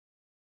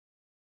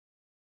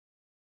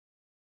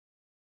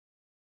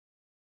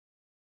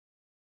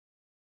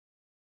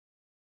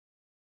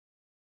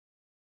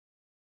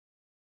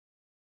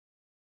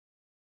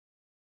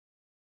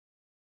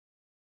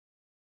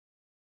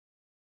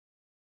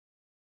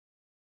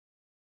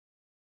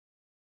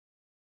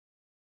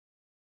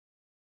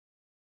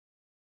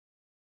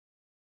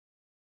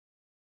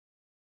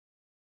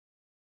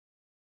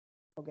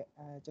ဟုတ်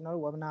ကဲ့ကျွန်တော်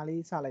တို့ webinar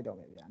လေးစ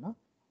လိုက်တော့မယ်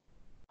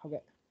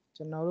ဗျာနော်ဟုတ်ကဲ့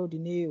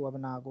ကျွန်တော်တို့ဒီနေ့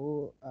webinar ကို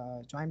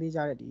join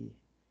ပေးကြတဲ့ဒီ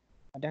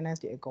attendance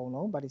တွေအကုန်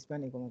လုံး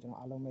participant တွေအကုန်လုံး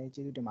ကျွန်တော်အားလုံးပဲ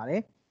ကျေးဇူးတင်ပါ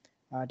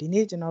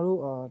တယ်ဒီနေ့ကျွန်တော်တို့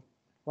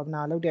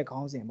webinar လုပ်တဲ့ခေါ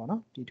င်းစဉ်ပေါ့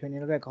နော်ဒီ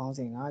training လုပ်တဲ့ခေါင်းစ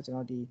ဉ်ကကျွန်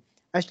တော်ဒီ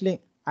EdgeLink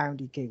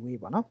IoT gateway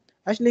ပေါ့နော်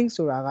EdgeLink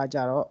ဆိုတာကကြ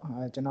တော့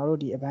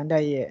ကျွန်တော်တို့ဒီ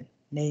Advantage ရဲ့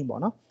name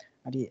ပေါ့နော်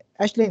ဒီ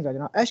EdgeLink ဆိုတော့ကျွ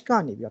န်တော် Edge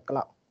ကနေပြီးတော့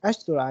cloud Edge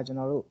ဆိုတာကျွန်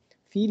တော်တို့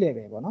field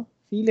level ပေါ့နော်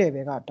field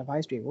level က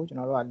device တွေကို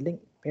ကျွန်တော်တို့က link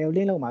ဘယ်လို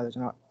link လုပ်မှာဆို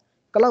ကျွန်တော်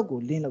cloud ကို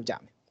link လုပ်ကြ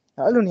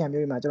မယ်အဲ့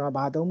လိုနေရာမျိုးတွေမှာ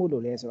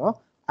ကျွန်တော်ဘာသုံးဖို့လိုလဲဆိုတော့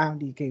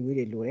IoT gateway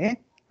တွေလို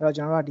တယ်အဲ့တော့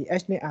ကျွန်တော်တို့ကဒီ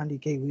EdgeLink IoT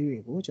gateway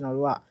တွေကို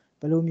ကျွန်တော်တို့က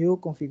ဘယ်လိုမျိုး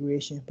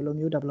configuration ဘယ်လို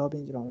မျိုး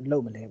developing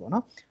ကျွန်တော်လုပ်မလဲပေါ့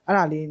နော်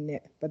အဲ့ဒါလေး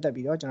နဲ့ပတ်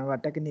သက်ပြီးတော့ကျွန်တော်တို့က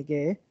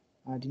technical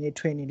ဒီနေ့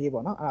training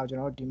လေးပေါ့နော်အဲ့ဒါကိုကျွန်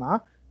တော်တို့ဒီမှာ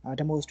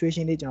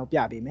demonstration လေးကျွန်တော်ပြ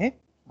ပေးမယ်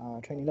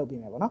training လုပ်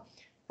ပေးမယ်ပေါ့နော်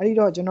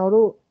အဲ့ဒီတော့ကျွန်တော်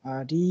တို့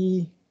ဒီ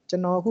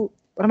ကျွန်တော်အခု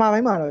ပထမပို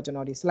င်းမှာတော့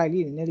ကျွန်တော်ဒီ slide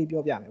လေးနည်းနည်းလေး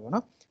ပြောပြ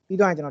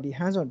မယ်ပေါ့နော်ပြီးတော့ကျွန်တော်ဒီ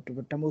hands on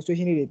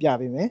demonstration လေးတွေပြ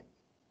ပေးမယ်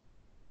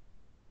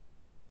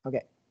ဟုတ်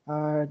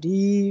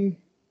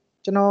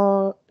ကဲ့ဒီကျွန်တော်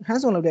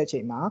hands on လုပ်တဲ့အ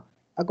ချိန်မှာ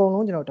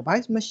အကုန်လုံးကျွန်တော်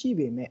device မရှိ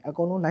ပေမဲ့အကု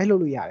န်လုံး live လု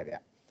ပ်လို့ရတယ်ဗျ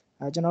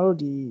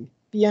ကျွန်တော်တို့ဒီ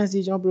PNC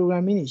ကျွန်တော်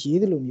programming တွေရေး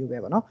သလို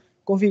မျိုးပဲပေါ့နော်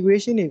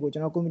configuration တွေကို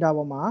ကျွန်တော် computer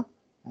ပေါ်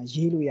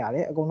မှာရေးလို့ရတ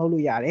ယ်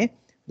အကုန်လုပ်လို့ရ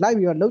တယ်လိုက်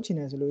ပြီးတော့လုပ်ချင်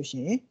တယ်ဆိုလို့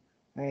ရှိရင်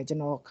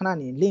ကျွန်တော်ခ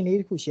ဏနေ link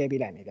လေးတစ်ခု share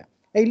ပေးလိုက်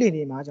မယ်ဗျအဲ့ link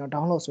လေးမှာကျွန်တော်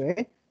download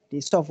ဆွဲဒီ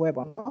software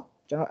ပေါ့နော်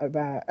ကျွန်တော်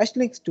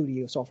EdgeLink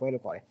Studio software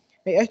လို့ခေါ်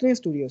တယ်အဲ့ EdgeLink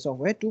Studio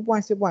software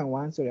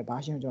 2.6.1 ဆိုတဲ့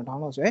version ကိုကျွန်တော်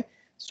download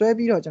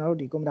ဆွဲပြီးတော့ကျွန်တော်တို့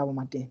ဒီ computer ပေါ်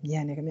မှာတင်မြ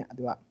န်တယ်ခင်ဗျသူ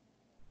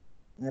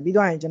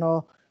ကပြီးတော့ရင်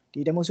ကျွန်တော်ဒီ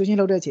demonstration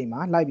လုပ်တဲ့အချိန်မှာ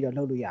live ပြီးတော့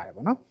လုပ်လို့ရတယ်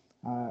ပေါ့နော်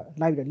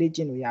live ပြီးတော့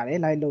လေ့ကျင့်လို့ရတယ်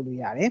live လုပ်လို့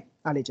ရတယ်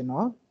အဲ့လေကျွန်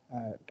တော်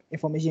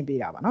information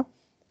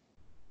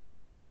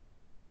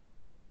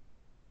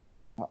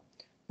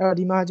ပေးတာပါနော်ဟုတ်အဲ့တော့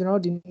ဒီမှာကျွန်တော်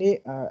တို့ဒီ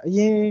နေ့အ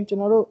ရင်ကျွန်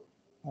တော်တို့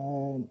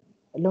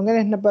လွန်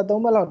ခဲ့တဲ့2ပတ်3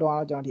ပတ်လောက်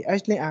တော့ကျွန်တော်ဒီ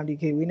EdgeLink IoT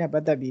gateway နဲ့ပ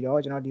တ်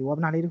သက်ပြီးတော့ကျွန်တော်ဒီ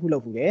webinar လေးတစ်ခုလု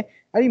ပ်ဖူးတယ်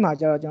အဲ့ဒီမှာ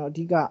ကျတော့ကျွန်တော်အ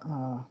ဓိ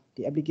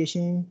ကဒီ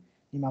application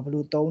ဒီမှာဘယ်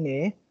လိုသုံးတ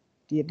ယ်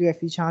ဒီအတွက်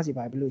feature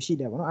တွေပါဘယ်လိုရှိ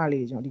တယ်ပေါ့နော်အဲ့ဒါ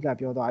လေးကျွန်တော်အဓိက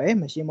ပြောသွားတယ်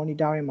machine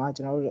monitoring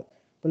မှာကျွန်တော်တို့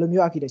ဘယ်လို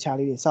မျိုး architecture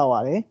လေးတွေစောက်ရ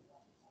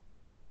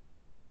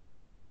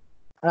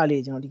တယ်အဲ့ဒါ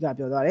လေးကျွန်တော်အဓိက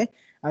ပြောသွား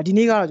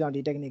တယ်ဒီနေ့ကတော့ကျွန်တော်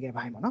ဒီ technical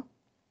ဘိုင်းပေါ့နော်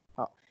ဟု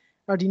တ်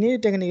အဲ့တော့ဒီနေ့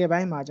technical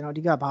ဘိုင်းမှာကျွန်တော်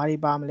အဓိကဘာ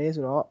တွေပါမလဲ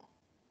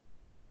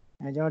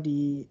ဆိုတော့ကျွန်တော်ဒီ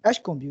edge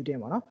computing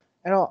ပေါ့နော်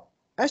အဲ့တော့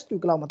edge to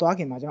cloud မသွားခ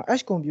င်မှာကျွန်တော်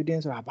edge computing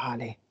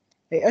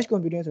ဆိုတာဘာလဲအဲ့ edge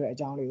computing ဆိုတဲ့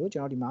အကြောင်းလေးကို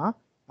ကျွန်တော်ဒီမှာ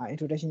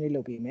introduction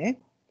လေးလုပ်ပေး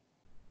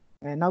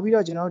မယ်နောက်ပြီး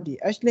တော့ကျွန်တော်ဒီ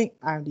EdgeLink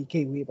IoT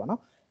gateway ပေါ့နော်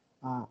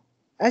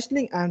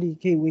EdgeLink IoT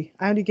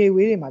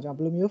gateway တွေမှာကျွန်တော်ဘ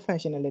ယ်လိုမျိုး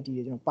functionality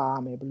တွေကျွန်တော်ပါ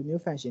ရမယ်ဘယ်လို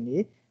မျိုး function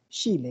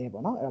တွေရှိလဲ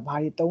ပေါ့နော်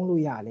အဲ့တော့ဘာတွေသုံး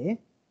လို့ရလဲအဲ့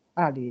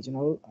ဒါလေးကျွန်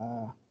တော်တို့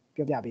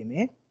ပြောပြပေးမ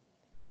ယ်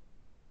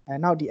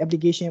နောက်ဒီ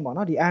application ပေါ့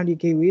နော်ဒီ IoT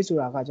gateway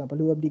ဆိုတာကကျွန်တော်ဘယ်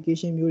လို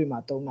application မျိုးတွေ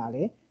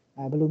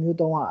မှာသုံးတာလဲဘယ်လိုမျိုး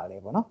သုံး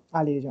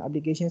ရတာလဲပေါ့နော်အဲ့ဒါလေးကျွန်တော်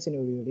application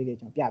scenario လေးတွေ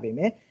ကျွန်တော်ပြပေး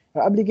မယ်အဲ့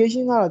တော့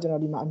application ကတော့ကျွန်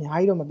တော်ဒီမှာအများ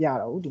ကြီးတော့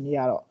မပြတော့ဘူးဒီနေ့က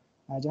တော့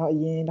ကျွန်တော်အ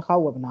ရင်တစ်ခါ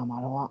webinar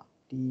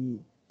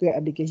မှာတော့ဒီသူ့ရဲ့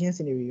application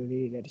scenario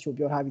လေးတွေလည်းတချို့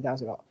ပြောထားပြီးသား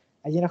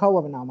ဆိုတော့အရင်တစ်ခါ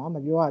webinar မှာမ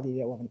ပြောရသေး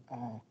တဲ့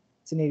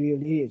scenario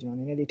လေးတွေ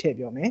ကျွန်တော်နည်းနည်းလေးထည့်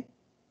ပြော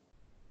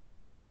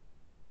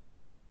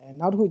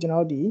မယ်နောက်တစ်ခုကျွန်တော်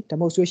တို့ဒီ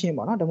demonstration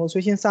ပေါ့နော်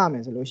demonstration စမ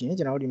ယ်ဆိုလို့ရှိ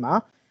ရင်ကျွန်တော်တို့ဒီ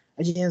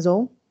မှာအ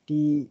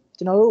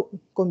ရင်ဆုံးဒီကျွန်တော်တို့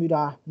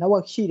computer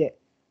network ရှိတဲ့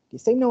ဒီ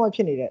same network ဖြ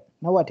စ်နေတဲ့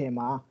network ထဲ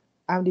မှာ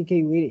IoT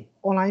gateway တွေ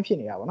online ဖြစ်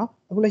နေတာပေါ့နော်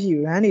အခုလက်ရှိ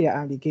run နေတဲ့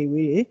IoT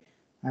gateway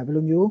တွေဘယ်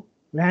လိုမျိုး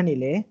run နေ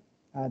လဲ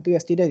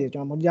သူ့ရဲ့ status တွေကျွ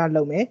န်တော် monitor လု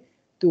ပ်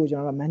မယ်သူ့ကိုကျွန်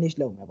တော်တို့ manage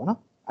လုပ်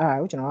မယ်ပေါ့နော်အဲ့ဒါ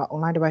ကိုကျွန်တော်က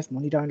online device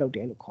monitoring လုပ်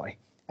တယ်လို့ခေါ်တယ်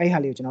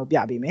အဲ့ဒီဟာလေးကိုကျွန်တော်ပြ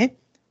ပေးမယ်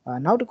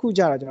နောက်တစ်ခုကျ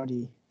တော့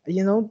ကျွန်တော်ဒီအ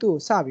ရင်ဆုံးသူ့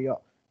ကိုစပြီးတော့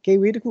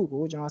gateway တစ်ခုကို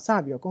ကျွန်တော်စ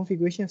ပြီးတော့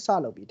configuration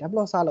စလုပ်ပြီး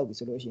develop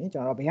စလုပ်ပြီးဆိုလို့ရှိရင်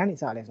ကျွန်တော်တို့ဘယ်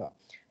ကနေစလဲ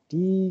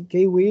ဆိုတော့ဒီ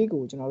gateway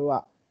ကိုကျွန်တော်တို့က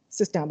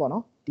system ပေါ့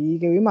နော်ဒီ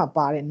gateway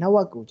မှာပါတဲ့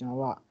network ကိုကျွန်တော်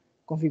တို့က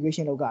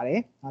configuration လုပ်ရတယ်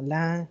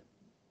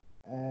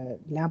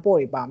LAN port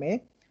တွေပါမယ်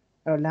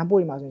အဲ့တော့ LAN port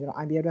တွေမှာဆိုရင်ကျွန်တော်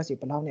IP address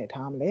တွေဘယ်လောက်နဲ့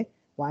ထားမလဲ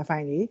Wi-Fi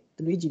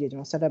တွေ 3G တွေကျွန်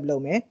တော် setup လု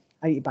ပ်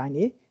မယ်အဲ့ဒီအပို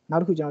င်းတွေ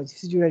နောက်တစ်ခုကျွန်တော်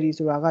security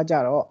ဆိုတာကကြ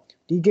တော့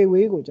ဒီ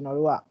gateway ကိုကျွန်တော်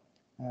တို့က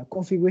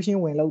configuration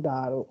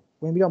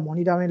ဝင်လုပ်တာတို့ဝင်ပြီးတော့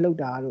monitoring လုပ်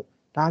တာတို့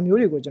ဒါ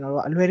မျိုးတွေကိုကျွန်တော်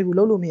တို့အလွယ်တကူ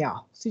လုပ်လို့မရ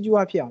အောင်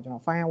secure ဖြစ်အောင်ကျွန်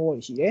တော် firewall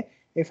တွေရှိ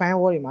တယ်အဲ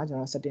firewall တွေမှာ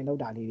ကျွန်တော် setting လုပ်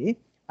တာလေးတွေ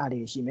အားလေး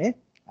ရှိမယ်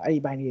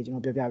အဲ့ဒီဘိုင်းလေးတွေကျွန်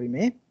တော်ပြောပြပေးမ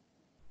ယ်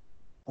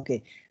okay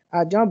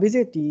ကျွန်တော်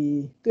basic ဒီ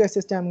သူ့ရဲ့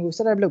system ကို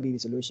setup လုပ်ပြီး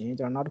ပြီဆိုလို့ရှိရင်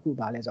ကျွန်တော်နောက်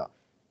တစ်ခုပါလဲဆိုတော့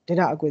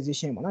data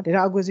acquisition ပေါ့နော် data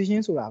acquisition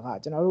ဆိုတာက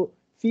ကျွန်တော်တို့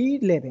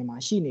field level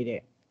မှာရှိနေ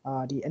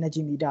တဲ့ဒီ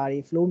energy meter တွေ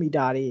flow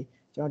meter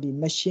တွေကျွန်တော်ဒီ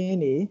machine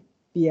တွေ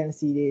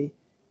PLC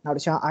တွေနောက်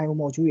တခြား IO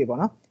module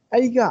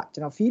တွေပေါ့နော်အဲ့ဒီကကျွ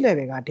န်တော် field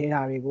level က data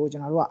တွေကို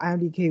ကျွန်တော်တို့က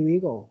IoT gateway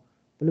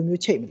ကိုဘယ်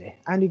လိုမျိုးချိတ်မလဲ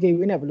IoT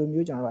gateway နဲ့ဘယ်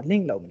လိုမျိုးကျွန်တော်တို့က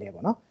link လုပ်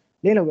မလဲပေါ့နော်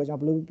link လုပ်ပြီး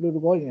ကျွန်တော်ဘယ်လို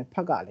protocol တွေနဲ့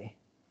ဖတ်ကလဲ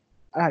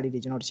အဲ့ဒါလေး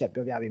တွေကျွန်တော်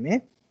တစ်ချက်ပြောပြပေး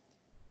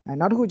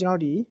မယ်နောက်တစ်ခုကျွန်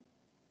တော်ဒီ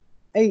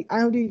အဲ့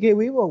IoT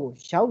gateway ပေါ်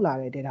ကိုရောက်လာ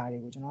တဲ့ data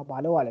တွေကို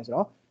ကျွန်တော်ဘာလုပ်ရလဲ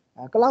ဆိုတော့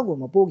cloud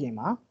ကိုမပို့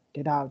ခင်မှာ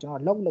data ကိုကျွန်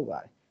တော် log လုပ်ရတ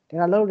ယ်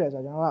data log လုပ်တယ်ဆို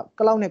တော့ကျွန်တော်က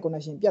cloud နဲ့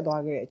connection ပြတ်သွား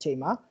ခဲ့တဲ့အချိန်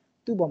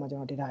မှာသူ့ပေါ်မှာကျွန်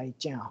တော် data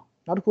တွေကျန်အောင်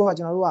နောက်တစ်ခု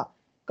ကကျွန်တော်တို့က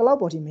cloud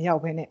ပေါ်ထိမရော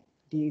က်ဘဲ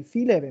နဲ့ဒီ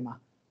field level မှာ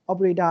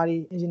operator တွေ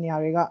engineer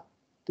တွေက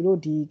သူတို့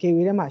ဒီ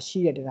gateway ထဲမှာရှိ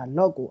တဲ့ data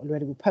log ကိုအလွယ်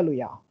တကူဖတ်လို့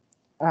ရအောင်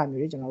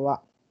အဲ့ဒါမျိုးတွေကျွန်တော်တို့က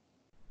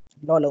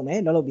log လုပ်မယ်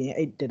log လုပ်ပြီးရင်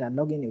အဲ့ data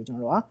login တွေကိုကျွန်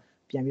တော်တို့က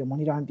ပြန်ပြီး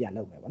monitoring ပြန်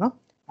လုပ်မယ်ပေါ့နော်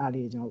အဲ့ဒါ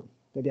လေးကျွန်တော်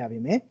ပြောပြ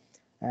ပေးမယ်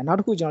နောက်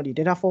တစ်ခုကျွန်တော်ဒီ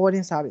data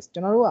forwarding service ကျွ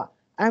န်တော်တို့က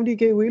IoT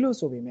gateway လို့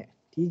ဆိုပေမဲ့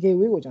ဒီ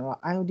gateway ကိုကျွန်တော်တို့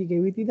က IoT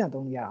gateway တည်တံ့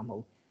သုံးလို့ရတာမဟု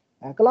တ်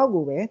ဘူးcloud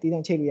ကိုပဲတည်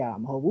တံ့ချိတ်လို့ရတာ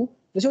မဟုတ်ဘူး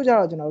တချို့ကျ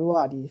တော့ကျွန်တော်တို့က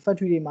ဒီ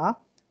factory တွေမှာ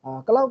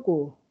cloud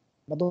ကို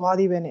မသွား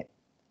သေးပဲနဲ့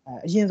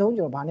အရင်ဆုံး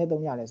ကျွန်တော်ဘာနဲ့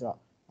သုံးရလဲဆိုတော့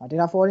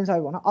data forwarding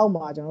service ပေါ့နော်အောက်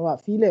မှာကျွန်တော်တို့က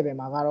field level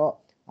မှာကတော့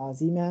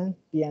Siemens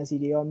PNC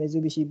တွေရော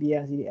Mitsubishi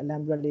PNC တွေ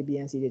Bradley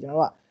PNC တွေကျွန်တော်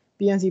တို့က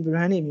PNC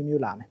brand တွေမျိုး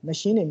မျိုးလာမယ်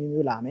machine တွေမျိုး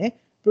မျိုးလာမယ်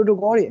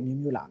protocol တွေအ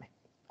မျိုးမျိုးလာမယ်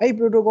အဲ့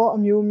protocol အ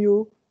မျိုးမျိုး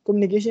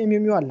communication အ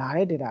မျိုးမျိုးကလာ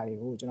တဲ့ data တွေ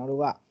ကိုကျွန်တော်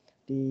တို့က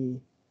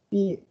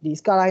ဒီ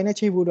SCADA နဲ့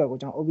ချိန်ဖို့အတွက်ကို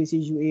ကျွန်တော် OPC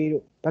UA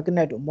တို့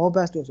backnet တို့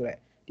Modbus တို့ဆိုတဲ့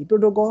ဒီ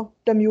protocol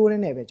တစ်မျိုး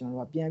နဲ့ပဲကျွန်တော်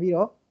တို့ကပြန်ပြီး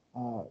တော့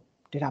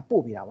data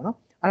ပို့ပေးတာပေါ့နော်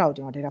အဲ့ဒါကို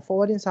ကျွန်တော် data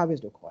forwarding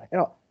service လို့ခေါ်တယ်အဲ့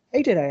တော့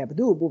အဲ့ data တွေကဘယ်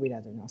သူ့ကိုပို့ပေးတာ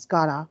ဆိုတော့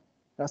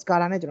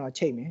SCADA နဲ့ကျွန်တော်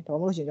ချိန်မယ်ဒါမှ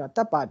မဟုတ်ရှင်ကျွန်တော်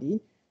third party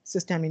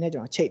system တွေနဲ့ကျွ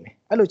န်တော်ချိန်မယ်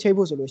အဲ့လိုချိန်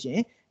ဖို့ဆိုလို့ရှိရ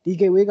င်ဒီ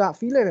gateway က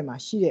field level မှာ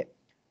ရှိတဲ့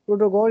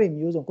protocol တွေ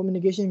မျိုးစုံ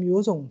communication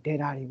မျိုးစုံ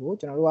data တွေကို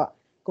ကျွန်တော်တို့က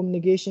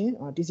communication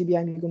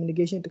TCP/IP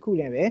communication တစ်ခု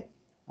နဲ့ပဲ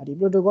ဒီ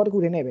protocol တစ်ခု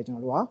နဲ့ပဲကျွန်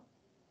တော်တို့က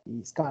ဒီ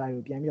SCADA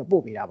ကိုပြန်ပြီးတော့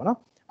ပို့ပေးတာပေါ့နော်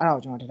အဲ့ဒါ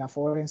ကိုကျွန်တော် data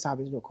forwarding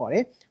service လို့ခေါ်တ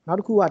ယ်နောက်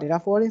တစ်ခုက data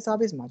forwarding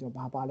service မှာကျွန်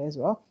တော်ဘာပါလဲ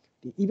ဆိုတော့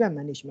ဒီ event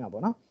management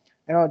ပေါ့နော်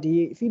အဲ့တော့ဒီ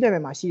field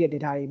level မှာရှိတဲ့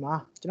data တွေမှာ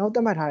ကျွန်တော်တို့သ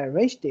တ်မှတ်ထားတဲ့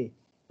range တွေ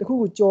တစ်ခု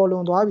ခုကျော်လွ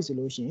န်သွားပြီဆို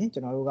လို့ရှိရင်ကျွ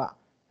န်တော်တို့က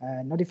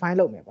notify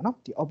လုပ်မယ်ပေါ့နော်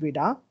ဒီ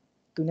operator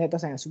သူနဲ့သ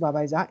က်ဆိုင်ရာ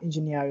supervisor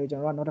engineer တွေကိုကျွ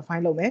န်တော်တို့က notify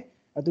လုပ်မယ်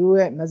သူတို့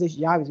ရဲ့ message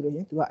ရပြီဆိုလို့ရှိ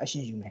ရင်သူက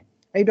action ယူမယ်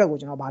အဲ့အတွက်ကို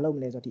ကျွန်တော်ဘာလုပ်မ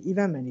လဲဆိုတော့ဒီ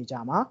event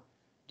manager မှာ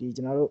ဒီ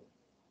ကျွန်တော်တို့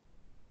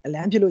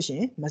alarm ဖြစ်လို့ရှိရ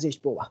င် message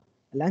ပို့ပါ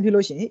alarm ဖြစ်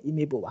လို့ရှိရင်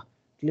email ပို့ပါ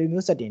ဒီလို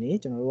မျိုး setting တွေ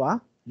ကျွန်တော်တို့က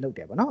လုပ်တ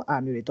ယ်ပေါ့နော်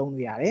အားမျိုးတွေသုံး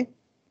လို့ရတယ်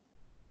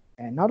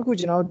နောက်တစ်ခု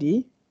ကျွန်တော်တို့ဒီ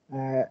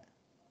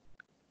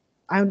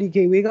IoT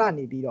gateway က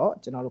နေပြီးတော့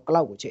ကျွန်တော်တို့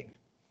cloud ကိုချိန်မယ်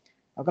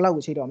cloud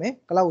ကိုချိန်တော့မယ်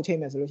cloud ကိုချိန်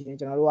မယ်ဆိုလို့ရှိရင်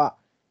ကျွန်တော်တို့က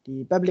ဒီ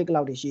public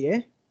cloud တွေရှိတယ်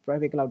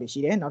private cloud တွေရှိ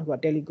တယ်နောက်တစ်ခုက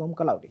telecom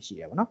cloud တွေရှိ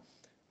တယ်ပေါ့နော်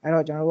အဲ့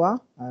တော့ကျွန်တော်တို့က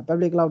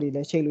public cloud တွေလ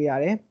ည်းချိန်လို့ရ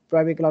တယ်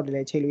private cloud တွေလ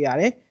ည်းချိန်လို့ရ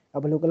တယ်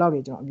ဘယ်လို cloud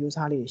တွေကျွန်တော်အမျိုးအ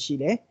စားလေးရှိ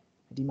လဲ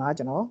ဒီမှာ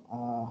ကျွန်တော်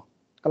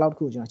cloud တစ်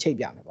ခုကျွန်တော်ချိန်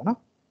ပြမယ်ပေါ့နော်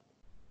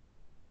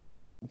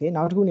okay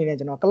နောက်တစ်ခုအနေနဲ့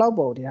ကျွန်တော် cloud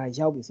ပေါ် data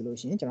ရောက်ပြီဆိုလို့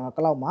ရှိရင်ကျွန်တော်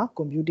cloud မှာ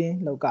computing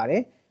လုပ်ကြတ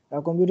ယ်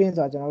computing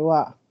ဆိုတာကျွန်တော်တို့က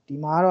ဒီ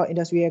မှာတော့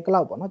industrial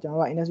cloud ပေါ့နော်ကျွန်တော်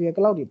တို့က industrial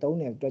cloud တွေသုံး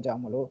တဲ့အတွက်ကြော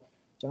င့်မလို့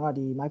ကျွန်တော်က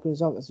ဒီ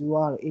Microsoft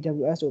Azure တို့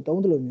AWS တို့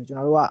သုံးတယ်လို့မျိုးကျွန်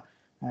တော်တို့က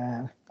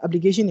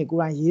application တွေကို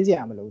ယ်တိုင်ရေးစ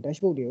ရာမလို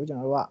dashboard တွေကိုကျွန်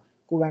တော်တို့က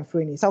ကိုယ်တိုင်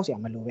frame တွေစောက်စရာ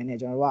မလိုဘဲနဲ့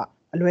ကျွန်တော်တို့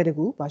ကအလွယ်တ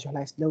ကူ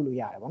visualize လုပ်လို့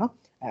ရတယ်ပေါ့နော်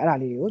အဲ့ဒါ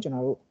လေးတွေကိုကျွန်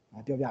တော်တို့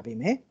ပြောပြပေး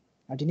မယ်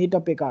ဒီနေ့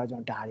topic ကတော့ကျွ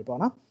န်တော်ဒါတွေပေါ့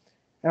နော်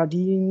အဲ့တော့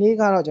ဒီနေ့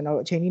ကတော့ကျွန်တော်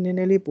တို့အချိန်လေးနည်း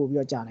နည်းလေးပို့ပြီး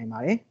တော့ကြာနိုင်ပါ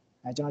တယ်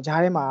ကျွန်တော်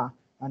ဂျားထဲမှာ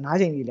နား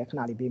ချိန်လေးလည်းခဏ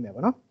လေးပေးမယ်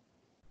ပေါ့နော်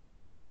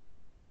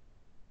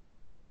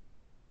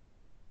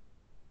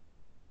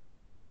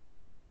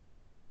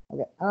ဟုတ်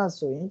ကဲ့အဲ့ဒါ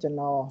ဆိုရင်ကျွန်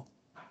တော်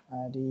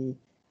ဒီ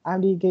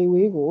IoT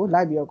gateway ကို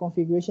လိုက်ပြီးတော့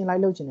configuration လို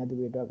က်လုပ်ချင်တဲ့သူ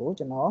တွေအတွက်ကို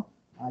ကျွန်တော်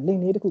link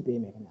လေးတစ်ခုပေး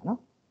မယ်ခင်ဗျာနော်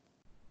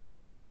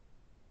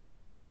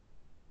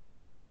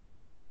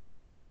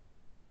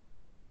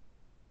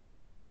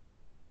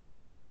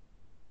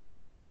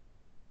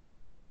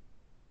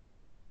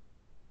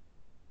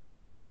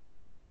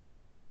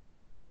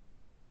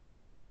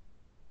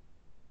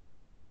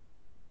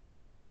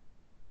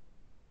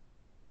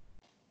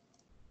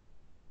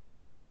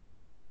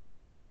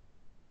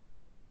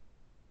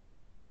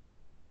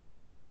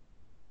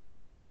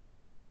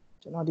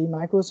ကျွန်တော်ဒီ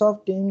Microsoft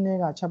Teams နဲ့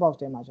က chat box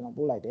ထဲမှာကျွန်တော်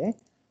ပို့လိုက်တယ်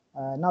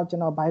နောက်ကျွ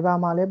န်တော် Viber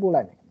မှာလည်းပို့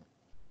လိုက်မယ်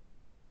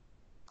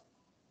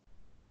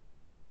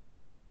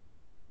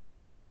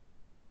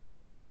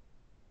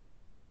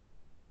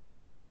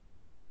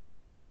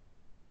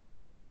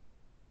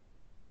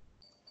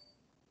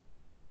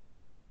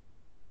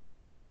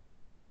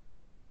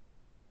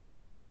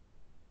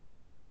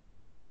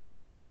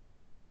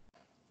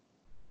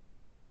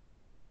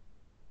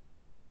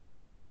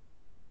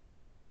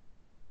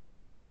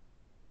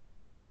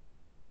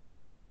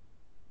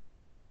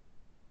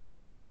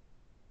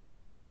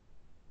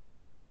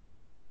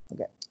ဟုတ်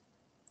ကဲ့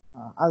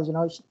အဲ့ဒါကျွန်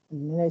တော်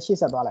နည်းနည်းရှေ့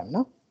ဆက်သွားလိုက်မယ်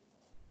နော်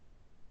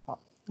ဟုတ်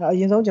အ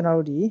ရင်ဆုံးကျွန်တော်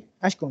တို့ဒီ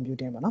edge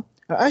computing ပေါ့နော်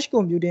edge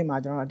computing မှာ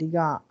ကျွန်တော်အဓိက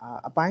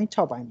အပိုင်း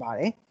6ပိုင်းပါတ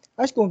ယ်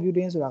edge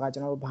computing ဆိုတာကကျွ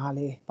န်တော်တို့ဘာ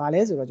လဲ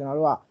ဆိုတော့ကျွန်တော်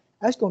တို့က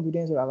edge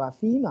computing ဆိုတာက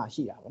field မှာ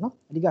ရှိတာပေါ့နော်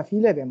အဓိက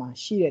field level မှာ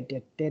ရှိတဲ့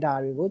data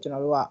တွေကိုကျွန်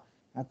တော်တို့က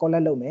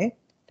collect လုပ်မယ်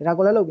data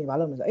collect လုပ်ပြီးမ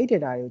လုပ်မယ်ဆိုအဲ့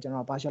data တွေကိုကျွန်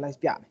တော် visualize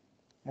ပြ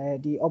မယ်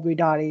ဒီ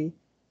operator တွေ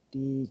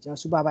ဒီကျွန်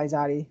တော်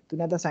supervisor တွေသူ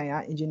နဲ့သက်ဆိုင်ရာ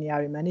engineer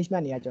တွေ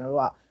management တွေကကျွန်တော်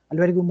တို့ကအ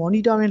လွယ်တကူ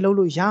monitoring လုပ်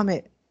လို့ရမ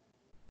ယ်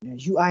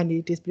UI တွေ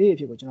display တွေ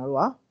ဖြစ်ကိုကျွန်တော်တို့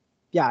က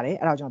ပြတယ်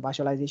အဲ့ဒါကျွန်တော်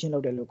visualization လု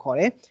ပ်တယ်လို့ခေါ်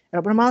တယ်အဲ့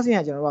တော့ပထမဆုံးက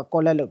ကျွန်တော်တို့က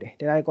collect လုပ်တယ်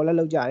data တွေ collect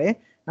လုပ်ကြတယ်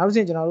နောက်တစ်ဆ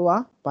င့်ကျွန်တော်တို့က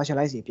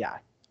visualize တွေပြတယ်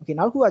okay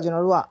နောက်တစ်ခုကကျွန်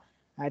တော်တို့က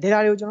data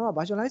တွေကိုကျွန်တော်တို့က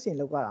visualize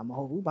လုပ်ရတာမ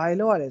ဟုတ်ဘူးဘာတွေ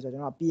လုပ်ရလဲဆိုတော့ကျွ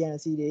န်တော်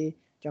PNC တွေ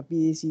ကျွန်တော်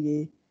PAC တွေ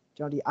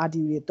ကျွန်တော်ဒီ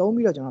RTU တွေသုံး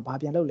ပြီးတော့ကျွန်တော်ဘာ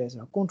ပြန်လုပ်လဲဆို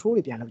တော့ control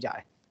တွေပြန်လုပ်ကြတ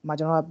ယ်ဒီမှာ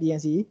ကျွန်တော်က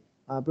PNC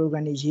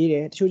program တွေရေးတ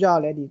ယ်တချို့ကြောက်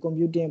လဲဒီ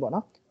computing ပေါ့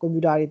နော်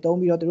computer တွေသုံး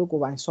ပြီးတော့သူတို့ကို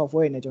ယ်ပိုင်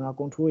software တွေနဲ့ကျွန်တော်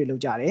control တွေလု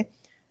ပ်ကြတယ်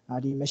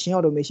ဒီ machine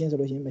automation ဆို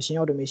လို့ရှိရင် machine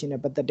automation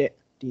နဲ့ပတ်သက်တဲ့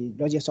ဒီ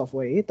logic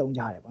software တွေသုံး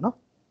ကြရတယ်ပေါ့နော်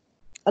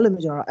အဲ့လို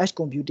မျိုးကျွန်တော်တို့ edge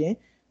computing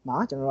မှာ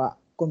ကျွန်တော်တို့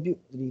က compute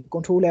ဒီ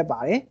control လဲပါ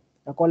တယ်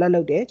collect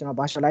လုပ်တယ်ကျွန်တော်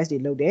virtualize တွေ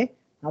လုပ်တယ်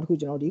နောက်တစ်ခု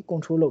ကျွန်တော်ဒီ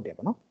control လုပ်တယ်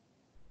ပေါ့နော်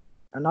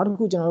နောက်တစ်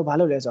ခုကျွန်တော်တို့ဘာ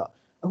လုပ်လဲဆိုတော့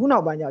အခုနော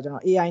က်ပိုင်းကျတော့ကျွန်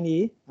တော် AI နေ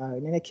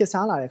နည်းနည်းခက်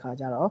စားလာတဲ့ခါ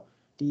ကျတော့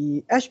ဒီ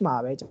edge မှာ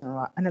ပဲကျွန်တော်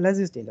တို့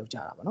analysis တွေလုပ်ကြ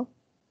တာပေါ့နော်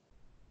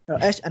အဲ့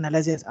တော့ edge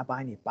analysis အပို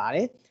င်းတွေပါတ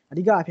ယ်အ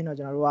ဓိကအဖြစ်တော့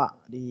ကျွန်တော်တို့က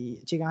ဒီ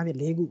အခြေခံအဖြစ်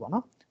၄ခုပေါ့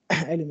နော်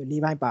အဲ့လိုမျိုး၄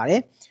ပိုင်းပါတယ်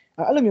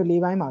အဲ့လိုမျိုး၄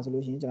ပိုင်းမှာဆို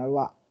လို့ရှိရင်ကျွန်တော်တို့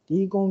ကဒီ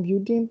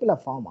computing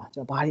platform မှာ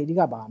ကျွန်တော်ဘာတွေအဓိ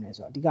ကပါရမလဲ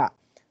ဆိုတော့အဓိက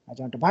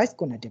ကျွန်တော် device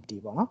connectivity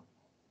ပေါ့နော်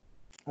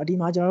ဒီ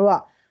မှာကျွန်တော်တို့က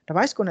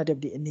device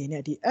connectivity အနေ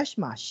နဲ့ဒီ edge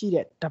မှာရှိ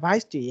တဲ့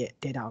device တွေရဲ့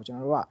data ကိုကျွန်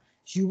တော်တို့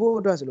ကယူဖို့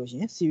အတွက်ဆိုလို့ရှိ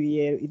ရင်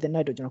serial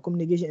ethernet တို့ကျွန်တော်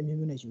communication အမျိုး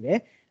မျိုးနဲ့ယူတယ်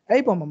အဲ့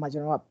ဒီပုံမှာကျွ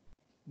န်တော်က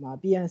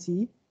PNC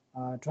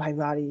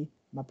driver တွေ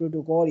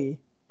protocol တွေ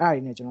အဲ့ဒါ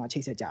တွေနဲ့ကျွန်တော်ချိ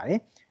တ်ဆက်ကြတယ်အဲ့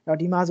တော့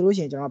ဒီမှာဆိုလို့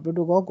ရှိရင်ကျွန်တော်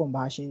protocol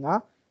conversion က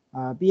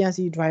PNC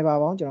driver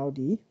ပေါင်းကျွန်တော်တို့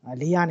ဒီ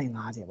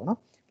450ပေါ့နော်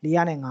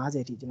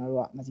450ထိကျွန်တော်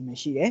တို့က maximum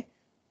ရှိတယ်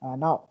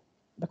နောက်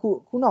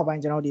ခုနောက်ပို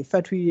င်းကျွန်တော်ဒီ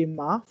factory တွေ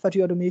မှာ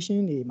factory automation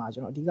တွေမှာကျွ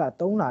န်တော်အဓိက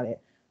သုံးလာတဲ့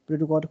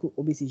protocol တစ်ခု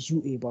OPC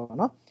UA ပေါ့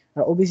နော်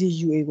အဲ့တော့ OPC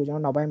UA ကိုကျွန်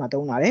တော်နောက်ပိုင်းမှာ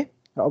သုံးလာတယ်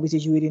အဲ့တော့ OPC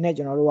UA တွေနဲ့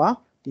ကျွန်တော်တို့က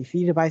ဒီ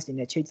field device တွေ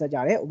နဲ့ချိတ်ဆက်ကြ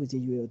တယ် OPC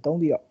UA ကိုသုံး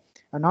ပြီးတော့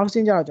နောက်တစ်ဆ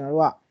င့်ကျတော့ကျွန်တော်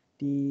တို့က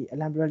ဒီ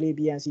Alambrelli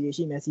PNC တွေ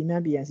ရှိမယ်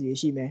Siemens PNC တွေ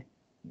ရှိမယ်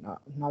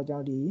နောက်ကျွန်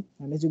တော်ဒီ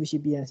Mitsubishi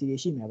PNC တွေ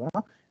ရှိမယ်ပေါ့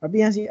နော်အဲ့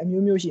PNC အ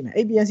မျိုးမျိုးရှိမယ်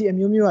အဲ့ PNC အ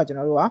မျိုးမျိုးကကျွန်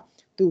တော်တို့က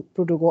သူ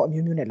protocol အ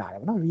မျိုးမျိုးနဲ့လာတယ်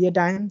ပေါ့နော် real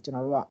time ကျွန်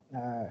တော်တို့က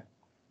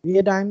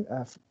real time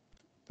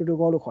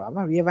protocol လို့ခေါ်တာ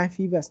ပေါ့နော်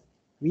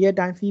real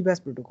time feedback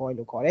protocol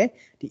လို့ခေါ်တယ်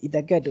ဒီ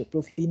Ethercat တို့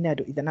Profinet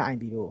တို့ Ethernet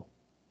IP တို့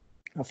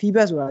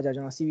feedback ဆိုတာကကျွန်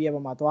တော် serial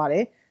ပေါ်မှာသွားတ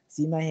ယ်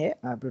Siemens ရဲ့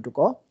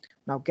protocol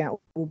နောက် can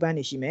open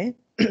တွေရှိမယ်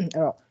အဲ့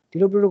တော့ဒီ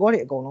လို protocol တွေ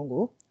အကုန်လုံး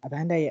ကို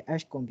Abanda ရဲ့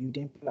edge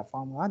computing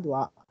platform ကသူက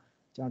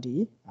ကျွန်တော်ဒီ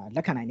လ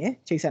က်ခံနိုင်တယ်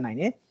ချိတ်ဆက်နိုင်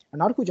တယ်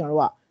နောက်တစ်ခုကျွန်တော်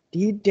တို့က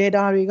ဒီ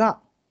data တွေက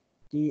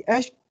ဒီ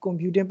edge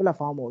computing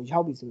platform ကိုရော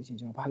က်ပြီဆိုလို့ရှိရင်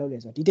ကျွန်တော်ဘာလုပ်လဲ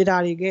ဆိုတော့ဒီ data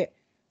တွေက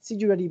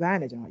security ဘိုင်း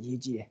ကလည်းကျွန်တော်အရေး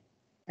ကြီးတယ်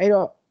အဲ့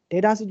တော့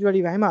data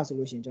security ဘိုင်းမှာဆို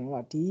လို့ရှိရင်ကျွန်တော်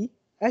တို့ကဒီ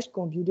edge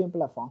computing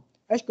platform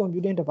edge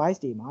computing device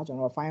တွေမှာကျွန်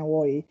တော်တို့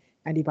firewall တွေ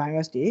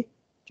antivirus တွေ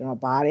ကျွန်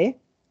တော်ပါတယ်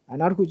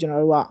နောက်တစ်ခုကျွန်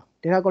တော်တို့က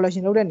data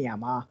collection လုပ်တဲ့နေရာ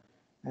မှာ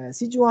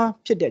secure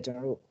ဖြစ်တဲ့ကျွန်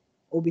တော်တို့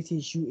OPC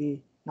UA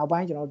နောက်ပို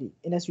င်းကျွန်တော်တို့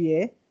ဒီ industry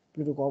ရဲ့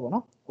protocol ပေါ့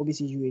နော် OPC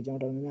UA ကျွန်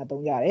တော်တို့များများ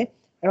သုံးကြရတယ်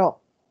အဲ့တော့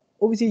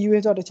OPC UA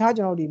ဆိုတော့တခြား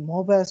ကျွန်တော်တို့ဒီ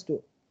Modbus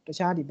တို့တ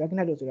ခြားဒီ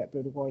backnet တို့ဆိုတဲ့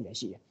protocol တွေလည်း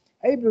ရှိတယ်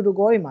အဲ့ဒီ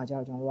protocol တွေမှာကျ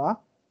တော့ကျွန်တော်တို့က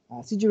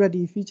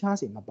security features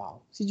တွေမပါ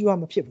ဘူး secure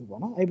မဖြစ်ဘူးပေါ့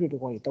နော်အဲ့ဒီ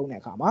protocol တွေသုံးတဲ့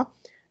အခါမှာ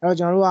အဲ့တော့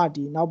ကျွန်တော်တို့က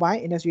ဒီနောက်ပိုင်း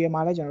industry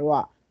မှာလည်းကျွန်တော်တို့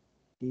က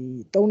ဒီ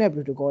သုံးတဲ့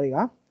protocol တွေက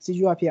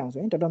secure ဖြစ်အောင်ဆို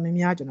ရင်တော်တော်များ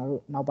များကျွန်တော်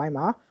တို့နောက်ပိုင်း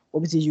မှာ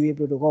OPC UA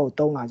protocol ကို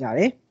သုံးလာကြတ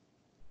ယ်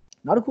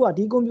နောက်တစ်ခုက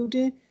ဒီ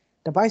computing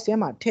device ထဲ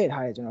မှာထည့်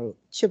ထားတဲ့ကျွန်တော်တို့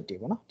chip တွေ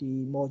ပေါ့နော်ဒီ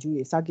module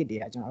တွေ circuit တွေ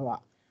ကကျွန်တော်တို့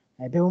က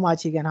ဘယ်ပေါ်မှာအ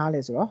ခြေခံထားလဲ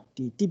ဆိုတော့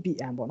ဒီ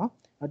TPM ပေါ့နော်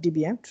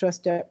TPM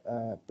trusted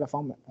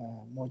platform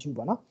module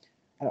ပေါ့နော်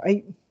အဲ့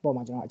ပေါ်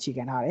မှာကျွန်တော်အခြေ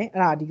ခံထားတယ်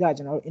အဲ့ဒါအဓိက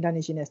ကျွန်တော်တို့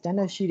international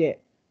standard ရှိတဲ့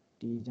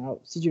ဒီကျွန်တော်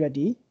တို့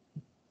security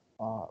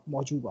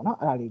module ပေါ့နော်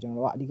အဲ့ဒါလေးကျွန်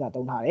တော်တို့ကအဓိက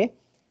သုံးထားတယ်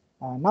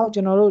နောက်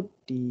ကျွန်တော်တို့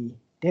ဒီ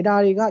data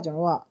တွေကကျွန်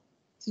တော်တို့က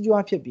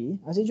secure ဖြစ်ပြီး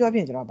secure ဖြ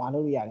စ်ရင်ကျွန်တော်ဘာလု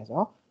ပ်လို့ရလဲဆို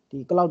တော့ဒီ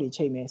cloud တွေ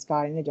ချိန်မယ်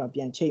SCADA တွေနဲ့ကျွန်တော်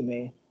ပြန်ချိန်မ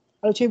ယ်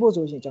အဲ့လိုချိန်ဖို့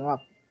ဆိုရင်ကျွန်တော်က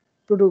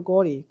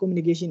protocol တွေ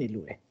communication တွေ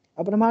လိုတယ်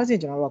ပထမတစ်ဆင့်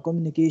ကျွန်တော်တို့က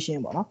communication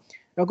ပေါ့နော်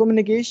အဲ့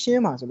communication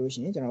မှာဆိုလို့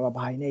ရှိရင်ကျွန်တော်တို့က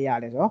ဘာတွေနဲ့ရ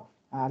လဲဆိုတော့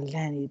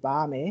LAN တွေပါ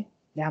မယ်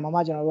LAN မှာမှ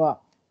ကျွန်တော်တို့က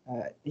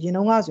အရင်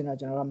တုန်းကဆိုရင်တော့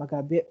ကျွန်တော်တို့က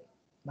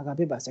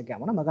megabit per second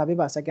ပေါ့နော် megabit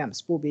per second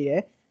support ပေး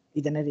တဲ့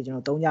ethernet တွေကျွန်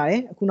တော်သုံးကြတယ်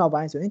အခုနောက်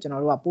ပိုင်းဆိုရင်ကျွန်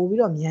တော်တို့ကပို့ပြီး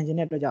တော့မြန်ချင်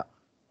တဲ့အတွက်ကြောင့်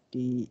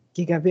ဒီ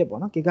gigabit ပေါ့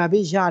နော်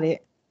gigabit ရတဲ့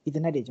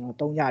ethernet တွေကျွန်တော်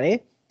သုံးကြတယ်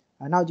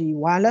နောက်ဒီ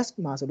wireless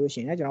မှာဆိုလို့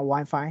ရှိရင်လည်းကျွန်တော်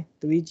Wi-Fi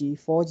 3G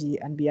 4G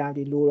NBR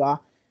တွေလိုတာ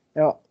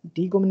အဲ့တော့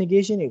ဒီ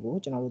communication တွေကို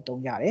ကျွန်တော်တို့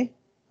သုံးကြတယ်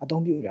အ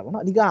သုံးပြုရတယ်ပေါ့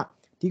နော်အဓိက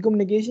ဒီ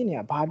communication တွေ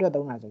ကဘာအတွက်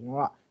သုံးတာဆိုကျွန်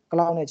တော်က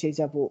cloud နဲ့ချိတ်ဆ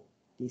က်ဖို့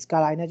ဒီ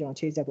SCADA နဲ့ကျွန်တော်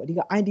ချိတ်ဆက်ဖို့အဓိက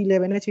IT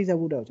level နဲ့ချိတ်ဆက်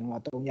ဖို့တော့ကျွန်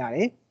တော်ကသုံးကြတ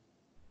ယ်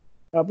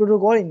အဲ့တော့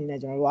protocol တွေအနေနဲ့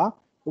ကျွန်တော်တို့က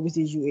OPC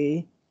UA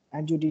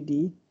MQTT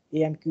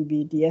AMQP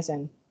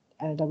TSN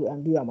NWM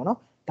ပြရမှာเนาะ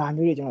ဒါ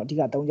မျိုးတွေကျွန်တော်အဓိ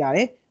ကသုံးကြတ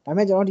ယ်ဒါပေ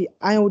မဲ့ကျွန်တော်ဒီ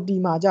IoT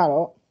မှာကြ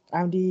တော့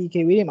IoT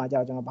gateway တွေမှာကြ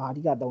တော့ကျွန်တော်ဘာအ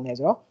ဓိကသုံးလဲ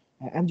ဆိုတော့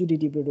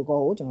MQTT protocol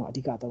ကိုကျွန်တော်အ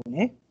ဓိကသုံးတ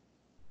ယ်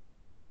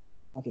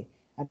okay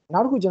နော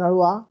က်တစ်ခုကျွန်တော်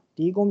တို့က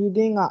ဒီ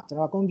computing ကကျွန်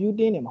တော်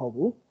computing နေမဟုတ်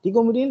ဘူးဒီ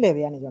computing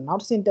level ကနေကျွန်တော်နောက်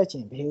တစ်ဆင့်တက်ချ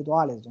င်ဘယ်လို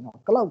သွားရလဲဆိုကျွန်တော်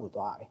cloud ကို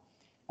သွားရတယ်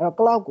အဲ့တော့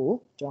cloud ကို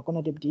ကျွန်တော်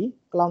connectivity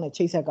cloud နဲ့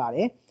ချိတ်ဆက်ကြတ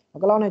ယ်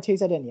cloud နဲ့ချိတ်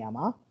ဆက်တဲ့နေရာ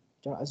မှာ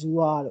ကျွန်တော်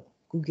Azure တို့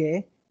Google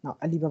နောက်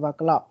Alibaba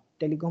cloud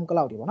telecom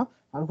cloud တွေပေါ့နော်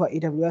နောက်တစ်ခုက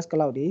AWS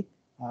cloud တွေ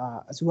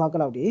Azure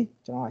cloud တွေ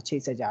ကျွန်တော်ချိ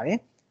တ်ဆက်ကြတယ်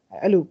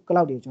အဲ့လို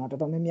cloud တွေကျွန်တော်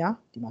တော်တော်များများ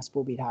ဒီမှာ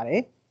support ပေးထားတ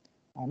ယ်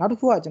နောက်တစ်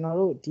ခုကကျွန်တော်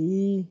တို့ဒီ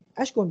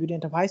edge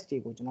computing device တွေ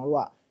ကိုကျွန်တော်တို့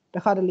ကတ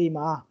စ်ခါတလေ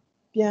မှာ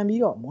ပြန်ပြီး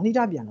တော့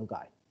monitor ပြန်လုပ်ကြတ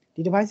ယ်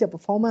ဒီ device ရဲ့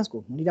performance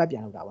ကို monitor ပြ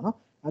န်လုပ်တာပေါ့နော်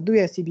သူ့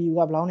ရဲ့ CPU က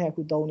ဘယ်လောက်နဲ့အ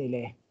ခုသုံးနေ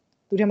လဲ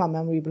သူ့ထဲမှာ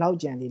memory ဘယ်လောက်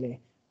ကျန်သေးလဲ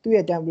သူ့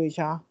ရဲ့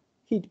temperature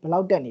heat ဘယ်လော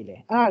က်တက်နေလဲ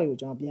အဲ့ဒါတွေကို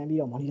ကျွန်တော်ပြန်ပြီး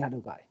တော့ monitor လု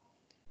ပ်ကြတယ်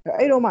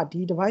အဲ့တော့မှဒီ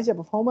device ရဲ့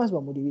performance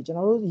ပေါ်မူတည်ပြီးကျွန်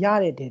တော်တို့ရ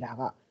တဲ့ data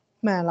က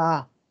မှန်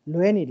လား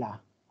လွဲနေလား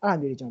အဲ့ဒါ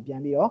မျိုးတွေကျွန်တော်ပြ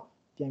န်ပြီးတော့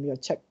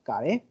check ကြ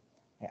တယ်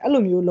အဲ့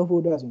လိုမျိုးလုပ်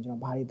ဖို့အတွက်ဆိုရင်ကျွန်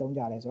တော်ဘာတွေသုံး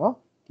ကြလဲဆိုတော့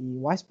ဒီ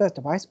WISE-PaaS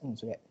device on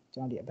ဆိုတဲ့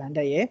ကျွန်တော်ဒီ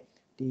Abanda ရဲ့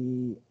ဒီ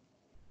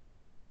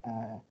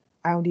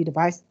IoT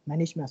device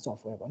management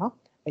software ပေါ့နော်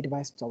အဲ့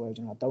device software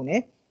ကိုကျွန်တော်သုံး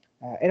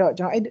တယ်အဲ့တော့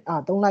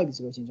ကျွန်တော်အဲ့သုံးလိုက်ပြီ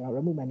ဆိုလို့ရှိရင်ကျွန်တော်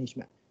remote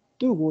management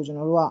သူ့ကို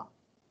ကျွန်တော်တို့က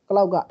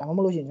cloud ကဒါမှမဟု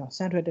တ်လို့ရှိရင်ကျွန်တော်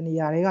central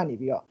တနေရာတွေ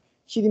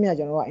ကနေပြီးတော့ရှိသမျှ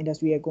ကျွန်တော်တို့က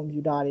industrial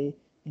computer တွေ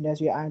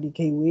industrial IoT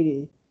gateway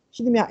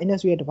တွေရှိသမျှ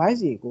industrial device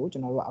တွေကို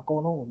ကျွန်တော်တို့က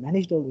အကုန်လုံးကို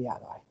manage လုပ်လို့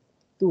ရသွားတယ်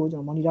သူ့ကို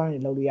ကျွန်တော် monitoring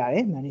တွေလုပ်လို့ရ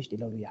တယ် manage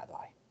တွေလုပ်လို့ရ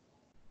သွားတယ်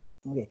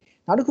okay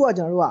နောက်တစ်ခု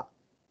ကကျွန်တော်တို့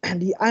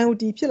ကဒီ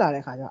IoT ဖြစ်လာ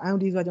တဲ့အခါကျတော့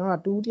IoT ဆိုတော့ကျွန်တော်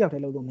တို့ကတူးတယောက်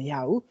တည်းလုပ်လို့မရ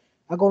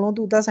ဘူးအကုန်လုံး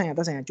သူသက်ဆိုင်ရာ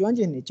ကျွမ်းကျ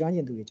င်သူ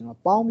တွေကျွန်တော်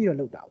ပေါင်းပြီးတော့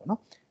လုပ်တာပေါ့နော်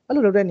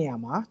အဲ့လိုလုပ်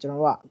တဲ့နေရာမှာ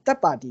ကျွန်တော်တို့က third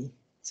party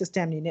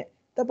system တွေနဲ့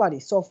third party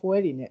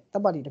software တွေနဲ့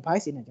third party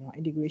device တွေနဲ့ကျွန်တော်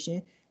integration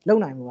လုပ်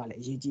နိုင်ဖို့ကလည်း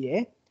အရေးကြီး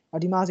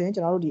တယ်ဒီမှာဆိုရင်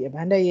ကျွန်တော်တို့ဒီ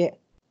Advantage ရဲ့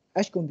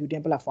Edge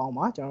Computing Platform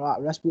မှာကျွန်တော်တို့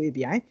က RESTful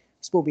API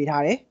support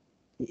ပေးထား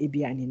တယ်ဒီ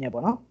API အနေနဲ့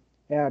ပေါ့နော်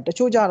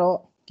တချို့ကြတော့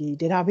ဒီ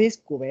database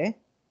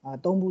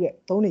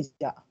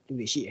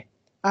ကိုပဲသုံးနေကြလူတွေရှိတယ်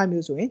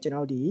အဲ့မျိုးဆိုရင်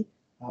ကျွန်တော်တို့ဒီ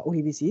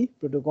ODBC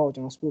protocol ကိုကျွ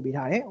န်တော် support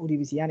ပေးထားတယ်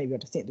ODBC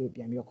ကနေပြီးတော့တစ်ဆင့်သူပြ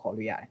န်ပြီးတော့ခေါ်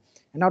လို့ရတယ်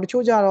နောက်တ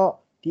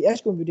ချို့ကြတော့ဒီ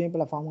Edge Computing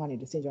Platform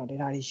ကနေတစ်ဆင့်ကျွန်တော်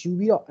data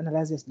တွေယူပြီးတော့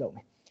analysis လုပ်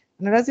မယ်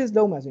analysis လု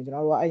ပ်မယ်ဆိုရင်ကျွန်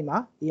တော်တို့ကအဲ့မှာ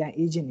AI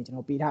agent တွေကျွန်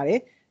တော်ပေးထား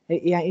တယ်အဲ့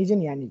AI agent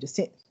တွေကနေတစ်ဆ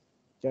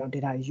င့်ကျွန်တော်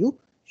data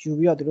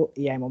တွေယူပြီးတော့သူတို့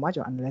AI ပေါ်မှာကျွ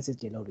န်တော် analysis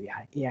တွေလုပ်လို့ရ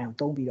တယ် AI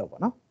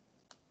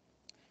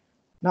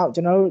ကိုသုံးပြီးတော့ပေါ့နော်နောက်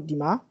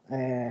ကျွန်တော်တို့ဒီမှာ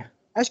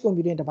Edge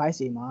Computing device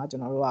တွေမှာ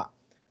ကျွန်တော်တို့က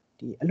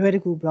ဒီအလွယ်တ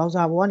ကူ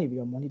browser ပေါ်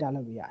ကနေပြီးတော့ monitor လု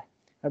ပ်လို့ရတယ်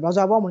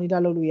browser ပေါ် monitor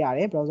လုပ်လို့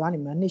ရတယ် browser ကနေ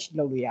manage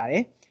လုပ်လို့ရတယ်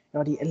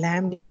အဲ့တော့ဒီ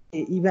alarm တွေ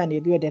event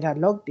တွေသူရဲ့ data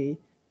log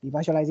တွေဒီ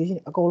virtualization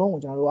အကုန်လုံးကို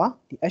ကျွန်တော်တို့က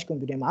ဒီ Edge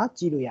Computing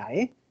မှာကြည့်လို့ရတ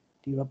ယ်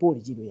ဒီ report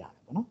တွေကြည့်လို့ရတ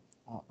ယ်ပေါ့နော်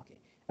okay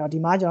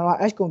အဲ့တော့ဒီမှာ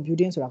ကျွန်တော်တို့က Edge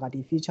Computing ဆိုတာကဒီ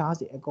features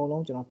တွေအကုန်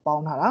လုံးကျွန်တော်ပေါ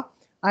င်းထားတာ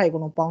အဲ့ဒီအကု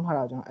န်လုံးပေါင်း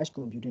ထားတာကိုကျွန်တော် Edge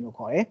Computing လို့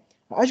ခေါ်တယ်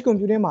Edge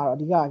Computing မှာတော့အ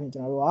ဓိကအပြင်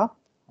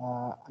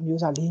ကျွန်တော်တို့ကအမျိုး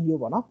အစား၄မျိုး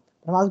ပေါ့နော်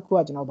ပထမတစ်ခု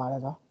ကကျွန်တော်ဗာလဲ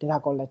ဆို data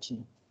collection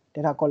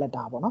data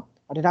collector ပေါ့နော်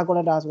data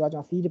collector ဆိုတာကျွန်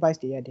တော် field device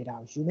တွေရဲ့ data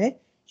ကိုယူမယ်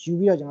ယူ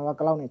ပြီးတော့ကျွန်တော်က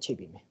cloud နဲ့ချိတ်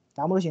ပေးမယ်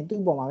ဒါမှမဟုတ်ရှင်သူ့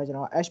အပေါ်မှာပဲ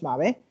ကျွန်တော် Edge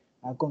မှာပဲ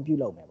compute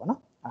လုပ်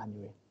မယ်ပေါ့နော်အဲ့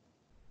လိုမျိုး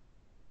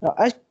အဲ့တော့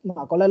Edge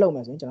မှာ collect လုပ်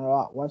မယ်ဆိုရင်ကျွန်တော်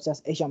တို့က WebAccess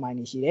HMI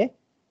နေရှိတယ်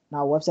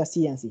နောက် WebAccess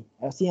CNC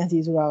အဲ့တော့ CNC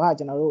ဆိုတာက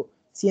ကျွန်တော်တို့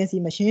CNC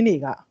machine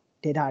တွေက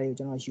data တွေကို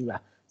ကျွန်တော်ယူတာ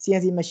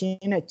CNC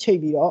machine နဲ့ချိတ်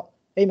ပြီးတော့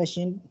အဲ့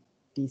machine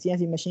ဒီ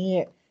CNC machine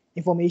ရဲ့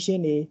information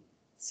တွေ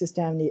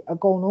system တွေအ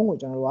ကုန်လုံး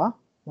ကိုကျွန်တော်တို့က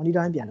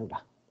monitoring ပြန်လုပ်တာ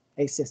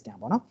အဲ့ system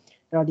ပေါ့နော်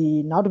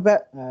အဲ့တော့ဒီနောက်တစ်ပတ်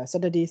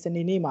Saturday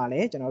စနေနေ့မှာလ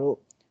ည်းကျွန်တော်တို့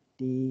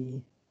ဒီ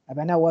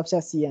Advanced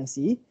WebAccess CNC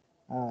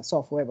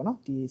software ပေါ့နော်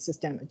ဒီ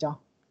system အကြောင်း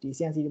ဒီ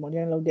CNC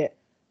monitoring လုပ်တဲ့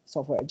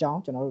software အကြောင်း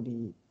ကျွန်တော်တို့ဒီ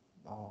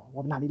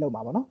webinar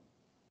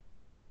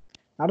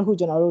လေးလုပ်ပါပေါ့နော်နောက်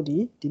တစ်ခုကျွန်တော်တို့ဒီ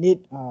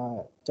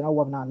နေ့ကျွန်တော်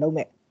webinar လုပ်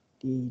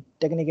မဲ့ဒီ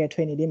technical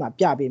training လေးမှာ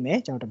ပြပေးမယ်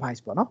ကျွန်တော်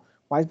device ပေါ့နော်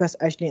WISE-PaaS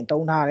EdgeLink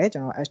သုံးထားတယ်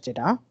ကျွန်တော် Edge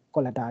data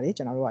collector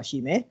တွေကျွန်တော်တို့ကရှိ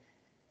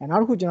မယ်နောက်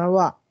တစ်ခုကျွန်တော်တို့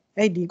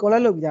ကအဲ့ဒီ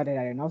collect လုပ်ပြီးသား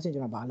data တွေနောက်ဆက်ကျွ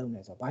န်တော်ဘာလုပ်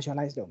မလဲဆိုတော့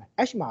virtualize လုပ်မယ်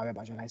Edge မှာပဲ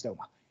virtualize လုပ်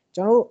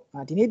မှာကျွန်တော်တို့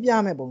ဒီ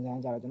နေ့ပြမယ့်ပုံစံ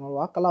ကြတော့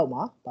ကျွန်တော်တို့က cloud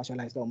မှာ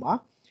virtualize လုပ်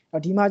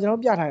မှာဒီမှာ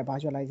ကျွန်တော်ပြထားတဲ့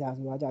virtualizer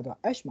ဆိုတာကြတော့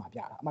Edge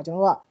မှာပြတာအမှ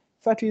ကျွန်တော်တို့က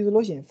factory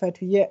ဆိုလို့ရှိရင်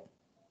factory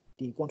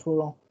ရဲ့ဒီ control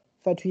room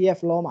factory ရဲ့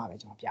floor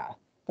မှာပဲကျွန်တော်ပြတာ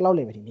cloud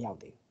level ဒီမရောက်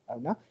သေးဘူးဟု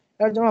တ်နော်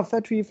အဲ့တော့ကျွန်တော်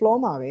factory floor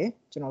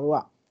မှာပဲကျွန်တော်တို့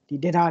ကဒီ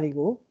data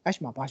တွေကို Edge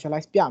မှာ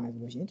virtualize ပြမယ်ဆို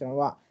လို့ရှိရင်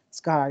ကျွန်တော်တို့က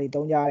SCADA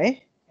တွေသုံးကြတယ်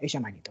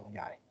HMI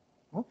တွေသုံးကြတယ်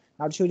နော်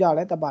နောက်တစ်ချို့ကြတော့လ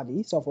ည်း third party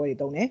software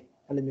တွေသုံးတယ်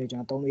အဲ့လိုမျိုးကျွန်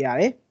တော်သုံးလို့ရတ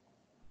ယ်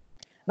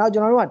နောက်ကျွ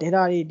န်တော်တို့က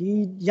data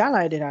တွေဒီရ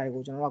လာတဲ့ data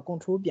တွေကိုကျွန်တော်တို့က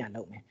control ပြန်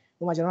လုပ်မယ်ဥ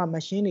ပမာကျွန်တော်က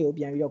machine တွေကိုပြ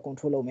န်ပြီးတော့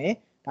control လုပ်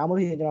မယ်ဒါမှမဟုတ်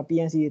ရင်ကျွန်တော်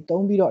PNC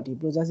တွေသုံးပြီးတော့ဒီ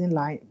processing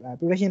line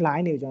production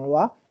line တွေကို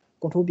ကျွန်တော်တို့က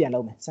control ပြန်လု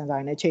ပ်မယ် sensor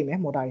တွေနဲ့ချိန်မယ်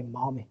motor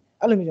တွေမောင်းမယ်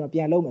အဲ့လိုမျိုးကျွန်တော်ပြ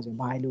န်လုပ်မယ်ဆို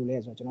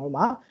ရင်ဘာလို့လဲဆိုတော့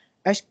ကျွန်တော်တို့မှာ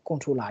Edge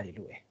controller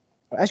တွေလိုတယ်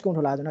Edge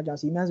controller ဆိုတော့ကျွန်တော်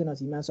Siemens ဆိုတော့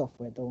Siemens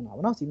software သုံးတာ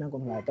ပေါ့နော် Siemens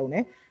controller သုံး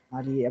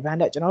တယ်ဒီ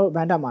Advantage ကျွန်တော်တို့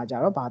Advantage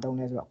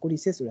မှာကြတော့ဘာသုံးလဲဆိုတော့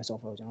Codisys ဆိုတဲ့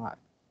software ကိုကျွန်တော်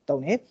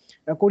ကသုံးတယ်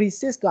အဲ့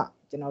Codisys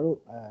ကကျွန်တော်တို့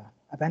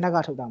Advantage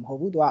ကထုတ်တာမဟုတ်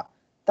ဘူးသူက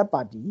third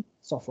party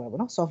software ပေါ့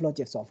နော် soft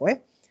logic software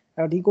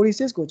အဲ့တော့ဒီ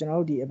Codisys ကိုကျွန်တော်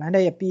တို့ဒီ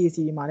Advantage ရဲ့ PAC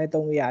တွေမှာလည်း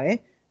သုံးလို့ရတယ်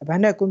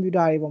Advantage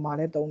computer တွေပေါ်မှာ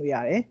လည်းသုံးလို့ရတ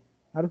ယ်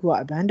နောက်တစ်ခုက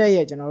Advantage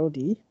ရဲ့ကျွန်တော်တို့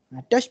ဒီ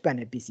touch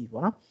panel PC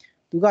ပေါ့နော်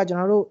သူကကျွန်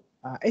တော်တို့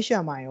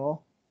HMI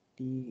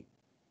ရောဒီ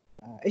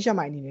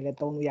HMI အနေနဲ့လည်း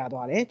သုံးလို့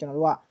ရသွားတယ်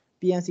ကျွန်တော်တို့က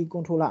PNC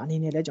controller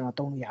အနေနဲ့လည်း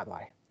ကျွန်တော်သုံးလို့ရ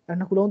သွားတယ်အဲ့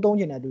နှစ်ခုလုံးသုံး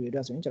ချင်တဲ့လူတွေ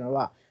အတွက်ဆိုရင်ကျွန်တော်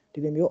တို့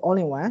ကဒီလိုမျိုး all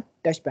in one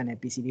touch panel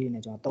PC လေးတွေ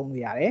နဲ့ကျွန်တော်သုံးလို့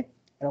ရတယ်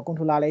အဲ့တော့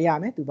controller လည်း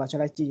ရမယ်သူ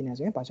virtualize ကြ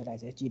ည့်နေဆိုရင်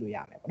virtualize ကြည့်လို့ရ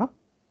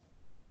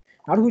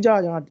မယ်ပေါ့နော်နောက်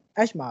တစ်ခုကျတော့ကျွန်တော်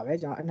Edge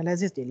မှာပဲကျွန်တော်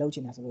analysis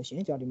တွေလုပ်ချင်တယ်ဆိုလို့ရှိ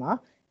ရင်ကျွန်တော်ဒီမှာ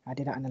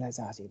data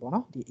analyzer စီပေါ့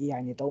နော်ဒီ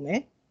AI တွေသုံးမယ်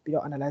ပြီး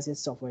တော့ analysis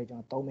software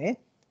ကျွန်တော်သုံးမယ်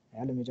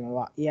အဲ့လိုမျိုးကျွန်တော်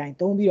တို့က AI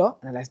သုံးပြီးတော့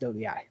analyze လုပ်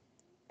လို့ရတယ်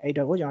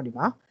အဲ့တော့ကို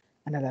ကျွန်တော်ဒီမှာ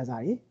analyzer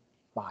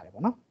တွေပါတယ်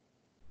ပေါ့နော်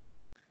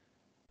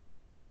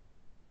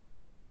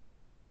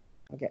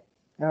ဟုတ်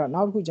ကဲ့အဲ့တော့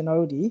နောက်တစ်ခု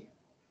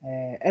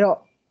ကျွန်တော်တို့ဒီအဲ့တော့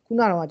ခု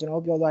နကတော့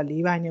ကျွန်တော်တို့ပြောသွား၄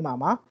ပိုင်း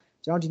နဲ့မှာ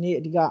ကျွန်တော်ဒီနေ့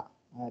အဓိက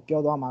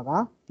ပြောသွားမှာက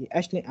ဒီ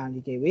EdgeLink IoT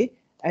gateway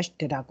Edge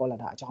data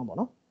collector အကြောင်းပေါ့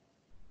နော်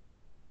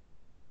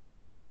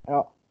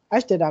အဲ့တော့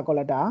Edge data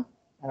collector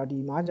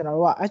အဲ့တော့ဒီမှာ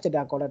ကျွန်တော်တို့က Edge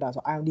data collector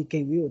ဆို IoT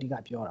gateway ကိုအဓိ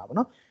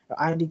ကပြောတာပေါ့နော်အဲ့တော့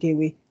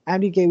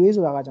IoT gateway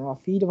ဆိုတာကကျွန်တော်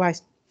field device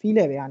field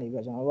level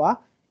ကနေပြီးတော့ကျွန်တော်တို့က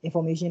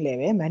information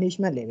level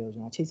management level ကိုကျွ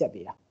န်တော်ချိတ်ဆက်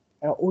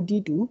ပေးတာအဲ့တော့ OT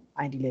to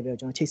IT level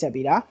ကိုကျွန်တော်ချိတ်ဆက်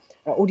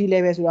ပေးတာအဲ့တော့ OT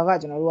level ဆိုတာက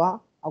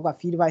ကျွန်တော်တို့ကအောက်က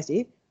field device တွေ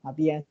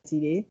PNC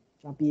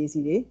တွေကျွန်တော် PAC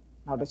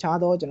တွေနောက်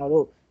တခြားသော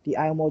ကျွန်တော်တို့ဒီ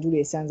IO module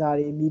တွေ sensor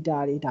တွေ meter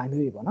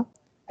တွေဒါမျိုး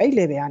တွေပေါ့နော်အဲ့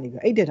level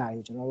ကနေပြီးအဲ့ data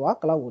တွေကိုကျွန်တော်တို့က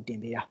cloud ကိုတင်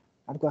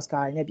ပေးတာနောက်တစ်ခု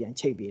SCADA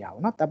နဲ့ပြန်ချိတ်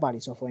ပေးတာပေါ့နော် third party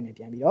software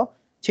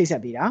နဲ့ပြန်ပြီးတော့ချိတ်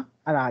ဆက်ပေးတာ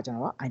အဲ့ဒါက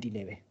ကျွန်တော်တို့ IT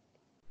level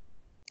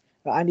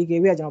IT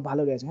gateway ကကျွန်တော်ဘာ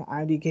လုပ်လဲဆိုရင်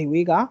IT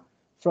gateway က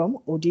from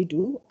OT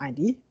to IT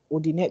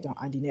OT နဲ့ကျွန်တော်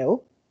IT နဲ့ကို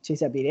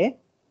ချိတ်ဆက်ပေးတယ်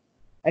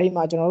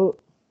အဲ့ဒီမှာ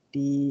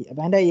ကျွန်တော်တို့ဒီ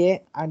Advantage ရဲ့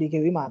IT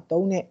gateway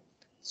မှာသုံးတဲ့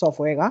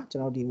software ကကျွ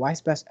န်တော်ဒီ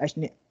WISE-PaaS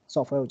EdgeLink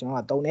software ကိုကျွန်တော်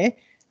ကသုံးတယ်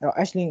အဲ့တော့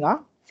EdgeLink က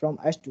from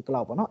edge to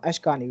cloud ပေါ့နော် edge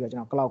ကနေပြီးတော့ကျွ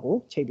န်တော် cloud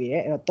ကိုချိတ်ပေးတ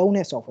ယ်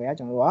အဲ့တော့သုံးတဲ့ software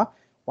ကကျွန်တော်တို့က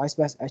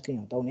WISE-PaaS EdgeLink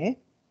ကိုသုံးတယ်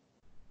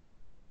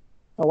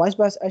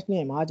WISE-PaaS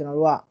EdgeLink မှာကျွန်တော်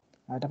တို့က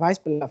device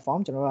platform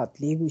ကျွန်တော်တို့က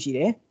၄ခုရှိ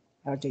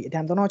တယ်အဲ့တော့ဒီ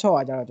atom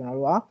 3600ကျတော့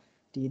ကျွန်တော်တို့က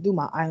ဒီ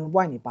သူ့မှာ IO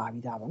point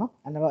တွေပါပြီးသားပေါ့နော်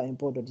analog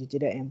input တို့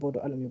digital input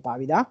တို့အဲ့လို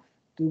မျိုးပါပြီးသား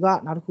သူ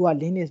ကနောက်တစ်ခုက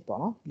Linux ပေါ့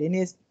နော်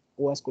Linux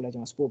OS ကိုလည်းကျွ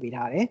န်တော် support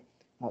ပေးထား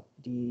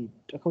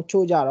တယ်ဟုတ်ဒီတစ်ခု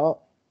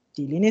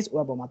ချို့ကြတော့ဒီ Linux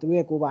OS ပေါ်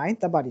မှာသူတို့ရဲ့ကိုယ်ပိုင်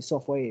third party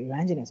software တွေ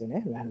run ချင်တယ်ဆို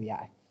ရင် run လို့ရတ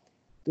ယ်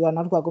သူ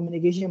ကနောက်တစ်ခုက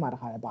communication မှာတစ်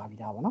ခါလည်းပါပြီး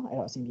သားပေါ့နော်အဲ့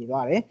တော့အဆင်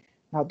ပြေသွားတယ်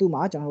နောက်သူ့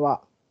မှာကျွန်တော်တို့က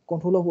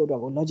control လုပ်ဖို့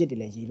အတွက်ကို logic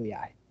တွေလည်းရေးလို့ရတ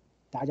ယ်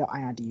ဒါကြောင့်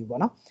IRTU ပေါ့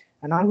နော်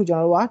နောက်တစ်ခု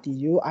ကျွန်တော်တို့ကဒီ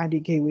IoT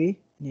gateway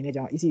အနေနဲ့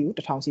ကျွန်တော် ECU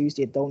 1000 series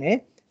တွေသုံးတယ်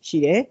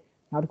ရှိတယ်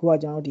နောက်တစ်ခု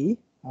ကကျွန်တော်တို့ဒီ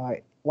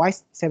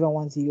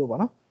WISE-710 ပေါ့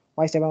နော်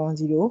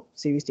WISE-710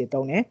 series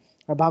တွေသုံးတယ်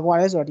ဘာ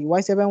ကွာလဲဆိုတော့ဒီ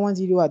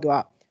WISE-710 ကသူက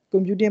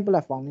computing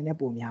platform နည်းနည်း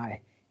ပိုများတယ်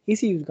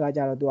ECU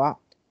ကကြတော့သူက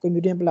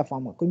computing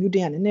platform ပေါ့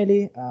computing ကနည်းန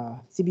ည်းလေး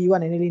CPU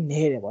ကနည်းနည်းလေး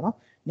နည်း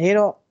တယ်ပေါ့နော်န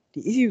ည်းတော့ဒီ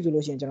ECU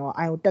ဆိုလို့ရှိရင်ကျွန်တော်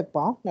IO tag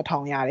ပေါင်း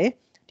2000ရတယ်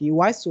ဒီ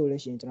WISE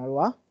ဆိုလို့ရှိရင်ကျွန်တော်တို့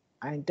က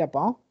IO tag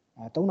ပေါင်း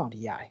3000ထိ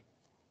ရတယ်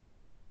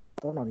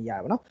3000ထိရတ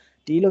ယ်ပေါ့နော်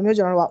ဒီလိုမျိုး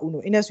ကျွန်တော်တို့က Uno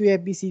industrial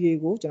PC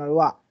တွေကို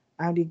ကျွန်တော်တို့က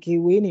IoT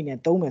gateway အနေနဲ့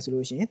သုံးမယ်ဆို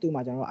လို့ရှိရင်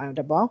သူ့မှာကျွန်တော်တို့ IO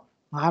tag ပေါင်း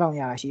9000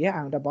ရတာရှိတယ်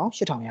IO tag ပေါင်း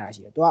8000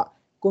ရတာရှိတယ်သူက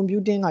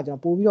computing ကကျွန်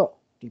တော်ပို့ပြီးတော့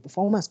ဒီ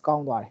performance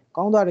ကောင်းသွား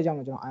တယ်ကောင်းသွားတဲ့ကြော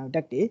င့်ကျွန်တော် IO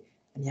tag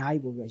တွေအများ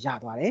ကြီးပို့ပြီးတော့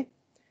ရသွားတယ်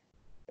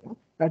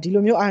နော်ဒီ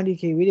လိုမျိုး IoT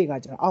gateway တွေက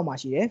ကျွန်တော်အောက်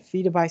မှာရှိတယ်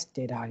field device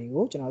data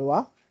တွေကိုကျွန်တော်တို့က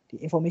ဒီ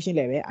information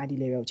level IT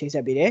level ကိုချိတ်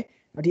ဆက်ပေး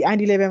တယ်ဒီ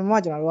IT level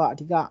မှာကျွန်တော်တို့ကအ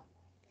ဓိက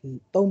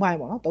3ပိုင်း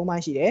ပေါ့နော်3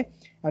ပိုင်းရှိတယ်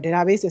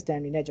database system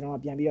အနေနဲ့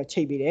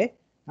ကျွန်တော်တို့ပြန်ပြီးတော့ချိတ်ပေးတယ်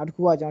နောက်တစ်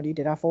ခုကကျွန်တော်ဒီ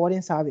data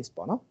forwarding service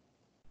ပေါ့နော်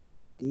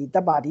ဒီ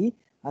third party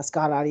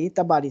SCADA တွေ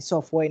third party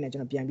software နဲ့ကျွ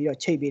န်တော်ပြန်ပြီးတော့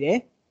ချိတ်ပေး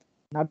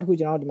တယ်နောက်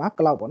တစ်ခုကျွန်တော်တို့ဒီမှာ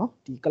cloud ပေါ့နော်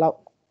ဒီ cloud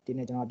ဒီ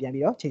နဲ့ကျွန်တော်ပြန်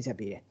ပြီးတော့ချိတ်ဆက်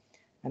ပေးတယ်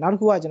နောက်တစ်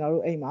ခုကကျွန်တော်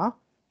တို့အဲ့မှာ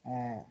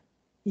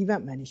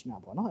event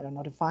management ပေါ့နော်အဲ့တော့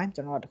notify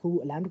ကျွန်တော်တို့တစ်ခု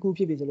alarm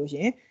တစ်ခုဖြစ်ပြီဆိုလို့ရှိ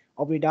ရင်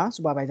operator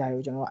supervisor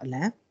တွေကိုကျွန်တော်တို့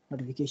alarm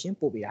notification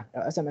ပို့ပေးတာအဲ့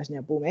တော့ SMS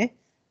နဲ့ပို့မယ်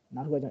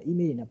နောက်တစ်ခုကကျွန်တော်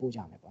email တွေနဲ့ပို့ကြ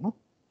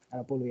မယ်ပေါ့နော်အဲ့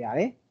တော့ပို့လို့ရတ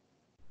ယ်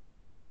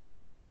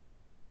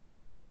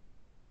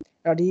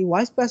အဲ့တော့ဒီ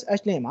WISE-PaaS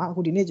EdgeLink မှာအ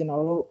ခုဒီနေ့ကျွန်တော်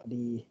တို့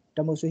ဒီ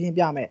demonstration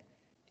ပြ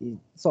မယ်ဒီ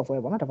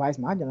software ပေါ့နော် device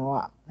မှာကျွန်တော်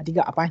ကအဓိ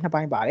ကအပိုင်း2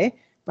ပိုင်းပါ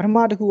တယ်ပထမ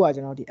တစ်ခုက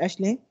ကျွန်တော်ဒီ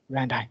EdgeLink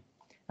runtime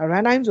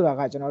runtime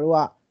ဆိုတာကကျွန်တော်တို့က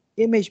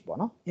image ပေါ့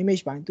နော်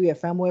image ပိုင်းသူ့ရဲ့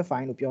firmware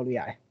file လို့ပြောလို့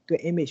ရတယ်သူ့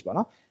image ပေါ့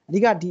နော်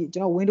အဓိကဒီ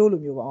ကျွန်တော် Windows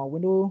လိုမျိုးပေါ့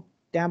Windows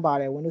 10ပါ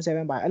တယ် Windows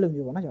 7ပါတယ်အဲ့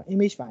လိုမျိုးပေါ့နော်ကျွန်တော်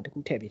image file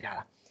တစ်ခုထည့်ပေး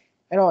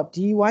ထားတာအဲ့တော့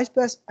ဒီ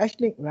WISE-PaaS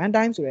EdgeLink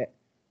runtime ဆိုတဲ့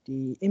ဒီ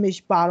image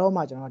ပါတော့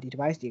မှကျွန်တော်ဒီ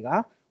device တွေက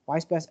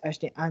WISE-PaaS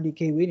EdgeLink IoT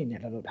gateway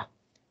အနေနဲ့လုပ်တာ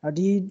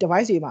ဒီ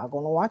device တွေမှာ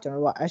အကုန်လုံးက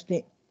ကျွန်တော်တို့က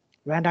EdgeLink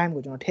runtime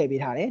ကိုကျွန်တော်ထည့်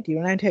ပေးထားတယ်ဒီ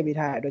runtime ထည့်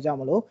ပေးထားတဲ့အတွက်ကြော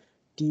င့်မလို့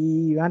ဒီ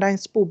runtime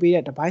support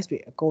ပေးတဲ့ device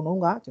တွေအကုန်လုံး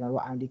ကကျွန်တော်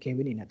တို့ IoT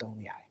gateway အနေနဲ့သုံး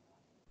လို့ရတယ်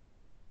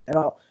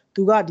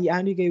အဲ့တော့သူကဒီ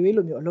IoT gateway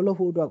လိုမျိုး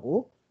အလုပ်လုပ်ဖို့အတွက်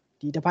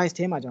ကိုဒီ device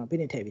ထဲမှာကျွန်တော်ပြ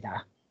င်ထည့်ပေးထားတာ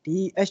ဒီ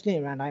EdgeLink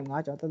runtime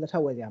ကကျွန်တော်သက်သ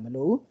က်ဝယ်စရာ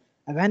မလိုဘူး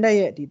Advantage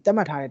ရဲ့ဒီသတ်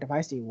မှတ်ထားတဲ့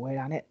device တွေဝယ်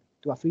တာ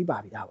နဲ့သူက free ပါ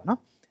ပြီး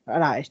သားပေါ့နော်အဲ့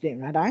ဒါ EdgeLink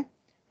runtime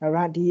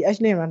ဒီ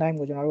EdgeLink runtime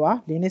ကိုကျွန်တော်တို့က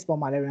Linux ပေါ်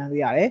မှာလည်း run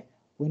လို့ရတယ်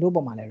Windows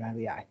ပေါ်မှာလည်း run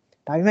လို့ရတယ်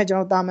ဒါပေမဲ့ကျွန်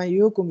တော်တာ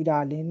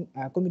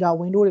မန်ရိုးကွန်ပျူတာ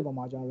Windows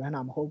တွေပေါ်မှာကျွန်တော် run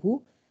တာမဟုတ်ဘူး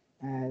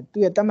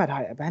သူ့ရဲ့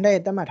သတ်မှတ်ထားတဲ့ Advantage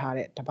ရဲ့သတ်မှတ်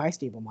ထားတဲ့ device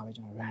တွေပေါ်မှာပဲ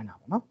ကျွန်တော် run တာ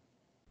ပေါ့နော်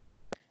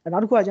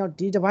နောက်တစ်ခုကကျွန်တော်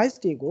ဒီ device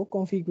တွေကို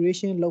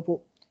configuration လုပ်ဖို့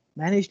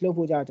manage လုပ်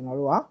ဖို့ကြတော့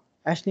ကျွန်တော်တို့က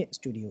EdgeLink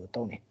Studio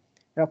ကိုသုံးတယ်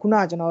အဲ့တော့ခုန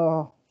ကကျွန်တော်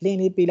link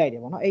လေးပေးလိုက်တ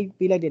ယ်ပေါ့နော်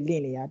အဲ့ပေးလိုက်တဲ့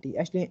link လေးကဒီ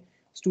EdgeLink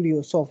Studio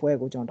software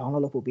ကိုကျွန်တော်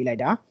download လုပ်ဖို့ပေးလိုက်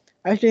တာ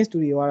EdgeLink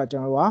Studio ကတော့ကျွ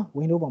န်တော်တို့က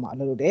Windows ပေါ်မှာအ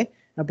လုပ်လုပ်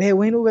တယ်ဘယ်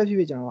Windows ပဲဖြစ်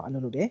ဖြစ်ကျွန်တော်က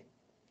အလုပ်လုပ်တယ်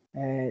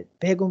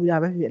ဘယ်ကွန်ပျူတာ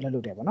ပဲဖြစ်ဖြစ်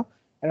အလုပ်လုပ်တယ်ပေါ့နော်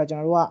အဲ့တော့ကျွန်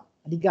တော်တို့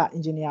ကအဓိက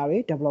engineer တွေ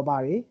developer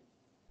တွေ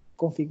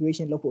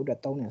configuration လုပ်ဖို့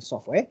အတွက်သုံးတဲ့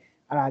software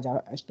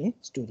အဲ့ဒါကြတော့ EdgeLink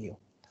Studio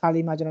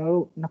တစ်ခါလေးမှာကျွန်တော်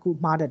တို့နှစ်ခု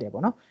မှားတတ်တယ်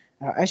ပေါ့နော်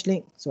အဲ့တော့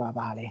EdgeLink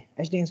ဆိုတာဘာလဲ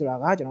EdgeLink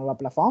ဆိုတာကကျွန်တော်တို့က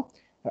platform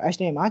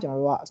EdgeLink မှာကျွန်တော်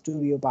တို့က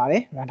studio ပါ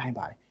တယ် runtime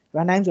ပါတယ်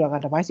runtime ဆိုတာက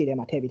device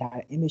တွေထဲမှာထည့်ပေးထား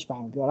တဲ့ image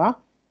file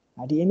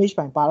ကိုပြောတာဒီ image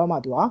file ပါတော့မှ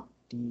သူ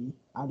ကဒီ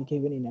IoT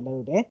gateway အနေနဲ့လုပ်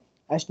လို့တယ်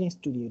EdgeLink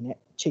Studio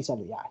နဲ့ချိတ်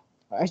ဆက်လို့ရတယ်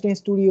EdgeLink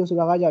Studio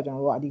ဆိုတာက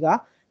ကျွန်တော်တို့ကအဓိက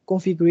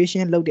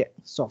configuration လုပ်တဲ့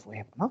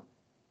software ပေါ့နော်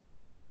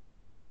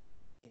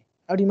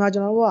အဲ့ဒီမှာ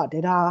ကျွန်တော်တို့က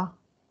data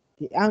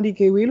ဒီ IoT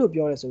gateway လို့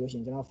ပြောရဲဆိုလို့ရှိ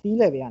ရင်ကျွန်တော် field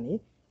level ကနေ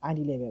IT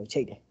level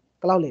ကိုချိတ်တယ်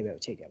cloud level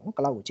ကိုချိတ်တယ်ပေါ့နော်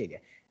cloud ကိုချိတ်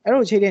တယ်အဲ့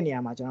လိုချိတ်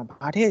တဲ့နေရာမှာ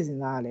ကျွန်တော်ဘာထည့်စ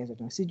ဉ်းစားရလဲဆို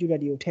တော့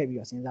security ကိုထ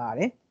ည့်ပြီးတော့စဉ်းစားရတ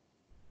ယ်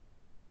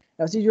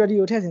အဲ့ security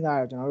ကိုထည့်စဉ်းစား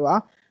ရတော့ကျွန်တော်တို့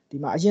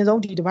ကဒီမှာအရင်ဆုံး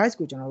ဒီ device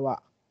ကိုကျွန်တော်တို့က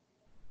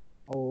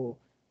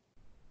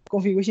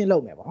configuration လု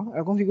ပ်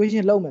မယ်ပေါ့နော်အဲ့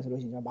configuration လုပ်မယ်ဆို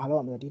လို့ရှိရင်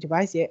ကျွန်တော်ဘာလုပ်ရမလဲဒီ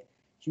device ရဲ့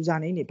user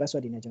name တွေ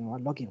password တွေနဲ့ကျွန်တော်က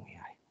login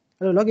ဝင်ရ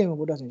တယ်အဲ့လို login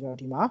ဝင်ဖို့အတွက်ဆိုရင်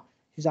ကျွန်တော်ဒီမှာ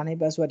username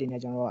password တွေနဲ့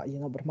ကျွန်တော်တို့ကအရ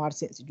င်ဆုံးပထမတစ်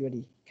ဆင့်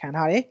security ခံ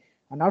ထားတယ်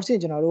နောက်တစ်ဆင့်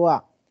ကျွန်တော်တို့က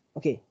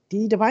okay ဒီ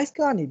device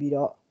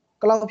ကနေပြီးတော့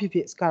cloud ဖြစ်ဖြ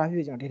စ် SCADA ဖြစ်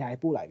ဖြစ်ကျွန်တော် data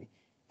တွေပို့လိုက်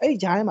ပြီအဲ့ဒီ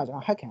ကြားထဲမှာကျွန်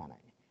တော် hack ခံရနို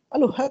င်တယ်အဲ့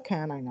လို hack ခံ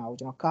ရနိုင်တာ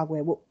ကိုကျွန်တော်ကာကွ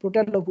ယ်ဖို့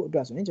protect လုပ်ဖို့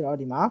အတွက်ဆိုရင်ကျွန်တော်တို့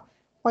ဒီမှာ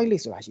white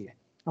list ဆိုတာရှိတယ်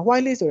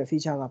white list ဆိုတဲ့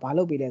feature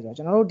ကဘာလုပ်ပေးလဲ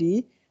ဆိုတော့ကျွန်တော်တို့ဒီ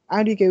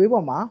IoT gateway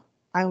ပေါ်မှာ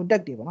IoT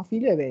tag တွေပေါ့နော်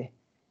field level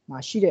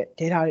မှာရှိတဲ့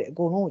data တွေအကု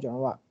န်လုံးကိုကျွန်တော်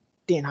တို့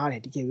ကတင်ထားတယ်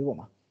ဒီ gateway ပေါ်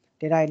မှာ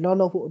data တွေ load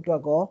လုပ်ဖို့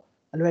အတွက်ကော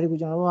အလွယ်တကူ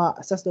ကျွန်တော်တို့က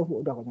access လုပ်ဖို့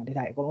အတွက်ကောကျွန်တော်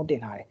data တွေအကုန်လုံး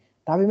တင်ထား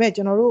တယ်ဒါပေမဲ့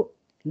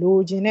ကျွန်တော်တို့လို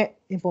ချင်တဲ့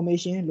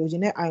information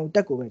လိုချင်တဲ့ IoT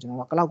tag ကိုပဲကျွန်တော်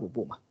တို့က cloud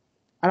ကိုပို့မှာ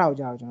အဲ့ဒါကို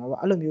ကြာတော့ကျွန်တော်တို့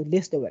ကအဲ့လိုမျိုး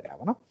list လုပ်ရတယ်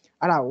ပေါ့နော်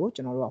အဲ့ဒါကို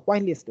ကျွန်တော်တို့က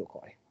white list လို့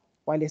ခေါ်တယ်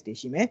white list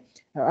တွေရှိ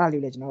မယ်အဲ့ဒါ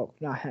လေးလည်းကျွန်တော်တို့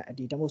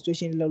ဒီ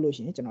demonstration လုပ်လို့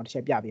ရှိရင်ကျွန်တော်တစ်ချ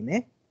က်ပြပေးမယ်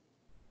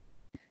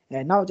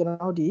နောက်ကျွန်တော်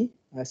တို့ဒီ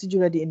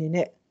security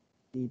အနေနဲ့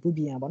ဒီ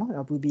VPN ပေါ့နော်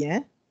VPN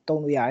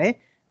သုံးလို့ရတယ်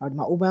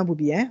နောက်ဒီမှာ open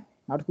VPN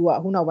နောက်တစ်ခု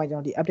ကအခုနောက်ပိုင်းကျွန်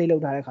တော်ဒီ update လု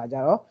ပ်ထားတဲ့ခါကျ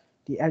တော့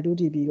ဒီ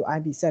L2TP တို့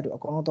IPsec တို့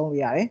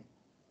အကုန်လုံးသုံးလို့ရတယ်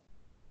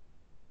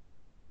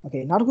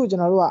okay နောက်တစ်ခု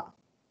ကျွန်တော်တို့က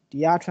ဒီ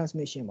က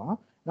transmission ပေါ့နော်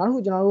နောက်တစ်ခု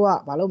ကျွန်တော်တို့က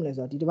ဘာလုပ်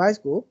မလဲဆိုတော့ဒီ device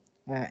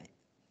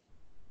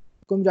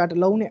ကိုကွန်ပျူတာ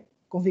တစ်လုံးနဲ့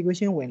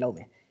configuration ဝင်လုပ်မ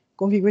ယ်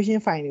configuration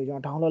file တွေကို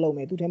ကျွန်တော် download လုပ်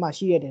မယ်သူ့ထဲ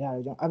မှာရှိတဲ့ data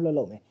တွေကိုကျွန်တော် upload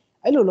လုပ်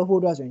မယ်အဲ့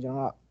လိုလုပ်ဖို့အတွက်ဆိုရင်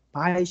ကျွန်တော်က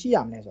ဘာတွေရှိ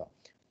ရမလဲ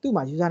ဆိုတော့သူ့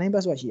မှာ username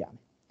password ရှိရ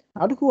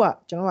မယ်နောက်တစ်ခုက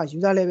ကျွန်တော်က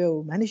user level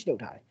ကို manage လုပ်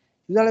ထားတယ်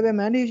user level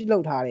manage လု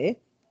ပ်ထားတယ်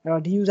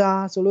အဲ့တော့ဒီ user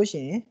ဆိုလို့ရှိ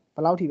ရင်ဘ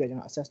ယ်လောက်ထိပဲကျွန်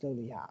တော် access လုပ်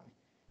လို့ရရမယ်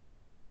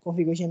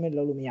configuration ပဲ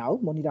လုပ်လို့မရဘူး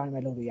monitoring ပဲ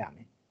လုပ်လို့ရမ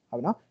ယ်ဟုတ်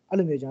ပြီနော်အဲ့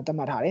လိုမျိုးကျွန်တော်သတ်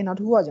မှတ်ထားတယ်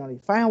နောက်တစ်ခုကကျွန်တော်ဒီ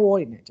firewall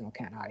တွေနဲ့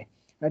ကျွန်တော်ခံထား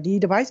တယ်အဲ့ဒီ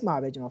device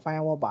မှာပဲကျွန်တော်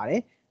firewall ပါ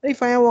တယ်အဲ့ဒီ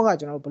firewall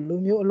ကကျွန်တော်ဘယ်လို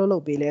မျိုးအလုပ်လု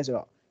ပ်ပေးလဲဆို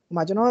တော့ဒီ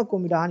မှာကျွန်တော်ကွ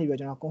န်ပျူတာကနေပြီး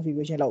ကျွန်တော်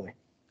configuration လုပ်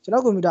မယ်ကျွန်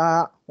တော်ကွန်ပျူတာက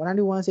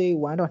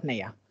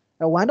 192.168.1.200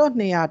 အဲ့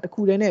 1.200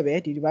 တခုတည်းနဲ့ပဲ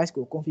ဒီ device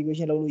ကို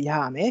configuration လုပ်လို့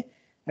ရရ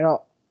မယ်အဲ့တော့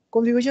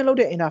configuration လုပ်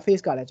တဲ့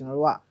interface ကလည်းကျွန်တော်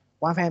တို့က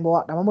Wi-Fi ပေါ်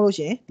ကဒါမှမဟုတ်လို့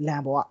ရှိရင်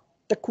LAN ပေါ်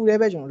ကတခုတည်း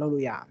ပဲ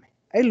ကျွန်တော်လုပ်လို့ရရမယ်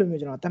အဲ့လို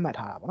မျိုးကျွန်တော်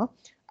သတ်မှတ်ထားတာပေါ့နော်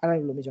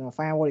အဲ့လိုမျိုးကျွန်တော်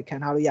firewall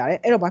တွေခံထားလို့ရတယ်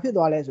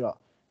အဲ့တော့ဘာဖြစ်သွားလဲဆိုတော့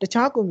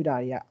တခြားကွန်ပျူတာ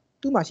တွေက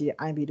သူ့မှာရှိတဲ့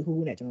IP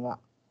တခုခုနဲ့ကျွန်တော်က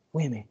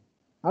ဝင်မယ်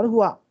နောက်တစ်ခု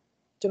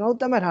ကကျွန်တော်တို့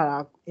သတ်မှတ်ထားတာ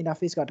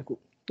interface ကတခု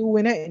သူ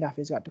ဝင်တဲ့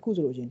interface ကတခု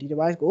ဆိုလို့ရှိရင်ဒီ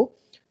device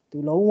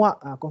ကိုသူလုံးဝ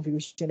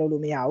configuration လုပ်လို့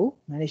မရဘူး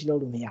manage လုပ်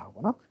လို့မရ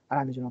ဘူးပေါ့နော်အဲ့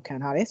ဒါမျိုးကျွန်တော်ခံ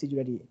ထားတယ်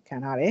security ခံ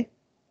ထားတယ်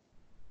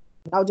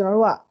နောက်ကျွန်တော်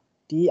တို့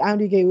ကဒီ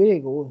IoT gateway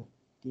တွေကို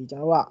ဒီ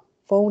ကျွန်တော်တို့က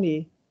ဖုန်းတွေ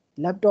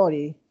laptop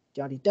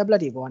တွေကျွန်တော်ဒီ tablet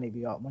တွေပေါ်ကနေ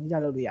ပြီးတော့ monitor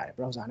လုပ်လို့ရတယ်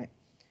browser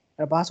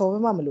နဲ့အဲ့တော့ဘာ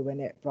software မှမလိုဘဲ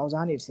နဲ့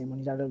browser နေစဉ်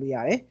monitor လုပ်လို့ရတ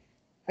ယ်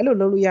အဲ့လို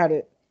လုပ်လို့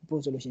ရတဲ့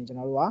ပို့ဆိုလို့ရှိရင်ကျွန်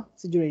တော်တို့က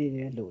security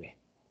တွေလို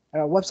တယ်အဲ့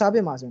တော့ web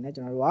service မှာဆိုရင်လ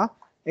ည်းကျွန်တော်တို့က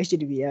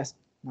HTTPS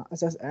နော်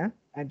SSL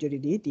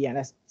MQTT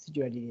DNS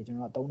security တွေကျွန်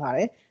တော်တို့သုံးထားတ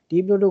ယ်ဒီ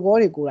protocol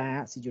တွေကိုယ်တိုင်က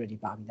security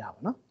ပါပြီး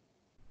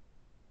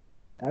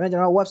သားပေါ့နော်ဒါပေမဲ့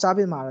ကျွန်တော် web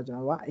service မှာတော့ကျွန်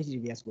တော်တို့က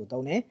HTTPS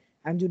ကိုသုံးတယ်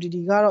MQTT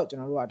ကတော့ကျွန်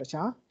တော်တို့ကတ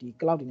ခြားဒီ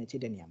cloud တွေနဲ့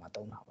ချိတ်တဲ့နေရာ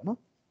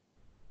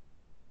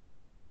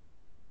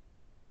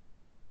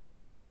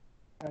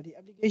မှာသုံးတာပေါ့နော်အဲ့ဒီ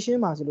application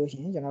မှာဆိုလို့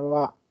ရှိရင်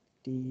ကျွန်တော်တို့က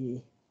ဒီ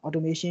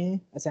automation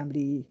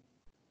assembly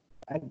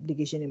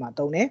application တွေမှာ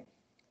သုံး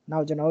တယ်နော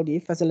က်ကျွန်တော်တို့ဒီ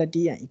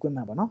facility and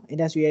equipment ပေါ့နော်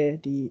industrial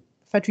ဒီ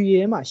factory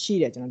တွေထဲမှာ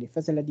ရှိတယ်ကျွန်တော်ဒီ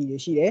facility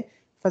တွေရှိတယ်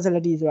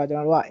facility ဆိုတာကျွန်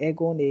တော်တို့က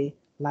aircon တွေ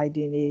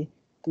lighting တွေသူ့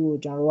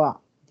ကိုကျွန်တော်တို့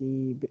ကဒီ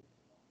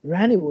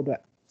run တွေဖို့အတွက်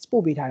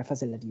support ပေးထားတဲ့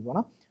facility ပေါ့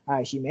နော်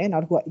အဲ့ဒါရှိမယ်နော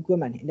က်တစ်ခုက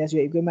equipment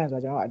industrial equipment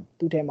ဆိုတာကျွန်တော်တို့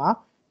သူ့ထဲမှာ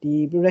ဒီ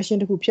production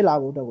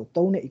တစ်ခုဖြစ်လာဖို့အတွက်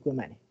ကိုသုံးတဲ့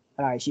equipment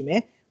တွေအဲ့ဒါရှိမယ်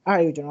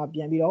အဲ့ဒါတွေကိုကျွန်တော်ပြ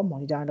န်ပြီးတော့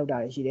monitor လုပ်တာ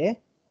တွေရှိတယ်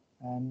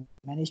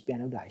manage ပြန်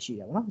လုပ်တာရှိတ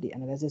ယ်ပေါ့နော်ဒီ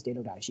analysis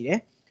တွေလုပ်တာရှိ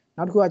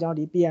တယ်နောက်တစ်ခုက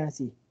ကျွန်တော်ဒီ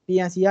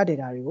PNC ရ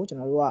data တွေကို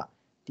ကျွန်တော်တို့က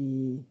ဒီ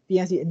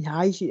PNC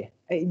အများကြီးရှိ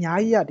တယ်အဲ့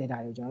အများကြီးရ data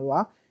တွေကိုကျွန်တော်တို့က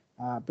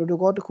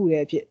protocol တစ်ခုတ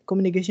ည်းအဖြစ်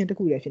communication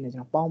တစ်ခုတည်းဖြစ်နေကျွ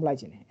န်တော်ပေါင်းပလိုက်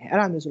ခြင်းတယ်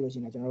အဲ့ဒါမျိုးဆိုလို့ရှိ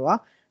ရင်ကျွန်တော်တို့က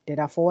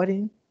data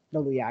forwarding လု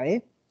ပ်လို့ရတယ်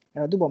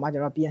အဲ့တော့သူ့ပေါ်မှာကျွ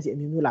န်တော် PNC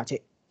အမျိုးမျိုးလာချိ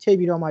တ်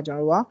ပြီးတော့မှ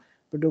ကျွန်တော်တို့က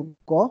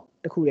protocol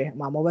တစ်ခုတ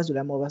ည်းမှာ Modbus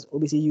ဆိုလဲ Modbus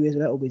OPC UA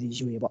ဆိုလဲ OPC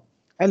UA ပေါ့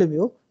အဲ့လို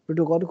မျိုး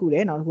protocol တစ်ခုတ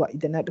ည်းနောက်တစ်ခုက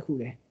Ethernet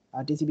တစ်ခုတည်း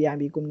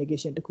TCP/IP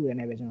communication တစ်ခုတ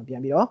ည်းနဲ့ပဲ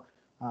ကျွန်တော်ပြန်ပြီးတော့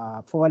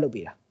forward လုပ်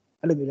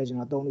ပေးတာအဲ့လိုမျိုးလည်း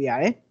ကျွန်တော်သုံးလို့ရ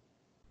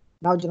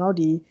တယ်နောက်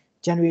ကျွန်တော်ဒီ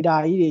generator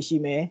ကြီးတွေရှိ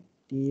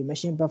မယ်ဒီ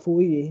machine buffer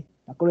ကြီးတွေ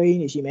crane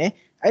တွေရှိ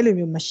မယ်အဲ့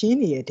လိုမျိုး machine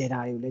တွေရဲ့ data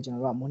တွေကိုလည်း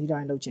ကျွန်တော်တို့က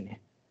monitoring လုပ်ချင်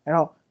တယ်အဲ့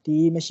တော့ဒီ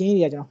machine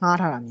တွေက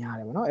ကျွန်တော်ငှားထားတာများ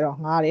တယ်ပေါ့နော်အဲ့တော့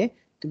ငှား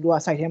တယ်သူတို့က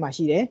site ထဲ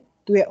မှာရှိ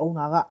တယ်သူ့ရဲ့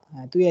owner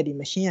ကသူ့ရဲ့ဒီ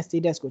machine ရဲ့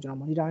status ကိုကျွန်တော်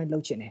monitoring လု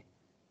ပ်ချင်တယ်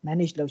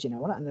manage လုပ်ချင်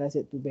တယ်ပေါ့နော်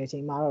analysis သူဘယ်ချိ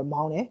န်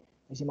မှာတော့မောင်းတယ်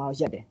ဘယ်ချိန်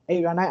မှာတော့ရက်တယ်အဲ့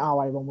run time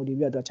hour တွေပုံမူ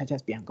တည်ပြီးတော့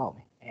charges ပြန်ကောက်မ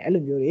ယ်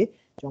အဲ့လိုမျိုးတွေ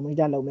ကျွန်တော်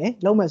monitor လု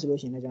ပ်မယ်ဆိုလို့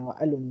ရှိရင်လည်း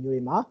ကျွန်တော်အဲ့လိုမျိုး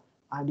တွေမှာ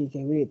IoT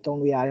gateway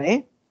တွေသုံးလို့ရ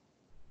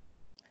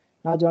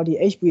တယ်နောက်ကျွန်တော်ဒီ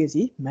HVAC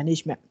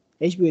management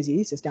HVAC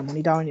system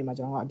monitoring တွေမှာ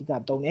ကျွန်တော်ကအဓိက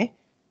သုံး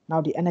တယ်နော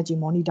က်ဒီ energy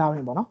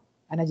monitoring ပေါ့နော်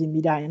energy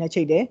meter ရင်း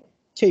နဲ့ချိတ်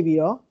ပြီး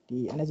တော့ဒီ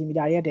energy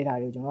meter ရဲ့ data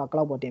တွေကိုကျွန်တော်က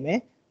cloud ပေါ်တင်မယ်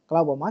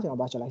cloud ပေါ်မှာကျွန်တော်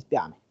visualize ပြ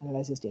မယ်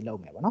analysis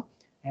တွေလုပ်မယ်ပေါ့နော်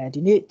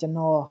ဒီနေ့ကျွန်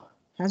တော်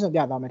hands on ပြ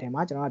သွားမယ့်ထဲ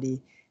မှာကျွန်တော်ကဒီ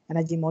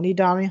energy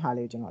monitoring ဟာ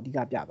လေးကိုကျွန်တော်အဓိ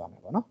ကပြသွားမ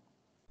ယ်ပေါ့နော်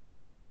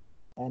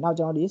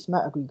နောက်ကျွန်တော်ဒီ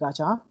smart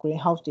agriculture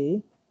greenhouse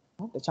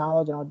တွေနော်တခြား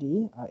တော့ကျွန်တော်ဒီ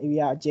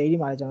area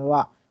အကျယ်ကြီးမှာလည်း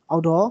ကျွန်တော်တို့က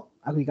outdoor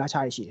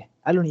agriculture တွေရှိ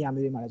တယ်အဲ့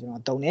လိုနေရာမျိုးတွေမှာလည်း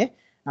ကျွန်တော်သုံးတယ်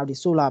နောက်ဒီ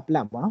solar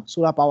plant ပေါ့နော်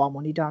solar power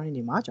monitoring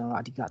တွေမှာ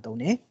ကျွန်တော်တို့အဓိ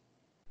ကသုံးတယ်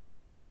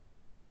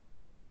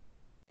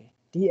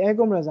ဒီ air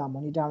compressor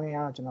monitoring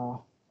ကတော့ကျွန်တော်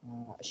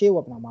အရှိ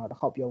ဝက်ပနာမှာတော့တစ်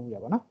ခေါက်ပြောဘူး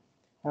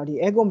ရပါနော်အဲ့တော့ဒီ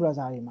air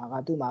compressor တွေမှာ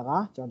ကသူ့မှာက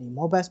ကျွန်တော်ဒီ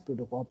Modbus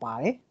protocol ပါ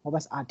တယ်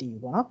Modbus RTU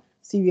ပေါ့နော်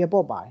serial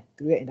port ပါ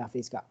တယ်သူရဲ့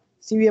interface က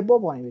serial port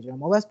ပေါ်နေပြီး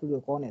ကျွန်တော် Modbus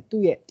protocol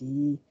နဲ့သူ့ရဲ့ဒီ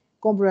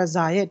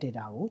compressor ရဲ့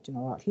data ကိုကျွန်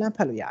တော်ကလှမ်း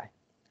ဖက်လို့ရ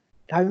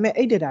တယ်ဒါပေမဲ့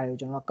အဲ့ data တွေကို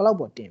ကျွန်တော်က cloud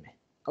ပေါ်တင်မယ်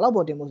cloud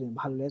ပေါ်တင်ဖို့ဆို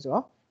ရင်ဘာလို့လဲဆို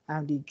တော့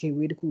IoT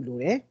gateway တစ်ခုလို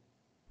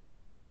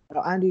တယ်အဲ့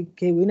တော့ IoT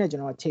gateway နဲ့ကျွ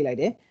န်တော်ချိန်လိုက်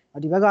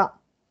တယ်ဒီဘက်က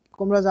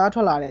compressor ထွ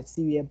က်လာတဲ့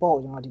serial port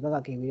ကိုကျွန်တော်ဒီဘက်က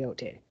gateway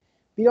ကိုထည့်တယ်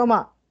ပြီးတော့မှ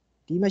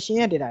ဒီ machine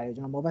ရဲ့ data တွေကို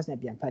ကျွန်တော် Modbus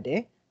နဲ့ပြန်ဖတ်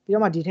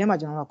တယ်ပြီးတော့မှဒီထဲမှာ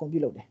ကျွန်တော်က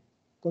compute လုပ်တယ်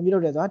compute လု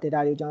ပ်တယ်ဆိုတာ data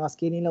တွေကိုကျွန်တော်က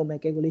scaling လုပ်မယ်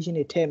calculation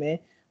တွေထည့်မယ်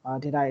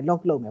data တွေ log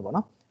လုပ်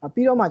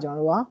မယ်ပေါ့နော်ပြီးတော့မှကျွန်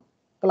တော်တို့က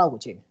cloud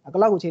ကိုချိန်တယ်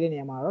cloud ကိုချိန်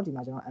တဲ့နေရာမှာတော့ဒီ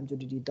မှာကျွန်တော်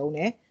MQTT သုံး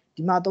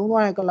တယ်ဒီမှာသုံး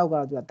သွားတဲ့ cloud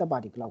ကတော့သူက third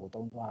party cloud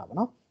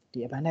ကိုသုံးသွားတာပေါ့နော်ဒီ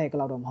abandoned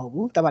cloud တော့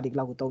မဟုတ်ဘူး third party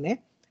cloud ကိုသုံးတယ်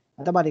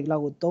third party cloud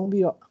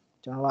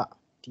ကိုသုံးပြီးတော့ကျွန်တော်တို့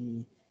ကဒီ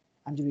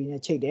MQTT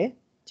နဲ့ချိန်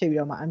တယ်ချိန်ပြီး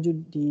တော့မှ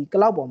MQTT ဒီ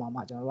cloud ပေါ်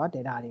မှာမှကျွန်တော်တို့က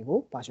data တွေကို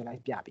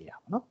visualize ပြ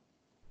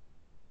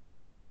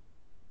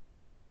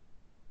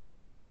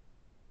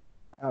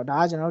ပေးတာပေါ့နော်အဲ့တော့ဒါ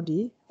ကကျွန်တော်တို့ဒီ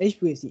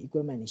HVAC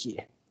equipment တွေရှိ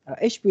တယ်အဲ့တော့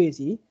HVAC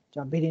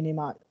ကျွန်တော် building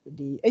တွေမှာ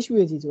ဒီ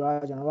HVAC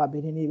ဆိုတာကျွန်တော်တို့က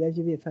building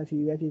တွေပဲဖြစ်ဖြစ်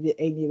factory ပဲဖြစ်ဖြစ်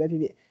အိမ်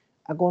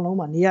တွေပဲဖြစ်ဖြစ်အကုန်လုံး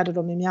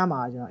မှာနေရာတော်တော်များများမှာ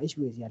ကျွန်တော်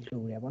HVAC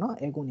ကလိုတယ်ပေါ့နော်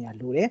air con တွေက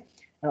လိုတယ်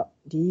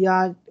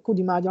အဲ့တော့ဒီဟာအခု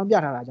ဒီမှာကျွန်တော်ပြ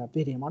ထားတာကျွန်တော်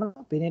building ပေါ့နော်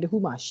building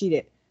တစ်ခုမှာ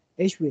ရှိတဲ့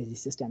HVAC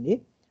system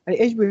တွေအဲ့ဒီ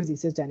HVAC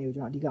system တွေကို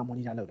ကျွန်တော်အဓိက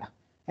monitor လုပ်တာ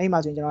အဲ့ဒီမှာ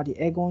ဆိုရင်ကျွန်တော်ဒီ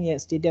air con ရဲ့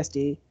status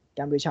တွေ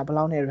temperature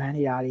ဘယ်လောက်နဲ့ run နေ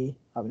တာ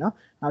တွေဟုတ်ပြီနော်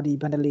နောက်ဒီ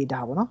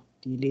ventilator ပေါ့နော်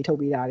ဒီလေထုတ်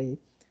ပေးတာတွေ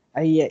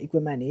အဲ့ဒီရဲ့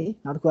equipment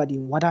တွေနောက်တစ်ခုကဒီ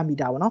water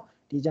meter ပေါ့နော်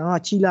ဒီကျွန်တော်က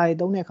chiller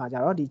တွေသုံးတဲ့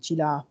အခါကျတော့ဒီ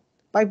chiller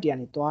pipe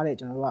တွေကနေသွား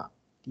တဲ့ကျွန်တော်တို့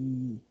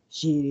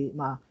ကဒီရေတွေ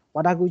မှာ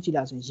water cool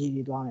chiller ဆိုရင်ရေ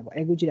တွေသွားမယ်ပေါ့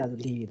air cool chiller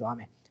ဆိုလေတွေသွား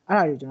မယ်အဲ့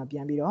ဒါတွေကို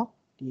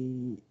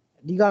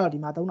ကျွန်တော်ပြန်ပြီးတော့ဒီအဓိ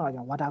ကတော့ဒီမှာသုံးတာ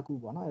ကျွန်တော် water cool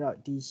ပေါ့နော်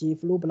အဲ့တော့ဒီရေ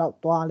flow ဘယ်လောက်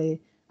သွားလဲ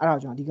အဲ့ဒါကို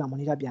ကျွန်တော်အဓိက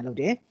monitor ပြန်လုပ်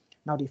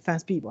တယ်နောက်ဒီ fan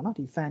speed ပေါ့နော်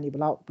ဒီ fan တွေဘယ်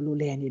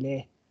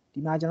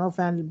လိုလဲနေလဲဒီမှာကျွန်တော်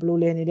fan ဘယ်လို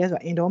လဲနေလဲ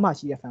ဆိုတော့ indoor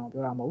မှာရှိတဲ့ fan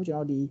ကိုပြောတာမဟုတ်ဘူးကျွန်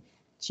တော်ဒီ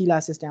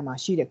chiller system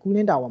မှာရှိတဲ့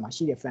cooling tower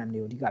မှာရှိတဲ့ fan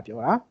တွေကိုအဓိကပြော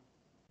တာ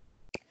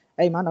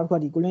အဲ့ဒီမှာနောက်တစ်ခု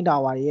ကဒီ cooling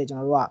tower တွေရဲ့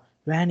ကျွန်တော်တို့က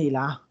run နေ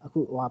လားအခု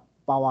ဟို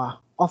power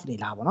off နေ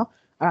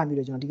လားပေါ့နော်အဲ့ဒါ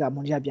မျိုးတွေကျွန်တော်အဓိက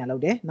monitor ပြန်လု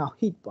ပ်တယ်နောက်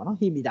heat ပေါ့နော်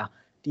heat meter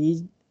ဒီ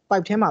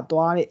pipe ထဲ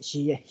မှာသွားတဲ့ရေ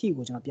ရဲ့ heat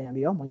ကိုကျွန်တော်ပြန်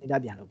ပြီးတော့ monitor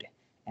ပြန်လုပ်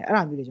တယ်အဲ့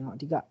ဒါမျိုးတွေကျွန်တော်အ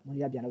ဓိက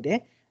monitor ပြန်လုပ်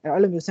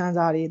တယ်အဲ့လိုမျိုး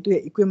sensor တွေသူ့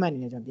ရဲ့ equipment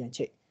တွေနဲ့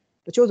ကျွန်တော်ပြန်ချိတ်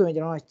တချို့ဆိုရင်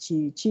ကျွန်တော်က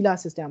chiller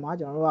system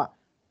မှာကျွန်တော်တို့က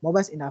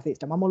Modbus interface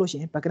ဒါမှမဟုတ်လို့ရှိ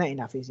ရင် backend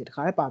interface တွေတ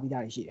ခါ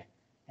လေးပါပြီးသားတွေရှိ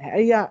တယ်အဲ့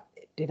ဒီက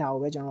data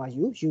ကိုပဲကျွန်တော်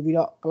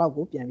ကယူပြီးတော့ cloud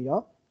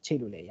ကိုပြန်ပြီးတော့ချိတ်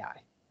လို့လည်းရတယ်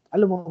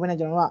အဲ့လိုမျိုးပဲね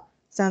ကျွန်တော်တို့က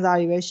sensor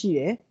တွေပဲရှိ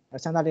တယ်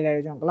sensor data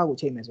တွေကျွန်တော် cloud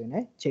ကိုချိတ်မယ်ဆိုရင်လ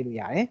ည်းချိတ်လို့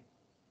ရတယ်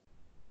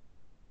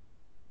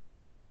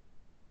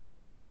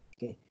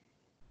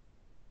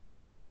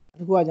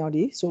အခုက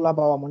ကျွန်တော်ဒီ solar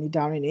power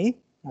monitoring နေ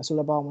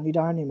solar power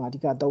monitoring နေမှာအဓိ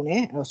ကသုံးတ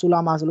ယ်အဲ့တော့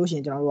solar မှာဆိုလို့ရှိရ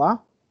င်ကျွန်တော်တို့က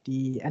ဒီ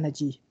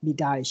energy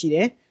meter တွေရှိ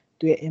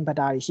တယ်သူရဲ့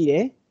inverter တွေရှိ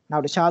တယ်နော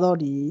က်တခြားသော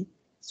ဒီ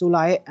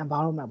solar ရဲ့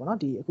environment ပေါ့နော်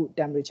ဒီအခု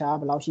temperature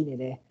ဘယ်လောက်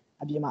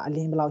ရှိနေလဲအပြင်မှာအ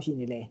လင်းဘယ်လောက်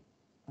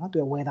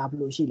ရှိနေလဲနော်သူရဲ့ weather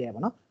ဘယ်လို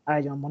ရှိလဲပေါ့နော်အဲ့ဒါ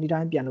ကျွန်တော်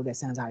monitoring ပြန်လုပ်တဲ့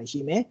sensor တွေရှိ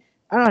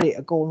မယ်အဲ့ဒါ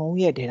တွေအကုန်လုံး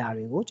ရဲ့ data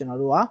တွေကို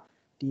ကျွန်တော်တို့က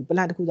ဒီ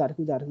plan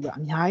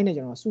တစ်ခုစာအများကြီး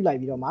နဲ့ကျွန်တော်စု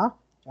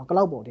လိုက်ပြီးတော့မှကျွန်တော်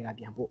cloud ပေါ် data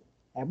ပြန်ပို့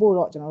ပို့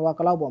တော့ကျွန်တော်တို့က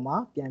cloud ပေါ်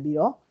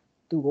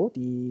မှာပြန်ပြီးတော့သူ့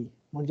ကိုဒီ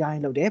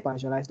monitoring လုပ်တယ်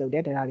visualize လုပ်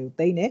တယ် data တွေကို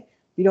သိမ်းတယ်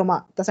ပြီးတော့မှ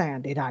သက်ဆိုင်ရာ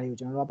data တွေကို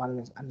ကျွန်တော်တို့ကဘာလုပ်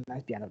လဲဆို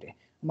analyze ပြန်လုပ်တယ်ဥ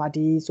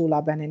ပမာဒီ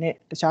solar panel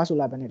နဲ့တခြား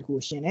solar panel တခုကို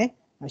ရှင်းတယ်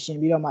ရှ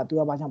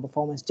င်းပြီးတော့မှသူကဘာကြောင့်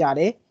performance ကျ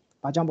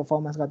တယ်ဘာကြောင့်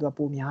performance ကသူက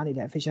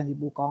ပိုများနေလဲ efficiency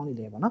ပိုကော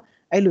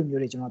င်းနေလဲပေါ့နော်အဲ့လိုမျိုး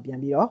တွေကျွန်တော်ပြန်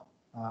ပြီးတော့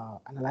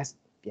analyze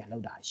ပြန်လု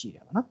ပ်တာရှိတ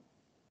ယ်ပေါ့နော်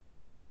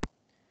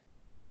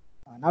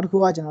နောက်တစ်ခု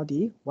ကကျွန်တော်ဒီ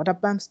water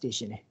pump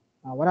station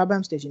တွေ water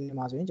pump station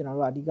တွေမှာဆိုရင်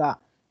ကျွန်တော်တို့ကအဓိက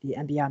ဒီ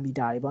ampere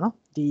meter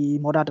တွေပေါ့နော်ဒီ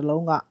motor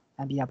တစ်လုံးက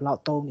ampere ဘယ်လောက်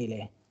သုံးနေ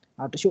လဲ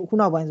တချို့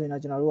အခုနောက်ပိုင်းဆိုရင်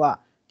တော့ကျွန်တော်တို့က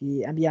ဒီ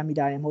ampere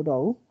meter တွေမဟုတ်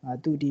တော့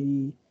ဘူးသူဒီ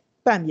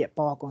pump ရဲ့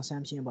power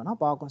consumption ပေါ့နော်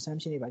power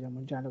consumption တွေပါကျွန်တော်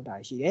monitor လုပ်တာ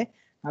ရှိတယ်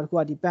နောက်တစ်ခု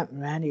ကဒီ pump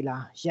run နေ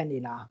လားရက်နေ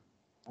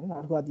လားနော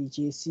က်တစ်ခုကဒီ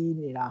JC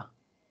နေ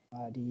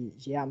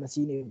လားဒီရေက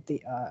မစီးနေ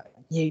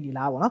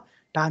ငြိမ်နေလားပေါ့နော်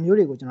ဒါ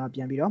မျိုးတွေကိုကျွန်တော်ပြ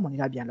န်ပြီးတော့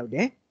monitor ပြန်လုပ်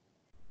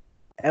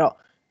တယ်အဲ့တော့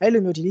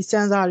အဲ့လိုမျိုးဒီ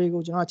sensor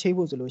တွေကိုကျွန်တော်ချိန်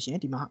ဖို့ဆိုလို့ရှိ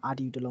ရင်ဒီမှာ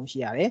RTU တစ်လုံးရှိ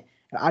ရတယ်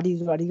RTU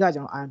ဆိုတာအဓိကကျွ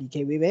န်တော် IoT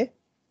gateway ပဲ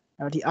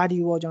အဲ့တော့ဒီ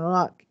RTU ကိုကျွန်တော်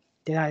တို့က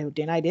data တွေကို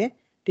တင်လိုက်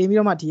တယ်တင်ပြီး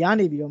တော့မှဒီ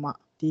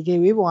ကနေပြီးတော့မှဒီ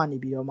gateway ပေါ်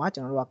ကနေပြီးတော့မှကျွ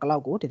န်တော်တို့က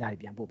cloud ကို data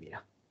တွေပြန်ပို့ပေး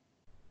တာ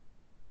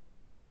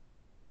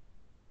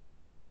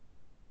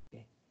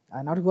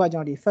နောက်တစ်ခုကကျွ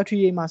န်တော်ဒီ factory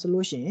တွေမှာ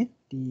ဆိုလို့ရှိ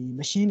ရင်ဒီ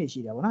machine တွေရှိ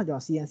တယ်ပေါ့နော်ကျွန်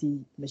တော် CNC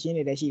machine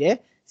တွေလည်းရှိတယ်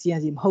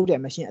CNC မဟုတ်တဲ့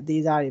machine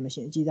အသေးစားတွေ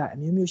machine အကြီးစားတွေအ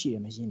မျိုးမျိုးရှိတ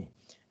ယ် machine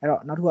တွေအဲ့တော့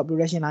နောက်တစ်ခုက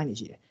production line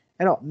တွေရှိ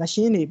တယ်အဲ့တော့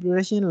machine တွေ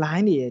production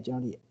line တွေရဲ့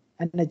ကျွန်တော်ဒီ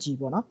energy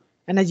ပေါ့နော်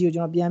energy ကိုကျွ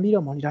န်တော်ပြန်ပြီး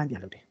တော့ monitoring ပြ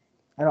န်လုပ်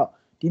တယ်အဲ့တော့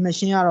ဒီ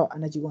machine ကတော့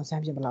energy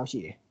consumption ဘယ်လောက်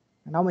ရှိတယ်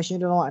နောက် machine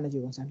တစ်လုံးက energy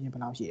consumption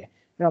ဘယ်လောက်ရှိတယ်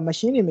အဲ့တော့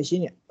machine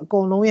တွေအကု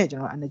န်လုံးရဲ့ကျွ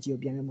န်တော် energy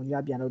ကိုပြန်ပြီး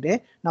monitor ပြန်လုပ်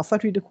တယ်နောက်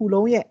factory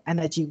တစ်ခုလုံးရဲ့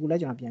energy ကိုလ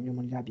ည်းကျွန်တော်ပြန်ပြီး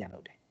monitor ပြန်လု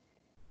ပ်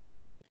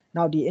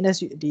တယ်နောက်ဒီ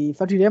industry ဒီ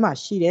factory ထဲ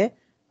မှာရှိ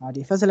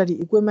တဲ့ဒီ facility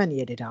equipment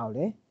တွေရဲ့ data ကိုလ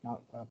ည်းနောက်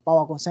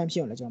power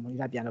consumption ကိုလည်းကျွန်တော်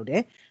monitor ပြန်လုပ်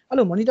တယ်အဲ့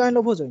လို monitoring လု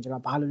ပ်ဖို့ဆိုရင်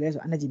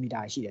ကျွန်တော်ဘာလုပ်လဲဆို energy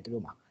meter ရှိတယ်သူ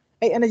တို့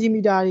မှာအဲ့ energy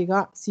meter တွေက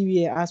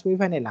serial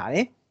R25 နဲ့လာတ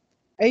ယ်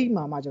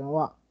အဲ့ဒီမှာကျွန်တော်က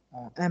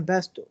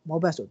Mbus တို့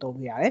Modbus တို့သုံး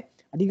လို့ရတယ်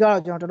အဓိက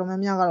တော့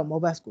ကျွန်တော်တော်တော်များများကတော့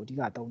Modbus ကိုအဓိ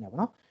ကသုံးတယ်ပေါ့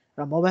နော်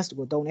အဲ့တော့ Modbus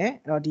ကိုသုံးတယ်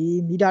အဲ့တော့ဒီ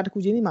meter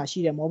တစ်ခုချင်းဒီမှာရှိ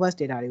တဲ့ Modbus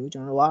data တွေကို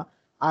ကျွန်တော်တို့က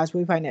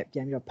RS-Wi-Fi ဖနဲ့ပြ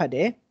န်ပြီးတော့ဖတ်တ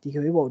ယ်ဒီ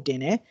gateway ပေါ်ကိုတင်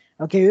တယ်အဲ့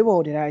တော့ gateway ပေါ်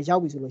ကို data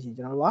ရောက်ပြီဆိုလို့ရှိ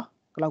ရင်ကျွန်တော်တို့က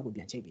cloud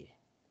ကိုပြန်ချိတ်ပေးတယ်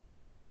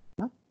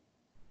နော်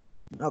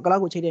အဲ့တော့ cloud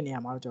ကိုချိတ်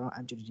တဲ့နေရာမှာတော့ကျွန်တော်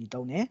MQTT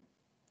သုံး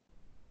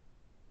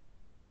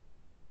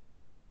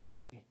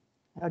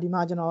တယ်အဲ့တော့ဒီ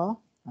မှာကျွန်တော်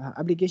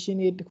application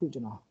လေးတစ်ခု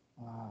ကျွန်တော်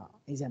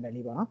example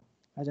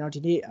လေးပေါ့နော်အဲ့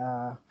ကျွန်တော်ဒီနေ့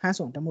hands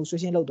on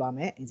demonstration လုပ်သွား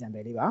မယ်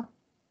example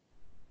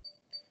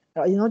လေးပါအဲ့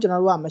တော့အရင်ဆုံး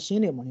ကျွန်တော်တို့က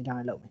machine တွေ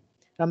monitoring လုပ်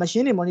မယ်အဲ့တော့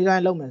machine တွေ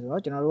monitoring လုပ်မယ်ဆို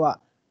တော့ကျွန်တော်တို့က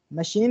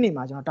machine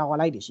တွေမှာကျွန်တော် tower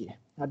light တွေရှိ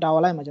တယ်အဲ့ tower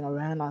light မှာကျွန်တော်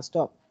run or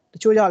stop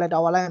တချို့ကျတော့လဲ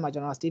tower light မှာကျွ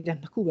န်တော် status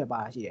 2ခုပဲပါ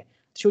တာရှိတယ်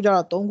တချို့ကျ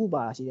တော့3ခု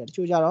ပါတာရှိတယ်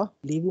တချို့ကျတော့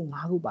4ခု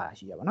5ခုပါတာ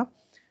ရှိတယ်ပေါ့နော်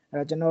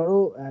အဲ့တော့ကျွန်တော်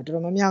တို့တော်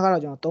တော်များများ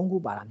ကတော့ကျွန်တော်3ခု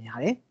ပါတာများ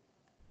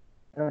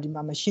တယ်အဲ့တော့ဒီ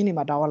မှာ machine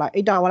တွေမှာ tower light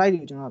 8 tower light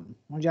တွေကိုကျွန်တော်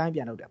monitoring ပြ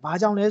န်လုပ်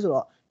တယ်ဘာကြောင့်လဲ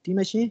ဆိုတော့ဒီ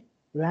machine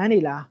run နေ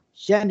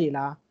လားရက်နေ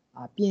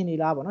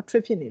လားပြင်နေလားပေါ့နော်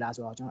trip ဖြစ်နေ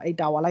လားဆိုတော့ကျွန်တော်8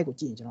 tower light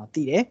ကိုကြည့်ရင်ကျွန်တော်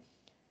သိ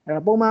တယ်အဲ့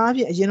တော့ပုံမှန်အားဖြ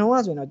င့်အ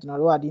ရင်တော့ဆိုရင်တော့ကျွန်တော်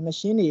တို့ကဒီ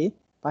machine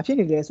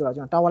တွေဘာဖြစ်နေလဲဆိုတော့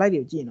ကျွန်တော် tower light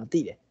တွေကိုကြည့်ရင်တော့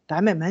သိ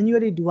တယ်ဒါပေမဲ့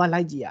manually ဒူ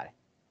ကလိုက်ကြည့်ရ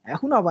တယ်အ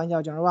ခုနောက်ပို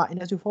င်းကျတော့ကျွန်တော်တို့က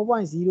industry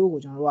 4.0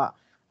 ကိုကျွန်တော်တို့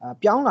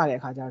ကပြောင်းလာ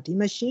တဲ့အခါကျတော့ဒီ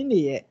machine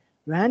တွေရဲ့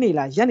run နေ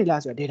လားရက်နေ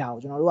လားဆိုတဲ့ data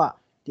ကိုကျွန်တော်တို့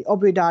ကဒီ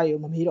operator တွေကို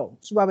မမေးတော့ဘူး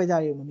supervisor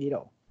တွေကိုမမေး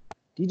တော့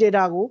ဘူးဒီ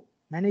data ကို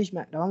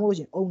management ဒါမှ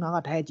မဟုတ်လို့ရှိရင် owner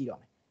ကတိုက်ရိုက်ကြည့်တော့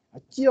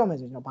မယ်ကြည့်တော့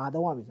မယ်ဆိုရင်ကျွန်တော်ဘာ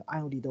သုံးရပြီဆို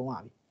IoT သုံး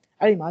ရပြီ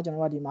အဲ့ဒီမှာ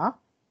ကျွန်တော်တို့ကဒီမှာ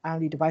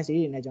IoT device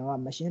တွေနဲ့ကျွန်တော်က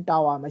machine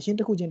tower machine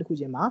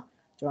တစ်ခုချင်း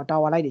မှာကျွန်တော်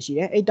tower light တွေရှိ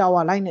တယ်အဲ့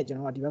tower light နဲ့ကျွန်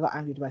တော်ကဒီဘက်က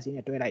IoT device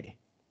တွေနဲ့တွဲလိုက်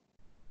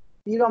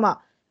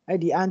တယ်ပြီးတော့မှအဲ့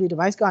ဒီ IoT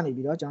device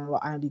ကနေပြီးတော့ကျွန်တော်တို့က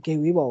IoT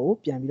gateway ပေါ်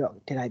ကိုပြန်ပြီးတော့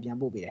data ပြန်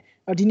ပို့ပေးတယ်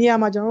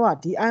အဲ့ဒီနေရာမှာကျွန်တော်တို့က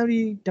ဒီ IoT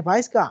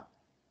device က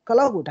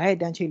cloud ကို direct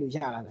တန်းချိတ်လို့ရ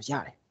လားဆိုရတ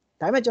ယ်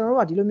ဒါပေမဲ့ကျွန်တော်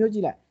တို့ကဒီလို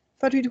မျိုးကြည့်လိုက်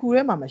factory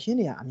တစ်ခုထဲမှာ machine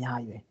တွေက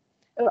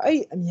အများကြီးပဲအဲ့တော့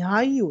အဲ့အ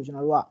များကြီးကိုကျွန်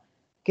တော်တို့က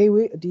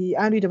gateway ဒီ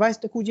IoT device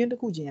တစ်ခုချင်းက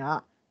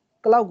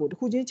cloud ကိုတစ်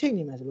ခုချင်းချိတ်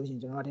နေမယ်ဆိုလို့ရှိရင်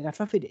ကျွန်တော်တို့ data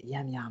traffic တွေအ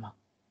များများ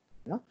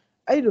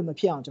မှာနော်အဲ့လိုမ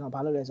ဖြစ်အောင်ကျွန်တော်ဘာ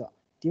လုပ်လဲ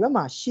ဆိုတော့ဒီဘက်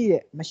မှာရှိ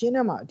တဲ့ machine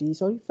ထဲမှာဒီ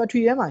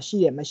factory ထဲမှာရှိ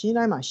တဲ့ machine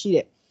တိုင်းမှာရှိ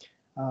တဲ့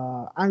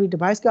IoT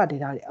device က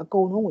data တွေအကု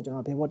န်လုံးကိုကျွန်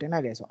တော်ဘယ်ပေါ်တင်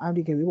လိုက်လဲဆိုတော့ IoT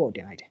gateway ပေါ်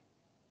တင်လိုက်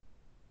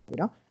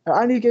တယ်ဟုတ်နော်အဲ့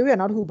IoT gateway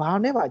ကနောက်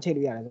တစ်ခုဘာနဲ့ပါ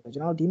ချိတ်လို့ရလဲဆိုတော့ကျွ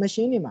န်တော်တို့ဒီ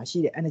machine တွေမှာ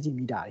ရှိတဲ့ energy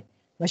meter တွေ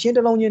machine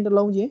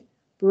တစ်လုံးချင်း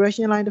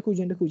production line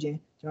တစ်ခုချင်း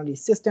ကျွန်တော်ဒီ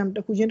system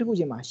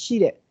တစ်ခုချင်းမှာရှိ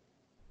တဲ့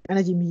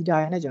energy meter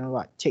တွေနဲ့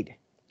ကျွန်တော်တို့ကချိတ်တယ်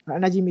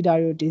energy meter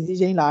တွေကို DC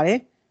chain လာ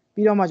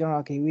တယ်ပြီးတော့မှကျွန်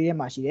တော် gateway ထဲ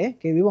မှာရှိတယ်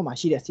gateway ပေါ်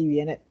မှာရှိတဲ့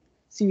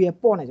serial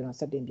port နဲ့ကျွန်တော်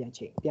setting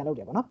ပြန်လုပ်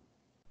တယ်ပေါ့နော်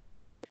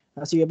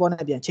serial port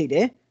နဲ့ပြန်ချိတ်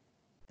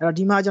တယ်အဲ့တော့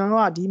ဒီမှာကျွန်တော်တို့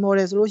ကဒီ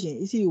model ဆိုလို့ရှိရင်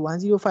ECU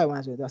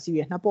 1051ဆိုတော့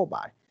serial 2 port ပါ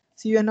တယ်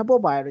serial 2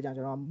 port ပါတဲ့အတွက်ကြော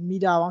င့်ကျွန်တော်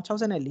meter ပေါင်း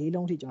64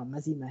လုံးထိကျွန်တော်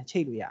maximum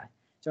ချိတ်လို့ရ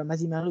တယ်ကျွန်တော်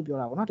maximum လို့ပြော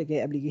တာပေါ့နော်တကယ်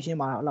application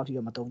မှာတော့အဲ့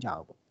လောက်ထိတော့မသုံးကြ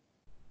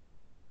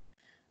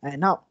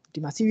ဘူးပေါ့နောက်ဒီ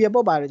မှာ serial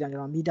port ပါတဲ့အတွက်ကြောင့်ကျွ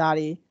န်တော်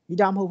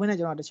meter မဟုတ်ဘဲနဲ့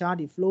ကျွန်တော်တခြား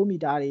ဒီ flow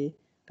meter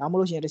တွေဒါမှမဟုတ်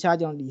လို့ရှိရင်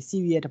တခြားကျွန်တော်ဒီ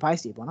serial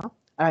device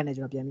တွေပေါ့နော်အဲ့ဒါ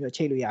နဲ့ကျွန်တော်ပြန်ပြီးတော့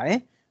ချိတ်လို့ရ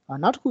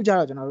တယ်နောက်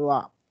တစ်ခုကျတော့ကျွန်တော်တို့က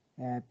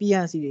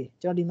PNC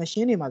တွေကျွန်တော်ဒီ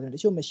machine တွေမှာဆိုရင်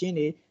တချို့ machine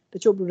တွေတ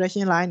ချို့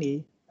production line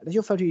တွေတ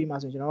ချို့ factory တွေမှာ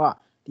ဆိုရင်ကျွန်တော်တို့က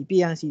ဒီ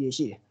PNC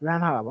တွေရှိတယ် run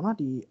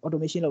ထားတာပေါ့နော်ဒီ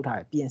automation လုပ်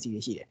ထားတဲ့ PNC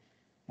တွေရှိ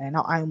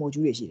တယ်နောက် IO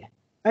module တွေရှိ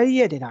တယ်အဲ့ဒီ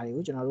ရဲ့ data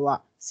တွေကိုကျွန်တော်တို့က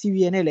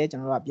serial နဲ့လည်းကျွ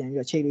န်တော်တို့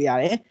ကပြန်ပြီးတော့ချိန်လို့ရတ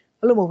ယ်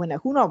အဲ့လိုမဟုတ်ဘဲနဲ့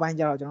အခုနောက်ပိုင်း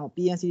ကျတော့ကျွန်တော်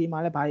PNC တွေမှာ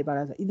လည်းဘာ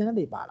တွေပါလဲဆို Ethernet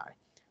တွေပါလာတယ်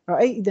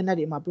အဲ့တော့အဲ့ Ethernet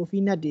တွေမှာ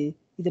Profinet တွေ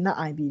Ethernet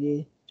IP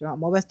တွေကျွန်တော်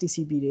Modbus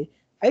TCP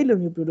တွေအဲ့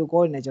လိုမျိုး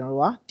protocol တွေနဲ့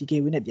ကျွန်တော်တို့ကဒီ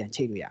gateway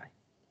နဲ့ပြန်ချိန်လို့ရတယ်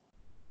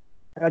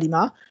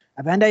အဲ့တော့ဒီမှာ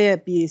Abandon ရဲ့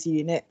PAC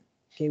တွေနဲ့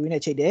gateway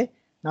နဲ့ချိန်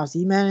တယ်နောက်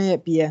Siemens ရဲ့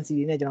PNC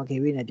တွေနဲ့ကျွန်တော်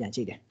gateway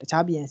နဲ့ပြန်ချိန်တယ်တ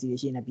ခြား PNC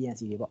တွေရှိရင်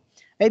PNC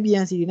တွေပေါ့အဲ့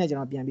PNC တွေနဲ့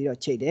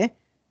ကျွန်တော်ပြန်ပြီးတော့ချိန်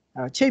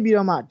တယ်အဲ့တော့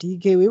ချိန်ပြီးတော့မှဒီ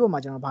gateway ပေါ်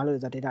မှာကျွန်တော်ဘာလုပ်လဲ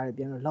ဆိုတော့ data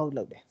တွေပြန်ပြီး load လု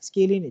ပ်တယ်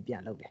scaling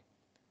တွေပြန်လုပ်တယ်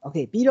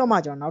okay ပြီးတော့မှ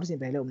ကျွန်တော်နောက်တစ်ဆ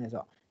င့်ဘယ်လုပ်မလဲဆို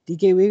တော့ဒီ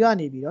gateway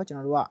ကနေပြီးတော့ကျွန်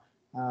တော်တို့က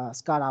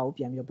SCADA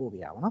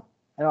ကိုပြန်ပြီးတော့ပို့ပေးတာပေါ့နော်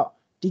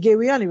အဲ့တော့ဒီ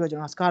gateway ကနေပြီးတော့ကျွ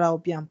န်တော် SCADA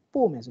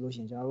ကိုပြန်ပို့မယ်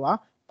ဆိုလို့ရှိရင်ကျွန်တော်တို့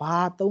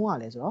ကဘာသုံးရ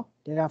လဲဆိုတော့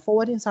data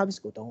forwarding service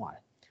ကိုသုံးရ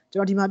တယ်ကျွန်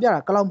တော်ဒီမှာပြတာ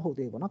cloud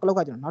မဟုတ်သေးဘူးပေါ့နော် cloud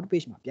ကကျွန်တော်နောက်တစ်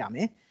page မှာပြမ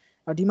ယ်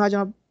အဲ့ဒီမှာ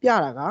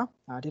ကျွန်တော်ပြတာက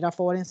data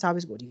forwarding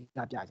service ကိုအဓိ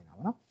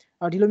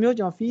ကပြချင်တာပေါ့နော်အဲ့ဒီလိုမျိုး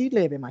ကျွန်တော် field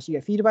level မှာရှိ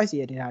တဲ့ field device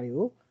ရဲ့ data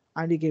တွေကို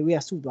IoT gateway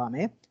ကစုသွားမ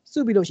ယ်စု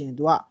ပြီးလို့ရှိရင်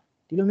သူ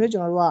ကဒီလိုမျိုးကျွ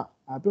န်တော်တို့က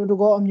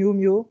protocol အမျိုး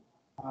မျိုး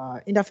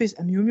interface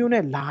အမျိုး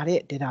မျိုးနဲ့လာတဲ့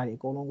data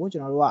တွေအကုန်လုံးကိုကျွ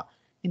န်တော်တို့က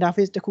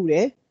interface တစ်ခုတ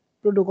ည်း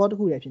protocol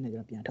တစ်ခုတည်းဖြစ်နေကျွ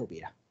န်တော်ပြန်ထုတ်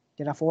ပေးတာ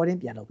data forwarding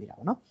ပြန်လုပ်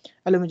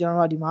ပေးတာပေါ့နော်အဲ့လိုမျိုး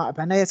ကျွန်တော်တို့ကဒီမှာ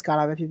Abandon ရဲ့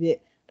SCADA ပဲဖြစ်ဖြစ်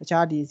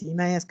တခြားဒီ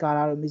Siemens ရဲ့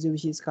SCADA တို့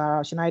Mitsubishi SCADA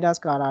Schneider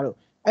SCADA တို့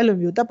အဲ့လို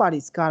မျိုးတပ်ပါတီ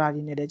SCADA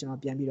တွေနဲ့လည်း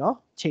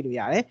ကျွန်တော်ပြန်ပြီးတော့ချိန်လို့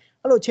ရတယ်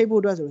အဲ့လို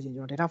ချိန်ဖို့အတွက်ဆိုလို့ရှိ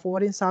ရင်ကျွန်တော် data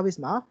forwarding service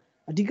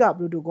မှာအဓိက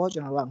protocol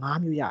ကျွန်တော်တို့က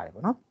5မျိုးရ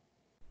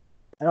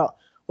တယ်ပေါ့နော်အဲ့တော့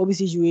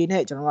OPC UA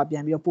နဲ့ကျွန်တော်တို့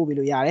ကပြန်ပြီးတော့ပို့ပေး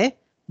လို့ရတယ်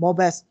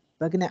Modbus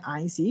Backnet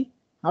IC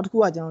နောက်တစ်ခု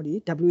ကကျွန်တော်ဒီ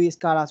WA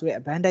SCADA ဆိုတဲ့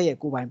Abandon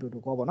ရဲ့ကိုယ်ပိုင်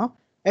protocol ပေါ့နော်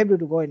အဲ့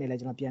protocol တွေနဲ့လည်း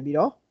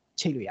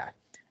ကျွန်တော်ပြန်ပြီးတော့ချိန်လို့ရတယ်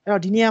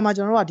အဲ့တော့ဒီနေရာမှာ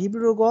ကျွန်တော်တို့ကဒီ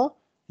protocol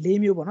 4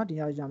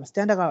မျိုးပေါ့နော်ဒီနေရာကျွန်တော်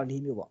standard ကတော့4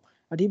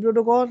မျိုးပေါ့ဒီ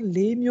protocol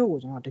 4မျိုးကို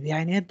ကျွန်တော်တပြို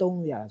င်တည်းသုံး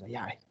လို့ရတာဆိုရတ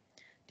ယ်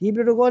ဒီ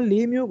protocol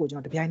 4မျိုးကို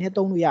ကျွန်တော်တပြိုင်တည်း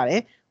သုံးလို့ရတယ်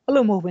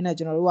အဲ့လိုမဟုတ်ဘဲနဲ့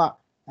ကျွန်တော်တို့က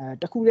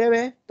တစ်ခုတ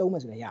ည်းပဲသုံးမယ်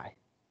ဆိုလည်းရ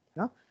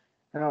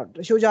တယ်နော်အဲ့တော့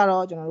တချို့ကြ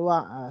တော့ကျွန်တော်တို့က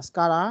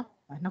SCADA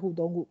 2ခု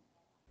3ခု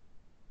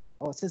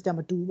system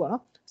မတူဘူးပေါ့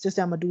နော်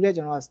system မတူတဲ့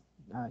ကျွန်တော်က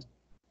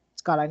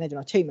SCADA နဲ့ကျွန်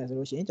တော်ချိန်မယ်ဆို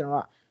လို့ရှိရင်ကျွန်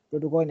တော်က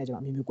protocol နဲ့ကျွန်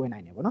တော်အမျိုးမျိုး꿰နို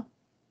င်တယ်ပေါ့နော်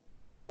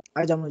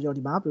အဲကြောင့်မလို့ကျွန်တော်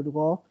ဒီမှာ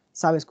protocol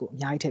service ကိုအ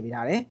များကြီးထည့်ပေး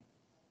ထားတယ်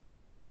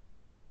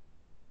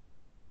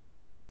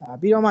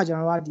ပြီးတော့မှကျွန်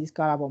တော်ကဒီ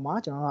SCADA ပေါ်မှာ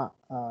ကျွန်တော်က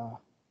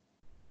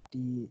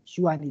ဒီ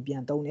UI ပြ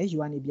န်သုံးတယ်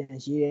UI ပြန်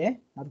ရေးတယ်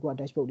နောက်တစ်ခုက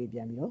dashboard တွေပြ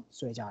န်ပြီးတော့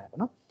ဆွဲကြရတယ်ပေါ့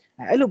နော်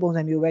အဲ့လိုပုံ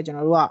စံမျိုးပဲကျွန်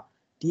တော်တို့က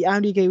ဒီ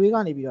IoT gateway က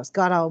နေပြီးတော့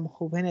SCADA ကိုမ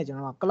ဟုတ်ဘဲနဲ့ကျွန်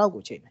တော်က cloud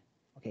ကိုချိန်မယ်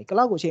okay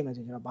cloud ကိုချိန်မယ်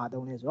ဆိုရင်ကျွန်တော်ဘာ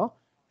သုံးလဲဆိုတော့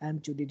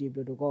MQTT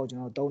protocol ကိုကျွ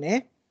န်တော်သုံးတယ်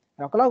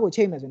အဲ့တော့ cloud ကို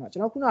ချိန်မယ်ဆိုတော့ကျွ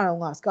န်တော်ခုနက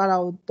SCADA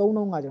ကိုသုံး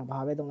တော့ကကျွန်တော်ဘာ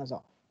ပဲသုံးလဲဆို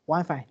တော့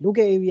Wi-Fi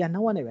local area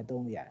network နဲ့ပဲ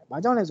သုံးလို့ရတယ်ဘာ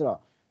ကြောင့်လဲဆိုတော့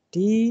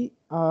ဒီ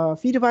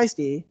feed device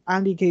တွေ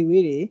IoT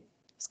gateway တွေ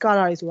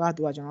SCADA တွေဆိုတာ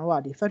သူကကျွန်တော်တို့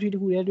ကဒီ factory တ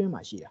စ်ခုထဲအတွင်း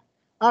မှာရှိတာ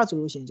အဲ့ဒါဆို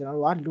လို့ရှိရင်ကျွန်တော်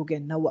တို့က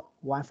local network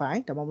Wi-Fi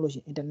ဒါမှမဟုတ်လို့ရှိ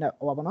ရင် internet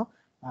ဟောပါပေါ့နော်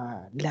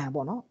LAN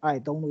ပေါ့နော်အဲ့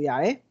ဒါသုံးလို့ရ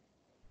တယ်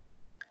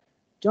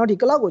ကျွန်တော်ဒီ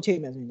cloud ကိုချိန်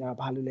မယ်ဆိုရင်ကျွန်တော်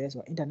ဘာလို့လဲဆို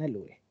တော့ internet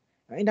လိုတယ်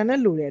internet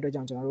လိုတဲ့အတွက်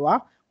ကြောင့်ကျွန်တော်တို့က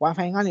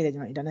Wi-Fi ကနေလည်းကျွ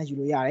န်တော် internet ယူ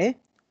လို့ရတယ်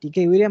ဒီ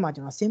gateway ထဲမှာ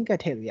ကျွန်တော် SIM card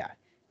ထည့်လို့ရတယ်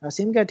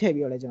SIM card ထည့်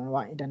ပြီးတော့လည်းကျွန်တော်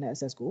တို့က internet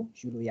access ကို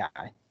ယူလို့ရတ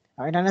ယ်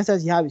internet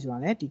access ရပြီဆိုတာ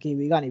နဲ့ဒီ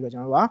gateway ကနေပြီးတော့ကျွ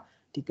န်တော်တို့က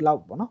ဒီ cloud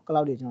ပေါ့နော်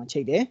cloud တွေကျွန်တော်ချိ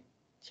န်တယ်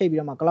ချိန်ပြီး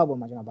တော့မှ cloud ပေါ်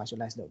မှာကျွန်တော်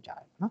virtualize လုပ်ကြတယ်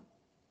ပေါ့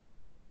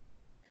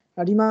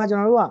နော်ဒီမှာကျွန်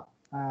တော်တို့က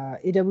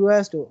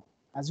AWS တို့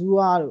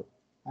Azure တို့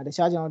တ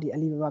ခြားကျွန်တော်ဒီ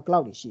Alibaba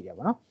cloud တွေရှိတယ်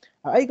ပေါ့နော်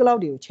အဲ့ဒီ cloud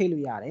တွေကိုချိန်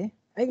လို့ရတယ်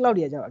အဲ့ဒီ cloud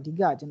တွေကကျတော့အဓိ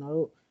ကကျွန်တော်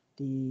တို့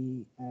ဒီ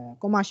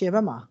commercial ဘ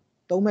က်မှာ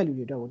သုံးမဲ့လူ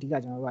တွေအတွက်ကိုအဓိက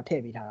ကျွန်တော်တို့ကထ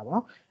ည့်ပေးထားတာပေါ့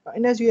နော်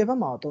industry ဘက်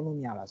မှာတော့သုံးလို့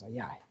မရလားဆိုတော့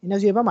ရတယ်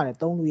industry ဘက်မှာလည်း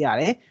သုံးလို့ရ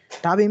တယ်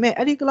ဒါပေမဲ့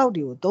အဲ့ဒီ cloud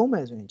တွေကိုသုံးမ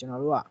ယ်ဆိုရင်ကျွန်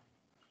တော်တို့က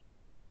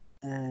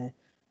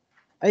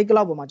အဲ့ဒီ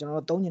cloud ပေါ်မှာကျွန်တော်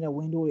တို့သုံးနေတဲ့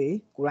window တွေ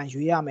ကိုယ်တိုင်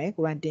ရွေးရမယ်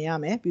ကိုယ်တိုင်တင်ရ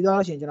မယ်ပြီးတော့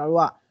လို့ရှိရင်ကျွန်တော်တို့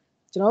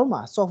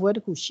မှာ software တ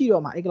စ်ခုရှိ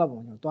တော့မှအဲ့ cloud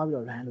ပေါ်မှာကျွန်တော်တွားပြီး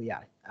တော့ run လုပ်ရ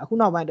တယ်အခု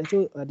နောက်ပိုင်းတ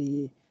ချို့ဒီ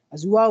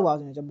Azure ကိုပါ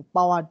ဆိုရင်ကျွန်တော်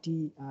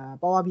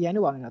Power BI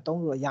တို့ပါနေတာသုံး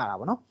လို့ရတာ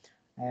ပေါ့နော်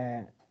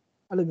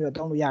အဲ့လိုမျိုး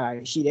သုံးလို့ရတာ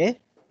ရှိတယ်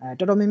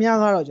တော်တော်များများ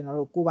ကတော့ကျွန်တော်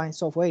တို့ကိုယ်ပိုင်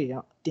software တွေ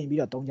တော့တင်ပြီး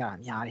တော့သုံးကြတာ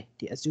များတယ်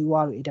ဒီ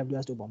Azure တို့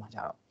AWS တို့ပေါ်မှာကြ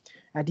တော့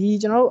ဒီ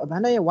ကျွန်တော်တို့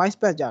Abundant ရဲ့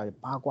WISE-PaaS ကြ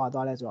ဘာကွာ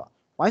သွားလဲဆိုတော့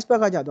WISE-PaaS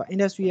ကကြတော့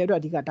industry ရဲ့အတွက်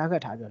အဓိက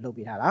target ထားပြီးတော့လုပ်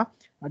ပေးထားတာ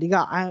အဓိက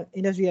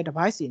industry ရဲ့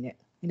device တွေနဲ့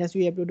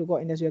industry ရဲ့ protocol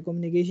industry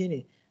communication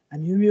တွေအ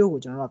မျိုးမျိုးကို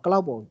ကျွန်တော်တို့က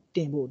cloud ပေါ်တ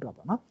င်ဖို့အတွက်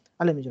ပေါ့နော်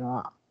အဲ့လိုမျိုးကျွန်တော်က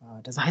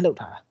design လုပ်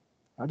ထားတာ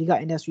အဓိက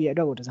industry ရဲ့အ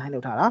တွက်ကို design လု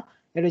ပ်ထားတာ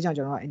အဲ့ဒါကြောင့်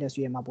ကျွန်တော်က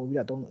industry မှာပို့ပြီး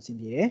တော့သုံးလို့အဆင်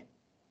ပြေတယ်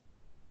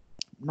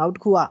နောက်တ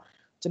စ်ခုက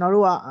ကျွန်တော်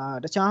တို့က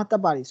တခြား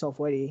third party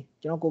software တွေ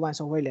ကျွန်တော်ကိုယ်ပိုင်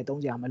software တွေလည်း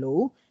သုံးကြမ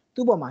လို့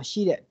သူ့ပေါ်မှာ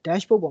ရှိတဲ့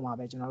dashboard ပေါ်မှာ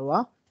ပဲကျွန်တော်တို့က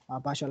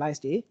virtualize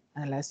တွေ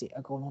analyze တွေ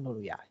အကုန်လုံးလုပ်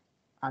လို့ရတယ်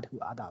အားတစ်ခု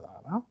အားသာသွား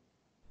တာပါနော်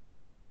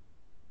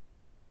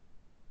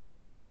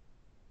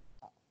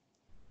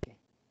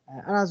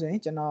အဲ့ဒါဆိုရင်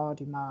ကျွန်တော်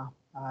ဒီမှာ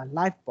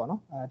live ပေါ့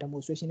နော်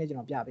demonstration နဲ့ကျွန်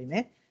တော်ပြပေးမ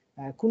ယ်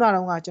ခုနက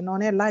တော့ကျွန်တော်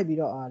နဲ့ live ပြီး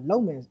တော့လု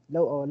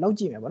ပ်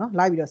ကြည့်မယ်ပေါ့နော်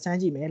live ပြီးတော့စမ်း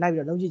ကြည့်မယ် live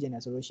ပြီးတော့လုပ်ကြည့်ချင်တ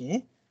ယ်ဆိုလို့ရှိရ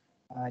င်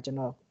ကျွန်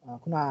တော်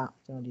ခုန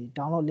ကျွန်တော်ဒီ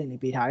download link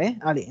လေးပေးထားတယ်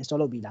အဲ့ဒါလေး install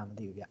လုပ်ပြီးလားမ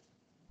သိဘူးဗျ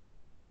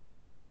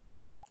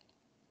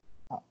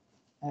ဟုတ်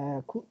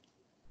ခု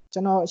ကျွ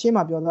န်တော်အရှေ့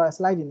မှာပြောသွားတဲ့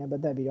slide တွေနဲ့ပ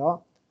တ်သက်ပြီးတော့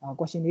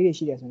question လေးတွေ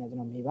ရှိတယ်ဆိုရင်ကျွန်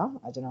တော်မေးပါ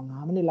ကျွန်တော်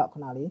9မိနစ်လောက်ခ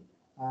ဏလေး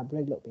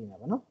break လုပ်ပေးမယ်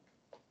ပေါ့နော်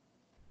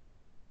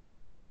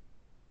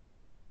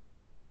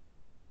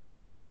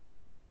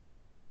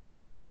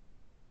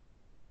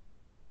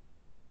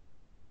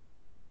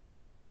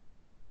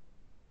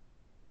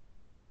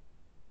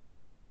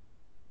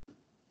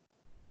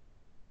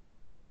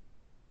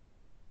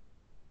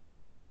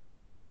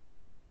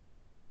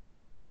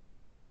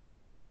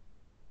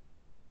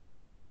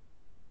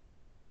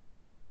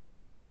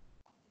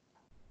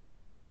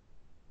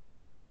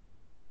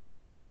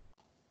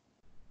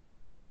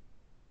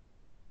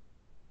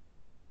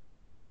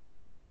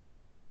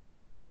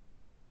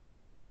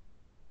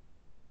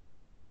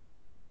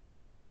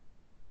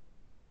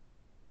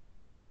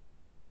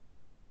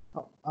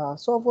ဟုတ်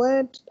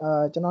software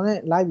ကျွန်တော်နဲ့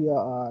live ပြီး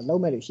တော့လု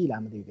ပ်မဲ့လို့ရှိ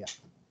လားမသိဘူးဗျ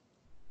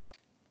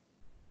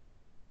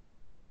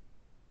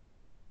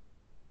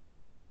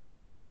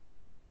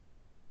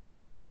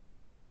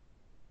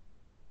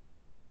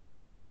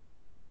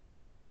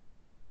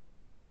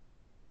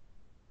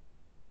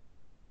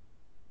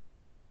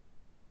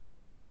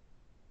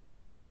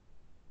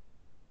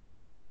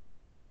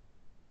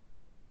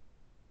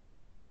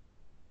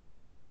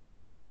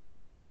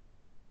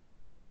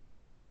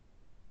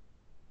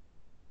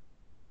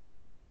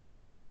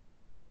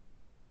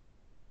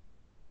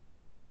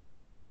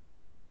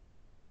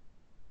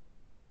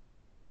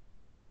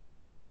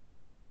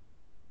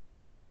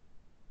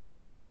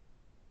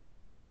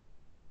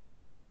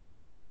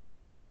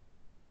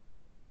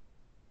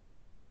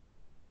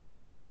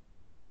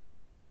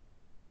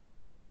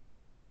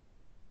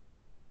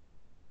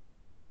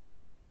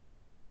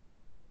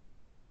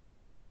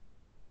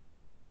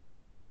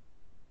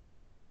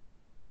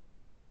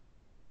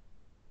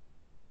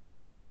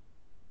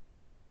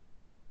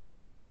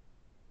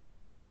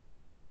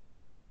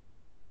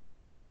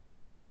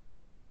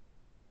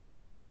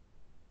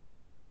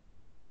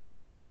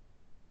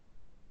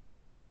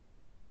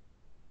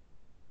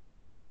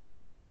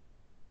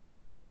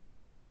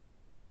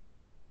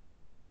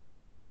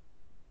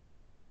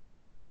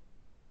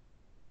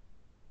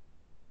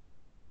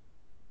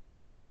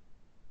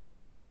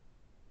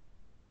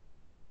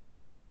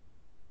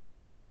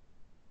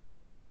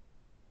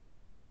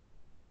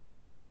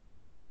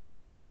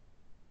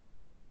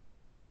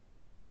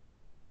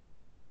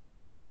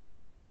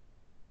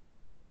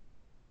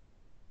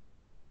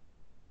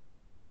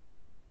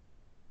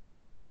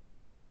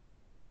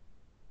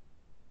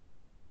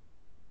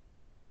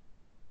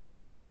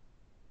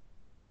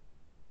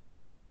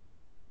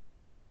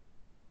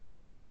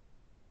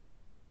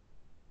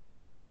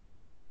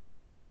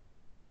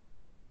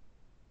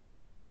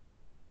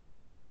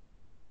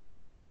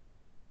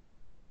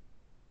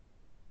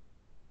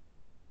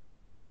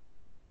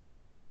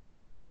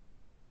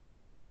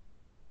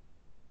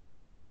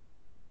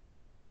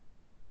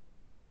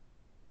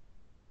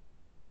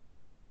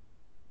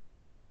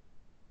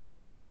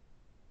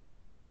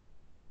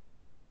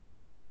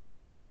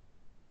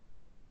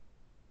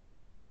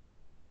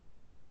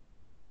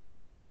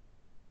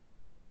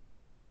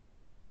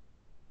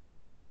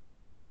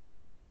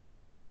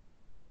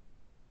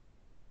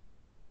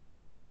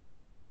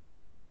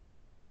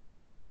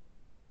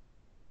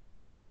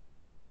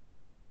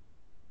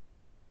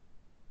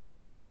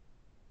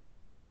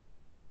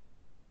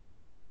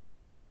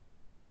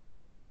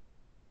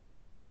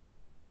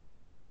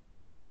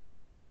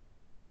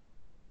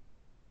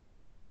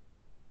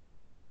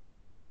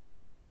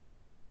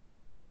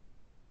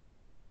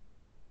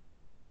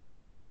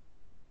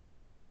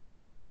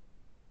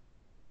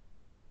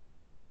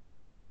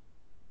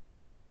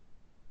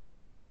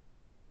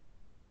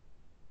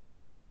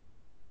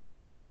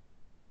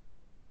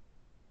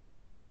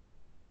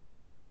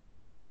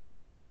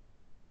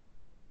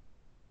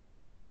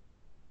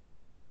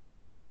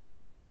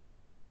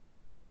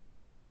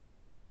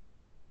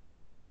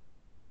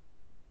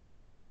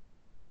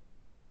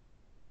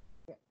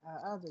အဲ့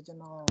ဒါဆိုကျွန်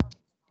တော်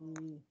ဒီ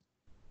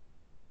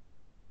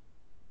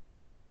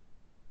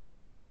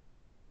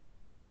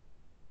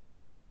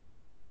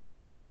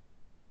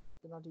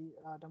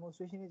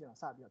demonstration လေးကျွန်တော်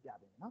စပြီးတော့ပြ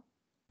ပေးမယ်နော်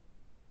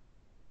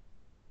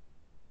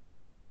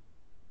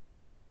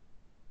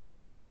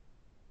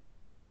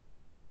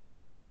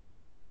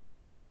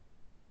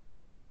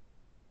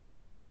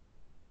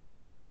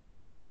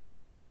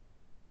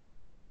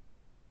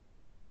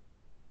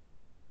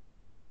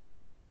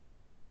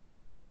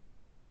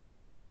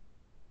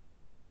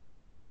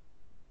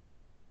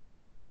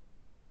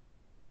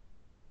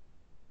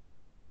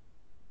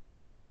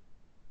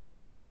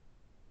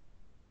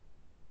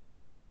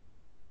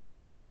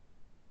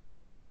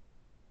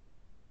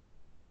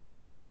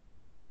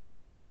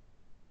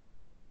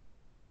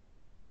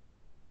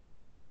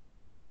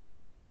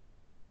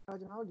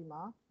ကျွန်တော်တို့ဒီ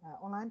မှာ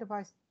online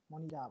device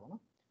monitor ပေါ့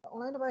နော်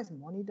online device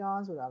monitor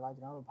ဆိုတာက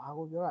ကျွန်တော်တို့ဘာ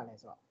ကိုပြောတာလဲ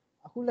ဆိုတော့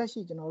အခုလက်ရှိ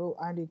ကျွန်တော်တို့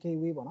IoT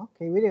gateway ပေါ့နော်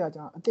gateway တွေကကျွ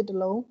န်တော်အတစ်တစ်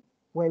လုံး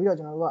ဝယ်ပြီးတော့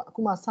ကျွန်တော်တို့ကအခု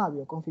မှစပြီး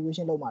တော့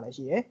configuration လုပ်မှလည်း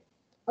ရှိတယ်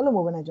အဲ့လို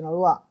မျိုးပဲねကျွန်တော်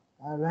တို့က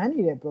run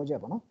နေတဲ့ project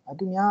ပေါ့နော်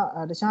သူများ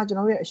တခြားကျွန်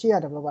တော်တို့ရဲ့အရှိရ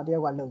developer တယော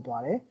က်ကလုပ်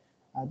သွားတယ်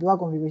သူက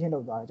configuration လု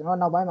ပ်သွားတယ်ကျွန်တော်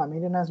နောက်ပိုင်းမှာ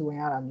maintenance ဝင်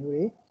ရတာမျိုး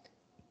တွေ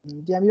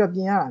ပြန်ပြီးတော့ပြ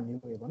င်ရတာ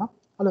မျိုးတွေပေါ့နော်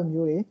အဲ့လို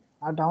မျိုးတွေ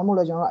ဒါမှမဟုတ်လ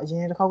ည်းကျွန်တော်တို့အရ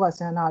င်တစ်ခေါက်ကဆ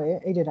န်းထားတယ်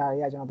အဲ့ data တွေ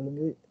ကကျွန်တော်ဘယ်လို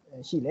မျိုး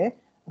ရှိလဲ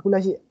အခုလ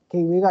က်ရှိ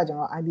gateway ကကျွန်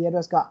တော် IP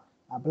address က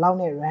ဘယ်လောက်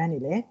နဲ့ run နေ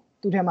လဲ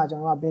သူ့ထဲမှာကျွ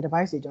န်တော်တို့ကဘယ်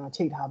device တွေကျွန်တော်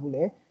ချိန်ထားဘူး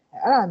လဲ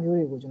အဲ့ဒါမျိုး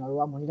တွေကိုကျွန်တော်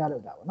တို့က monitor လု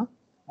ပ်တာပေါ့နော်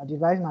ဒီ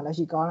device မှာလက်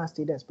ရှိ current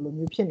status ဘယ်လို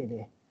မျိုးဖြစ်နေ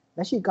လဲလ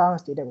က်ရှိ current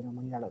status ကိုကျွန်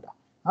တော် monitor လုပ်တာ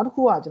နောက်တစ်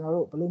ခုကကျွန်တော်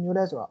တို့ဘယ်လိုမျိုး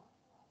လဲဆိုတော့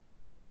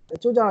တ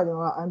ချို့ကြတော့ကျွန်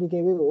တော်က IP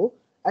gateway ကို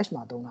edge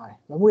မှာသုံးထားတယ်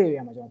remote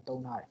area မှာကျွန်တော်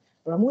သုံးထားတယ်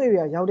remote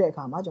area ရောက်တဲ့အ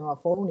ခါမှာကျွန်တော်က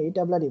phone တွေ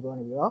tablet တွေပေါ်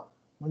နေပြီးတော့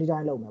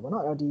monitoring လုပ်မယ်ပေါ့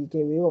နော်အဲ့တော့ဒီ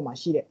gateway ပေါ်မှာ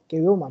ရှိတဲ့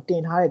gateway ပေါ်မှာတ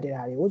င်ထားတဲ့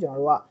data တွေကိုကျွန်တော်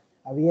တို့က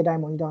real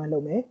time monitoring လု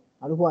ပ်မယ်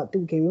နောက်တစ်ခုက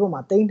သူ့ gateway ပေါ်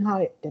မှာတင်ထား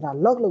တဲ့ data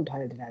log လုပ်ထား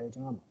တဲ့ data တွေကိုကျွ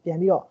န်တော်ပြန်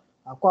ပြီးတော့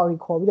query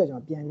ခေါ်ပြီးတော့ကျွန်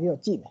တော်ပြန်ပြီးတော့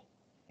ကြည့်မယ်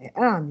အဲ့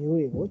ဒါမျိုး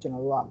တွေကိုကျွန်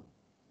တော်တို့က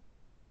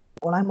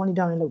online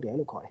monitoring လုပ်တယ်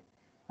လို့ခေါ်တယ်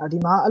ဒီ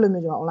မှာအဲ့လို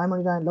မျိုးကျွန်တော် online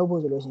monitoring လုပ်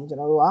ဖို့ဆိုလို့ရှိရင်ကျွ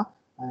န်တော်တို့က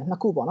နှစ်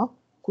ခုပေါ့နော်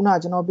ခုနက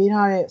ကျွန်တော်ပေး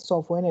ထားတဲ့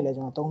software နဲ့လည်း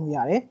ကျွန်တော်သုံးလို့ရ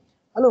တယ်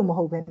အဲ့လိုမ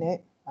ဟုတ်ဘဲနဲ့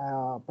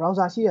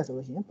browser ရှိရဆို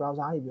လို့ရှိရင်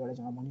browser ကနေပြီးတော့လည်း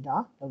ကျွန်တော် monitor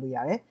လုပ်လို့ရ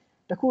တယ်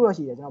တခုတော့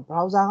ရှိတယ်ကျွန်တော်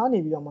browser ကနေ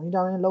ပြီးတော့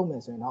monitoring လုပ်မ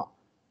ယ်ဆိုရင်တော့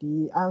ဒီ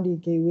IoT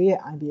gateway ရဲ့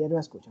IP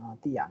address ကိုကျွန်တော်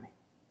သိရမယ်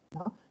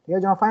နော်တက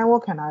ယ်ကျွန်တော်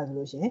firewall ခံထားရဆို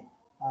လို့ရှိရင်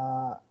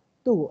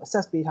သူ့ကို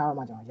access ပေးထားတော့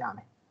မှကျွန်တော်ရမ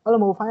ယ်အဲ့လို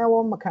မျိုး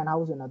firewall မခံထား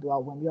ဘူးဆိုရင်တော့သူက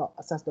ဝင်ပြီးတော့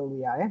access လုပ်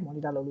လို့ရတယ်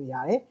monitor လုပ်လို့ရ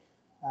တယ်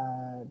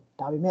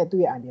ဒါပေမဲ့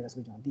သူ့ရဲ့ IP address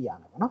ကိုကျွန်တော်သိရ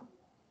မှာပေါ့နော်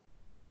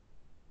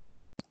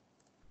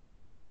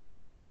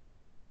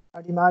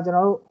ဒီမှာကျွန်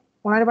တော်တို့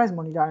online device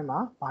monitoring မှာ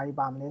ဘာတွေ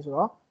ပါမလဲဆို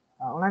တော့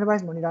online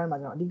device monitoring မှာ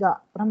ကျွန်တော်အဓိက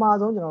ပထမ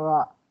ဆုံးကျွန်တော်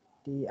တို့က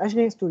ဒီ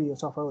EdgeLink Studio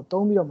software ကို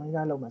သုံးပြီးတော့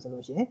monitor လုပ်မယ်ဆို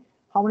လို့ရှိရင်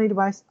how many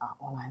device are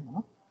online ပေါ့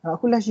နော်အ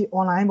ခုလက်ရှိ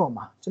online ပေါ်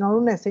မှာကျွန်တော်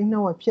တို့ ਨੇ sync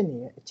network ဖြစ်နေ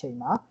တဲ့အချိန်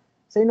မှာ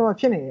sync network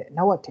ဖြစ်နေတဲ့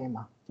network ထဲ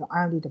မှာကျွန်တော်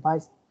IoT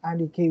device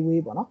IoT gateway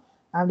ပေါ့နော်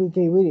IoT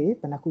gateway တွေ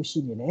ဘယ်နှခုရှိ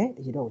နေလဲ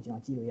ဒီတော့ကိုကျွန်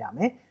တော်ကြည့်လို့ရမ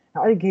ယ်နော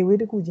က်အဲ့ဒီ gateway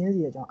တစ်ခုချင်းစီ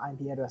ရဲ့ကျွန်တော်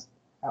IP address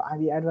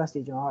IP address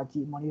တွေကျွန်တော်ကြ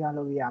ည့် monitor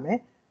လုပ်လို့ရမယ်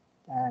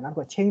နောက်တစ်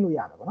ခု chain လို့ရ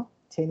မယ်ပေါ့နော်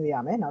chain လို့ရ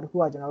မယ်နောက်တစ်ခု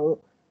ကကျွန်တော်တို့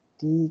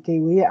ဒီ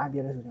gateway ရဲ့ IP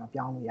address ကိုကျွန်တော်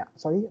ပြောင်းလို့ရ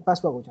sorry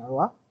password ကိုကျွန်တော်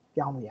တို့က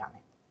ပြောင်းလို့ရမ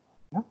ယ်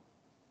နော်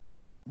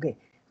okay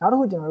နောက်တစ်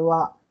ခုကျွန်တော်တို့က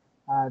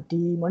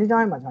ဒီ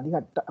monitoring မှာကျွန်တော်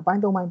အဓိကအပိုင်း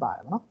၃ပိုင်းပါတ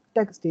ယ်ပေါ့နော်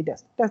tag status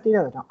ဆို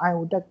တော့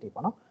IO tag တွေ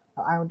ပေါ့နော်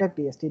IO tag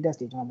တွေရဲ့ status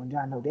တွေကျွန်တော်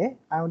monitor လုပ်တယ်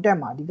IO tag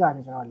မှာအဓိကကျွန်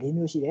တော်၄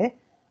မျိုးရှိတယ်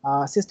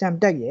system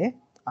tag ရယ်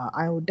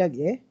IO tag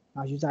ရယ်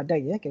နောက် user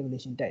tag ရယ်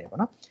calculation tag ရယ်ပေါ့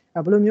နော်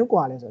ဘယ်လိုမျိုး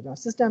ကွာလဲဆိုတော့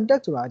ကျွန်တော် system tag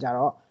ဆိုတာကြ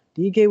တော့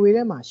ဒီ gateway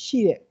ထဲမှာရှိ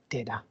တဲ့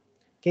data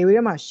gateway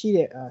ထဲမှာရှိ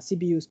တဲ့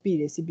CPU speed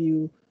တွေ CPU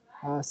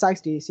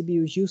size တွေ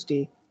CPU use တွေ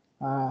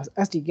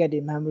SD card တွေ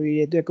memory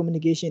တွေသူရဲ့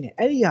communication တွေ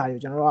အဲ့ဒီဟာတွေ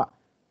ကိုကျွန်တော်တို့က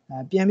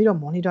ပြန်ပြီးတော့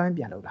monitoring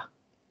ပြန်လုပ်တာ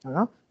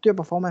နော်သူရဲ့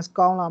performance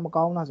ကောင်းလားမ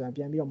ကောင်းလားဆိုရင်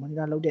ပြန်ပြီးတော့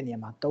monitor လုပ်တဲ့နေရာ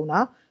မှာသုံးတာ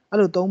အဲ့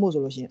လိုသုံးဖို့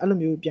ဆိုလို့ရှိရင်အဲ့လို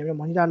မျိုးပြန်ပြီးတော့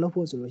monitor လုပ်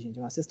ဖို့ဆိုလို့ရှိရင်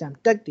ကျွန်တော် system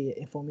tag တွေရဲ့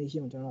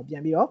information ကိုကျွန်တော်ပြ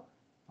န်ပြီးတော့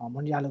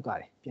monitor လုပ်ရ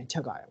တယ်ပြန်ချ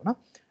က်ရတယ်ပေါ့နော်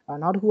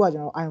နောက်တစ်ခုကကျွ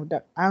န်တော် IO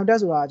tag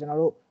ဆိုတာကျွန်တော်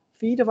တို့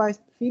field device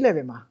field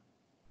level မှာ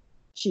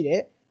ရှိ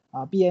တဲ့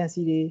PNC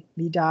တွေ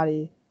meter တွေ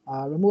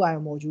remote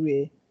IO module တွေ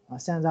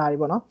sensor တွေ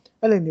ပေါ့နော်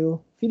အဲ့လိုမျိုး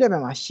field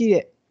level မှာရှိ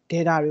တဲ့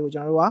data တွေကို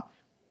ကျွန်တော်တို့က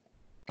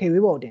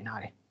gateway ပေါ်တင်ထား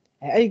တယ်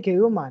အဲ့ဒီ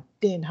gateway မှာ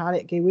တင်ထား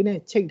တဲ့ gateway နဲ့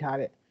ချိတ်ထား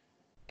တဲ့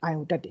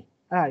IO tag တွေ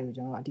အဲ့ဒါတွေကို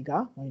ကျွန်တော်တို့အဓိက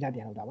monitor ပြ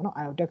န်လုပ်တာပေါ့နော်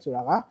IO tag ဆို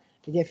တာက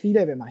တကယ် field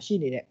level မှာရှိ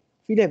နေတဲ့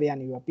field level က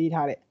နေပြီးတော့ပေး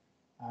ထားတဲ့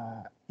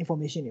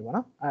information တွေပေါ့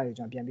နော်အဲ့ဒါတွေကို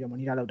ကျွန်တော်ပြန်ပြီးတော့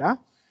monitor လုပ်တာ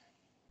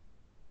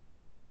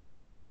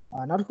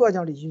နောက်တစ်ခုကကျွ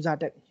န်တော်ဒီ user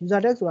tag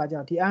ဆိုတာကျွ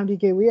န်တော်ဒီ IoT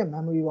gateway ရဲ့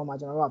memory ပေါ်မှာ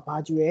ကျွန်တော်တို့က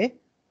virtual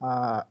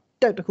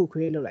tag တစ်ခု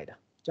create လုပ်လိုက်တာ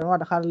ကျွန်တော်က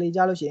တစ်ခါတလေ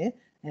ကြားလို့ရှိရင်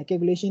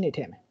calculation တွေထ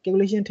ည့်မယ်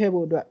calculation ထည့်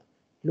ဖို့အတွက်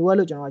လိုအပ်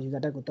လို့ကျွန်တော်က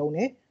user tag ကိုသုံးတ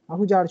ယ်အ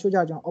ခုကျတော့တချို့ကျ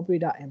တော့ကျွန်တော်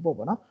operator input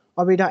ပေါ့နော်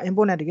operator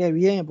input နဲ့တကယ်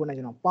real input နဲ့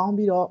ကျွန်တော်ပေါင်း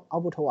ပြီးတော့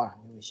output ထုတ်ရတာ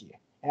မျိုးရှိတယ်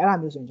အဲ့ဒါ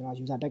မျိုးဆိုရင်ကျွန်တော်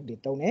user tag တွေ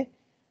သုံးတယ်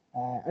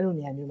အဲ့လို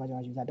နေရာမျိုးမှာကျွန်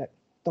တော် user tag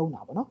သုံး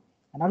တာပေါ့နော်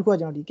နောက်တစ်ခုက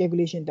ကျွန်တော်ဒီ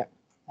calculation tag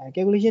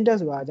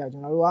ဆိုတာကကျွ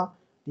န်တော်တို့က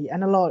ဒီ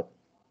analog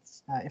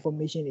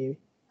information တွေ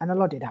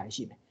analog data တွေ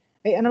ရှိတယ်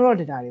အဲ့ analog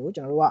data တွေကို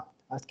ကျွန်တော်တို့က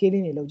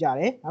scaling တွေလုပ်ကြ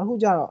တယ်နောက်တစ်ခု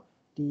ကျတော့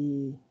ဒီ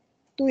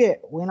သူ့ရဲ့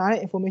ဝင်လာတဲ့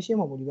information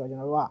ပေါ်မူတည်ပြီးတော့ကျွ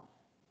န်တော်တို့က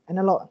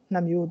analog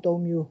 2မျိုး3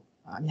မျိုး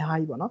အများ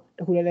ကြီးပေါ့နော်တ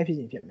စ်ခုလည်းဖြစ်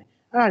ရင်ဖြစ်မယ်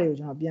အဲ့ဒါတွေကို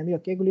ကျွန်တော်ပြန်ပြီး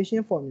တော့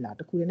calculation formula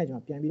တစ်ခုလေးနဲ့ကျွန်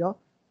တော်ပြန်ပြီးတော့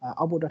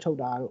output တော့ထုတ်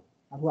တာတို့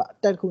အခုက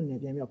tab တစ်ခုနဲ့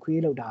ပြန်ပြီးတော့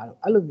create လုပ်တာတို့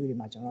အဲ့လိုမျိုးတွေ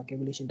မှာကျွန်တော်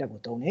calculation tab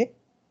ကိုသုံးတယ်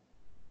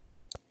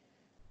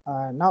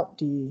နောက်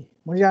ဒီ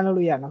monitor လုပ်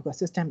လို့ရနောက်က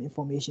system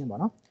information ပေါ့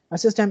နော်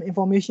system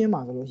information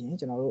မှာဆိုလို့ရှိရင်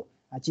ကျွန်တော်တို့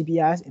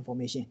GPS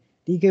information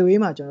ဒီ gateway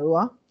မှာကျွန်တော်တို့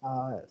က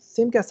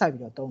sim card စိုက်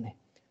ပြီးတော့သုံးတယ်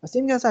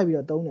sim card စိုက်ပြီး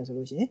တော့သုံးတယ်ဆို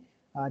လို့ရှိရင်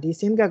ဒီ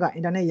sim card က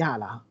internet ရ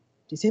လား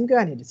ဒီ sim card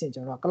ကနေတစ်ဆင့်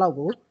ကျွန်တော်တို့ cloud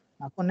ကို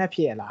connect ဖြ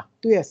စ်ရလား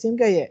သူ့ရဲ့ sim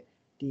card ရဲ့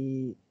ဒီ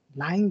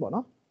line ပေါ့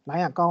နော်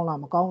line ကကောင်းလား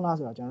မကောင်းလား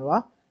ဆိုတော့ကျွန်တော်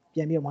တို့ကပြ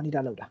န်ပြီး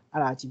monitor လုပ်တာ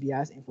အဲ့ဒါ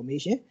GPS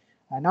information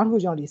နောက်တစ်ခု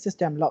ကျွန်တော်ဒီ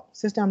system log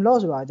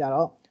ဆိုတာကြ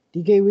တော့ဒီ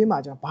gateway မှာ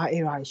ကျွန်တော်ဘာ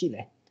error တွေရှိ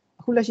လဲ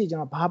အခုလက်ရှိကျွ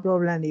န်တော်ဘာ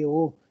problem တွေ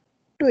ကို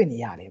တွေ့နေ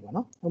ရတယ်ပေါ့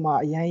နော်ဟိုမှာ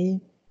အရင်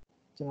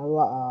ကျွန်တော်တို့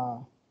က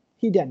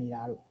hit တက်နေ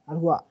တာတို့နောက်တ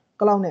စ်ခုက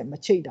cloud နဲ့မ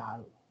ချိတ်တာ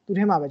တို့သူ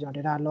ထဲမှာပဲကျွန်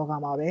တော် data logger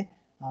မှာပဲ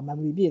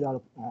memory ပြည့်သွား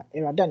လို့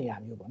error တက်နေတာ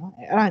မျိုးပေါ့နော်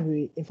အဲ့ဒါမျိုး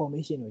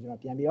information ကိုကျွန်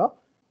တော်ပြန်ပြီးတော့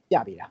ပြ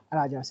ပေးတာအဲ့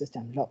ဒါကျွန်တော်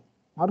system log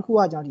နောက်တစ်ခုက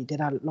ကျွန်တော်ဒီ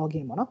data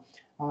logging ပေါ့နော်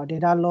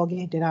data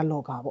logging data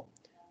logger ပေါ့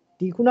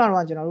ဒီခုနက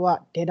တော့ကျွန်တော်တို့က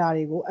data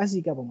တွေကို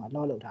SCADA ပုံမှာ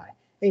log လုပ်ထားတယ်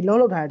အဲ့ log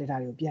လုပ်ထားတဲ့ data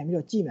တွေကိုပြန်ပြီး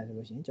တော့ကြည့်မယ်ဆို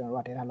လို့ရှိရင်ကျွန်တော်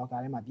တို့က data logger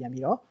ထဲမှာပြန်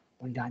ပြီးတော့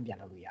monitoring ပြန်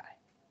လုပ်လို့ရတ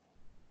ယ်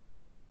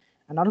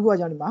နောက်တစ်ခုက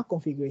ကျွန်တော်ဒီမှာ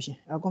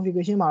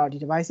configuration မှာတော့ဒီ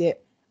device ရဲ့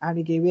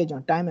RDK ရဲ့ကျွ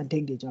န်တော် time and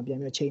date တွေကျွန်တော်ပြန်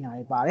ပြီးတော့ချိန်တာ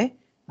တွေပါတယ်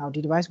နောက်ဒီ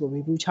device ကို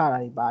review ချတာ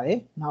တွေပါတယ်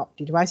နောက်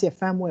ဒီ device ရဲ့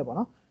firmware ပေါ့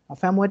နော်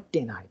firmware တ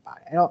င်တာတွေပါတ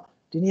ယ်အဲ့တော့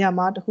ဒီနေရာ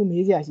မှာတစ်ခု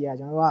မေးစရာရှိတာ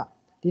ကျွန်တော်တို့က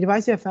ဒီ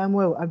device ရဲ့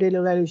firmware ကို update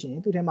လုပ်လိုက်လို့ရှိရ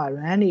င်သူ့ထဲမှာ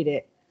run နေ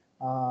တဲ့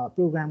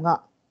program က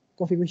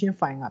configuration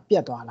file ကပြ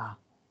တ်သွားလား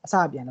အစ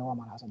ပြန်လုပ်ရ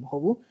မှာလားဆိုတော့မဟု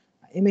တ်ဘူး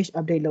image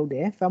update လုပ်တ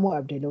ယ် firmware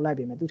update လုပ်လိုက်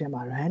ပြီမဲ့သူ့ထဲ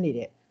မှာ run နေ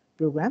တဲ့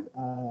program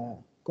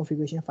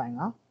configuration file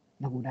က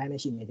ငကူတိုင်းပဲ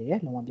ရှိနေသေးတယ်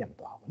လုံးဝပြတ်မ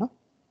သွားဘူးเนาะ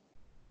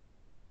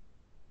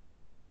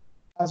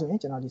အဲ့ဆိုရင်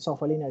ကျွန်တော်ဒီ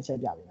software လေးနဲ့ချက်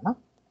ပြပေးမယ်เนาะ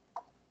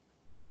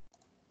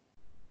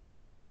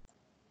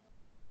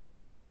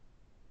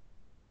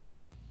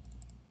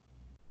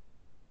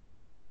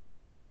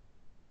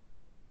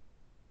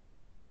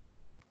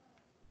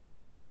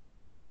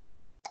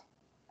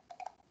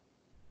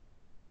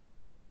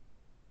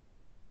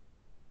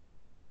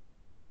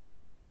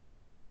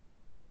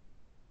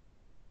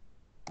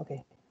โอเค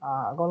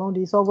အကုန်လုံး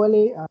ဒီ software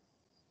လေး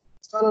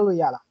install လုပ်လို့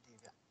ရလားမသိ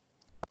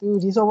ဘူးဗျ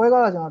ဒီ software က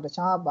တော့ကျွန်တော်တ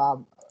ခြားဘာ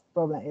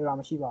problem error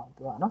မရှိပါဘူး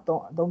သူကเนาะ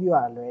အသုံးပြုရ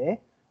တာလွယ်တယ်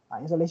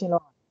installation လု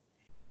ပ်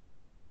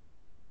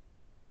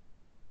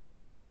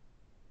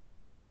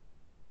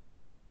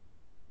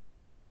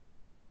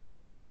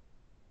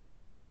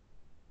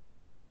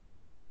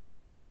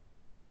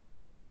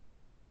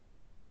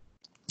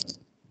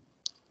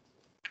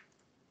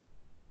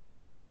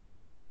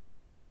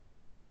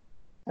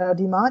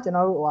ဒီမှာကျွန်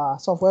တော်တို့ဟို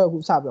software ကိုအခု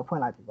စပြီးတော့ဖွ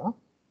င့်လိုက်ပြီပေါ့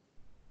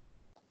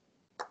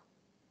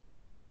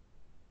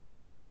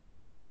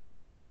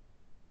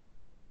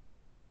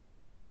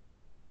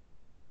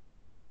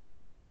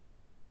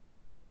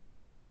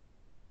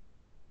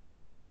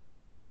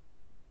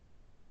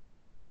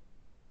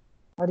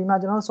နော်ဒီမှာ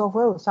ကျွန်တော်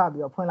software ကိုစ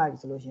ပြီးတော့ဖွင့်လိုက်ပြီ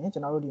ဆိုလို့ရှိရင်ကျွ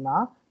န်တော်တို့ဒီမှာ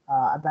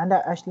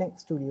abandoned EdgeLink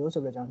Studio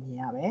ဆိုပြီးတော့ကျွန်တော်မြ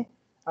င်ရမယ်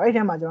အဲ့ဒီ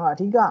ထဲမှာကျွန်တော်အ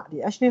ဓိကဒီ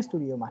EdgeLink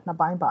Studio မှာနှစ်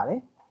ပိုင်းပါတယ်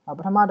ပ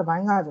ထမတစ်ပို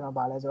င်းကကျွန်တော်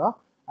ပါလဲဆိုတော့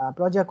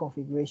project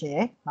configuration ရ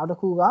ယ်နောက်တစ်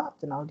ခုက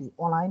ကျွန်တော်တို့ဒီ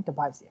online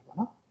device ရယ်ပေါ့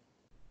နော်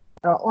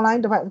အဲ့တော့ online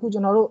device အခုကျွ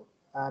န်တော်တို့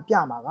ပြ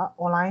မှာက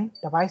online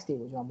device တွေ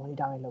ကိုကျွန်တော်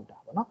monitoring လုပ်တာ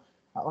ပေါ့နော်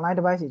online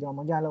device တွေကျွန်တော်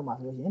monitoring လုပ်မှာ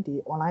ဆိုလို့ရှိရင်ဒီ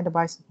online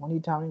device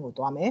monitoring ကို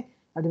တွားမယ်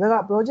ဒီဘက်က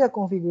project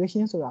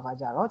configuration ဆိုတာက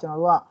ကြတော့ကျွန်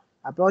တော်တို့က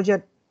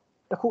project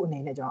တစ်ခုအနေ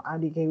နဲ့ကျွန်တော်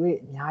RDK တွေ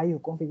အများကြီး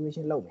ကို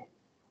configuration လုပ်မယ်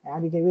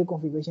RDK တွေ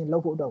configuration လု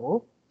ပ်ဖို့အတွက်ကို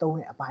သုံး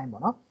တဲ့အပိုင်း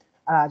ပေါ့နော်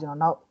အဲ့ဒါကျွန်တော်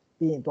နောက်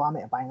ပြီးရင်တွားမ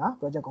ယ်အပိုင်းက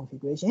project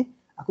configuration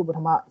အခုပထ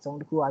မဆုံး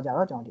တစ်ခုကကြ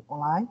တော့ကျွန်တော်ဒီ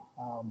online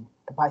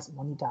device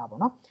monitor ပေါ့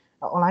နော်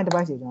online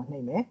device တွေကျွန်တော်နှိ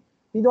ပ်မယ်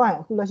ပြီးတော့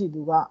အခုလက်ရှိ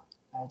သူက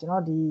ကျွန်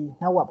တော်ဒီ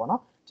network ပေါ့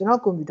နော်ကျွန်တော်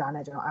computer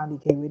နဲ့ကျွန်တော်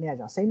RDK တွေနဲ့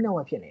ကျွန်တော် same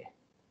network ဖြစ်နေတ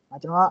ယ်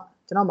ကျွန်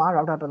တော်မှာ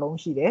router တစ်လုံး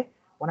ရှိတယ်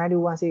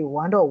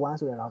 192.168.1.1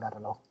 ဆိုတဲ့ router တ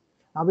စ်လုံး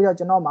နောက်ပြီးတော့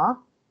ကျွန်တော်မှာ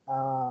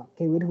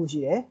gateway တစ်ခုရှိ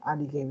တယ်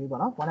RDK gateway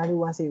ပေါ့နော်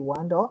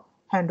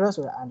 192.168.100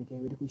 ဆိုတဲ့ RDK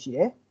gateway တစ်ခုရှိတ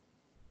ယ်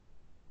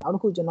နောက်တ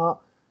စ်ခုကျွန်တော်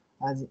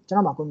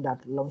မှာ computer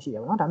တစ်လုံးရှိတ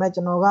ယ်ပေါ့နော်ဒါပေမဲ့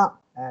ကျွန်တော်က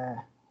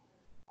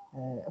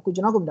အခုကျွ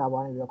န်တော် computer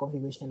ပေါ်ကနေပြီးတော့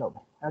configuration လုပ်မ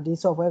ယ်အဲ့ဒီ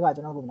software က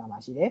ကျွန်တော် computer မှာ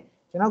ရှိတယ်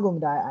ကျွန်တော်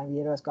computer ရဲ့ IP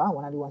address က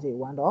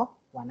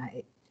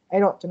 192.168.1.198အဲ့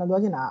တော့ကျွန်တော်ပြော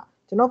ချင်တာက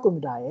ကျွန်တော်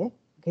computer ရဲ့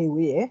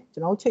gateway ရဲ့ကျွ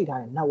န်တော်ချိန်ထား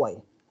တဲ့ network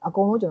ရဲ့အ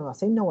ကုန်လုံးကျွန်တော်က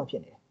same network ဖြ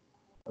စ်နေတယ်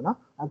ပေါ့နော်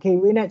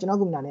gateway နဲ့ကျွန်တော်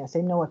computer နဲ့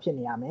same network ဖြစ်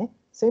နေရမယ်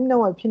same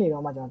network ဖြစ်နေ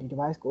တော့မှကျွန်တော်ဒီ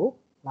device ကို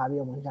လာပြီး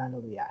တော့ monitor လု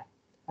ပ်လို့ရ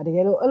တယ်တက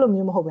ယ်လို့အဲ့လို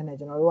မျိုးမဟုတ်ဘဲနဲ့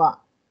ကျွန်တော်တို့က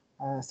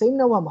same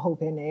network မဟုတ်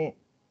ဘဲနဲ့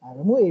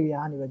remote area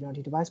ကနေပြီးတော့ကျွန်တော်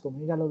ဒီ device ကို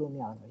monitor လုပ်လို့မ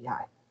ရဘူးဆိုတော့ရ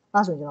တယ်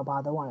အဲ့ဆိုရင်ကျွန်တော်ဘာ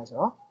သုံးရလဲဆို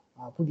တော့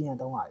VPN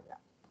သုံးရတယ်ဗျ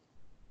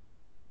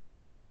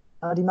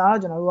ဒီမှာ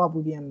တော့ကျွန်တော်တို့က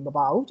VPN မ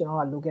ပါဘူးကျွန်တော်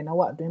က local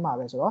network အတွင်းမှာ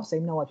ပဲဆိုတော့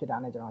same network ဖြစ်တာ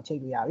နဲ့ကျွန်တော်ချိန်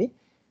လို့ရပြီ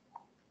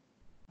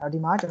ဒီ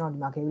မှာကျွန်တော်ဒီ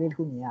မှာ gateway တစ်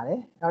ခုမြင်ရတယ်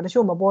တ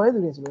ချို့မပေါ်တဲ့သူ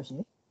တွေဆိုလို့ရှိရ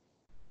င်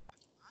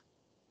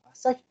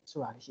search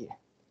ဆိုတာလေးရှိတယ်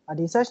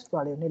ဒီ search ဆို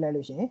တာလေးကိုနှိပ်လိုက်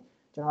လို့ရှိရင်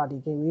ကျွန်တော်ဒီ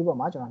gateway ပေါ်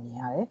မှာကျွန်တော်မြင်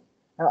ရတယ်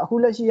အဲ့တော့အခု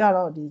လက်ရှိက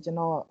တော့ဒီကျွန်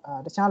တော်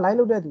တခြား live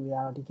လုပ်တဲ့သူတွေက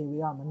တော့ဒီ gateway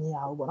ကမမြင်ရ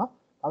ဘူးပေါ့နော်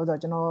ဘာလို့ဆိုတော့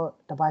ကျွန်တော်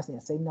device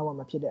နဲ့ same network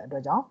မဖြစ်တဲ့အတွ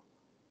က်ကြောင့်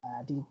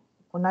ဒီ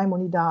online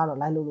monitor ကတော့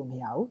live လုပ်လို့မ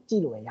ရဘူးကြ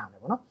ည့်လို့ပဲရမယ်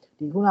ပေါ့နော်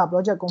ဒီခုန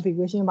project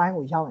configuration ဘိုင်း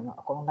ကိုရောက်ရင်တော့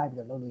အကုန်လုံး live ပြီး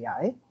တော့လုပ်လို့ရ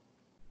တယ်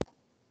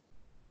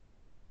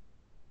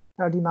အဲ့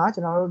တော့ဒီမှာကျွ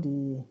န်တော်တို့ဒီ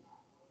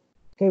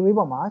gateway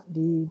ပေါ်မှာ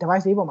ဒီ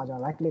device လေးပေါ်မှာကျွန်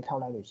တော် right click ထော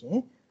က်လိုက်လို့ရှိရ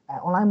င်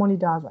online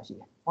monitor ဆိုတာရှိ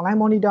တယ် online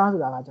monitor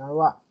ဆိုတာကကျွန်တော်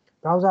တို့က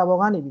browser ပေါ်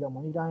ကနေပြီးတော့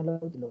monitoring လုပ်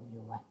တယ်လို့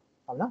မျိုးပဲ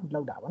ဟုတ်နော်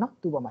လောက်တာပေါ့နော်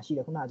သူ့ပေါ်မှာရှိတ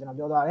ယ်ခုနကကျွန်တော်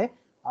ပြောသွားတယ်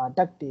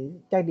tag တွေ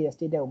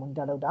state ကို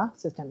monitor လုပ်တာ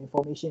system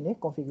information တွေ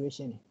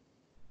configuration တွေ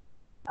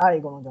အဲ့ဒီ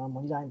အကုန်လုံးကျွန်တော်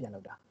monitoring ပြန်လု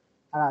ပ်တာ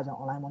အဲ့ဒါကြောင့်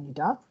online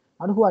monitor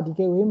နောက်တစ်ခုကဒီ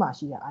gateway မှာ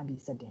ရှိတဲ့ IP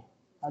setting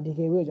ဒီ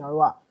gateway ကိုကျွန်တော်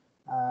တို့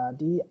က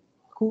ဒီ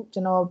အခုကျွ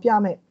န်တော်ပြ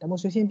မဲ့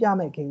demonstration ပြ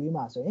မဲ့ gateway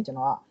မှာဆိုရင်ကျွန်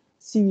တော်က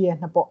serial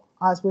 2 port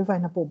RS Wi-Fi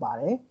 2 port ပါ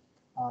တယ်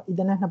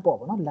Ethernet 2 port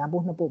ပေါ့နော် LAN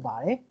port 2 port ပါ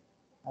တယ်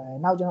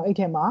နောက်ကျွန်တော်အဲ့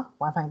ထဲမှာ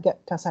Wi-Fi cap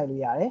ထပ်ဆိုင်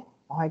လို့ရတယ်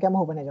Wi-Fi cap မ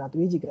ဟုတ်ဘဲနဲ့ကျွန်တော်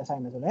 3G cap ဆို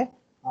င်မယ်ဆိုလဲ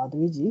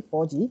 3G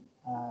 4G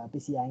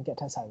PCI cap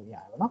ထပ်ဆိုင်လို့ရ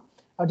တယ်ပေါ့နော်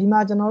အော်ဒီမှာ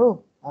ကျွန်တော်တို့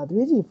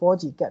 3G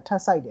 4G cap ထ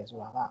ပ်ဆိုင်တယ်ဆို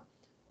တာက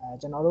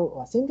ကျွန်တော်တို့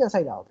SIM cap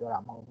ဆိုင်တာကိုပြောတာ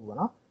မဟုတ်ဘူးပေါ့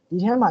နော်ဒီ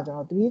ထဲမှာကျွန်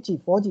တော် 3G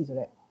 4G ဆို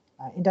တဲ့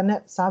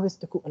internet service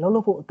တခုအလုပ်လု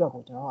ပ်ဖို့အတွက်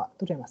ကိုကျွန်တော်က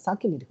သူ့ထဲမှာ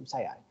circuit လေးတခုစို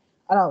က်ရတယ်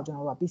အဲ့ဒါကိုကျွန်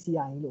တော်တို့က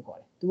PCI လို့ခေါ်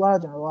တယ်သူက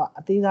တော့ကျွန်တော်တို့က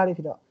အသေးစားလေး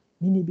ဖြစ်တော့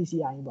mini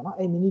PCI ပေါ့နော်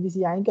အဲ့ mini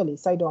PCI ကလေး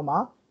စိုက်တော့မှ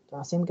ကျွန်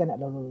တော် SIM card နဲ့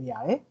အလုပ်လုပ်လို့ရ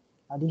တယ်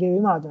ဒီ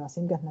gateway မှာတော့ကျွန်တော်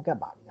SIM card 2 card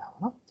ပါပြီးသား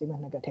ပေါ့နော် SIM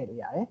card 2 card ထည့်လို့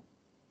ရတယ်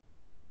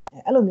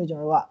အဲ့လိုမျိုးကျွ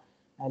န်တော်တို့က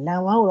LAN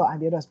 1ကိုတော့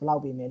IP address ဘယ်လော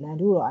က်ပေးမယ် LAN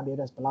 2ကိုတော့ IP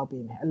address ဘယ်လောက်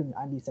ပေးမယ်အဲ့လိုမျိုး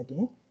IP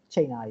setting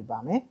ချိန်တာတွေပါ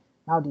မယ်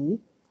နောက်ဒီ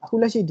အခု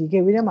လက်ရှိဒီ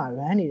gateway ထဲမှာ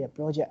run နေတဲ့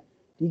project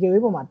ဒီ gateway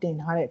ပေါ်မှာတင်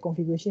ထားတဲ့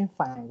configuration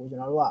file ကိုကျွ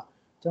န်တော်တို့က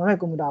ကျွန်တော်ရဲ့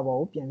computer ပေါ်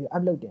ကိုပြန်ပြီး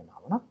upload တင်ပါ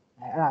ပေါ့နော်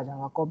အဲ့ဒါကျွန်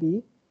တော် copy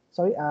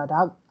sorry ဒါ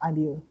IP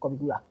ကို copy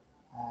ကူးတာ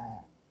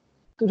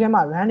သူ့ထဲ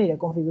မှာ run နေတဲ့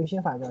configuration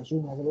file ကျွန်တော်ယူ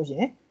မယ်ဆိုလို့ရှိ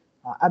ရင်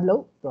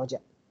upload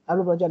project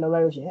လုပ်လို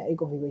က်လို့ရှိရင်အဲ့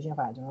configuration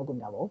file ကျွန်တော်တို့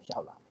computer ပေါ်ကိုရော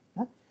က်လာမယ်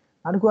နော်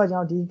နောက်တစ်ခုကကျွန်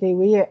တော်ဒီ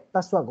gateway ရဲ့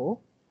password ကို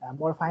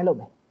modify လုပ်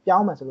မယ်ပြော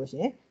င်းမယ်ဆိုလို့ရှိ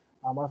ရင်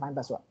modify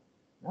password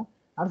နော်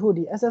နောက်တစ်ခု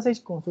ဒီ SSH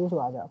console ဆို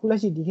တာကအခုလက်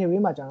ရှိဒီ gateway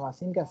မှာကျွန်တော်က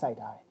SIM card စိုက်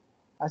ထားတယ်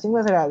SIM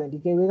card စိုက်ထားတယ်ဒီ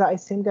gateway ကအဲ့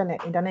SIM card နဲ့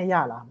internet ရ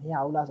လားမရ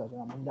ဘူးလားဆိုတော့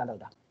ကျွန်တော် monitor လု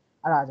ပ်တာ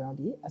အဲ့ဒါကျွန်တော်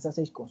ဒီ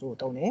SSH console ကို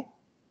တုံးတယ်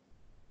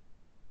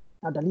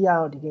နောက် delete ရ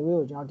တော့ဒီ gateway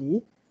ကိုကျွန်တော်ဒီ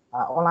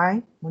online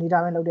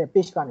monitoring လုပ်တဲ့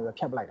page ကနေပဲ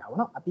ဖြတ်ပလိုက်တာပေါ့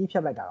နော်အပြီးဖြ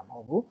တ်လိုက်တာတော့မ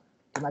ဟုတ်ဘူး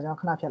ဒီမှာကျွန်တော်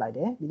ခဏဖြတ်လိုက်တ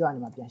ယ်ပြီးတော့ဒီ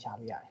မှာပြန်ရှာ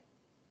လို့ရတယ်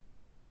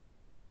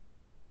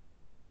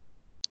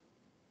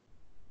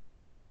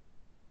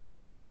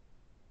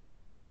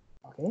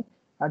okay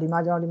ဒီမှာ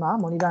ကျွန်တော်ဒီမှာ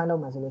monitoring လု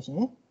ပ်မယ်ဆိုလို့ရှိရ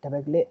င်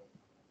double click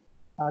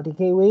ဒီ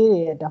gateway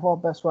ရဲ့ default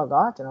password က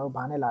ကျွန်တော်တို့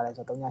ဘာနဲ့လာလဲ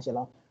ဆိုတော့38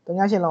လုံး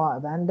38လုံးက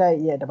abandoned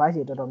ရဲ့ device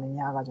တွေတော်တော်များ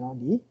များကကျွန်တော်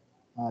ဒီ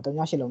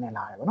38လုံးနဲ့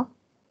လာတယ်ပေါ့နော်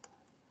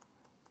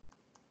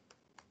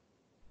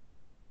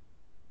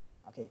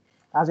okay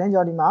ဒါဆိုရင်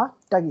ကျွန်တော်ဒီမှာ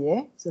tag ရဲ့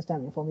system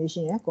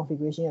information ရဲ့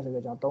configuration ရဲ့ဆို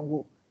ပြီးတော့ကျွန်တော်3ခု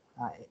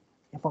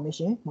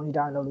information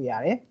monitoring လုပ်လို့ရ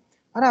တယ်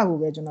အဲ့ဒါကို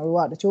ပဲကျွန်တော်တို့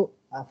ကတချို့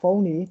ဖု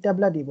န်းတွေ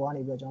tablet တွေပေါ်က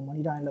နေပြီးတော့ကျွန်တော်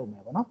monitoring လုပ်မ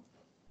ယ်ပေါ့နော်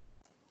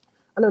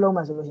အဲ့လိုလုပ်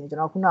မှဆိုလို့ရှိရင်ကျွ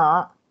န်တော်ခုနက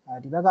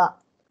ဒီဘက်က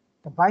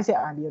device ရဲ့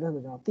IP address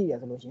ကိုကျွန်တော်သိရ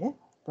ဆိုလို့ရှိရင်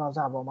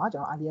browser ပေါ်မှာကျွ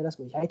န်တော် IP address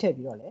ကိုရိုက်ထည့်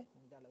ပြီးတော့လည်း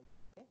monitor လုပ်တ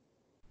ယ်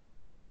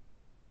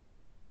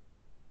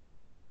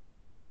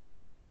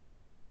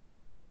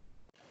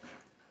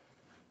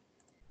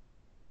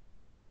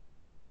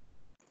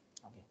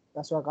okay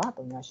password က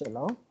38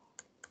လုံး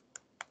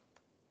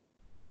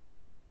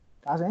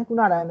ဒါဆိုရင်ခု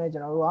နတိုင်းပဲကျွ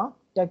န်တော်တို့က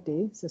tag တွေ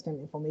system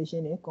information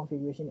တွေ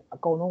configuration တွေအ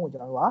ကုန်လုံးကိုကျွ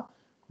န်တော်တို့က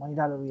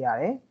monitor လုပ်လို့ရ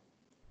တယ်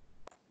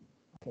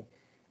okay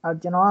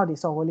ကျွန်တော်ကဒီ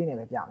software လေးနဲ့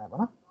ပဲပြမယ်ပေါ့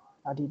နော်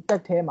ဒီ tag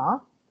ထဲမှာ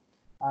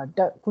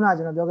tag ခုနက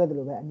ကျွန်တော်ပြောခဲ့သ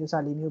လိုပဲအမျိုးအ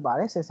စား၄မျိုးပါ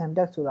တယ် system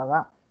tag ဆိုတာက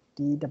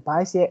ဒီ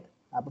device ရဲ့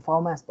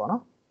performance ပေါ့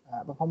နော်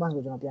performance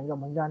ကိုကျွန်တော်ပြန်ပြီး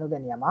တော့ monitor လုပ်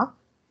တဲ့နေရာမှာ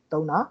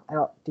သုံးတာအဲ့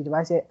တော့ဒီ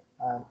device ရဲ့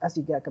SD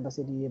card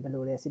capacity ဘယ်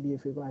လိုလဲ CPU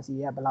frequency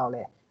ကဘယ်လောက်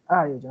လဲအဲ့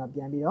ဒါတွေကိုကျွန်တော်ပြ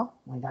န်ပြီးတော့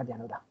monitor ပြန်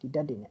လုပ်တာဒီ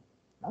tag တွေနဲ့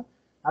နော်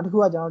နောက်တစ်ခု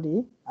ကကျွန်တော်တို့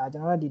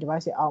ဒီ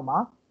device ရဲ့အောက်မှာ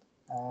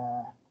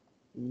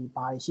ဒီ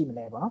ဘာတွေရှိမ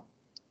လဲပေါ့နော်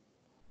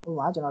ဥပ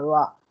မာကျွန်တော်တို့က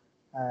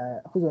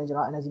အခုဆိုရင်ကျွန်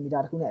တော် energy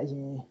meter တစ်ခုနဲ့အရ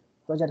င်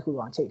project တစ်ခု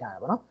တော့ချိန်ထားတာ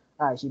ပေါ့နော်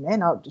အဲ့ဒါရှိမယ်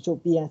နောက်တချို့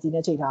PNC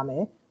နဲ့ချိန်ထားမ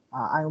ယ်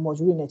IO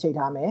module တွေနဲ့ချိန်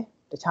ထားမယ်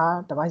တခြား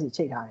device တွေ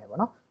ချိန်ထားမယ်ပေါ့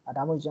နော်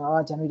ဒါမှမဟုတ်ကျွန်တော်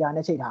က generator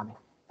နဲ့ချိန်ထားမယ်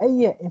အဲ့ဒီ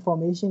ရဲ့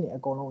information တွေအ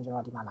ကုန်လုံးကိုကျွန်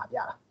တော်ဒီမှာလာပြ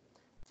တာ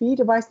feed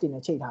device တွေ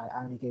နဲ့ချိန်ထားတယ်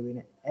IoT gateway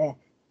နဲ့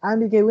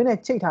IoT gateway နဲ့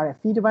ချိန်ထားတဲ့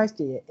feed device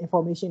တွေရဲ့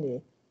information တွေ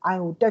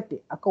IO tag တွေ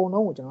အကုန်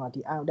လုံးကိုကျွန်တော်က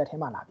ဒီ IO tag ထဲ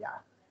မှာလာပြတာ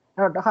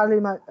အဲ့တော့တစ်ခါလေ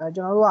မှ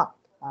ကျွန်တော်တို့က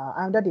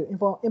IO tag တွေ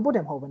input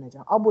တွေမဟုတ်ဘဲနဲ့ကျွ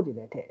န်တော် output တွေ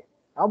လည်းထည့်တယ်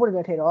output တွေလ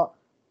ည်းထည့်တော့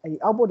အဲ့ဒီ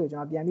output တွေကျွန်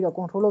တော်ပြန်ပြီးတော့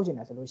control လုပ်ချင်တ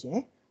ယ်ဆိုလို့ရှိရ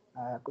င်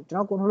ကျွန်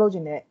တော် control လုပ်ချ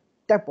င်တဲ့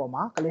tag ပေါ်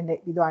မှာ click နဲ့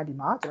ပြီးသွားရင်ဒီ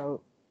မှာကျွန်တော်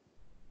တို့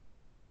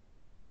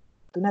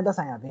သူနဲ့သက်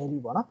ဆိုင်ရာ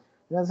value ပေါ့နော်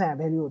သူနဲ့သက်ဆိုင်ရာ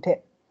value ကိုထည့်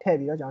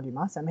ပြီးတော့ကျွန်တော်ဒီ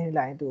မှာ submit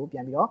လိုက်ရင်သူကိုပြ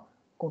န်ပြီးတော့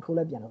control လ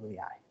ည်းပြန်လုပ်လို့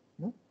ရတယ်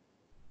နော်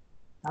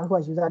နောက်တစ်ခုက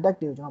user tag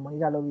တွေကိုကျွန်တော်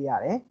monitor လုပ်လို့ရ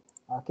တယ်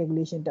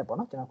calculation tag ပေါ့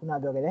နော်ကျွန်တော်ခုန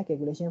ပြောခဲ့တဲ့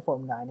calculation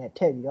formula နဲ့ထ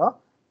ည့်ပြီးတော့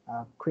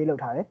create လု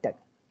ပ်ထားတဲ့ tag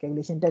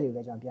calculation tag တွေကိုလ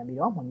ည်းကျွန်တော်ပြန်ပြီး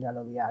တော့ monitor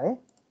လုပ်လို့ရတယ်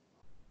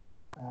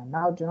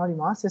နောက်ကျွန်တော်ဒီ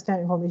မှာ system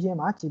information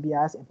မှာ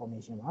GPS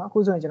information ပါအခု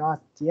ဆိုရင်ကျွန်တော်က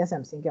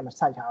GSM sync မ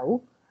စိုက်ထားဘူး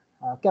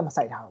cap မ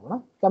စိုက်ထားဘူးပေါ့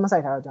နော် cap မစို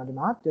က်ထားတော့ကျွန်တော်ဒီ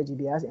မှာ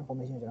GPS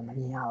information ကျွန်တော်မ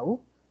မြင်ရဘူး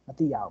မ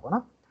သိရဘူးပေါ့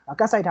နော်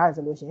cap စိုက်ထားရ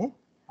ဆိုလို့ရှိရင်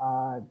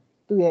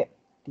သူ့ရဲ့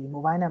ဒီ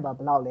mobile number ဘ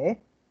ယ်လောက်လဲ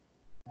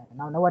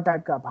နောက် network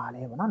type ကဘာ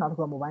လဲပေါ့နော်နောက်တစ်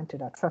ခုက mobile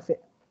data traffic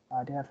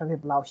data traffic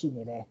ဘယ်လောက်ရှိ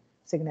နေလဲ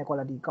signal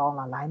quality ကောင်း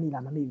လား line မိ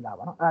လားမမိဘူးလား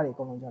ပေါ့နော်အဲ့ဒါတွေအ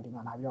ကုန်လုံးကျွန်တော်ဒီ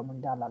မှာလာပြီးတော့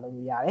monitor လာလုပ်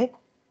လို့ရတယ်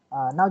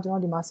နောက်ကျွန်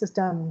တော်ဒီမှာ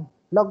system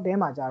log ထဲ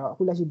မှာကြတော့အ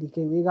ခုလက်ရှိဒီ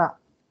gateway က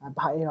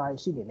ဘာ error တွေ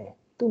ရှိနေလဲ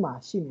သူ့မှာ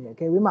ရှိနေတဲ့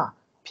gateway မှာ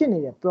ဖြစ်နေ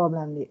တဲ့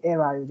problem တွေ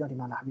error တွေကျွန်တော်ဒီ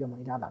မှာလာပြီးတော့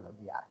monitor လာလုပ်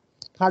လို့ရတယ်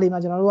ခါလီမှာ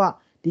ကျွန်တော်တို့က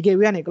ဒီ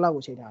gateway ကနေ cloud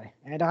ကိုချိန်ထားတ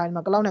ယ်ဒါခါဒီ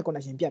မှာ cloud နဲ့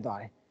connection ပြတ်သွား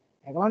တယ်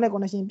cloud နဲ့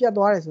connection ပြတ်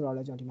သွားတယ်ဆိုတော့လ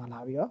ည်းကျွန်တော်ဒီမှာလာ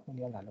ပြီးတော့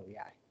monitor လာလုပ်ရတ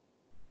ယ်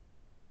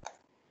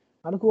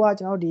နောက်တစ်ခုက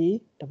ကျွန်တော်တို့ဒီ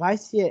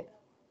device ရဲ့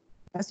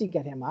SD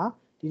card ထဲမှာ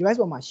ဒီ device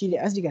ပေါ်မှာရှိတဲ့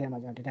SD card ထဲမှာ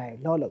ကျွန်တော် data တွေ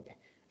load လုပ်တယ်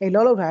အဲ့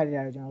load လုပ်ထားတဲ့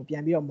data တွေကျွန်တော်ပြ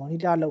န်ပြီးတော့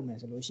monitor လုပ်မယ်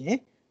ဆိုလို့ရှိရင်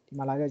ဒီ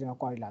မှာလာပြီးတော့ကျွန်တော်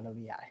query လာလုပ်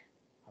လို့ရတယ်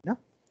ဟုတ်နော်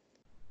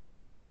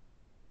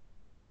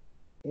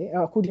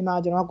အခုဒီမှာ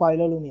ကျွန်တော် query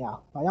လုပ်လို့မရဘူး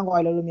။ဘာကြောင့်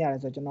query လုပ်လို့မရလဲ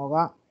ဆိုတော့ကျွန်တော်က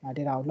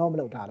data ကို load မ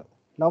လုပ်ထားလို့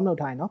load မလုပ်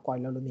ထားရင်တော့ query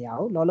လုပ်လို့မရ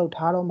ဘူး။ load လုပ်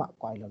ထားတော့မှ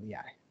query လုပ်လို့ရ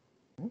တယ်။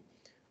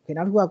 Okay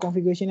နောက်တစ်ခုက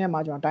configuration ထဲမှာ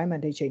ကျွန်တော် time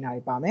and date ချိန်တာ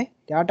တွေပါမယ်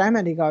။ဒါ time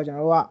and date ကတော့ကျွန်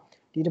တော်တို့က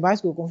ဒီ device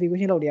ကို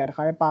configuration လုပ်တဲ့အ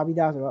ခါတခါတည်းပါပြီး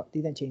သားဆိုတော့တ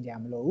ည်တဲ့ချိန်ကြ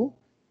မလို့ဘူး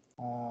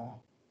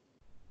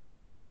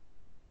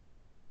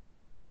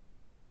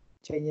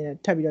။ချိန်ရင်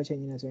ထပ်ပြီးတော့ချိန်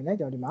ရင်ဆိုရင်လည်း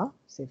ကျွန်တော်ဒီမှာ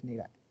save နေ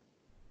လိုက်။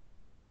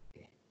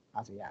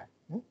အားဆိုရတယ်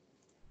နော်။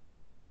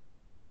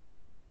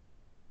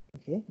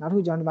 Okay နောက်တစ်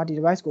ခုကျွန်တော်ဒီမှာဒီ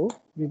device ကို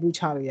reboot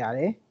ချလို့ရတ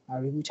ယ်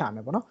။ reboot ချမ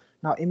ယ်ပေါ့နော်။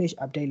နောက် image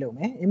update လုပ်မ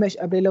ယ် image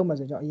update လုပ်မယ်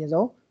ဆိုတော့ကျွန်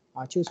တော်အရင်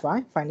ဆုံး choose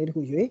file လေးတစ်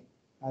ခုရွေး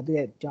သူ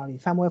ရဲ့ကျွန်တော်ဒီ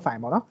firmware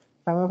file ပေါ့နော်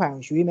firmware file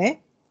ကိုရွေးမယ်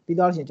ပြီး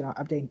တော့ရှင်ကျွန်တော်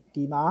update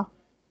ဒီမှာ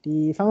ဒီ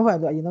firmware file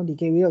ဆိုအရင်ဆုံးဒီ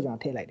gateway ကိုကျွန်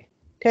တော်ထည့်လိုက်တယ်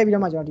ထည့်ပြီး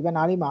တော့မှကျွန်တော်ဒီဘက်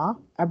နားလေးမှာ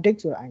update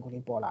ဆိုတဲ့ icon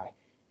လေးပေါ်လာတယ်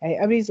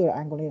update ဆိုတဲ့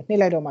icon လေးကိုနှိပ်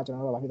လိုက်တော့မှကျွန်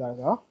တော်တို့ကဘာဖြစ်သွားလဲ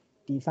ဆိုတော့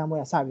ဒီ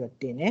firmware စပြီးတော့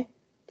တင်တယ်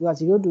သူက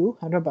0 to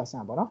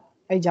 100% ပေါ့နော်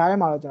အဲ့ကြားထဲ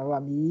မှာတော့ကျွန်တော်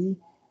တို့က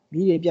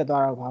မီးတွေပြတ်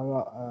သွားတော့ဘာလို့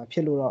တော့ဖြ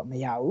စ်လို့တော့မ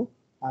ရဘူး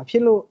ဖြ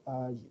စ်လို့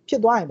ဖြ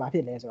စ်သွားရင်ဘာဖြ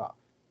စ်လဲဆိုတော့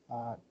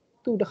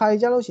သူတစ်ခါ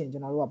ကြာလို့ရှိရင်ကျွ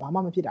န်တော်တို့ကဘာမှ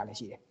မဖြစ်တာလည်း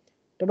ရှိတယ်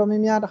တော်တော်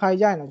များများတစ်ခါ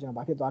ကြာရင်တော့ကျွန်တော်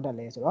ဘာဖြစ်သွားတတ်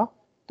လဲဆိုတော့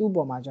သူ့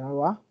ပေါ်မှာကျွန်တော်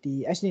တို့ကဒီ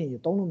EdgeLink ကို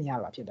သုံးလို့မရ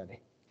တော့ဖြစ်တတ်တယ်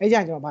အဲ့ကြရ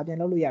င်ကျွန်တော်ဘာပြန်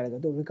လုပ်လို့ရလဲဆို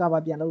တော့သူ recover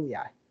ပြန်လုပ်လို့ရတ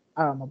ယ်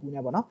အဲ့တော့မပူ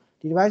နဲ့ပေါ့နော်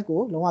ဒီ device ကို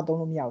လုံးဝသုံး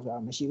လို့မရဘူးဆိုတာ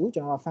မရှိဘူးကျွ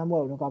န်တော်က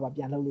firmware ကို recover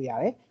ပြန်လုပ်လို့ရ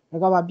တယ်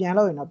recover ပြန်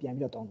လုပ်ရင်တော့ပြန်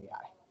ပြီးတော့သုံးလို့ရ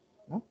တယ်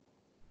နော်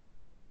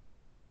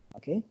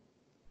okay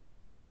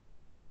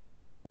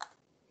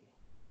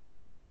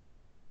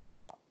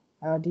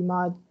ဒီမှာ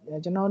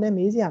ကျွန်တော်လည်း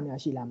မေးစရာများ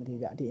ရှိလားမသိ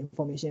ဘူးဗျဒီ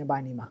information အပို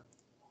င်းလေးမှာ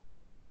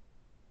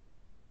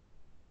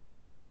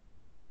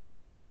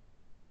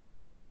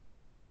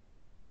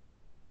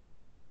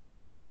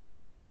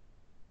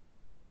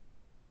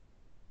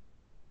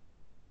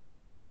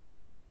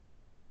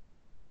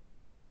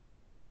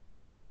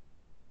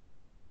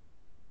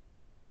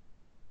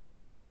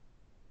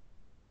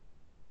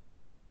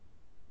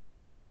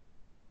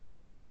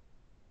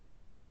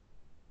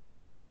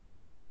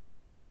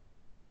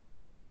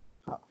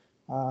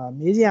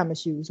မေးစရာမ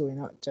ရှိဘူးဆိုရင်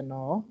တော့ကျွန်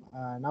တော်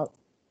နောက်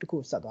တစ်ခု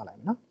ဆက်သွားလိုက်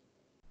မယ်နော်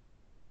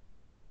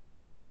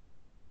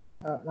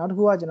နောက်တစ်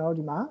ခုကကျွန်တော်တို့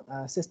ဒီမှာ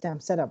system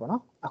setup ပေါ့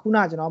နော်အခုန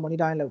ကကျွန်တော်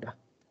monitoring လုပ်တာ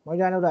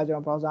monitoring လုပ်တာကျွန်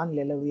တော် browser အနေ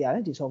နဲ့လုပ်လို့ရတ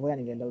ယ်ဒီ software အ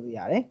နေနဲ့လုပ်လို့ရ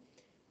တယ်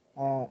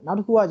နောက်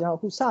တစ်ခုကကျွန်တော်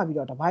အခုစပြီး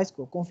တော့ device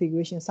ကို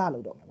configuration စလု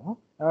ပ်တော့မယ်ပေါ့နော်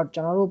အဲ့တော့ကျွ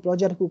န်တော်တို့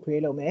project တစ်ခု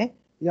create လုပ်မယ်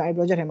ပြီးတော့အဲ့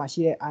project ထဲမှာ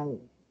ရှိတဲ့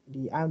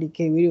IoT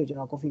gateway ကိုကျွန်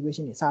တော်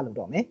configuration တွေစလုပ်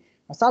တော့မယ်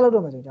စလုပ်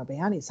တော့မယ်ဆိုရင်ကျွန်တော်ဘယ်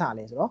ကနေစ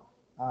လဲဆိုတော့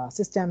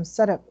system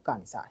setup က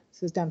နေစတယ်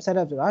system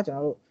setup ဆိုတာကျွန်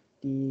တော်တို့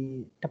ဒီ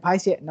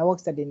device ရဲ့ network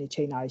setting တွေ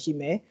ချိန်တာတွေရှိ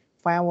မယ်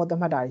firewall သတ်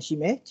မှတ်တာတွေရှိ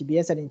မယ်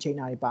GPS setting ချိန်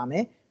တာတွေပါမ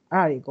ယ်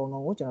အဲ့ဒါတွေအကုန်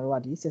လုံးကိုကျွန်တော်တို့က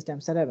ဒီ system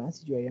setup and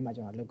security ထဲမှာ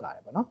ကျွန်တော်လုပ်ရတ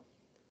ယ်ပေါ့နော်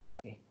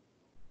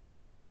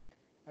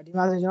ဒီ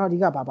မှာဆိုကျွန်တော်အဓိ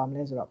ကဘာပါမ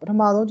လဲဆိုတော့ပထ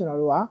မဆုံးကျွန်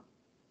တော်တို့က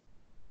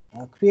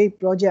create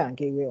project and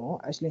gateway on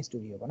EdgeLink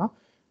Studio ပေါ့နော်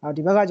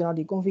ဒီဘက်ကကျွန်တော်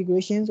ဒီ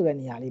configuration ဆိုတဲ့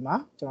နေရာလေးမှာ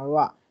ကျွန်တော်တို့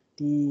က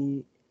ဒီ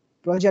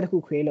project တစ်ခု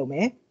create လုပ်မ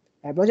ယ်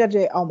project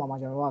ရဲ့အောက်မှာ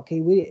ကျွန်တော်တို့က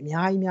gateway တွေအ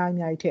များ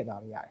ကြီးထည့်သွား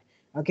လို့ရတယ်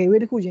gateway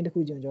တစ်ခုချင်းကျွ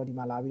န်တော်ဒီ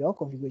မှာလာပြီးတော့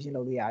configuration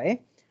လုပ်လို့ရတယ်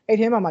အဲ့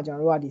ထဲမှာကျွန်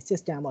တော်တို့ကဒီ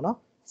system ပေါ့နော်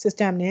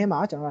system ထဲမှာ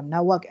ကျွန်တော်တို့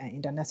network and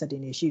internet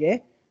setting တွေရှိတယ်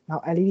နော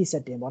က် LED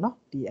setting ပေါ့နော်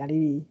ဒီ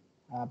LED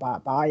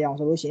ဘာအရောင်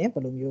ဆိုလို့ရှိရင်ဘ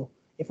ယ်လိုမျိုး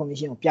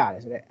information ကိုပြရတ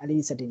ယ်ဆိုတော့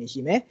LED setting တွေ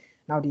ရှိမယ်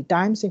နောက်ဒီ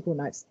time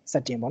synchronize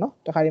setting ပေါ့နော်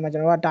တခါဒီမှာကျွ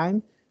န်တော်တို့က time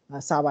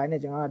server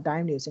နဲ့ကျွန်တော်တို့က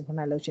time တွေ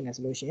synchronize လုပ်ချင်တယ်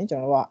ဆိုလို့ရှိရင်ကျွ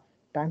န်တော်တို့က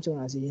time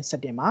synchronization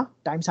setting မှာ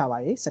time server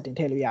တွေ setting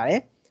ထည့်လို့ရတ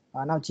ယ်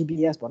နောက်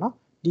GPS ပေါ့နော်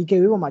ဒီ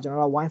gateway ပေါ်မှာကျွန်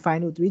တော်တို့က Wi-Fi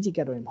တို့ 3G က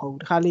တ်တော့မဟုတ်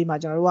ဘူးတခါလေးမှာ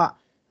ကျွန်တော်တို့က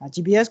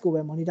GPS ကို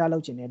ပဲ monitor လု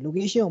ပ်ချင်တယ်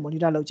location ကို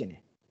monitor လုပ်ချင်တ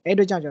ယ်အဲ့အ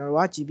တွက်ကြောင့်ကျွန်တော်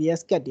တို့က GPS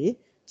ကတ်တွေ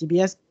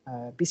GPS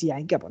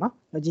PCI ကတ်ပေါ့နော်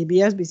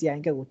GPS PCI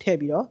ကတ်ကိုထည့်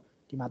ပြီးတော့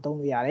ဒီမှာသုံး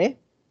လို့ရတယ်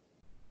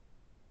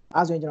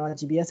အဲဆိုရင်ကျွန်တော်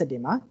GPS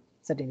setting မှာ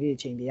setting လေးတွေ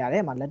ချိန်ပေးရတ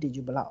ယ်မှာ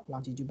latitude ဘယ်လောက်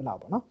longitude ဘယ်လောက်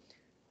ပေါ့နော်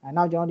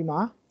နောက်ကျွန်တော်ဒီမှာ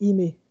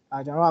email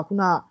ကျွန်တော်ကခု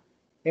န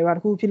error တ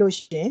စ်ခုဖြစ်လို့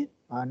ရှိရင်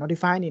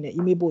notify အနေနဲ့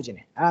email ပို့ချင်တ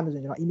ယ်အဲ့ဒါမျိုး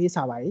ဆိုရင်ကျွန်တော် email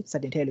server တွေ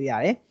setting ထည့်လို့ရ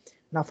တယ်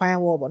နောက်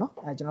firewall ပေါ့နော်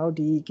ကျွန်တော်တို့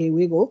ဒီ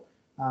gateway ကို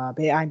ဘ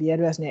ယ် IP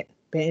address နဲ့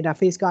ဘယ်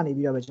interface ကနေ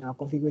ပြီးတော့ပဲကျွန်တော်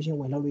configuration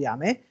ဝင်လုပ်လို့ရ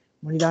မယ်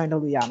monitoring လု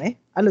ပ်လို့ရမယ်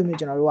အဲ့လိုမျိုး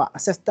ကျွန်တော်တို့က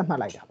access သတ်မှတ်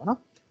လိုက်တာပေါ့နော်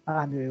အဲ့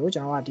ဒါမျိုးတွေကိုကျွ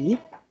န်တော်ကဒီ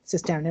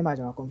system ထဲမှာ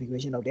ကျွန်တော်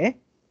configuration လုပ်တယ်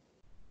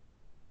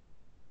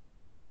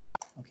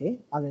okay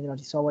အဲ့ဒါကျွန်တော်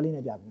ဒီ software လေး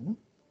နဲ့ပြပြမယ်နော်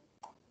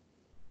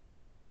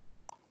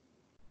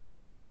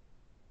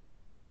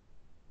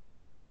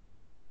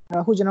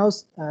အခုကျွန်တော်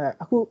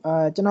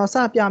ကျွန်တော်စ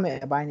ပြမယ်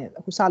အပိုင်းနဲ့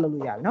အခုစလုပ်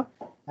လို့ရပြီเนาะ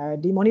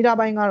ဒီ monitor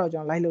ဘိုင်းကတော့ကျွ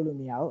န်တော် live လုပ်လို့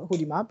မရဘူးအခု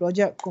ဒီမှာ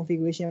project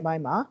configuration ဘို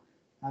င်းမှာ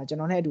ကျွန်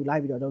တော်နဲ့အတူ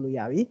live ပြီးတော့လုပ်လို့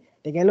ရပြီ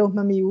တကယ်လို့မ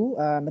မှီဘူး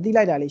မသိ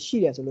လိုက်တာလေးရှိ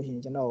တယ်ဆိုလို့ရှိရ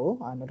င်ကျွန်တော်ကို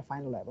notify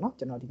လုပ်လိုက်ပါเนาะ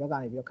ကျွန်တော်ဒီဘက်က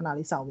နေပြီးတော့ခဏ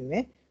လေးစောင့်ပေးမ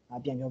ယ်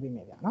ပြန်ပြောပေးမ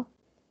ယ်ဗျာเนาะ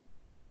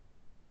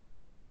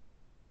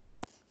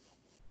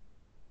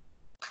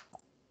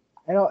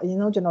အဲ့တော့အရင်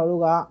ဆုံးကျွန်တော်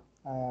တို့က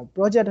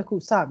project တစ်ခု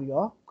စပြီး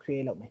တော့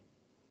create လုပ်မယ်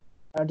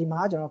အဲ့တော့ဒီမှာ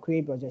ကျွန်တော်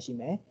create project ရှိ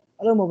မယ်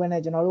အဲ့လိုမဟုတ်ဘဲ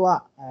နဲ့ကျွန်တော်တို့က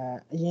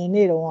အရင်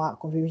နေ့တုန်းက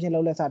configuration လု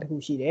ပ်လက်စာတစ်ခု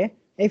ရှိတယ်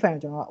အဲ့ file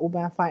ကိုကျွန်တော်က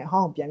open file အ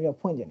ဟောင်းပြန်ပြီးတော့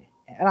ဖွင့်ကြတယ်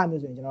အဲ့ဒါ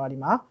မျိုးဆိုရင်ကျွန်တော်ကဒီ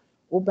မှာ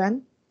open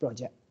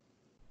project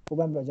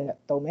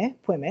သုံးမယ်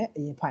ဖွင့်မယ်အ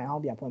ရင် file အဟော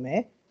င်းပြန်ဖွင့်မယ်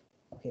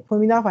okay ဖွင့်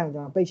ပြီးသား file ကိုကျွ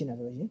န်တော်ပိတ်ချင်တယ်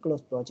ဆိုလို့ရှိရင်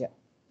close project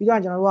ပြီး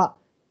တော့ကျွန်တော်တို့က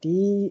ဒီ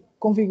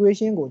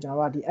configuration ကိုကျွန်တော်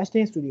တို့ကဒီ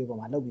EdgeLink Studio ပေါ်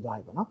မှာလုပ်ပြီးသွား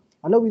ပြီပေါ့နော်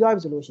လုပ်ပြီးသွား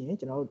ပြီဆိုလို့ရှိရင်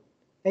ကျွန်တော်တို့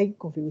အဲ့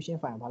configuration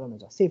file ကိုဘာလုပ်မလဲ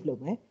ဆိုတော့ save လု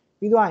ပ်မယ်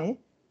ပြီးသွားရင်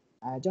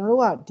ကျွန်တော်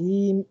တို့ကဒီ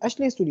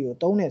EdgeLink Studio ကို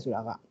သုံးတယ်ဆို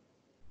တာက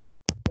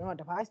ကျွန်တော်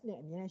device နဲ့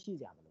အများကြီးရှိ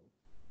ကြမလို့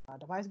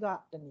device က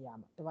တနေရာ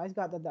မှာ device က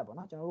တက်တက်ပေါ့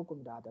နော်ကျွန်တော်တို့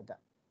computer တက်တက်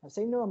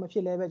same တော့မဖြ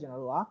စ်လဲပဲကျွန်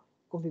တော်တို့က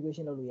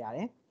configuration လုပ်လို့ရတ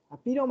ယ်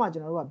ပြီးတော့မှကျွ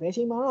န်တော်တို့ကဘယ်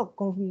ချိန်မှာတော့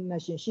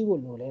connection ရှိဖို့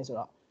လိုလဲဆို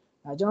တော့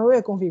ကျွန်တော်တို့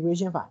ရဲ့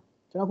configuration file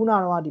ကျွန်တော်ခုနက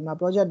တော့ဒီမှာ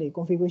project တွေ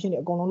configuration တွေ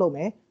အကုန်လုံးလုပ်မ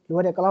ယ်လိုအ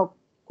ပ်တဲ့ cloud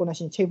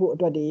connection ချိတ်ဖို့အ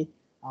တွက်တွေ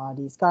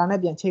ဒီ SCADA နဲ့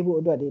ပြန်ချိတ်ဖို့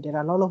အတွက်တွေ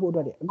data log လုပ်ဖို့အတွ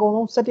က်တွေအကုန်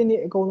လုံး setting တွေ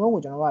အကုန်လုံး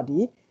ကိုကျွန်တော်တို့ကဒီ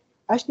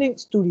EdgeLink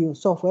Studio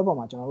software ပေါ်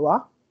မှာကျွန်တော်တို့က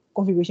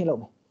configuration လု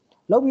ပ်မယ်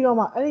လုပ်ပြီးတော့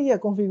မှအဲ့ဒီရဲ့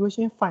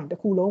configuration file တစ်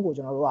ခုလုံးကို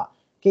ကျွန်တော်တို့က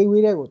gateway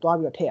တွေကိုတွား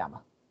ပြီးတော့ထည့်ရ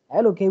မှာ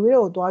အဲ့လို gateway တွေ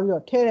ကိုတွားပြီး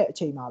တော့ထည့်တဲ့အ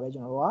ချိန်မှာပဲကျွ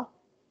န်တော်တို့က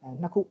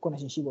နှစ်ခု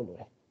connection ရှိဖို့လို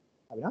တယ်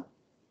ဟုတ်ပြီနော်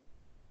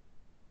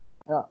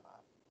အဲ့တော့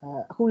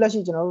အခုလက်ရှိ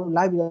ကျွန်တော်တို့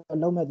live ပြီးတော့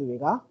လုပ်မဲ့သူတွေ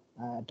က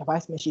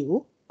device မရှိ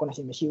ဘူး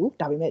connection မရှိဘူး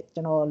ဒါပေမဲ့ကျွ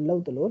န်တော်လု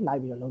ပ်တယ်လို့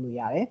live ပြီးတော့လုပ်လို့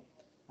ရတယ်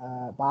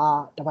ဘာ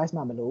device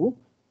မှမလိုဘူး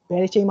ဘ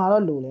ယ်အချိန်မှာ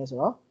တော့လိုလဲဆို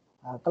တော့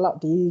cloud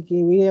ဒီ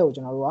gateway တွေကို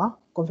ကျွန်တော်တို့က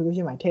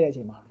configuration မှာထည့်တဲ့အ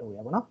ချိန်မှာလိုရ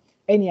ပါတော့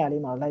အဲ့နေရာ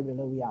လေးမှာ live ပြီး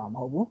လုပ်ရမှာမ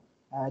ဟုတ်ဘူး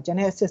ကျန်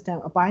တဲ့ system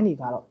အပိုင်းတွေ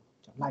ကတော့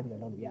ကျွန်တော် live ပြီး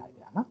လုပ်လို့ရတယ်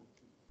ဗျာနော်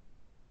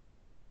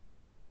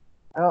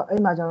အဲ့တော့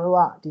အဲ့မှာကျွန်တော်တို့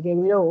ကဒီ gateway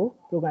တွေကို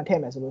program ထ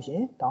ည့်မယ်ဆိုလို့ရှိရ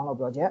င် download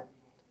project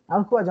နော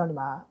က်တစ်ခုကကျွန်တော်ဒီ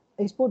မှာ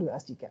export to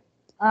SD card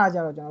အဲ့ဒါကြ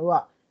တော့ကျွန်တော်တို့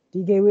ကဒီ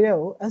gateway တွေ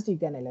ကို SD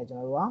card နဲ့လည်းကျွန်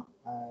တော်တို့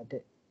က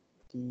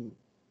ဒီ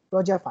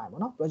project file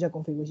ပေါ့နော် project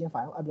configuration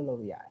file ကို upload လုပ်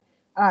လို့ရတယ်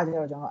အဲ့ဒါကြ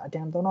တော့ကျွန်တော်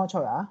atom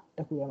 3600တ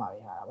စ်ခုထဲမှာပဲ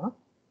ထားတာပေါ့နော်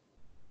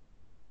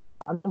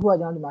နောက်တစ်ခုက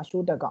ကျွန်တော်ဒီမှာ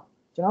show tag က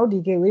ကျွန်တော်တို့ဒီ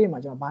gateway တွေမှာ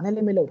ကျွန်တော်ဘာနဲ့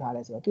limit လုပ်ထား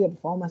လဲဆိုတော့သူ့ရဲ့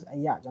performance အ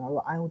ရာကျွန်တော်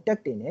တို့ IO tag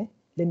တွေနဲ့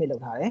limit လု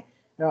ပ်ထားတယ်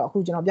အဲ့တော့အခု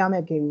ကျွန်တော်ပြ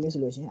မဲ့ gateway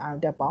ဆိုလို့ရှိရင် IO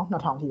tag ပေါင်း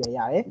2000ထိပဲရ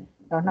တယ်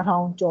အဲ့တော့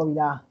2000ကျော်ပြီ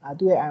လား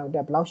သူ့ရဲ့ IO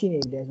tag ဘယ်လောက်ရှိနေ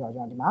ပြီလဲဆိုတော့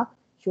ကျွန်တော်ဒီမှာ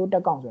show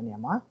tag ကောင်ဆိုတဲ့နေရာ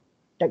မှာ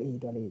tag အရေး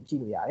အတွက်လေးကြည့်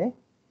လို့ရတယ်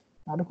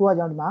နောက်တစ်ခုက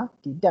ကျွန်တော်ဒီမှာ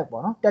ဒီ tag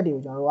ပေါ့နော် tag တွေ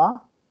ကိုကျွန်တော်တို့က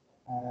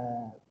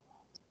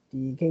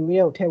ဒီ gateway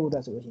ကိုထည့်ဖို့အတွ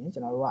က်ဆိုလို့ရှိရင်ကျွ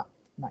န်တော်တို့က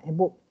ဒီမှာ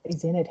import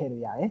excel နဲ့ထည့်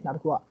လို့ရတယ်နောက်တ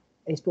စ်ခုက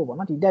export ပေါ့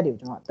နော်ဒီ tag တွေကို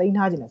ကျွန်တော်ကတင်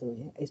ထားခြင်းလဲဆိုလို့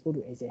ရှိရင် export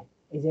to excel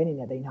အနေ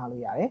နဲ့တင်ထား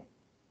လို့ရတယ်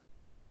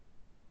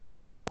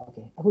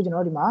okay အခုကျွန်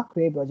တော်တို့ဒီမှာ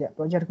create project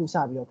တစ်ခုစ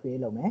ပြီးတော့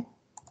create လုပ်မယ်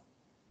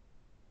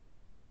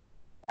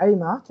အဲ့ဒီ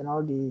မှာကျွန်တော်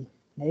တို့ဒီ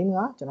name က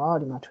ကျွန်တော်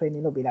တို့ဒီမှာ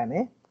training လုပ်ပေးလိုက်မ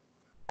ယ်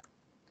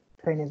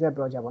training ဆိုတဲ့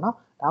project ပေါ့နော်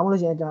ဒါမှမဟုတ်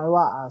လို့ရှိရင်ကျွန်တော်တို့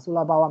က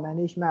solar power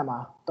management မှာ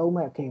သုံး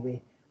မဲ့ gateway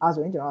အဲ့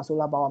ဆိုရင်ကျွန်တော်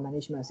solar power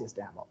management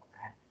system ပေါ့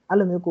အဲ့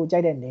လိုမျိုးကိုကြို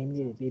က်တဲ့ name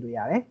လေးတွေပေးလို့ရ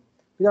တယ်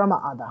ပြီးတော့မှ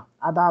other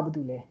ဘာ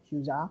တူလဲ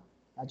user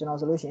ကျွန်တော်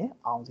ဆိုလို့ရှိရင်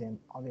အောင်စင်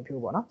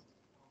ဖြိုးပေါ့နော်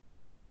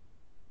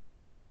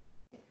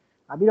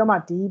ပြီးတော့မှ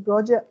ဒီ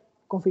project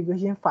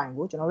configuration file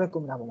ကိုကျွန်တော်တို့ရဲ့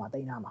computer ပေါ်မှာတ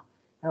င်ထားမှာ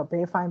အဲ့တော့ဘ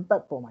ယ် file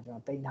path ပေါ်မှာကျွန်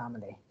တော်တင်ထားမ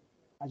လဲ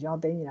ကျွန်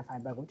တော်တင်နေတဲ့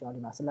file path ကိုကျွန်တော်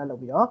ဒီမှာ select လု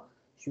ပ်ပြီးတော့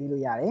ရွေး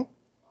လို့ရတယ်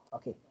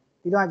okay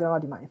ပြီးတော့ကျွန်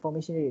တော်ဒီမှာ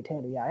information တွေထ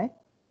ည့်လို့ရတယ်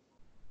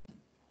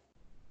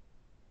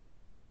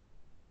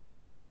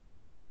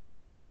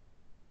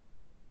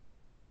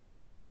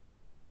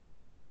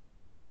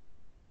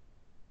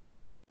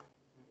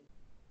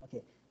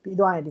ပြီး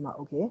တော့ရင်ဒီမှာ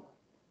okay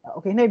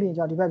နှိပ်ပြီး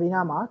ကျွန်တော်ဒီဘက်ဘေး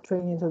နားမှာ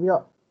training ဆိုပြီး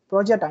တော့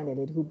project title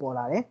လေးတစ်ခုပေါ်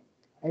လာတယ်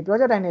အဲ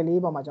project title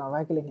လေးပေါ်မှာကျွန်တော်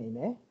right click နှိပ်မ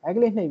ယ် right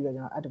click နှိပ်ပြီးတော့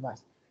ကျွန်တော်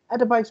add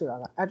device ဆိုတာ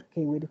က add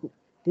gateway တစ်ခု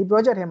ဒီ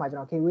project ထဲမှာကျွန်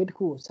တော် gateway တစ်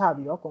ခုကိုစ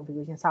ပြီးတော့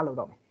configuration စလုပ်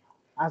တော့မယ်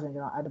အဲဆိုရင်ကျွ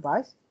န်တော် add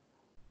device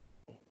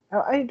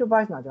အဲ့ဒီ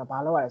device မှာကျွန်တော်ဘာ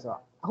လုပ်ရလဲဆို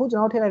တော့အခုကျွ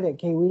န်တော်ထည့်လိုက်တဲ့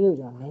gateway လေးကို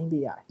ကျွန်တော် name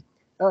ပေးရတယ်အဲ့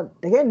တော့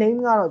တကယ် name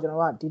ကတော့ကျွန်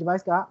တော်ကဒီ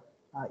device က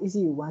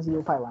ECU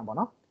 1051ပေါ့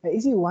နော်အဲ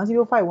ECU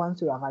 1051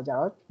ဆိုတာကကြ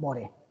တော့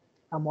model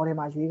model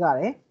မှာရွေးကြ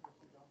တယ်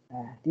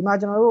ဒီမှာ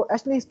ကျွန်တော်တို့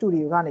EdgeLink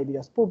Studio ကနေပြီး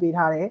တော့ support ပေး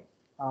ထားတဲ့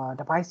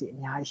device တွေအ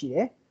များကြီးရှိတ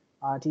ယ်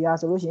ဒီဟာ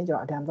ဆိုလို့ရှိရင်ကျွန်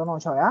တော် atom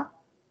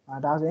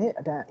 3600ဒါဆိုရင်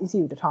atom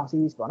ECU 1000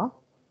 series ပေါ့နော်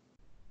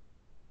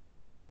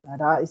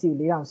ဒါ ECU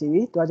 4000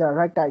 series သူကကျတော့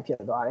right type ဖြစ်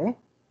သွားတယ်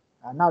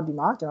နောက်ဒီ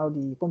မှာကျွန်တော်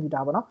တို့ဒီ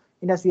computer ပေါ့နော်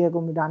industrial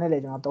computer နဲ့လ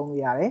ည်းကျွန်တော်သုံး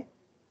လို့ရတယ်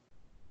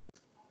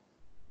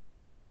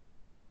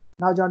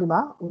နောက်ကျွန်တော်ဒီ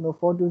မှာ Uno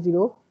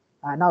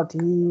 420နောက်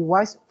ဒီ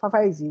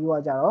WISE-PaaS က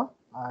ကြတော့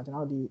ကျွန်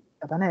တော်တို့ဒီ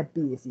advanced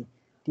PAC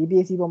ဒီ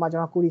PAC ပေါ်မှာကျွ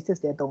န်တော် Core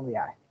 6 နဲ့သုံးလို့ရ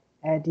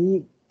တယ်ဒီ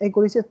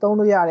Core 6သုံး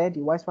လို့ရတယ်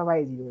ဒီ WISE-PaaS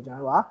ကိုကျွန်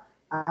တော်တို့က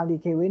IoT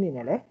gateway အနေ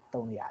နဲ့လည်း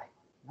သုံးလို့ရတယ်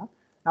နော်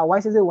နောက်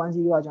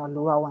WISE-610ကကျွန်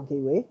တော် LoRaWAN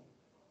gateway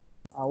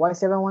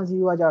WISE-710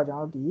ကကြတော့ကျွန်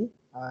တော်တို့ဒီ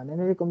နည်း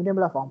နည်းလေး computing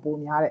platform ပို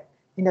များတဲ့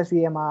industry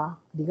မှာ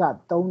အဓိက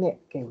သုံးတဲ့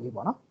gateway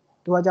ပေါ့နော်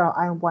သူကကျတော့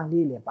ion point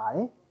လေးလည်းပါတ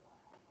ယ်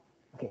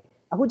okay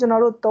အခုကျွန်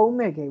တော်တို့သုံး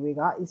မဲ့ gateway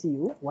က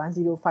ECU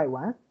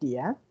 1051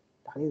 TN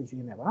ဒါလေးကို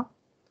ရွေးမယ်ပေါ့နော်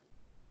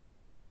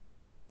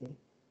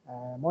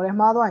model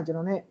မှားသွားရင်ကျွန်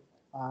တော်နဲ့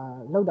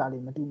လောက်တာ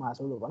လေးမတူမှာ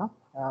ဆိုလို့ပေါ့နော်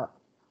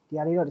ဒီ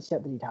ဟာလေးတော့တစ်ချက်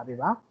သတိထားပေး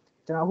ပါ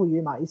ကျွန်တော်အခု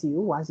ရွေးမှာ ECU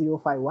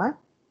 1051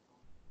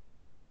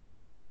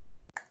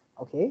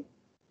 okay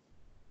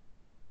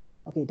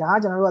okay ဒါက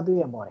ကျွန်တော်တို့ကသူ့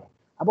ရဲ့ model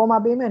အပေါ်မှာ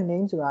ပေးမဲ့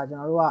name ဆိုတာကျွန်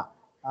တော်တို့က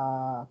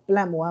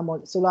plant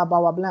 1 solar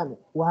power plant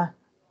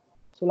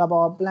 1 solar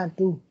power plant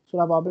 2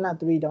 solar power plant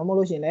 3ဒါမှမဟုတ်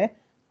လို့ရှိရင်လည်း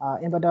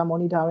inverter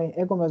monitoring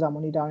air compressor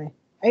monitoring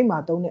အဲ့မှာ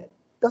သုံးတဲ့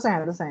သက်ဆိုင်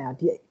ရာ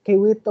ဒီ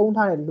gateway သုံး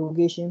ထားတဲ့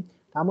location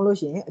ဒါမှမဟုတ်လို့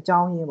ရှိရင်အကြော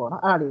င်းရင်းပေါ့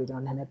နော်အဲ့ဒါလေးကိုကျွန်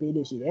တော်နာမည်ပေး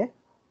လို့ရှိတယ်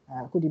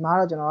အခုဒီမှာ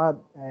တော့ကျွန်တော်က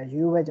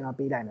ရိုးပဲကျွန်တော်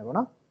ပေးလိုက်မယ်ပေါ့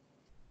နော်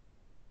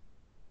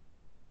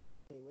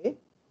gateway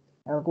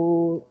အခု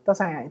သက်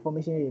ဆိုင်ရာ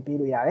information တွေပေး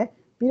လို့ရတယ်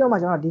ပြီးတော့မှ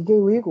ကျွန်တော်ဒီ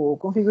gateway ကို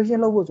configuration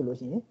လုပ်ဖို့ဆိုလို့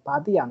ရှိရင်ဘာ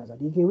သိရမလဲဆိုတော့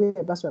ဒီ gateway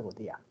ရဲ့ password ကို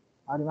သိရ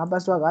ဒီမှာ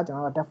password ကကျွန်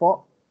တော်တို့ default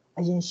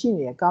အရင်ရှိ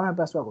နေတဲ့ current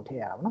password ကိုထည့်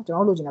ရတာပေါ့နော်ကျွန်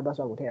တော်တို့လိုချင်တဲ့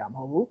password ကိုထည့်တာမ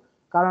ဟုတ်ဘူး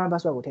current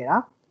password ကိုထည့်တာ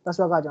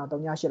password ကကျွန်တော်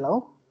38လုံး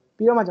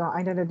ပြီးတော့မှကျွန်တော်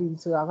identity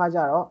ဆိုတာကကြ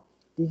တော့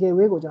ဒီ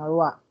gateway ကိုကျွန်တော်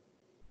တို့က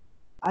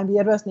IP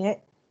address နဲ့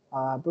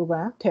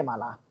program ထည့်မှာ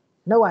လား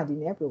no ID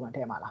နဲ့ program ထ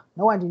ည့်မှာလား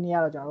no ID နဲ့က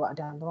တော့ကျွန်တော်တို့အ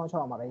တန်း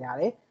3600မှာပဲရ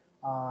တယ်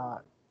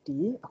ဒီ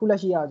အခုလက်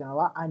ရှိကတော့ကျွန်တော်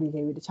က IP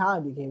gateway တခြား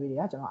IP gateway တွေ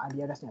ကကျွန်တော် IP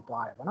address နဲ့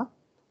တွားတယ်ပေါ့နော်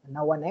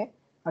network နဲ့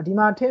ဒီ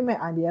မှာထည့်မဲ့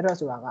IP address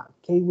ဆိုတာက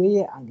gateway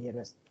ရဲ့ IP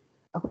address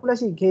အခုလက်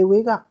ရှိ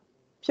gateway က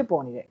ဖြစ်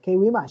ပေါ်နေတဲ့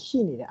gateway မှာရှိ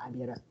နေတဲ့ IP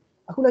address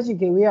အခုလက်ရှိ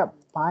gateway က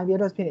ဘာ IP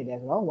address ဖြစ်နေလဲ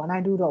ဆိုတော့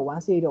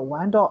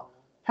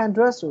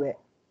 192.168.1.100 ဆိုတဲ့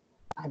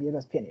IP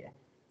address ဖြစ်နေတယ်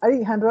အဲ့ဒီ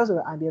 100 ဆို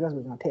တဲ့ IP address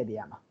ကိုကျွန်တော်ထည့်ပေး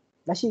ရမှာ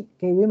လက်ရှိ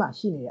gateway မှာ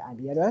ရှိနေတဲ့ IP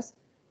address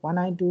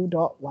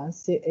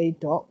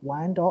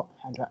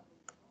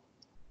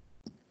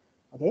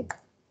 192.168.1.100 okay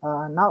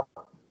now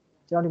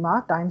ကျွန်တော်ဒီမှာ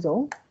time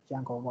zone ရ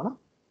န်ကုန်ပေါ့နော်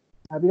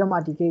ပြီးတော့မှ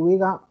ဒီ gateway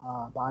က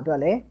ဘာအတွက်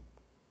လဲ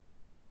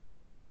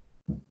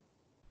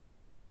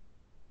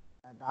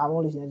ဒါမှမဟု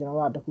တ်လို့ရှိရင်ကျွန်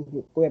တော်တို့ကတခု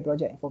ကိုယ့်ရဲ့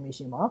project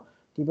information ပေါ့နော်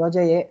ဒီ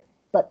project ရဲ့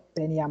ပတ်ဘ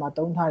ယ်နေရာမှာ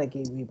တုံးထားတဲ့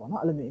gateway ပေါ့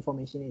နော်အဲ့လိုမျိုး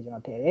information တွေကျွန်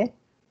တော်ထည့်တယ်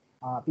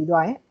ပြီး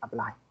တော့ရင်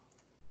apply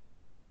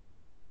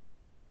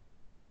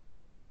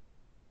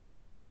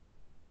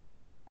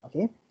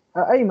okay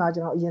အဲ့ဒီမှာကျွ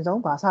န်တော်အရင်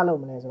ဆုံးဘာစလုပ်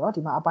မလဲဆိုတော့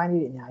ဒီမှာအပိုင်း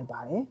လေးတွေအများကြီးပါ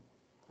တယ်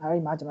အဲ့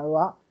ဒီမှာကျွန်တော်တို့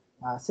က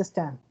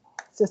system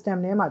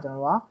ထဲမှာကျွန်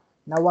တော်တို့က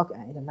network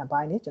and internet ပို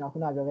င်းနေကျွန်တော်ခု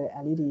နပြောခဲ့တဲ့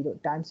LED တို့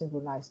time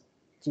synchronized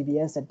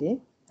GPS setting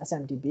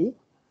SMTP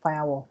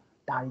firewall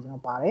ဒါတွေကျွန်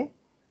တော်ပါတယ်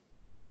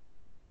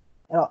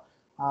အဲ့တော့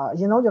အ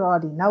ရင်ဆုံးကျွန်တော်က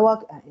ဒီ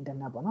network and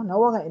internet ပေါ့နော်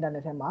network and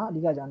internet ထဲမှာအဓိ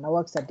ကကျွန်တော်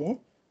network setting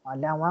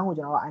LAN 1ကို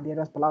ကျွန်တော်က IP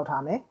address ဘယ်လောက်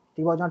ထားမယ်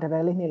ဒီပေါ်ကျွန်တော်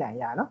double click နှိပ်လိုက်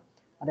ရအောင်နော်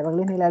double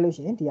click နှိပ်လိုက်လို့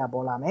ရှိရင်ဒီဟာ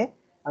ပေါ်လာမယ်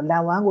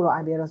LAN 1ကိုတော့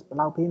IP address ဘယ်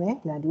လောက်ပေးမယ်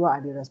LAN 2က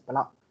IP address ဘယ်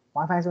လောက်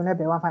Wi-Fi ဆိုရင်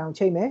ဘယ် Wi-Fi ကို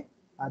ချိန်မယ်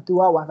သူ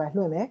က Wi-Fi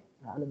လွှင့်မယ်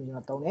အဲ့လိုမျိုးကျွန်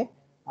တော်သုံးတယ်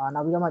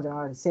နောက်ပြီးတော့မှကျွန်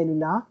တော်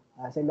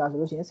cellular ဆို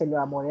လို့ရှိရင်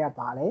cellular model က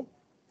ပါလဲ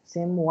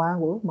sim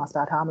 1ကို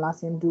master ထားမလား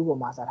sim 2ကို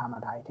master ထားမ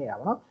လားဒါတွေထည့်တာ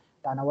ပေါ့နော်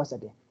ဒါ network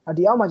setting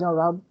ဒီအောက်မှာကျွန်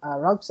တော်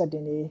route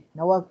setting တွေ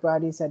network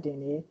priority setting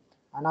တွေ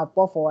နောက်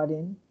port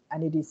forwarding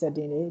NAT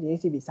setting တွေ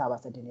DHCP server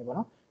setting တွေပေါ့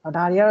နော်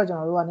ဒါတွေကတော့ကျွန်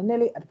တော်တို့ကနည်းန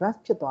ည်းလေး advanced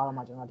ဖြစ်သွားတော့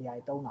မှကျွန်တော်ဒီဟာ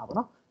တွေသုံးတာပေါ့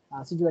နော်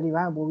security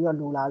ဘိုင်းကိုပို့ပြီးတော့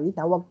လိုလာပြီ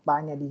network ဘို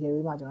င်းနဲ့ ဒီ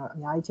gateway မှာကျွန်တော်အ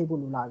များကြီးချိန်ဖို့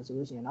လိုလာပြီဆို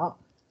လို့ရှိရင်တော့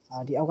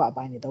ဒီအောက်ကအ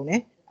ပိုင်းတွေသုံးတယ်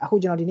အခု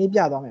ကျွန်တော်ဒီနေ့ပြ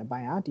သွားမယ့်အပို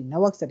င်းကဒီ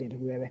network setting တ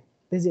ခုပဲ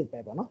basic ပဲ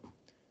ပေါ့နော်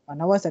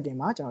network setting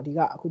မှာကျွန်တော်ဒီက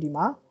အခုဒီ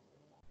မှာ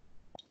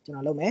ကျွန်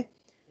တော်လုပ်မယ်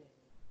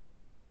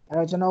အဲ့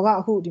တော့ကျွန်တော်က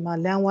အခုဒီမှာ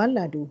LAN 1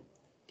 LAN 2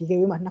ဒီ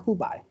gateway မှာနှစ်ခု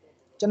ပါတယ်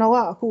ကျွန်တော်က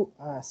အခု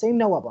same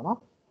network ပေါ့နော်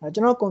ကျွ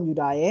န်တော်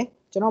computer ရဲ့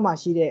ကျွန်တော်မှာ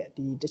ရှိတဲ့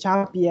ဒီတခြား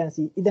PNC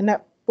Ethernet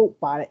port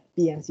ပါတဲ့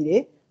PNC တွေ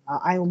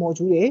IO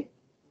module တွေ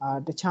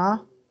တခြား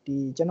ဒီ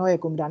ကျွန်တော်ရဲ့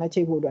computer နဲ့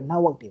ချိန်ဖို့အတွက်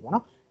network တွေပေါ့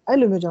နော်အဲ့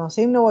လိုမျိုးကျွန်တော်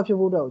same network ဖြစ်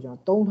ဖို့အတွက်ကိုကျွန်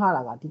တော်သုံးထား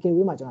တာကဒီ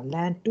gateway မှာကျွန်တော်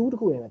LAN 2တ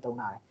ခုတည်းပဲသုံး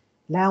ထားတယ်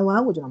LAN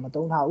 1ကိုကျွန်တော်မ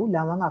သုံးထားဘူး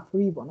LAN 1က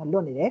free ပေါ့နော်လွ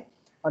တ်နေတယ်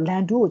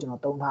LAN 2ကိုကျွန်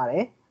တော်သုံးထားတ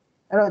ယ်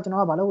အဲ့တော့ကျွန်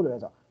တော်ကဘာလုပ်လို့လဲ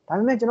ဆိုတော့ဒါ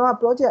ပေမဲ့ကျွန်တော်က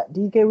project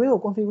ဒီ gateway ကို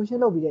configuration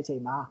လုပ်ပြီးတဲ့အချိ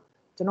န်မှာ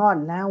ကျွန်တော်က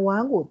LAN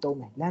 1ကိုသုံး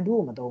မယ် LAN 2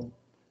ကိုမသုံးဘူး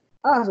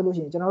အဲ့ဒါဆိုလို့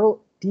ရှိရင်ကျွန်တော်တို့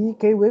ဒီ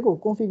gateway ကို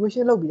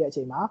configuration လုပ်ပြီးတဲ့အ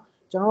ချိန်မှာ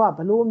ကျွန်တော်ကဘ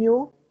ယ်လို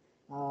မျိုး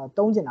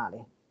သုံးကျင်တာ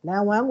လဲ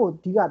LAN 1ကိုအ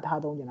ဓိကထား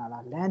သုံးကျင်တာ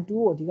လား LAN 2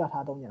ကိုအဓိက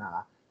ထားသုံးကျင်တာ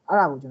လားအဲ့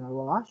ဒါကိုကျွန်တော်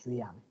တို့ကရွေး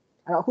ရမယ်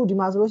အဲ့တော့အခုဒီ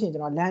မှာဆိုလို့ရှိရင်ကျွ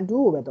န်တော် LAN 2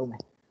ကိုပဲသုံးမ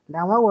ယ်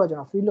LAN 1ကိုတော့ကျွန်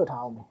တော် free လွတ်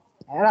ထားအောင်မယ်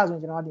အဲ့ဒါဆိုရ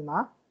င်ကျွန်တော်ဒီမှာ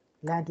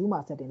LAN 2မှာ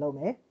setting လုပ်မ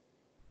ယ်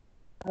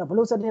အဲ့တော့ဘယ်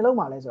လို setting လုပ်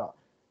မှာလဲဆိုတော့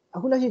အ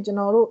ခုလက်ရှိကျွန်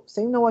တော်တို့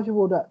same network ဖြစ်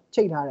ဖို့အတွက်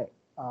ချိန်ထားတဲ့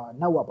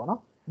network ပေါ့နော်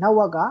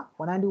network က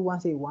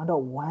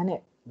 192.168.1.1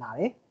 နဲ့လာတ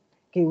ယ်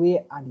gateway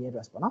ရဲ့ IP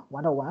address ပေါ့နော် 1.1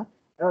 အဲ့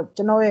တော့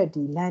ကျွန်တော်ရဲ့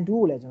ဒီ LAN 2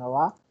ကိုလည်းကျွန်တော်က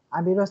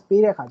IP address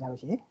ပေးတဲ့အခါကျ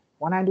လို့ရှိရင်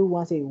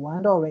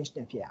 192.168.1.range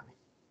နဲ့ဖြစ်ရမယ်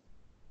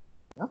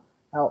နော်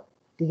အဲ့တော့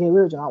ဒီ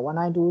gateway ကိုကျွန်တော်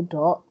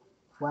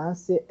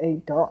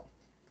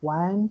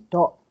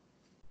 192.168.1.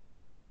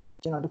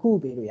 ကျွန်တော်တခု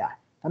ပေးလို့ရတယ်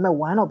ဒါပေ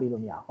မဲ့1တော့ပေး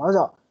လို့မရဘူးဘာလို့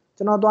ဆိုတော့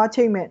ကျွန်တော်သွား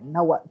ချိန်မဲ့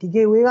network ဒီ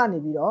gateway ကနေ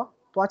ပြီးတော့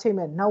သွားချိန်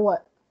မဲ့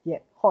network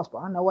ရဲ့ host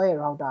ပေါ့နော် network ရဲ့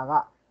router က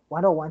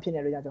 1.1 ဖြစ်နေ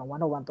တဲ့အတွက်ကြောင့်ကျွန်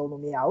တော် 1.1 သုံး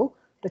လို့မရဘူး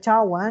တ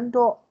ခြား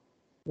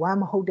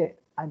 1.1 မဟုတ်တဲ့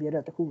IP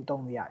address တခု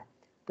သုံးလို့ရတယ်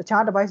တ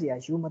ခြား device တွေက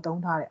ယူမ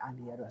သုံးထားတဲ့ IP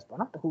address ပေါ့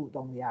နော်တခု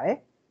သုံးလို့ရတယ်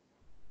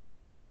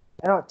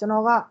အဲ့တော့ကျွန်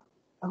တော်က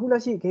အခုလ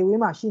က်ရှိ gateway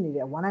မှာရှိနေ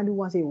တဲ့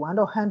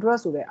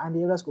 192.168.1.100 ဆိုတဲ့ IP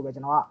address ကိုပဲ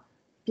ကျွန်တော်က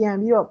ပြန်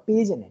ပြီးတော့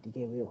ပေးခြင်းတယ်ဒီ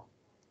gateway ကို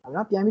ဟုတ်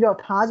နော်ပြန်ပြီးတော့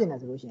ထားခြင်းတယ်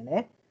ဆိုလို့ရှိရင်လ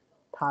ည်း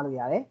ထားလို့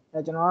ရတယ်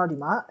အဲ့ကျွန်တော်တို့ဒီ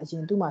မှာအရ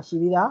င်သူ့မှာရှိ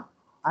ပြီးသား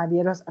IP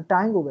address အ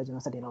တိုင်းကိုပဲကျွန်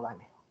တော် setting လုပ်လိုက်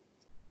မယ်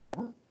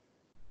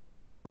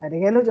နော်တ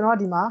ကယ်လို့ကျွန်တော်က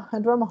ဒီမှာ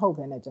100မဟုတ်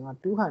ဘဲနဲ့ကျွန်တော်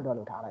200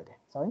လို့ထားလိုက်တယ်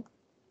sorry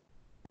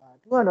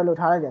 200လို့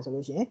ထားလိုက်တယ်ဆို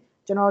လို့ရှိရင်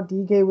ကျွန်တော်ဒီ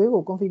gateway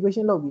ကို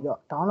configuration လုပ်ပြီးတော့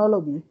download လု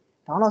ပ်ပြီး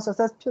download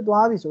success ဖြစ်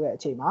သွားပြီဆိုတဲ့အ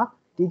ချိန်မှာ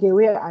ဒီ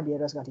gateway ရဲ့ IP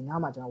address ကဒီ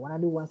နားမှာကျွန်တော်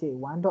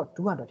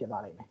 192.168.1.200 ဖြစ်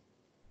သွားလိမ့်မယ်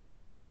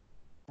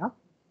နော်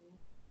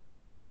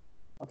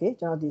okay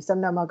ကျွန်တော်ဒီ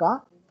subnetwork က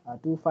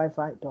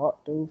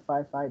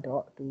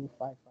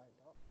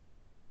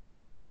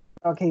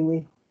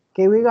 255.255.255.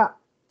 gateway က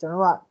ကျွန်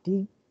တော်ကဒီ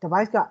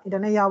device က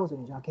internet ရဖို့ဆို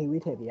ရင်ကျွန်တော် gateway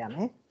ထည့်ပေးရမ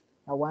ယ်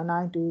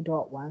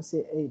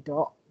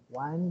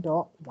 192.168.1.1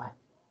 နော်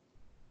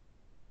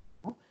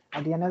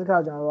DNS က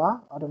တော့ကျွန်တော်တို့က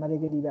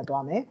automatically ပဲ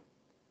သွားမယ်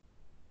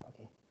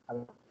okay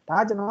ဒါ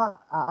ကကျွန်တော်က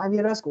IP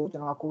address ကိုကျွ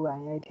န်တော်ကကိုယ်တို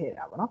င်ရိုက်ထည့်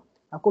တာပေါ့နော်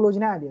ကိုလိုချ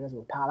င်တဲ့ IP address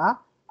ကိုထားတာ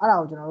အဲ့ဒါ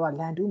ကိုကျွန်တော်တို့က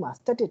LAN 2မှာ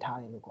static ထား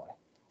တယ်လို့ခေါ်တယ်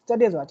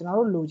static ဆိုတာကျွန်တော်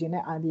တို့လိုချင်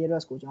တဲ့ IP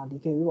address ကိုကျွန်တော်ဒီ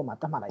gateway ပေါ်မှာ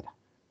သတ်မှတ်လိုက်တာ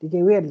ဒီ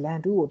gateway ရဲ့ LAN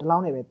 2ကိုဒီလော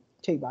က်နဲ့ပဲ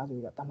ချိန်ပါဆို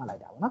ပြီးတော့သတ်မှတ်လို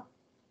က်တာပေါ့နော်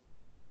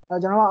အဲ့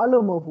တော့ကျွန်တော်ကအဲ့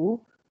လိုမဟုတ်ဘူး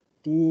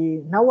ဒီ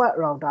network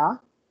router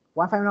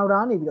Wi-Fi router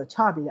ကနေပြီးတော့ချ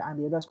ပေးတဲ့ IP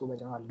address ကိုပဲ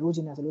ကျွန်တော်ကလိုချ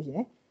င်တယ်ဆိုလို့ရှိရ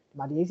င်ဒီ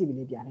မှာ DHCP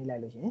လေးပြန်နှိပ်လို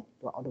က်လို့ရှိရင်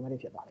သူက automatic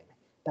ဖြစ်သွားလိမ့်မယ်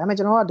ဒါပေမဲ့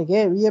ကျွန်တော်ကတက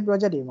ယ် real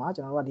project တွေမှာ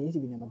ကျွန်တော်တို့က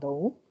DHCP နဲ့မသုံး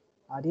ဘူး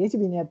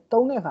DHCP နဲ့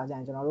သုံးတဲ့အခါကျရ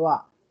င်ကျွန်တော်တို့က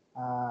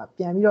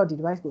ပြန်ပြီးတော့ဒီ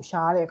device ကို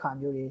ရှာရတဲ့အခါ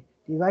မျိုးတွေ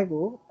ဒီ device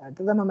ကိုတ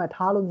က်တက်မတ်မတ်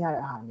ထားလို့မရ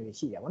တဲ့အခါမျိုးတွေ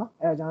ရှိတယ်ပေါ့နော်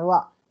အဲ့တော့ကျွန်တော်တို့က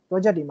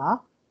project တွေမှာ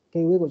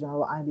gateway ကိုကျွန်တော်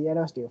တို့ IP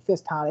address တွေကို fix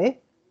ထားတယ်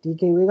ဒီ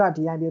gateway က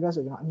ဒီ IP address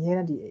ကိုကျွန်တော်အမြဲတ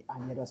မ်းဒီ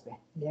IP address ပဲ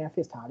အမြဲတမ်း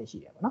fix ထားလို့ရှိ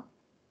တယ်ပေါ့နော်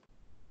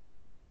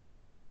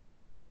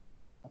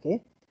okay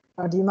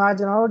ဒီမှာ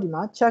ကျွန်တော်တို့ဒီ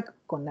မှာ check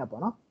connect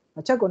ပေါ့နော်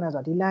check connect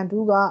ဆိုတာဒီ LAN 2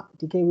က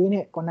ဒီ gateway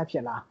နဲ့ connect ဖြ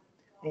စ်လား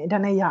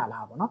internet ရ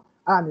လားပေါ့နော်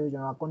အဲ့ဒါမျိုးကျွ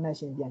န်တော်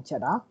connection ပြန်ချ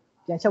က်တာ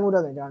ပြန်ချက်ဖို့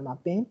တော့ဆိုရင်ကျွန်တော်ဒီမှာ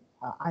pin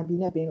IP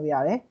နဲ့ pin လို့ရ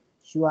တယ်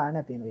URL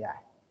နဲ့ pin လို့ရတယ်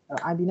အဲ့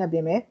တော့ IP နဲ့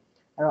pin မယ်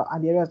အဲ့တော့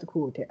IP address တစ်ခု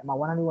ကိုထည့်အမှ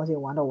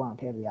 192.168.1.1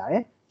 ထည့်လို့ရတ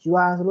ယ်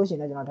URL ဆိုလို့ရှိရင်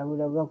လည်းကျွန်တော်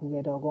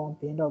www.google.com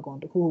bing.com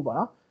တခုခုပေါ့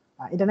နော်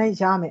internet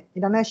ရမယ်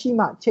internet ရှိ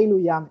မှချိန်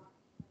လို့ရမယ်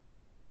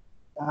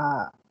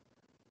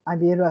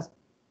IP address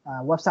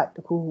website တ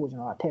ခုခုကိုကျွန်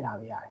တော်ထည့်ထား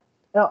ပေးရတယ်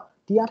အဲ့တော့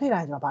ဒီအထည့်ထား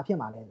ရင်ကျွန်တော်ဘာဖြစ်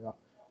မှာလဲဆိုတော့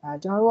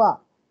ကျွန်တော်တို့က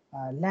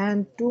LAN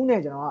 2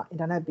နဲ့ကျွန်တော်က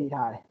internet ပေး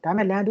ထားတယ်ဒါပေ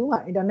မဲ့ LAN 2မှာ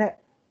internet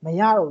မ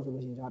ရတော့ဘူးဆို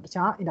လို့ရှိရင်ကျွန်တော်တ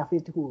ခြား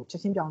interface တခုကိုချ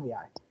က်ချင်းပြောင်းလို့ရ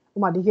တယ်ဥပ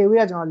မာ ဒီ gateway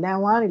ကကျွန်တော် LAN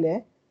 1နေလဲ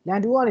LAN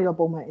 2ကနေတော့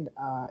ပုံမှန်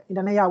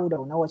internet ရဖို့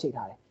တော့ network ချိန်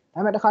ထားတယ်ဒါပေ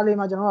မဲ့တစ်ခါလေ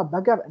မှာကျွန်တော်က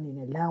backup အနေ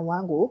နဲ့ LAN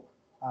 1ကို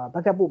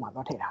backup ပို့မှာ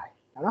တော့ထည့်ထားတယ်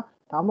နော်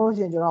ဒါမှမဟုတ်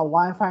ရင်ကျွန်တော်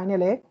Wi-Fi နဲ့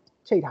လည်း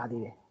ချိန်ထား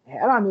သေးတယ်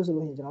အဲ့ဒါမျိုးဆို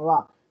လို့ရှိရင်ကျွန်တော်တို့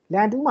က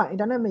LAN 2မှာ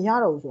internet မရ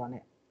တော့ဘူးဆိုတာ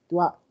နဲ့သူ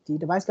ကဒီ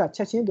device ကချ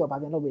က်ချင်းသူကဘာ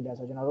ပြန်လုပ်ပေးလဲ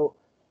ဆိုတော့ကျွန်တော်တို့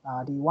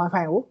ဒီ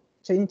Wi-Fi ကို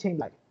ချက်ချင်းချိန်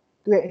လိုက်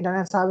သူရဲ့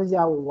internet service ရ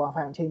ဖို့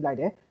Wi-Fi ကိုချိန်လိုက်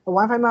တယ်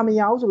Wi-Fi မှာမ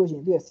ရဘူးဆိုလို့ရှိရ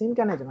င်သူရဲ့ SIM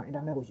card နဲ့ကျွန်တော်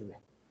internet ကိုယူတယ်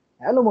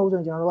အဲ့လိုမဟုတ်ဆို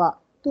ရင်ကျွန်တော်တို့က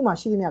သူ့မှာ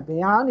ရှိသမျှဘ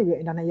ယ်ဟာနေပြီး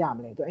internet ရမ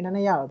လဲသူ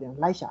internet ရတော့ပြန်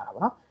လိုက်ရှာတာ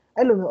ပေါ့နော်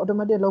အဲ့လိုမျိုး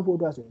automatic လုပ်ဖို့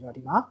အတွက်ဆိုရင်ကျွန်တော်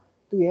ဒီမှာ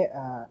သူ့ရဲ့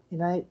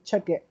internet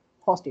check ရဲ့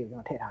host တွေကိုကျွန်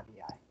တော်ထည့်ထားပေး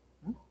ရတယ်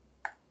နော်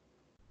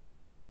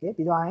okay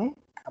ပြီးတော့ရင်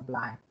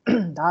apply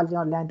ဒါကကျွ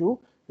န်တော် LAN 2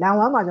 LAN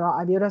 1မှာကျွန်တော်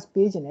IP address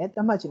ပေးခြင်းနဲ့သ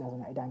တ်မှတ်ခြင်းနဲ့ဆို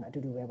ရင်အဲ့တိုင်းပဲအတူ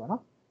တူပဲပေါ့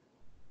နော်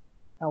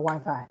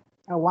Wi-Fi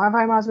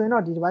Wi-Fi မှာဆိုရင်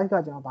တော့ဒီ device က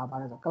ကျွန်တော်ပါ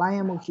လဲဆို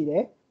client mode ရှိတ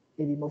ယ်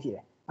AV mode ရှိတ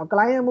ယ်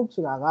client mode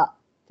ဆိုတာက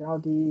ကျွန်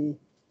တော်ဒီ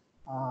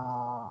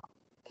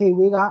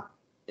gateway က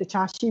တ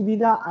ခြားရှိပြီး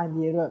သား IP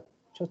address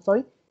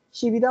sorry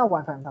ရှိပြီးသား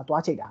Wi-Fi မှာ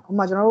တွားချိန်တာဥပ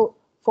မာကျွန်တော်တို့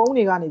ဖုန်း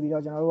တွေကနေပြီး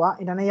တော့ကျွန်တော်တို့က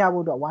internet ရ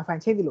ဖို့အတွက် Wi-Fi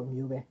ချိန်တယ်လို့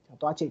မျိုးပဲ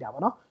တွားချိန်တာ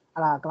ပေါ့နော်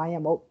အဲ့ဒါ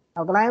client mode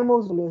client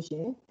mode ဆိုလို့ရှိ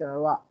ရင်ကျွန်တော်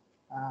တို့က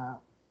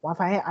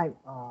Wi-Fi ရဲ့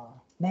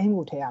name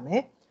ကိုထည့်ရမ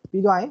ယ်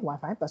ပြီးတော့ရင်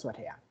Wi-Fi password ထ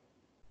ည့်ရမယ်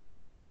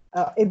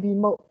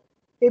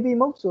AV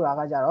mode ဆိုတာ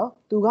ကကြတော့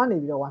သူကနေ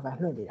ပြီးတော့ Wi-Fi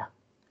လွှင့်ပေးတာ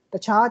တ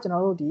ခြားကျွန်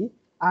တော်တို့ဒီ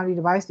RD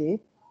device တွေ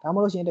ဒါမှမဟု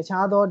တ်လို့ရှိရင်တ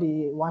ခြားသောဒီ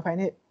Wi-Fi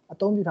နဲ့အ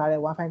သုံးပြုထားတဲ့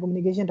Wi-Fi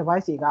communication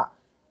device တွေက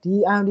ဒီ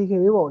IoT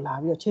gateway ပေါ်လာ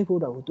ပြီးတော့ချိန်ဖို့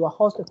တော့သူက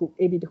host တစ်ခု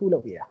AV တစ်ခုလု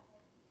ပ်ပေးတာ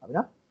ဟုတ်ပြီ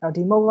နော်အဲ့တော့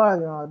ဒီ mode ကတော့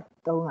ကျွန်တော်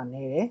သုံးတာန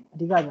ည်းတယ်အ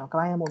ဓိကကျွန်တော်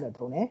client mode နဲ့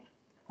သုံးတယ်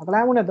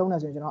client mode နဲ့သုံးတ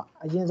ယ်ဆိုရင်ကျွန်တော်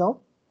အရင်ဆုံး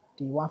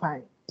ဒီ Wi-Fi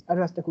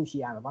address တစ်ခုရှိ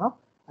ရမှာပေါ့နော်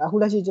အခု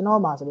လက်ရှိကျွန်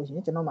တော်မှာဆိုလို့ရှိရ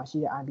င်ကျွန်တော်မှာရှိ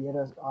တဲ့ IP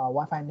address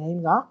Wi-Fi name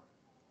က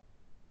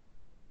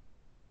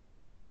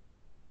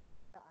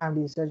MD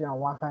ဆိုကျွန်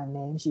တော် Wi-Fi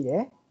name ရှိတ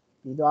ယ်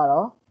ပြီး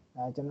တော့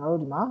ကျွန်တော်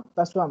တို့ဒီမှာ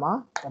password မှာ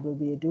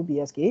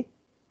WPA2PSK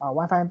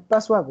Wi-Fi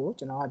password ကို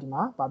ကျွန်တော်ကဒီ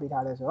မှာပါပေး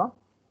ထားလဲဆိုတော့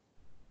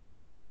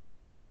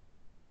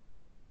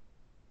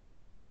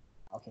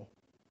okay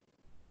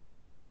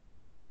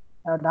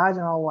အဲ့တော့ဒါက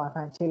ကျွန်တော်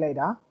Wi-Fi ချိန်လိုက်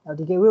တာ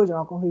ဒီ gateway ကိုကျွန်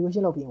တော်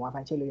configuration လုပ်ပြီး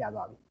Wi-Fi ချိန်လို့ရ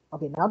သွားပြီ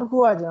okay နောက်တစ်ခု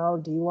ကကျွန်တော်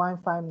တို့ဒီ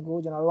Wi-Fi ကို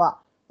ကျွန်တော်တို့က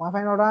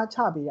Wi-Fi router ချ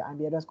ပေးတဲ့ IP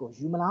address ကို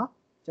ယူမလား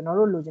ကျွန်တော်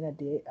တို့လိုချင်တဲ့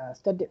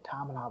static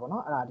ထားမလားပေါ့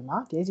နော်အဲ့ဒါဒီမှာ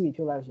DHCP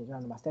ဖြုတ်လိုက်လို့ရှိရင်ကျွ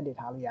န်တော်ဒီမှာ static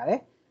ထားလို့ရတယ်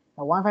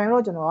Wi-Fi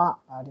တော့ကျွန်တော်က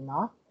ဒီမှာ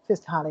fix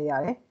ထားလိုက်ရ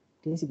တယ်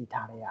DHCP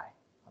ထားလိုက်ရတယ်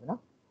ဟုတ်ပြီ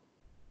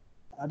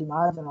နော်ဒီမှာ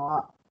ကျွန်တော်က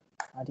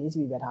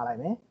DHCP ပဲထားလိုက်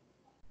မယ်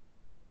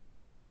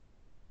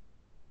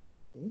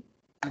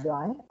ပြီး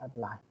တော့ရင်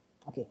apply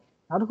okay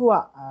နောက်တစ်ခုက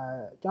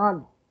ကျွန်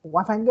တော်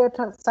Wi-Fi က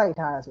site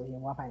ထားရဆိုရ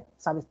င် Wi-Fi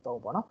service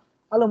သုံးပေါ့နော်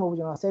အဲ့လိုမဟုတ်ဘူး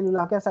ကျွန်တော်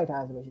cellular က site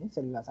ထားရဆိုလို့ရှိရင်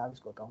cellular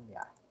service ကိုသုံးနေရ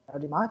တယ်အဲ့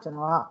တော့ဒီမှာကျွန်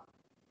တော်က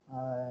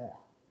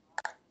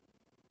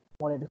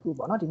model တစ်ခု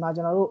ပေါ့နော်ဒီမှာ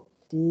ကျွန်တော်တို့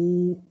ဒီ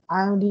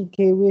IoT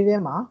gateway ထဲ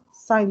မှာ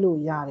site လို့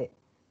ရတဲ့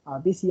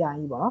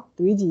PCIe ပေါ့နော်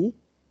 3G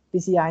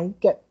PCIe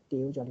cap တွေ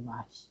ကိုကျွန်တော်ဒီမှာ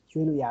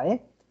ရွေးလို့ရတယ်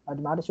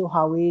ဒီမှာတချို့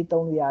Huawei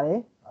သုံးလို့ရတယ်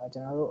ကျွ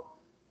န်တော်တို့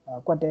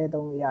ကွက်တဲ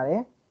သုံးလို့ရတ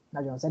ယ်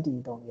နောက်ကျွန်တော် ZTE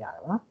သုံးလို့ရတ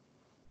ယ်ပေါ့နော်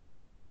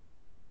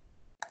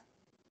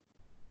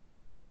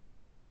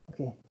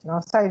okay ကျွန်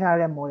တော် site ထား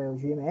တဲ့ model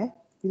ကိုရွေးမယ်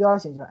ပြီးတော့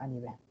ရှင်ကျွန်တော်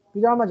enable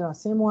ပြီးတော့မှကျွန်တော်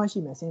sim 1ရှိ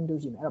မယ် sim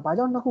 2ရှိမယ်အဲ့တော့ဘာ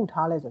ကြောင့်နှစ်ခု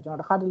ထားလဲဆိုတော့ကျွန်တော်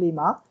တစ်ခါတလေ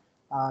မှာ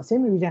sim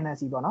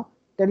redundancy ပေါ့နော်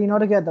Telenor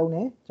တကက်သုံးတ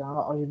ယ်ကျွန်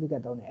တော် audio တက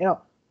က်သုံးတယ်အဲ့တော့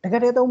တက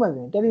က်တည်းသုံးမယ်ဆို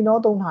ရင် Telenor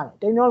သုံးထားတယ်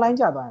Telenor line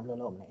ကျသွားရင်ဘယ်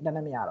လိုလုပ်မလဲ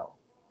internet မရတော့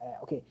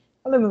okay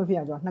အဲ့လိုမျိုးဖြစ်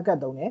အောင်ကျွန်တော်နှစ်ကက်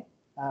သုံးတယ်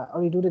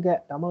audio တကက်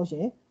ဒါမှမဟုတ်ရှ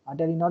င်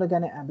Telenor တက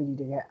က်နဲ့ MPT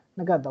တကက်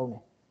နှစ်ကက်သုံးတ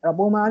ယ်အဲ့တော့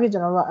ပုံမှန်အဖြစ်ကျွ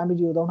န်တော်တို့က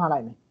MPT ကိုသုံးထားလို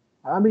က်မယ်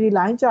MPT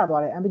line ကျ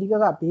သွားတယ် MPT က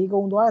ဘေး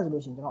ကုံသွားတယ်ဆို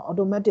လို့ရှိရင်ကျွန်တော်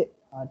automatic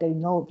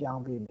Telenor ကိုပြော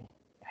င်းပေးမယ်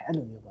အဲ့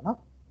လိုမျိုးပေါ့နော်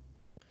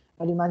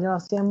ဒီမှာကျွန်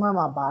တော် sim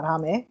မှာပါထား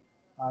မယ်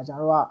ကျွန်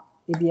တော်တို့က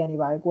APN တွေ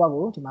ပါလေကိုယ့်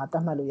ကိုဒီမှာတ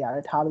တ်မှတ်လို့ရတ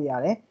ယ်ထားလို့ရ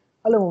တယ်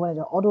အဲ့လိုမျိုးပဲ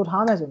ကျွန်တော် auto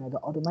ထားမယ်ဆိုရင်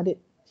တော့ automatic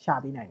ရှာ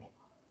ပေးနိုင်တယ်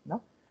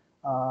နော်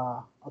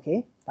okay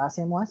ဒါ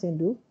sim 1 sim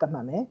 2တတ်မှ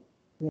တ်မယ်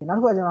နောက်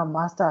တစ်ခုကကျွန်တော်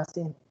master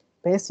sim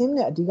ဘယ် sim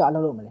နဲ့အဓိကအလု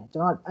ပ်လုပ်မလဲကျွ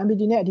န်တော်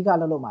MPT နဲ့အဓိကအ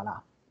လုပ်လုပ်မှာလား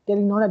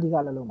Telenor နဲ့အဓိက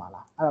အလုပ်လုပ်မှာ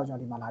လားအဲ့တော့ကျွန်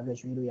တော်ဒီမှာလာပြီး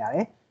ရွေးလို့ရတ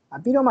ယ်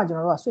ပြီးတော့မှကျွန်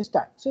တော်တို့က switch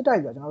type ဆိုတော့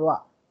ကျွန်တော်တို့က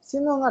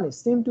sim 1ကနေ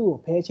sim 2ကို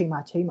ဘယ်အချိန်မှာ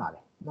ချိန်ပါ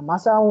လဲ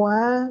master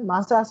 1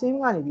 master sim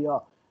ကနေပြီး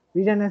တော့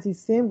redundancy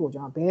sim ကိုကျွ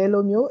န်တော်ဘယ်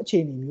လိုမျိုးအခြေ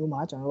အနေမျိုးမှာ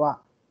ကျွန်တော်တို့က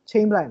ချိ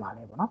န်ပလိုက်မှာ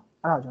လဲပေါ့နော်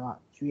အဲ့တော့ကျွန်တော်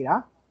ရွေးတာ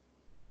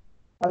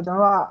အဲ့တော့ကျွန်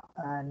တော်က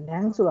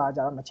NAND ဆိုတာကြ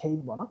တော့မချိန်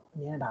ဘူးပေါ့နော်အ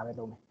မြဲတမ်းဒါပဲ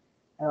လုပ်မယ်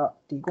အဲ့တော့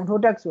ဒီ control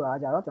tag ဆိုတာ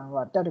ကြတော့ကျွန်တော်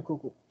တို့က tag တစ်ခု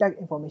ခု tag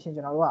information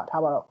ကျွန်တော်တို့က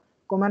ထားပါတော့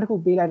command တစ်ခု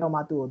ပေးလိုက်တော့မှ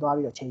သူ့ကိုသွား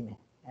ပြီးတော့ချိန်မယ်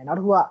နောက်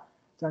တစ်ခုက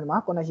ကျွန်တော်ဒီမှာ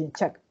connection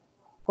check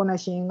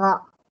connection က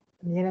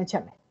အမြဲတမ်းချ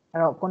က်မယ်အဲ့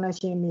တော့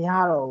connection မရ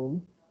တော့ဘူး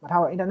မ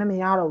ထားပါ internet မ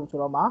ရတော့ဘူးဆို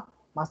တော့မှ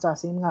master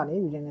sim ကနေ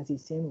redundancy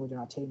sim ကိုကျွန်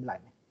တော်ချိန်ပလို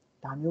က်မယ်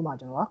ဒါမျိုးမှာ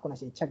ကျွန်တော်က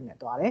connection check နဲ့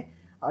တွားတယ်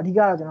အဓိက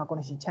တော့ကျွန်တော်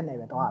connection check နဲ့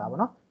ပဲတွားရတာပေါ့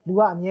နော်လူက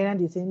အမြဲတမ်း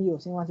ဒီ sim ကြီးကို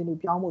sim 1 sim 2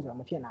ပြောင်းဖို့ဆိုတော့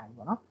မဖြစ်နိုင်ဘူး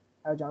ပေါ့နော်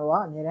အဲ့တော့ကျွန်တော်က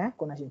အမြဲတမ်း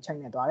connection check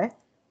နဲ့တွားတယ်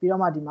ပြီး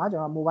တော့မှဒီမှာကျွ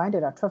န်တော် mobile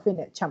data traffic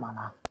နဲ့ချက်မှာ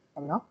လားဟု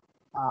တ်ပြီနော်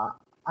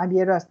IP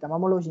address ဒါမှမ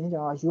ဟုတ်လို့ရှိရင်ကျွ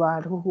န်တော်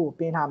URL တစ်ခုခုကို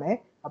ပင်းထားမယ်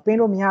ပင်း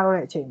လို့မရတော့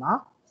တဲ့အချိန်မှာ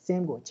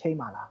sim ကိုချိန်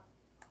မှာလား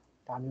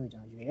ဒါမျိုးကျွ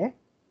န်တော်ရွေးတယ်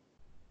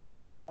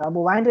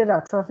mobile data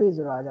traffic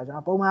ဆိုတာကကျွန်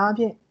တော်ပုံမှန်အား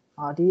ဖြင့်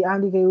ဒီ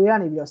IoT gateway က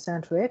နေပြီးတော့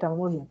central ဒါမှမ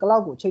ဟုတ်ရင်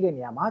cloud ကိုချိန်တဲ့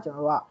နေရာမှာကျွန်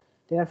တော်တို့က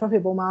data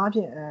traffic ပုံမှန်အားဖြ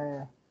င့်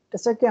တ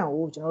စ်စက္ကန့်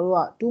ကိုကျွန်တော်တို့က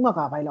2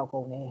 MB လောက်ကု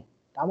န်တယ်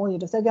ဒါမှမဟုတ်ရ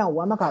င်တစ်စက္ကန့်ကို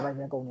1 MB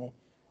ပဲကုန်တယ်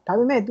ဒါ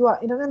ပေမဲ့ तू က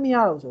internet မရ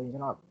တော့ဆိုရင်ကျွ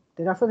န်တော်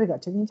data traffic ကချ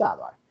က်ချင်းကျ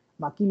သွားတ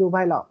ယ်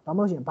kilobyte လောက်ဒါ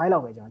မှမဟုတ်ရင် byte လော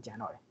က်ပဲကျွန်တော်ကျန်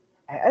တော့တယ်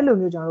အဲ့လို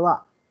မျိုးကျွန်တော်တို့က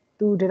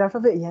तू data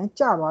traffic အရင်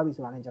ကျသွားပြီ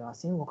ဆိုတာနဲ့ကျွန်တော်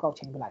sim ကိုကောက်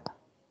ချိန်ပလိုက်တာ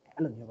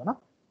အဲ့လိုမျိုးပေါ့နော်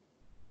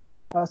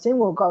sim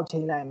ကိုကောက်ချိ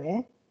န်လိုက်မယ်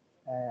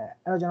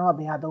အဲ့တော့ကျွန်တော်က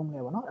ဘယ်ဟာသုံးမလဲ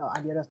ပေါ့နော်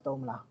IP address သုံး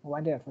မလား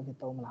mobile data traffic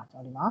သုံးမလားကျွ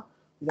န်တော်ဒီမှာ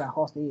ဒီက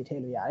host လေးတွေထ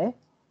ည့်လို့ရတယ်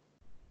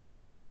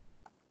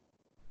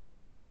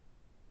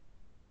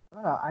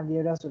အဲ့တော့ IP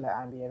address ဆိုလဲ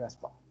IP address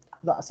ပေါ့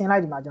အဲ့တော့အစင်လို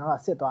က်ဒီမှာကျွန်တော်က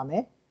စစ်သွားမ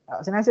ယ်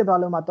အစင်လိုက်စစ်သွား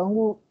လို့မှ3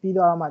ခုပြီး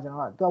သွားတော့မှကျွန်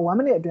တော်ကသူက1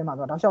 minute အတွင်းမှာ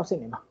သူကတောက်လျှောက်စစ်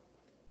နေမှာ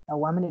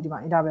1 minute ဒီမှာ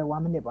interval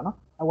 1 minute ပေါ့နော်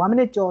1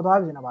 minute ကြော်သွား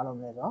ပြီဆိုတော့ဘာလုပ်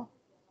မလဲဆိုတော့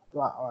သူ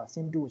က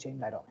sim 2ကိုချိန်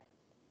လိုက်တော့မယ်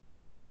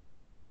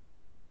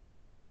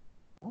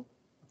နော်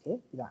okay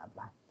ဒီက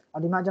apply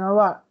ဒီမှာကျွန်တော်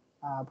တို့က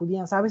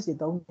VPN service တွေ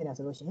သုံးနေတယ်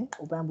ဆိုလို့ရှိရင်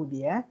Open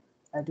VPN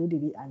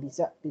 2DB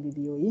IPsec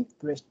PPPoE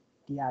bridge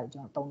ဒီဟာကျွ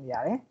န်တော်သုံးနေရ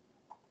တယ်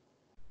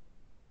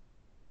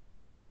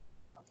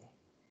okay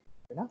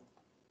ဟုတ်နော်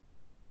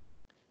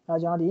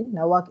ကျွန်တော်ဒီ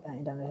network and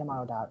internet ထဲမှာ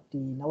တော့ဒါ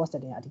ဒီ network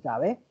setting အဓိက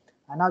ပဲ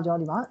နောက်ကျွန်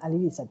တော်ဒီမှာ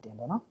LED setting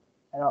ပေါ့နော်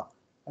အဲ့တော့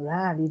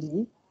run LED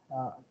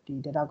ဒီ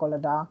data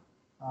collector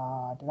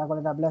data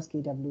collector plus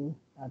KW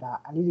ဒါ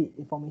LED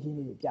information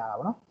တွေပြတာ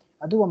ပေါ့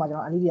နော်သူ့ပေါ်မှာကျွန်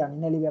တော် LED ကန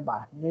ည်းနည်းလေးပဲပါ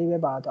နည်းနည်းလေးပဲ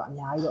ပါတော့အ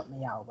များကြီးတော့မ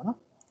ရဘူးပေါ့နော်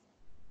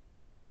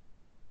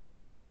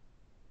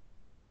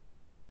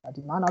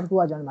ဒီမှာနောက်တစ်ခု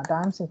ကကျွန်တော်ဒီမှာ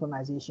time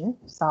synchronization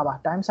server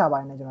time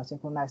server နဲ့ကျွန်တော်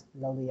synchronize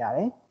လုပ်လို့ရတ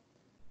ယ်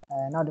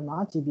နောက်ဒီမှာ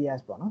GPS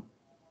ပေါ့နော်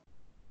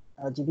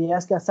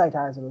GPS က site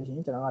ထားရဆိုလို့ရှိရ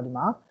င်ကျွန်တော်ကဒီ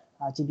မှာ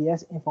GPS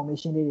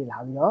information လေးတွေလာ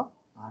ပြီးတော့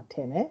ထ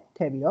ည့်မယ်ထ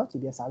ည့်ပြီးတော့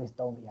GPS service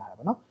သုံးပြရတယ်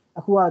ပေါ့နော်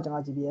အခုကတော့ကျွန်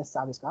တော် GPS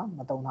service ကမ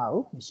သုံးထား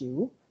ဘူးမရှိ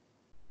ဘူး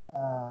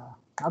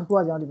နောက်တစ်ခုက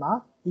ကျွန်တော်ဒီမှာ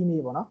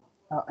email ပေါ့နော်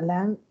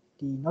alarm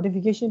ဒီ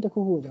notification တစ်ခု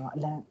ခုကိုကျွန်တော်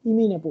alarm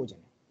email နဲ့ပို့ခြ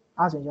င်း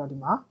အဲ့ဆိုရင်ကျွန်တော်ဒီ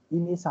မှာ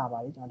email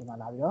server ကြီးကျွန်တော်ဒီမှာ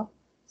လာပြီးတော့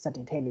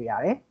setting ထည့်လို့ရ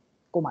တယ်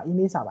ကိုယ်မှာ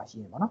email server ရှိ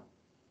နေပေါ့နော်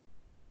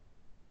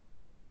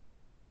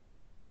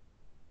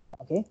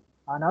okay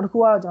နောက်တစ်ခု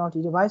ကတော့ကျွန်တော်ဒီ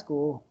device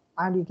ကို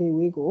IoT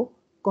gateway ကို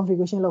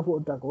configuration လုပ်ဖို့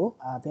အတွက်ကို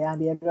ဘယ်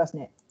IP address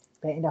နဲ့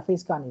ဘယ်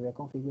interface ကနေပဲ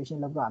configuration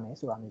လုပ်ရမယ်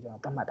ဆိုတာမျိုးကျွန်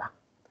တော်သတ်မှတ်တာ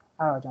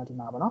အဲ့တော့ကျွန်တော်ဒီ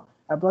မှာပေါ့နော်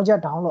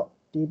project download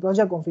ဒီ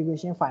project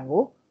configuration file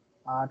ကို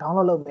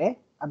download လုပ်မယ်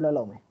upload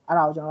လုပ်မယ်အဲ့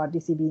ဒါကိုကျွန်တော်က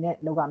TCP နဲ့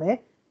လုပ်ရမယ်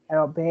အဲ့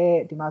တော့ဘယ်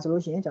ဒီမှာဆို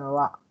လို့ရှိရင်ကျွန်တော်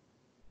က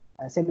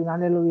cellular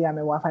နဲ့လုပ်ရမ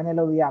ယ် Wi-Fi နဲ့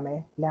လုပ်ရမယ်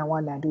LAN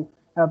 1 LAN 2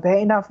အဲ့တော့ဘယ်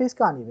interface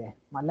ကနေပဲ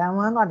LAN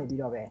 1ကနေပြီး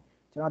တော့ပဲ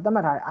ကျွန်တော်သတ်မှ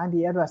တ်ထားတဲ့ IP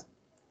address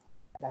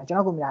ကျွန်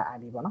တော်ကိုမြင်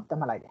IP ပေါ့နော်တတ်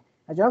မှတ်လိုက်တယ်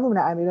ကျွန်တော်ကိုမြ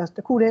င် IP တော့တ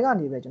စ်ခုတည်းက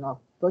နေပဲကျွန်တော်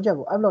project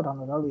ကို upload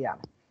download လုပ်လို့ရမ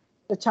ယ်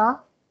တခြား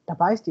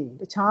device တွေ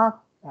တခြား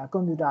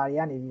computer တွေ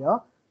ကနေပြီးတော့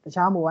တ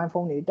ခြား mobile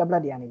phone တွေ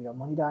tablet တွေကနေပြီးတော့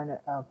monitor နဲ့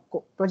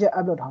project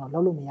upload download လု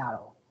ပ်လို့မရ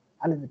တော့ဘူး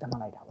အဲ့လိုမျိုးတတ်မှ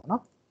တ်လိုက်တာပေါ့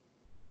နော်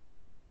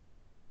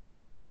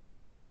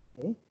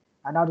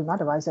နောက်ဒီမှာ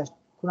devices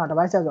ခုန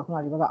devices ဆိုတော့ခုန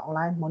ဒီဘက်က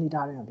online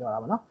monitoring ကိုပြောတာ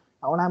ပေါ့နော်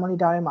online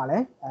monitoring မှာလ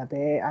ည်းဘ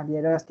ယ် IP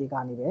address တွေက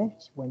နေပဲ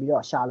ဝင်ပြီး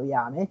တော့ရှာလို့ရရ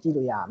မယ်ကြည့်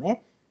လို့ရရမယ်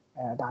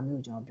ဒါ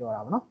မျိုးကျွန်တော်ပြော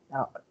တာပေါ့နော်အဲ့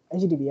တော့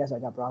HTTPS ဆို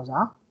တော့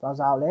browser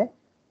ကိုလည်း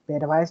ဘယ်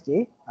device တွေ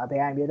ဘ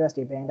ယ် IP address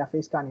တွေဘယ်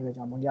interface ကနေပဲ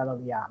ကျွန်တော် monitor လုပ်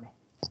လို့ရရမယ်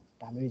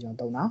ဒါမျိုးကျွန်တော်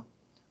သုံးတာ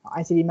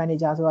ICT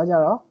manager ဆိုတော့ကြ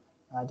တော့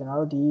ကျွန်တော်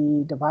တို့ဒီ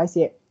device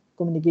ရဲ့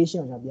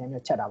communication ကိုကျွန်တော်ပြန်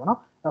ပြီးချက်တာပေါ့နော်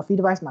အဲ့တော့ feed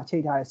device မှာချိ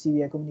န်ထားတဲ့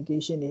serial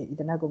communication တွေ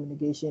ethernet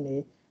communication တွေ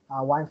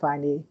wifi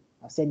တွေ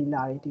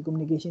cellular တွေဒီ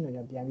communication တွေ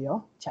ကျွန်တော်ပြန်ပြီး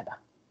တော့ချက်တာ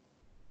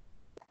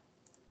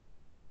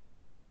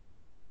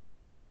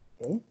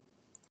okay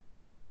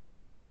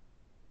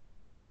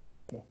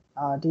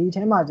ဒီအ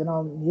ထဲမှာကျွန်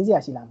တော်ရေးစရာ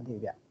ရှိလားမသိ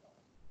ဘူးဗျ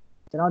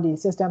ကျွန်တော်ဒီ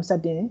system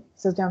setting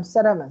system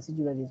setup and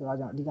security ဆိုတော့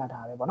ကျွန်တော်အဓိက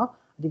ထားတယ်ပေါ့နော်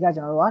အဓိက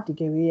ကျွန်တော်တို့က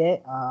DKV ရဲ့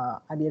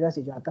IP address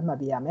တွေကျွန်တော်သတ်မှတ်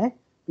ပေးရမယ်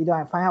ပြီးတော့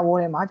firewall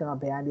ထဲမှာကျွန်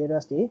တော်ဘယ် IP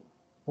address တွေ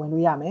ဝင်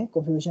လို့ရမယ်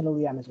configuration လုပ်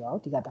လို့ရမယ်ဆိုတော့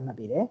အဓိကသတ်မှတ်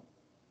ပေးတယ်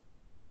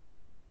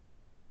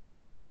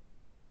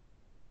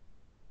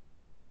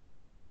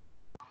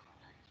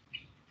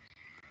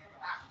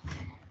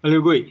ဘယ်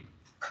လိုကို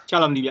ချ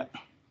လာမသိဗျ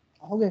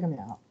ဟုတ်ကဲ့ခင်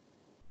ဗျာ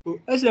ဟို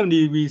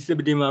SMDB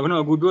system မှာကျွန်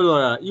တော်အခုပြော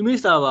တော့တာ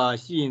image server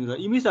ရှိရင်ဆိုတော့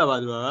image server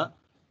ဆိုတာ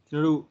ကျွ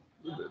န်တော်တို့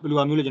ဘယ်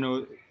လိုမျိုးလဲကျွန်တော်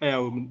အဲ့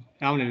ဟို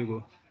နားမလည်ဘူးကို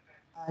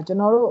ကျွန်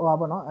တော်တို့ဟို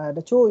ပါနော်တ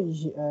ချို့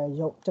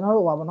ကျွန်တော်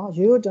တို့ဟိုပါနော်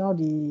ရိုးရိုးကျွန်တော်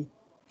ဒီ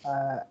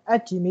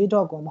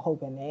@gmail.com မဟုတ်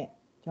ဘဲနဲ့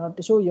ကျွန်တော်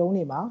တချို့ရုံး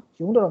တွေမှာ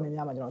ရုံးတော်တော်များ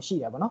များမှာကျွန်တော်ရှိ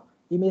တယ်ပေါ့နော်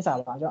email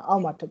server ကျွန်တော်အော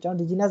က်မှာကျွန်တော်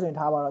diginet ဆိုရင်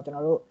ထားပါတော့ကျွန်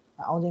တော်တို့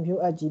အောင်စင်ဖြိုး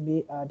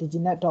@gmail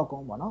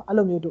diginet.com ပေါ့နော်အဲ့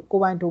လိုမျိုးကို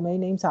ပိုင် domain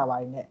name server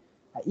တွေနဲ့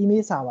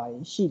email server တွေ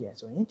ရှိတယ်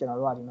ဆိုရင်ကျွန်တော်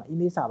တို့ကဒီမှာ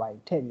email server တွေ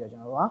ထည့်ပြီးတော့ကျွ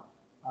န်တော်တို့က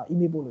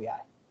email ပို့လို့ရ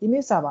တယ်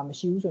email server မ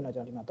ရှိဘူးဆိုရင်တော့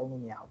ကျွန်တော်ဒီမှာသုံး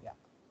လို့မရဘူးဗျ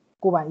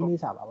ကိုပိုင် email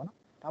server ပေါ့နော်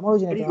ဒါမှမဟုတ်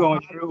ရှင်ကျွန်တော်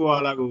တို့ဟို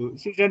လာကို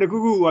system တစ်ခု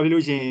ခုဟိုဖြစ်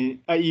လို့ရှင်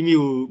အဲ့ email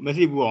ကို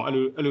message ပို့အောင်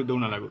အဲ့လို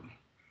သုံးတာလားကို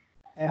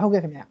ဟုတ်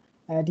ကဲ့ခင်ဗျ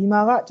ဒီမှာ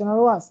ကကျွန်တော်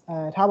တို့က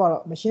ထားပါ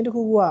တော့ machine တစ်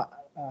ခုခုက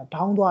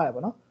down သွားတယ်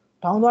ပေါ့နော်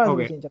down သွားတယ်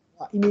ဆိုရင်ကျွန်တော်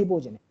က email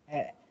ပို့ခြင်းတယ်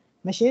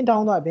machine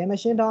down သွားဘယ်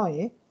machine down ရ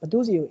င်ဘသူ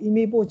စီကို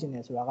email ပို့ခြင်းတ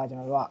ယ်ဆိုတာကကျွ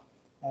န်တော်တို့က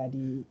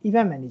ဒီ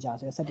event manager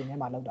ဆိုတဲ့ setting ထဲ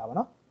မှာလောက်တာပေါ့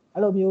နော်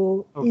အဲ့လိုမျိုး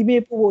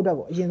email ပို့ဖို့အတွက်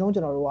ကိုအရင်ဆုံးကျွ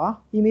န်တော်တို့က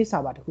email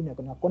server တစ်ခုနဲ့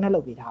connect လု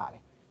ပ်ပေးထားရတ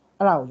ယ်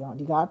အဲ့ဒါကိုကျွန်တော်အ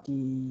ဓိကဒီ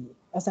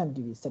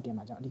SMTP setting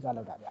မှာကျွန်တော်အဓိက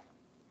လောက်တာဗျ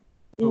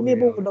email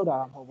ပို့လောက်တာ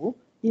မဟုတ်ဘူး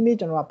email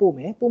ကျွန်တော်ကပို့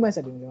မဲ့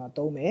setting ကျွန်တော်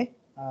သုံးမယ်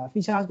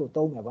features ကို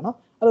သုံးမယ်ပေါ့နော်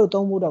အဲ့လို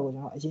သုံးဖို့တော့ကိုကျွ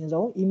န်တော်အရင်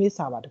ဆုံး email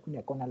server တစ်ခု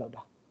နဲ့ connect လုပ်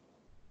တာ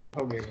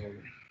ဟုတ်ကဲ့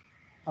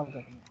ဟုတ်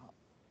ကဲ့ခင်ဗျဟုတ်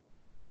okay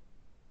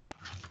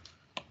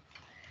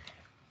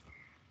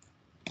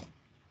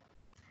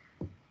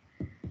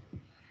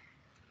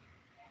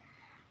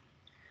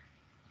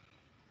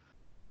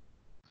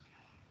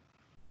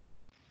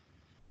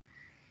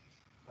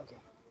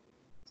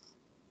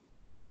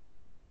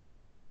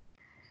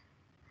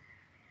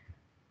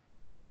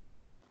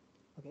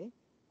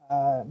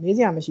မေးစ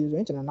ရာမရှိဘူးဆို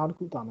ရင်ကျွန်တော်နောက်တစ်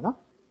ခုသွားမယ်နော်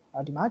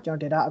ဒီမှာကျွန်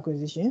တော် data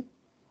acquisition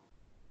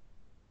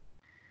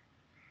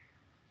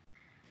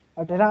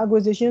data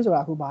acquisition ဆို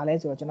တာအခုဘာလဲ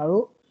ဆိုတော့ကျွန်တော်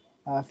တို့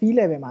field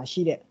level မှာ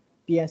ရှိတဲ့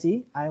PLC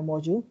IO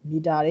module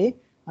meter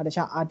တွေတ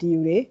ခြား RTU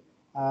တွေ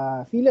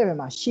field level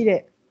မှာရှိတဲ့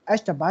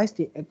edge device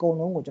တွေအကုန်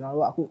လုံးကိုကျွန်တော်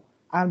တို့ကအခု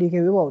IoT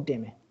gateway ပေါ်ကိုတင်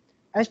မယ်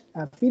edge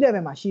field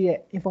level မှာရှိတဲ့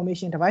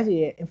information device တွေ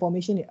ရဲ့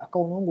information တွေအ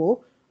ကုန်လုံးကို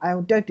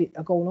IoT tech တွေ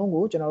အကုန်လုံး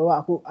ကိုကျွန်တော်တို့က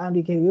အခု IoT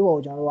gateway ပေါ်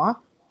ကိုကျွန်တော်တို့က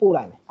ပို့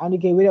လိုက်မယ် IoT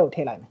gateway တွေကိုထ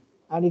ည့်လိုက်မယ်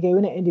IoT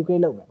gateway နဲ့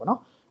integrate လုပ်မယ်ပေါ့နော်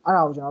အဲ့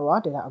ဒါကိုကျွန်တော်တို့က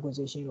data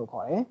acquisition လို့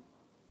ခေါ်တယ်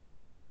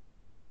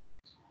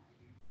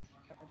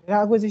data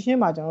acquisition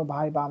မှာကျွန်တော်တို့ဘာ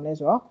တွေပါမလဲ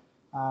ဆိုတော့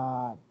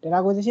data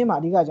acquisition မှာ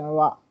အဓိကကျွန်တော်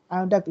တို့က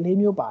IoT tech ၄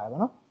မျိုးပါတယ်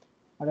ပေါ့နော်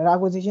data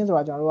acquisition ဆို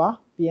တာကျွန်တော်တို့က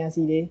PNC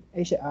တွေ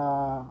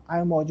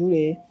IO module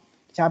တွေတ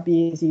ခြား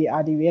PAC တွေ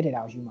RTU ရဲ့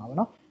data ကိုယူမှာပေါ့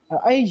နော်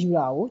အဲ့ဒီယူ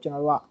တာကိုကျွန်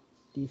တော်တို့က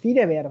ဒီ field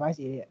level ရဲ့ device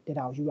တွေရဲ့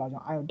data ကိုယူတာကျွန်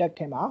တော် IoT tech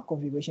ထဲမှာ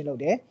configuration လု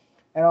ပ်တယ်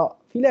အဲ့တော့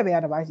field level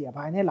ရဲ့ device တွေက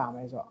ဘာနဲ့လာမ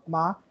လဲဆိုတော့အ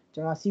မှားကျွ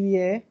န်တော်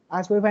serial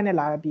I255 နဲ့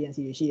လာတဲ့ PNC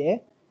တွေရှိတယ်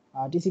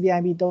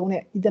TCP/IP 3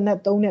နဲ့ Ethernet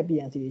 3နဲ့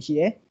PNC တွေရှိ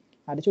တယ်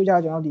တချို့ကျ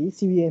တော့ကျွန်တော်တို့ဒီ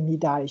serial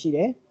meter တွေရှိတ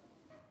ယ်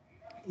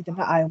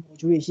Ethernet IO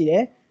module တွေရှိတ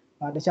ယ်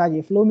တခြားဒီ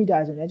flow meter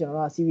ဆိုရင်ကျွန်တော်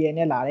တို့က serial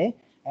နဲ့လာတယ်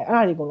အဲ့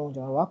ဒါတွေအကုန်လုံး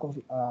ကျွန်တော်တို့က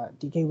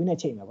ဒီ gateway နဲ့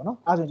ချိန်မယ်ပေါ့နော်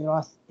အဲ့ဒါဆိုကျွန်တော်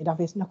က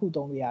interface နှစ်ခု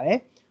သုံးလို့ရတယ်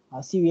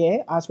serial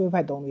I255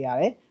 သုံးလို့ရ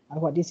တယ်နောက်တ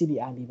စ်ခုက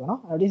TCP/IP ပေါ့နော်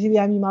အဲ့တော့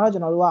TCP/IP မှာတော့ကျွ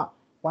န်တော်တို့က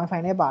Wi-Fi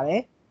နဲ့ပါတယ်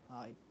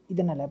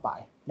Ethernet လည်းပါတ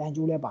ယ် LAN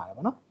ကြိုးလည်းပါတယ်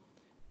ပေါ့နော်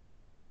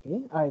okay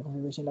အဲ့ဒါ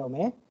configuration လုပ်မ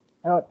ယ်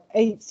အဲ့တော့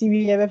အဲ့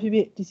serial ပဲဖြစ်ဖြ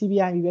စ်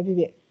TCP/IP ပဲဖြစ်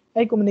ဖြစ်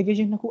အဲ့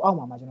communication နှစ်ခုအောက်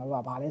မှာကျွန်တော်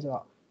တို့ကဘာလဲဆို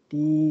တော့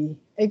ဒီ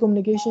အဲ့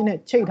communication နဲ့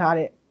ချိန်ထား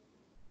တဲ့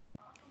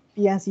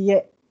PNC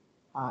ရဲ့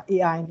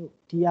AI တို့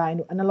DI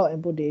တို့ analog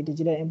input တွေ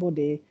digital input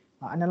တွေ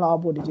analog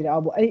output digital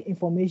output အဲ့ဒီ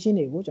information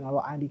တွေကိုကျွန်တော်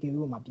တို့ IoT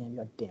gateway မှာပြန်ပြီး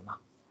တော့တင်ပါ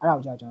အဲ့ဒါ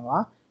ကိုကျွန်တော်က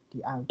ဒီ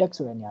IoT tech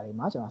ဆိုတဲ့နေရာလေး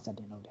မှာကျွန်တော်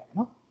setting လုပ်တယ်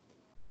နော်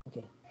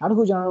okay နောက်တစ်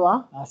ခုကျွန်တော်တို့က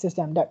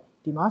system tech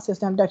ဒီမှာ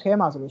system tech ထဲ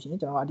မှာဆိုလို့ရှိရင်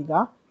ကျွန်တော်ကအဓိက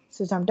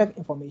system tech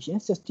information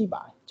 60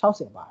ပါတယ်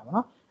60ပါတယ်ပေါ့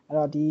နော်အဲ့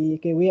တော့ဒီ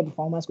gateway ရဲ့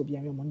performance ကိုပြ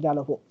န်ပြီး monitor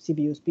လုပ်ဖို့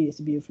CPU speed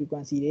CPU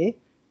frequency တွေ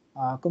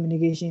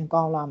communication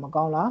ကောင်းလားမ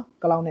ကောင်းလား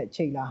cloud နဲ့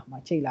ချိတ်လားမ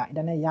ချိတ်လား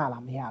internet ရ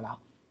လားမရလား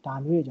ဒါ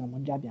မျိုးတွေကျွန်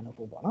တော် monitor ပြန်လုပ်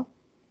ဖို့ပေါ့နော်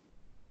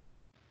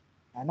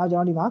နောက်ကျွန်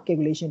တော်ဒီမှာ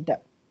calculation tab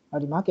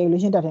ဒီမှာ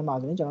calculation tab ထဲမှာ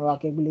ဆိုရင်ကျွန်တော်တို့က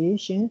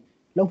calculation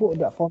လုပ်ဖို့အ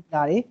တွက်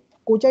formula တွေ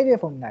ကိုကြိုက်တဲ့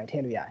formula တွေထ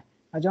ည့်လို့ရတ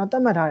ယ်ကျွန်တော်သ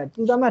တ်မှတ်ထားတဲ့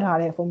သူသတ်မှတ်ထား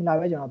တဲ့ formula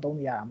ပဲကျွန်တော်သုံး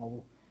လို့ရတာမဟုတ်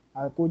ဘူး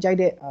ကိုကြိုက်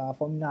တဲ့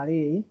formula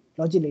လေးတွေ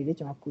logic လေးတွေ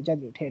ကျွန်တော်ကိုကြိုက်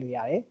လို့ထည့်လို့ရ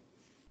တယ်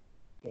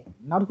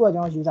နောက်တစ်ခုကကျွ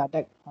န်တော် user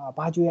tag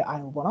virtual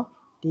IO ပေါ့နော်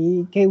ဒီ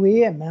gateway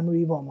ရဲ့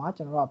memory ပေါ်မှာ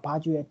ကျွန်တော်တို့က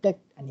virtual tag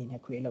အနေ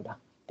နဲ့ create လုပ်တာ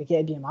တက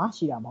ယ်အပြင်မှာ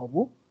ရှိတာမဟုတ်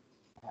ဘူး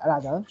အဲ့ဒါ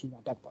ကြောင့်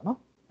user tag ပေါ့နော်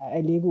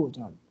အဲ့လေးခုကိုကျွ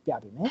န်တော်ပြ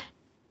ပေးမယ်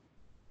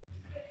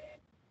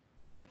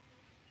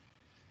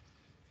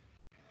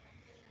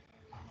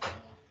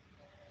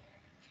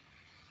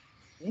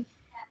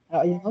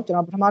အရင်ဆုံးကျွန်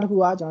တော်ပထမတစ်ခု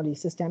ကကျွန်တော်ဒီ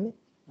system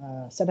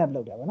setup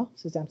လုပ်တယ်ပေါ့နော်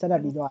system setup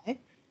ပြီးသွားရင်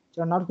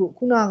ကျွန်တော်နောက်တစ်ခု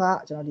ခုနက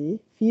ကျွန်တော်ဒီ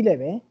field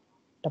level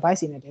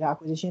device တွေနဲ့ data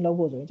acquisition လုပ်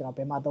ဖို့ဆိုရင်ကျွန်တော်ဘ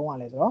ယ်မှာသုံးရ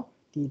လဲဆိုတော့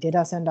ဒီ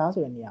data center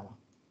ဆိုတဲ့နေရာမှာ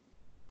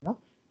နော်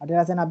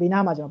data center ဘေး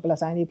နားမှာကျွန်တော် plus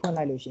sign လေးဖွင့်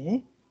လိုက်လို့ရှိရင်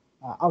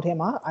အောက်ထဲ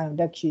မှာ ion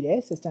tag ရှိတယ်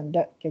system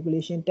tag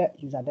calculation tag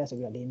user tag ဆို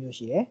ပြီးတော့၄မျိုး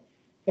ရှိတယ်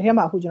အဲ့ထဲ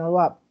မှာအခုကျွန်တော်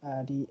တို့က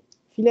ဒီ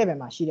field level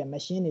မှာရှိတဲ့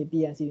machine တွေ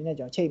PNC တွေနဲ့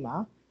ကျွန်တော်ချိန်မှာ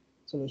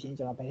ဆိုလို့ရှိရင်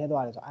ကျွန်တော်ဘယ်ထဲ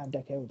သွားရလဲဆိုတော့ ion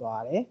tag ထဲကိုသွား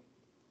ရတယ်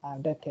ion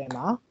tag ထဲ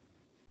မှာ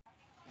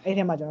အဲ့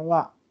ထဲမှာကျွန်တော်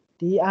တို့က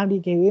ဒီ IoT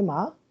gateway မှာ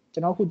ကျွ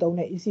န်တော်အခုသုံး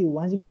တဲ့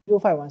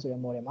EC1051 ဆို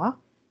တဲ့ model မှာ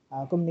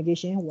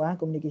communication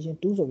 1 communication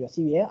 2ဆိုပြီးတော့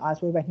series ရဲ့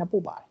R2 ပဲနှစ်ပု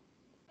တ်ပါတယ်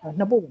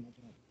နှစ်ပုတ်ကိုကျွန်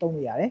တော်သုံး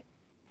လို့ရတယ်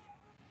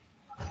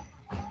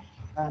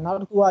နောက်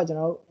တစ်ခုကကျွန်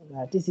တော်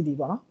TCP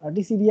ပေါ့နော်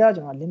TCP က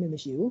ကျွန်တော် limit မ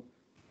ရှိဘူး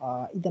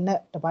Ethernet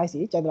device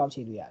တွေကြိုက်တဲ့လောက်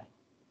ချိန်လို့ရတယ်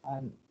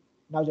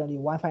နောက်ကျွန်တော်ဒီ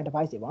Wi-Fi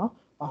device တွေပေါ့နော်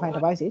Wi-Fi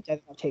device တွေကြိုက်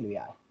တဲ့လောက်ချိန်လို့ရ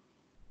တယ်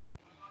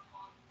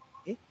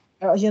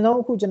အဲ့တော့အရင်ဆုံး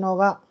အခုကျွန်တော်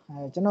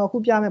အခု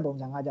ပြမယ့်ပုံ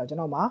စံကကြောင့်ကျွ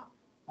န်တော်မှာ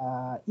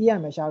EM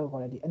measure လို့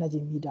ခေါ်တဲ့ဒီ energy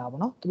meter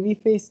ပေါ့နော် three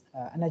phase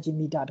energy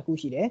meter တစ်ခု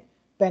ရှိတယ်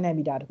panel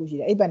meter တစ်ခုရှိ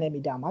တယ်အဲ့ panel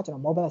meter မှာကျွန်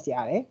တော် modbus ရ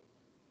တယ်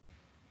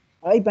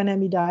အဲ့ panel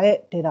meter ရဲ့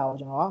data ကို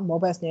ကျွန်တော်က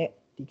modbus နဲ့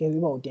ဒီ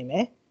gateway ပေါ်ကိုတင်မ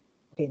ယ်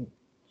okay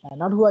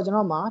နောက်တစ်ခုကကျွန်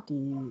တော်မှာဒီ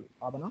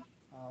ပါပေါ့နော်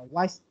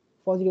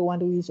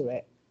WISE-4012 ဆို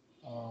တဲ့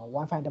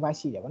Wi-Fi device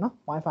ရှိတယ်ပေါ့နော်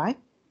Wi-Fi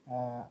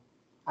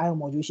IO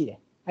module ရှိတယ်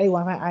အဲ့ဒီ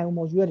Wi-Fi IO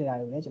module ရဲ့ data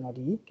တွေကိုလည်းကျွန်တော်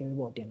ဒီ gateway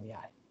ပေါ်တင်လို့ရ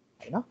တယ်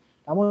ဟုတ်နော်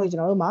ဒါမှမဟုတ်ကျွ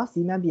န်တော်တို့မှာ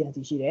Siemens PNC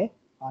ရှိတယ်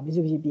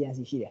Mitsubishi PNC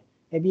ရှိတယ်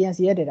PNC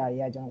ရဲ့ data တွေ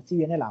ကကျွန်တော်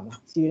serial နဲ့လာမှာ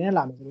serial နဲ့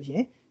လာမယ်ဆိုလို့ရှိရ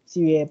င်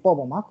serial port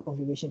ပေါ်မှာ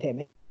configuration ထည့်မ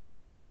ယ်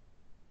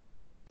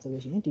ဆို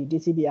လို့ရှိရင်ဒီ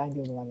TCP/IP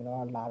ပုံစံကျွန်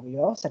တော်လာပြီး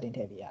တော့ setting ထ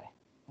ည့်ပေးရတယ်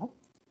နော်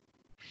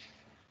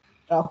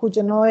အခု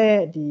ကျွန်တော်ရဲ့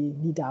ဒီ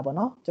meter ပေါ့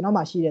နော်ကျွန်တော်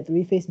မှာရှိတဲ့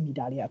three phase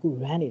meter တွေကအခု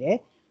run နေတယ်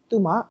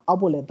သူ့မှာ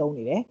output လည်းသုံး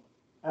နေတယ်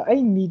အဲ့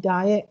ဒီ meter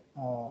ရဲ့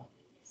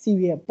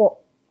serial port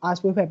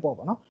R2 port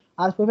ပေါ့နော်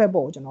R2 port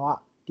ကိုကျွန်တော်က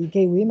ဒီ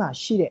gateway မှာ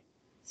ရှိတဲ့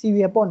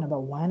serial port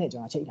number 1နဲ့ကျွ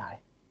န်တော်ချိန်ထားတ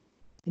ယ်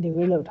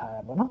integrate လုပ်ထားတ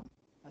ယ်ပေါ့နော်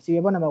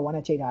serial port number 1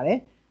နဲ့ချိန်ထားတယ်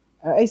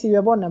အဲ့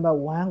serial port number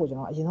 1ကိုကျွန်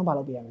တော်အရင်ဆုံးမ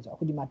လုပ်ပြရမယ်ဆိုတော့အ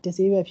ခုဒီမှာ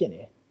disable ဖြစ်နေ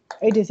တယ်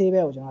အဲ့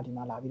disable ကိုကျွန်တော်ဒီ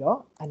မှာလာပြီးတော့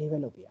enable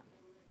လုပ်ပြရမယ်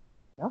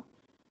နော်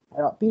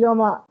အဲ့တော့ပြီးတော့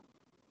မှ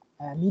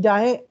meter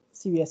ရဲ့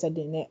serial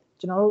setting နဲ့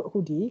ကျွန်တော်တို့အခု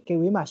ဒီ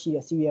gateway မှာရှိ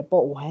တဲ့ serial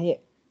port 1ရဲ့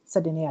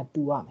setting တွေက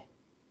တူရမယ်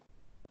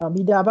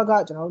meter ဘက်က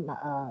ကျွန်တော်တို့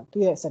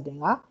သူ့ရဲ့ setting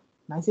က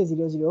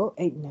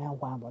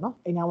9600891ပေါ့နော်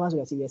891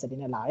ဆိုတဲ့ serial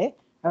setting နဲ့လာတယ်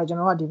အဲ့တော့ကျွန်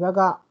တော်ကဒီဘက်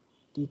က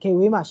ဒီ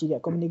gateway မှာရှိတဲ့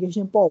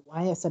communication port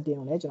 1ရဲ့ setting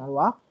ကိုလည်းကျွန်တော်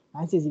တို့က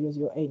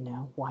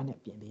9600891နဲ့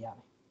ပြင်ပေးရမ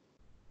ယ်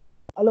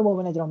အဲ့လိုမဟုတ်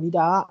ဘဲနဲ့ကျွန်တော်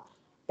meter က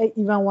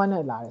8even1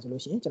နဲ့လာတယ်ဆို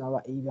လို့ရှိရင်ကျွန်တော်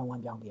တို့က8even1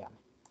ပြောင်းပေးရမ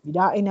ယ်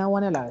meter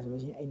 891နဲ့လာတယ်ဆို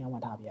လို့ရှိရင်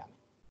891ထားပေးရမယ်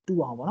တူ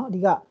အောင်ပေါ့နော်အဓိ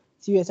က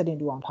serial setting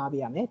တူအောင်ထား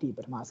ပေးရမယ်ဒီပ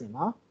ထမအဆင့်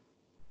မှာ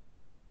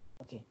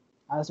okay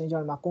အဲ့ဒါဆိုရင်ကျွ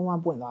န်တော်ဒီမှာ com1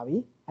 ပွင့်သွားပြီ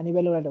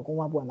enable လုပ်လိုက်တော့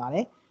com1 ပွင့်သွားတ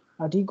ယ်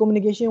ဒီ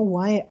communication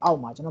 1ရဲ့အောက်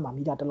မှာကျွန်တော်မှာ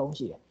meter တစ်လုံး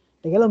ရှိတယ်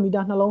တကယ်လို့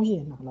meter 2လုံးရှိရ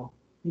င်2လုံး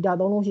meter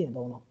 3လုံးရှိရင်3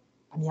လုံး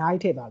အများ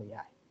ကြီးထည့်သွားလို့ရတ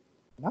ယ်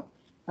နော်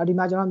အဲ့ဒီ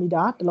မှာကျွန်တော်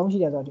meter တစ်လုံးရှိ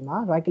တယ်ဆိုတော့ဒီမှာ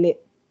right click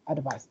add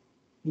device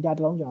meter တ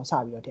စ်လုံးကျွန်တော်စ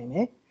ပြီးတော့ထည့်မ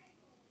ယ်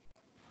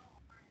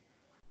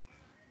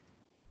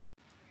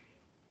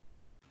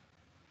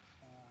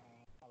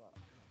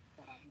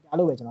အဲ့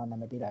လိုပဲကျွန်တော်နာ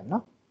မည်ပေးလိုက်မယ်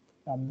နော်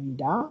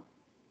meter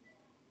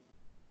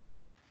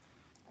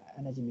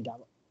energy meter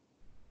ပေါ့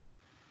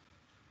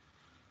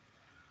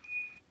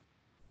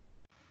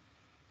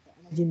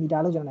energy meter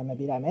လို့ကျွန်တော်နာမည်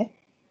ပေးလိုက်မယ်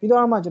ပြီး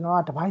တော့မှကျွန်တော်က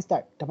device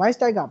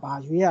type ကဘာ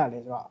ရွေးရလဲ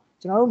ဆိုတော့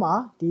ကျွန်တော်တို့မှာ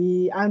ဒီ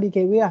IoT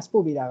gateway က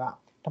support ပေးတာက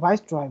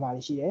device driver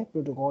တွေရှိတယ်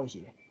protocol တွေ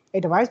ရှိတယ်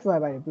အဲ့ device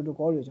driver တွေ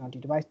protocol တွေကိုကျွန်တော်ဒီ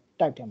device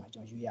type ထဲမှာကျွ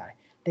န်တော်ရွေးရတယ်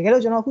တကယ်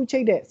လို့ကျွန်တော်အခုချိ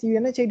န်တဲ့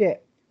serial နဲ့ချိန်တဲ့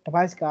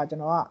device ကကျွ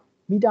န်တော်က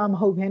meter မ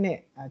ဟုတ်ဘဲနဲ့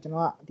ကျွန်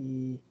တော်ကဒီ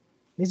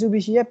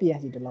Mitsubishi ရဲ့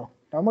PNC တစ်လုံး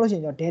ဒါမှမဟုတ်လို့ရှိရ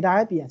င်ကျွန်တော် data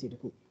ရဲ့ PNC တစ်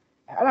ခု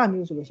အဲ့ဒါ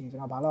မျိုးဆိုလို့ရှိရင်ကျွ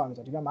န်တော်ဘာလုပ်ရမလဲ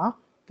ဆိုတော့ဒီဘက်မှာ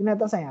သူနဲ့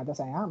သက်ဆိုင်ရာ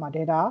မှာ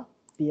data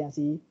PNC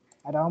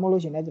ဒါမှမဟုတ်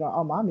လို့ရှိရင်လည်းကျွန်တော်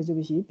အောက်မှာ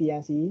Mitsubishi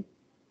PNC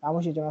ဒါမှမဟု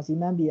တ်ရှင်ကျွန်တော်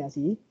Siemens PNC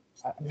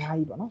အများ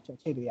ကြီးပေါ့နော်ကျွန်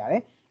တော်ချိန်လို့ရတ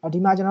ယ်ဒီ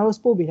မှာကျွန်တော်တို့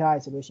support ပေးထားရ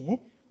ဆိုလို့ရှိရင်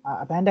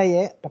abandoned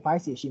ရဲ့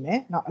device တွေရှိမယ်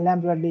နောက် alarm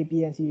bradley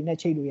PNC တွေနဲ့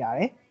ချိန်လို့ရတ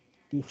ယ်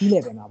ဒီ field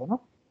level မှာပေါ့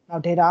နော်နော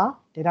က်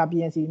data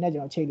PNC တွေနဲ့ကျွ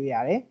န်တော်ချိန်လို့ရ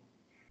တယ်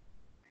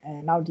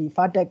နောက်ဒီ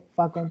fartech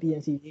farcon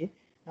PNC တွေ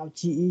နောက်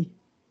GE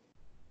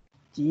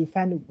G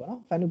fan loop ပေါ့နော်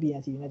fan loop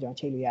BNC နဲ့ကျွန်တော်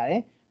ချိန်လို့ရတ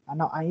ယ်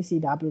နောက် IEC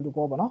ဒါ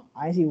protocol ပေါ့နော်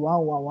IEC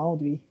 101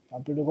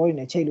 103 protocol တွေ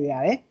နဲ့ချိန်လို့ရ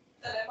တယ်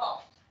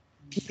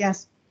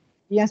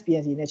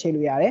PNC နဲ့ချိန်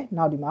လို့ရတယ်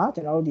နောက်ဒီမှာ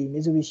ကျွန်တော်တို့ဒီ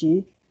Mitsubishi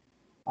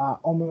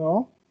Omron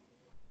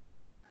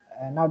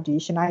နောက်ဒီ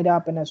Schneider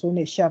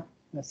Panasonic Chef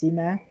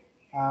Siemens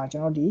ကျွ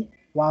န်တော်ဒီ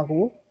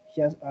Wago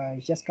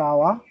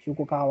Yaskawa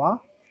Yokogawa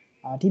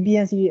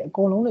DPNC တွေအ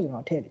ကုန်လုံးနဲ့ကျွန်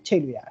တော်ထည့်ချိ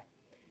န်လို့ရတယ်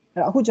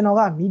အဲ့တော့အခုကျွန်တော်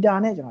ကမီတာ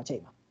နဲ့ကျွန်တော်ချိ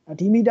န်ပါ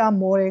ဒီမီတာ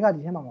model က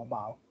ဒီထဲမှာမ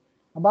ပါဘူး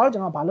မပါတော့ကျွ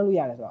န်တော်ဘာလုပ်လို့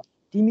ရလဲဆိုတော့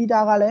ဒီမီတာ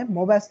ကလည်း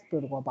Modbus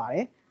protocol ပါတ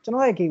ယ်ကျွန်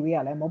တော်ရဲ့ gateway က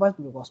လည်း Modbus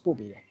protocol support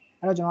ပေးတယ်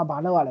အဲ့တော့ကျွန်တော်ဘာ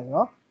လုပ်ရလဲဆို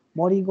တော့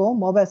Modico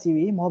Modbus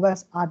series Modbus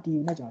RTU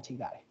နဲ့ကျွန်တော်ချိန်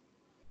ထားတယ်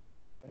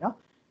နော်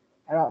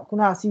အဲ့တော့ခု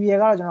န serial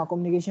ကတော့ကျွန်တော်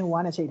communication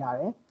 1နဲ့ချိန်ထားတ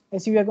ယ်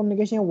အဲ့ serial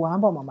communication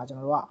 1ပေါ်မှာကျွန်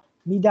တော်တို့က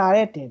မီတာ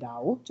ရဲ့ data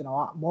ကိုကျွန်တော်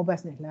က Modbus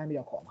နဲ့လှမ်းပြီး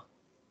တော့ခေါ်မှာ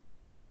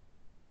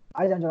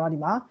အဲ့ဒါကြောင့်ကျွန်တော်ဒီ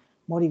မှာ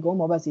Modico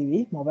Modbus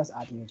series Modbus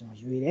RTU ကိုကျွန်တော်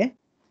ရွေးတယ်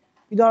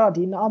ပြီးတော့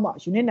ဒီနောက်မှာ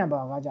unit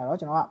number ကကြတော့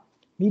ကျွန်တော်က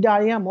မီတာ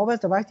တွေက Modbus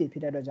device တွေဖြ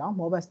စ်တဲ့အတွက်ကြောင့်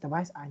Modbus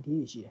device ID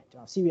တွေရှိတယ်ကျွ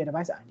န်တော် serial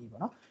device ID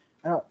ပေါ့နော်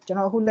အဲ့တော့ကျွန်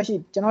တော်အခုလက်ရှိ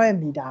ကျွန်တော်ရဲ့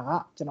မီတာက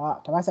ကျွန်တော်က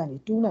device ID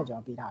 2နဲ့ကျွန်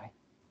တော်ပေးထားတယ်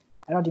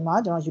အဲ့တော့ဒီမှာ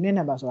ကျွန်တော် unit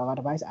number ဆိုတာက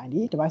device ID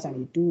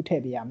 2ထ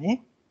ည့်ပေးရမယ်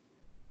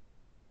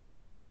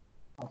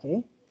okay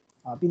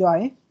ပြီးတော့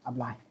ရင်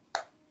apply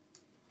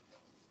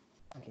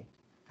okay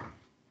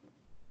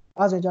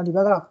အဲ့ဆိုကျွန်တော်ဒီဘ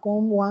က်က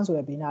com1 ဆို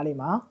တဲ့ဘေးနားလေး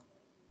မှာ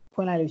ဖွ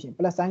င့်လိုက်လို့ရှိရင်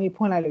plus sign လေး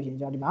ဖွင့်လိုက်လို့ရှိရင်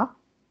ကျွန်တော်ဒီမှာ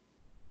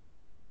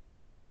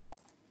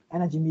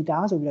energy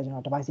meter ဆိုပြီးတော့ကျွန်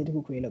တော် device တစ်ခု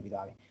create လုပ်ပြီး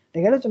သွားပြီတ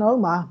ကယ်လို့ကျွန်တော်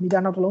တို့မှာ meter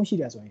နောက်တစ်လုံးရှိ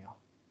တယ်ဆိုရင်ရော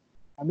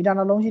meter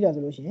နောက်လုံးရှိတယ်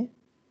ဆိုလို့ရှိရင်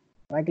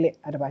right click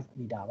add device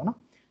meter ပေါ့နော်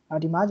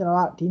ဒီမှာကျွန်တော်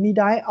ကဒီ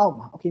meter ရဲ့အောက်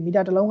မှာ okay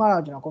meter တစ်လုံးက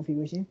တော့ကျွန်တော်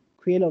configuration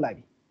create လုပ်လိုက်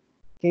ပြီ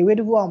gateway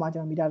တစ်ခုအောက်မှာကျွ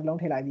န်တော် meter တစ်လုံး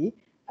ထည့်လိုက်ပြီ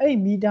အဲ့ဒီ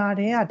meter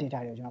ထဲက data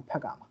တွေကိုကျွန်တော်ဖ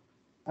တ်ကြမှာ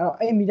အဲ့တော့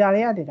အဲ့ meter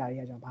ထဲက data တွေ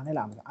ကကျွန်တော်ဘာနဲ့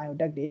လာမလဲ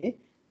IoT တွေ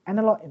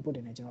analog input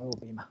တွေနဲ့ကျွန်တော်တို့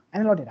ပေးမှာ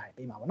analog data တွေ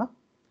ပေးမှာပေါ့နော်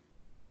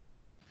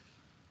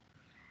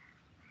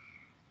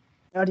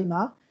အဲ့တော့ဒီ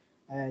မှာ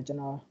ကျွန်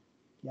တော်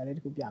ဒီအလေးတ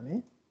စ်ခုပြမယ်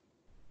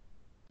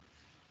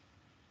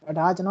အဲ့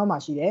ဒါကကျွန်တော်မှာ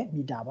ရှိတဲ့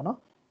meter ပေါ့နော်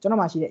ကျွန်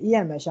တော်မှာရှိတဲ့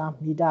EM measure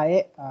meter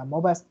ရဲ့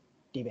Modbus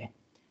တွေပဲ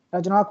အဲ့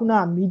တော့ကျွန်တော်ကခုန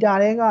meter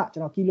တွေကကျွ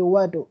န်တော်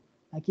kilowatt တို့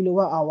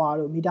kilowatt hour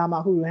တို့ meter မှာ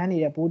အခု run နေ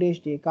တဲ့ voltage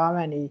တွေ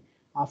current တွေ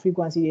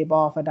frequency တွေ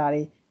power factor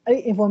တွေအဲ့ဒီ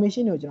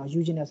information တွေကိုကျွန်တော်ယူ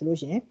ချင်တယ်ဆိုလို့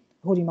ရှိရင်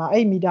အခုဒီမှာ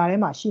အဲ့ meter ထဲ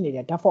မှာရှိနေ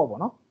တဲ့ default ပေါ့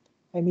နော်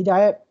အဲ့ meter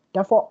ရဲ့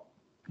default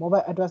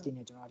mobile address တွေ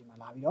နဲ့ကျွန်တော်ဒီမှာ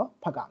လာပြီးတော့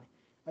ဖတ်ကြမယ်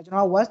အဲ့ကျွန်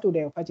တော် west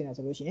total ကိုဖတ်ချင်တယ်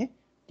ဆိုလို့ရှိရင်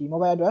ဒီ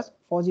mobile address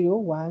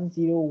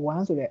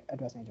 40101ဆိုတဲ့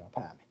address နဲ့ကျွန်တော်ဖ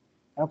တ်ရမယ်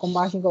အဲ့တော့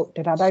conversion code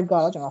data type က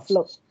တော့ကျွန်တော်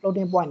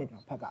floating point နဲ့ကျွန်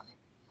တော်ဖတ်ကြမယ်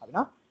ဟုတ်ပြီ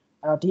နော်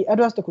အဲ့တော့ဒီ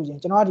address တစ်ခုချင်း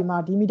ကျွန်တော်ကဒီမှာ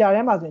ဒီ meter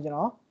ထဲမှာဆိုရင်ကျွန်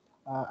တော်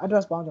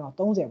address ပေါင်းကျွန်တော်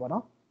30ပေါ့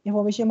နော်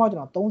information ပေါင်းကျွ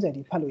န်တော်30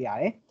ဒီဖတ်လို့ရ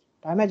တယ်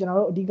ဒါပေမဲ့ကျွန်တော်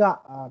တို့အဓိက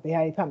ဘယ်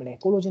ဟာတွေဖတ်မလဲ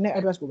ကိုလိုချင်တဲ့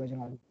address ကိုပဲကျွန်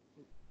တော်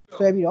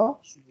ဆွဲပြီးတော့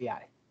ယူလို့ရ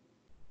တယ်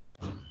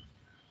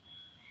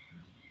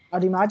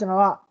ဒီမှာကျွန်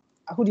တော်က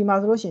အခုဒီမှာ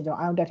ဆိုလို့ရှိရင်ကျွန်တော်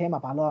IoT ထဲမှာ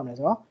ဘာလုပ်ရမလဲ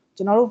ဆိုတော့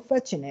ကျွန်တော်တို့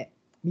fetch ချင်တဲ့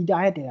meter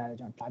ရဲ့ data တွေ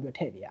ကျွန်တော်လာပြီးတော့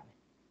ထည့်ပေးရမ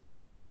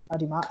ယ်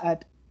ဒီမှာ add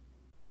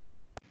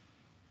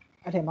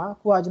အဲ့ထဲမှာ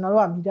ခုကကျွန်တော်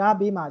တို့က meter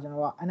ဘေးမှာကျွန်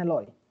တော်တို့က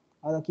analog တွေ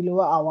အဲ့ဒါ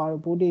kilowatt hour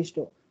တို့ voltage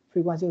တို့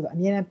frequency တို့ဆိုအ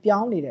မြဲတမ်းပြော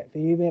င်းနေတဲ့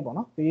variable ပေါ့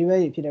နော် variable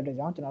တွေဖြစ်တဲ့အတွက်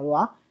ကြောင့်ကျွန်တော်တို့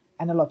က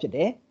analog ဖြစ်တ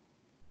ယ်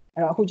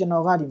အဲ့တော့အခုကျွန်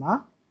တော်ကဒီမှာ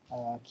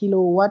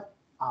kilowatt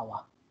hour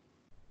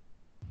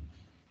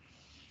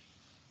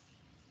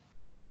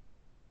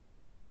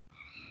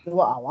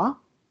kilowatt hour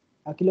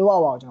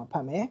ကိုကျွန်တော်ဖ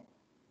တ်မယ်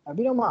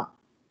ပြီးတော့မှ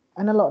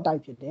analog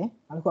type ဖြစ်တယ်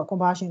နောက်တစ်ခုက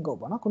conversion code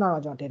ပေါ့နော်ခုနက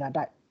တော့ကျွန်တော် data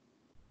type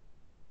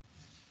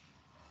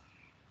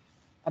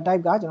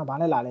type ကကျွန်တော်ဗာ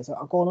နဲ့လာလဲဆို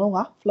တော့အကုန်လုံးက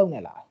float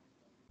နဲ့လာတ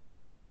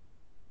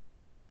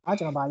ယ်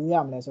ကျွန်တော်ဗာရေးရ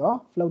မလဲဆိုတော့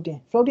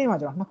floating မှာ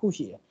ကျွန်တော်နှစ်ခု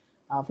ရှိတယ်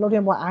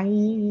floating point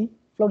IE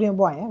floating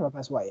point ရယ်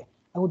reference point ရယ်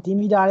အခုဒီ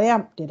meter တွေက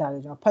data တွေ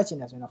ကျွန်တော်ဖတ်ချင်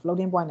တယ်ဆိုရင်တော့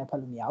floating point နဲ့ဖတ်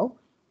လို့မရဘူး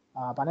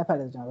ဗာနဲ့ဖတ်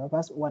လဲဆိုကျွန်တော်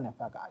reference point နဲ့ဖ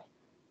တ်ကြတယ်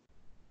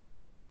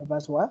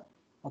reference point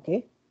okay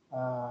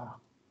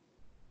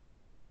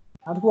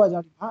နောက်တစ်ခုကကျွ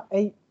န်တော်ဒီမှာ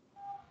အဲ့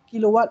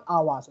kilowatt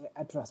hour ဆိုတဲ့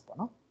address ပေါ့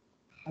နော်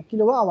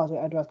kilowatt hour ဆို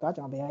တဲ့ address က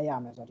ကျွန်တော်ဘယ်ရရ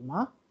မလဲဆိုတော့ဒီ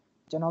မှာ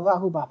ကျွန်တော်ကအ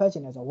ခုဗာဖတ်ချ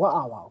င်တယ်ဆိုတော့ watt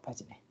hour ကိုဖတ်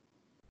ချင်တယ်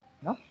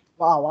နော်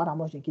watt hour ဒါ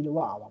မှမဟုတ်ရင်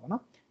kilowatt hour ပေါ့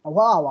နော်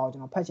watt hour ကိုကျွ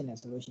န်တော်ဖတ်ချင်တယ်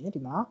ဆိုလို့ရှိရင်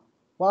ဒီမှာ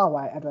watt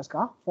hour ရဲ့ address က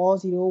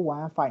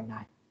40159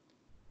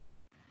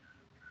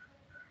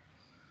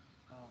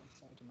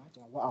ဒီမှာ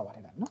ကျွန်တော် watt hour ထ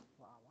ည့်လိုက်နော်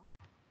watt hour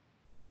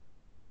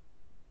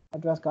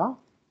address က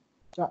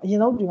ကျွန်တော်အရင်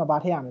ဆုံးဒီမှာဗာ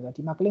ထည့်ရမယ်ဆိုတော့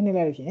ဒီမှာ click နှိပ်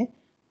လိုက်လို့ရှိရင်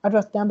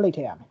address template ထ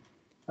ည့်ရမယ်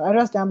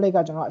address template က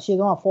ကျွန်တော်အရှေ့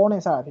ဆုံးက4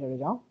နဲ့စတာဖြစ်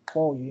တဲ့ကြောင့်4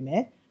ကိုယူမ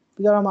ယ်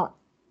ပြီးတော့မှ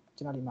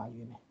ကျွန်တော်ဒီမှာ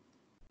ယူမယ်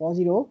40159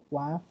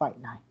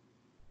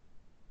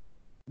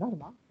နော်ဒီ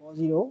မှာ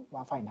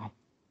40159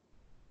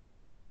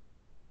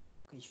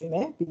 okay ရွှေ့မ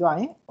ယ်ပြီးတော့ရ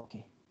င်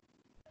okay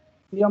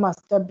ပြီးတော့မှ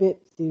step bit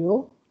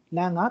 0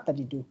 land က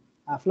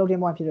32floating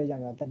point ဖြစ်တဲ့ကြော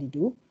င့်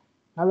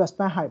32နောက်ပြီး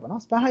span height ပေါ့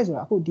နော် span height ဆို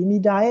တာအခုဒီ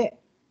meter ရဲ့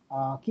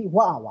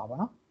watt hour ပေါ့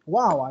နော်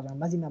watt hour ကျွန်တော်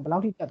maximum ဘယ်လော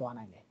က်ထိတက်သွား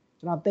နိုင်လဲ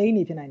ကျွန်တော်သိန်း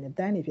နေဖြစ်နိုင်တယ်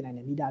တန်းနေဖြစ်နိုင်တ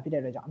ယ် meter ဖြစ်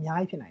တဲ့အတွက်ကြောင့်အများ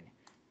ကြီးဖြစ်နိုင်တယ်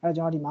အဲ့တော့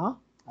ကျွန်တော်ဒီမှာ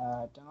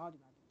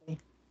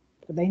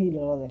သိန်းထိ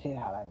လောလောဆယ်ထည့်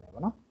ထားလိုက်မယ်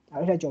ပေါ့နော်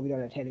အဲ့ဒါကြော်ပြီး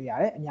တော့လည်းထည့်လို့ရ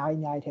တယ်အများ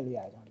ကြီးထည့်လို့ရ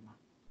တယ်ကျွန်တော်ဒီမှာ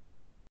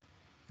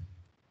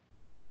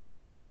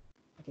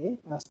okay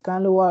scan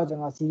လို့ကတော့ကျွန်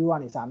တော်0က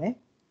နေစမယ်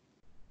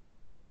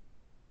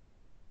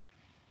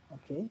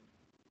okay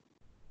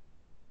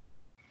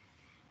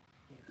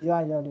ဒီ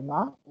ရောဒီမှာ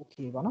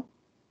okay ပေါ့နော်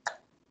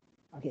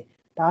okay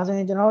ဒါဆိုရ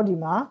င်ကျွန်တော်တို့ဒီ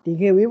မှာဒီ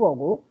gateway ပေါ်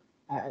ကို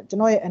ကျွန်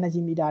တော်ရဲ့ energy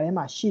meter ထဲ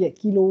မှာရှိတဲ့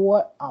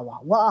kilowatt hour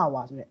watt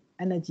hour ဆိုတဲ့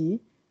energy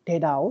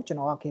data ကိုကျွန်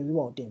တော်က gateway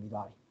ပေါ်ကိုတင်ပြီး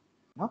သွားပြီ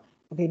เนาะ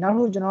okay နောက်တ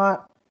စ်ခုကျွန်တော်က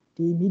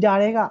ဒီ meter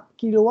တွေက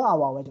kilowatt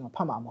hour ပဲကျွန်တော်ဖ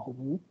တ်မှာမဟုတ်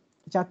ဘူး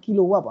တခြား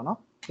kilowatt ပေါ့နော်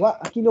watt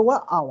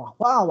kilowatt hour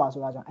watt hour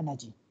ဆိုတာကျွန်တော်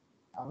energy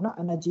เนาะ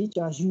energy ကျွ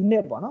န်တော်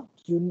unit ပေါ့နော်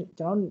unit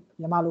ကျွန်တော်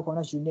မြန်မာလိုခေါ်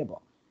တဲ့ unit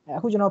ပေါ့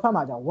အခုကျွန်တော်ဖတ်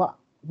မှာကြာ watt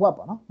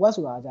ပေါ့နော် watt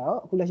ဆိုတာကြတော့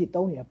အခုလက်ရှိ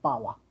သုံးနေတဲ့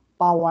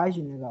power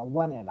unit က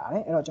watt နဲ့လာတ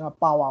ယ်အဲ့တော့ကျွန်တော်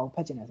power ကိုဖ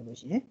တ်ချင်တယ်ဆိုလို့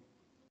ရှိရင်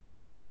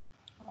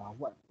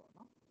watt ပေါ့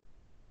နော်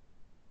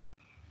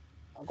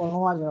အကုန်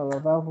လုံးကကျွ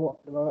န်တော်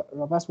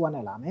reverse watt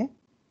နဲ့လာမယ်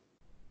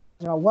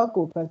ကျွန်တော် watt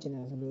ကိုဖတ်ချင်တ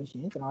ယ်ဆိုလို့ရှိ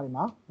ရင်ကျွန်တော်ဒီ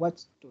မှာ watt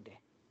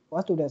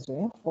total ဆို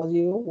ရင်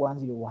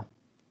40101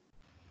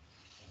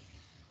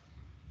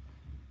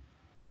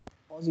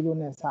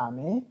 40နဲ့စမ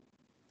ယ်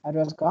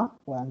address က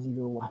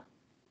101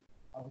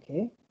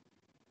 okay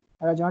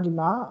အဲ့တော့ကျွန်တော်ဒီ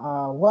မှာ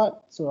watt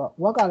ဆိုတော့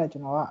watt ကလည်းကျွ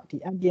န်တော်ကဒီ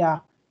ampere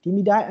ဒီ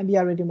meter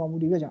ampere rating ပေါ်မူ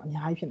တည်ပြီးတော့ကျွန်တော်အ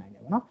များကြီးဖြစ်နိုင်တ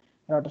ယ်ပေါ့နော်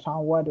အဲ့တော့1000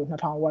 watt တို့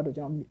2000 watt တို့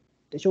ကျွန်တော်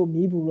တချို့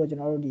မီးဘူးလို့ကျွ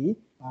န်တော်တို့ဒီ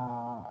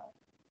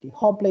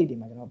hot plate တွေ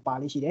မှာကျွန်တော်ပါ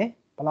လိရှိတယ်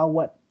ဘယ်လောက်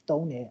watt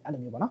သုံးတယ်အဲ့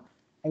လိုမျိုးပေါ့နော်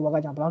အဲ့ watt က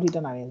ကျွန်တော်ဘယ်လောက်ထိတ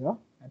က်နိုင်လဲဆိုတော့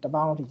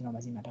1000လောက်ထိကျွန်တော်မ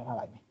စီမှာထားထား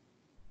လိုက်မယ်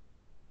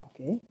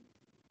okay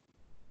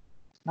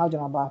နောက်ကျွ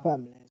န်တော်ဘာဖတ်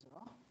မလဲဆို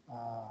တော့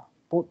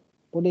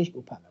voltage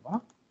ကိုဖတ်မယ်ပေါ့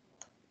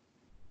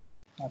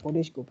နော်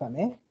voltage ကိုဖတ်မ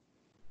ယ်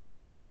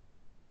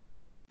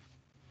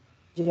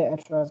ဒီ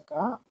address က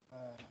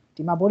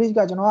ဒီမှာ voltage က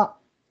ကျွန်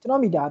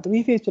တော် meter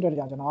 3 phase ဖြစ်တဲ့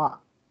ကြောင့်ကျွန်တော်က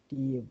ဒီ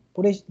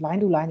voltage line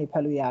to line တွေဖ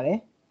တ်လို့ရတယ်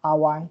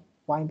RY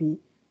YB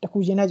တခု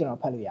ချင်းနဲ့ကျွန်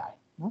တော်ဖတ်လို့ရတယ်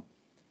နော်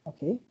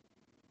okay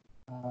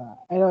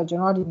အဲ့တော့ကျွ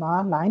န်တော်ဒီမှာ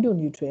line to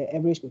neutral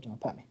average ကိုကျွန်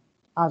တော်ဖတ်မယ်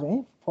အဲ့ဆိုရ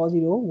င်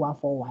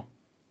40141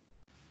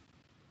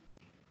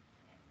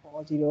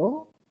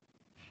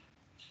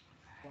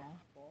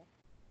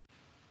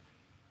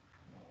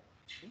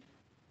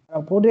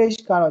 voltage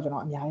ကတော့ကျွန်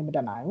တော်အများကြီးမတ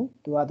က်နိုင်ဘူး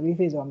သူက3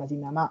 phase ဆိုတော့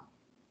maximum က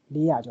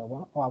400ကျော်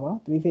ပေါ့ဟောပါတော့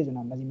3 phase ဆို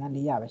တော့ maximum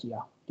 400ပဲရှိ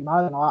အောင်ဒီမှာ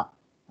တော့ကျွန်တော်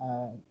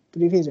က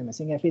3 phase ဆိုရင်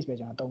single phase ပဲ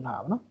ကျွန်တော်တုံးထား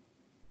တာပေါ့နော်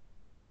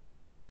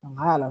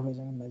900လောက်ဆိုရ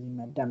င် maximum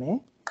တက်မယ်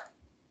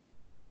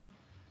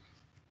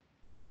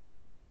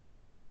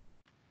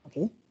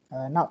okay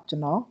နောက်ကျွ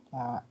န်တော်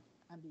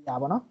ampere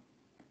ပေါ့နော်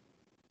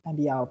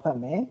ampere ကိုဖတ်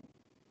မယ်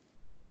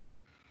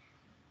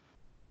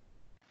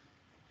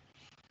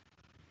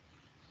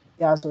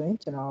ဆိုရင်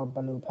ကျွန်တော်ဘ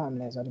ယ်လိုဖတ်မ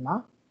လဲဆိုတော့ဒီမှာ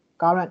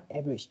current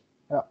average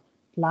အဲ့တော့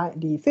line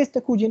ဒီ phase တ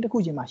စ်ခုချင်း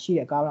မှာရှိ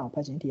တဲ့ current ကိုဖ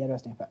တ်ခြင်းဒီ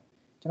address နဲ့ဖတ်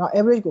ကျွန်တော်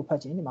average ကိုဖတ်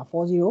ခြင်းဒီမှာ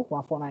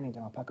40149နဲ့ကျွ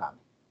န်တော်ဖတ်ကြမ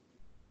ယ်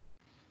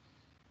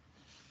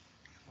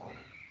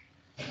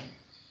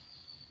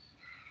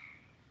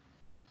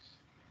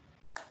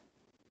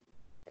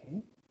okay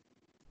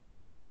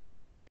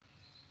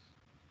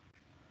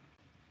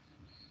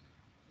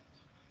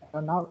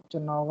နောက်ကျွ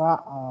န်တော်က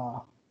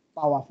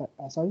power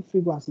sorry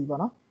frequency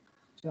ပေါ့နော်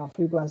ကျွန်တော်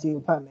frequency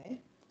ကိုဖတ်မယ်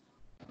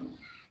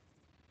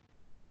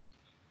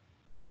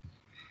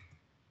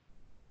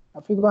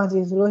frequency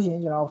ဆိုလို့ရှိရ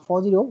င်ကျွန်တော်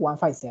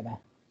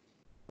40157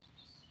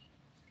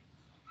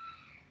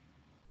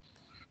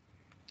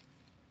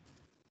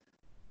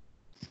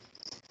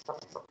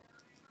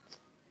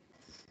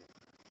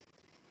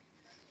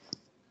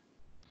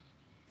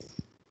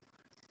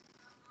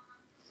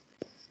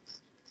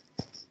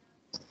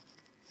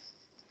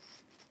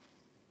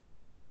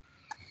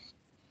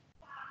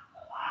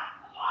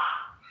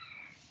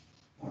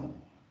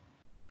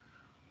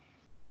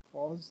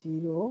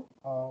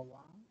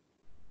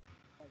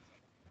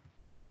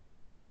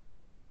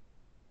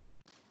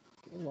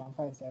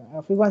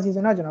 157 frequency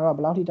ဆိုတော့ကျွန်တော်တို့ဘ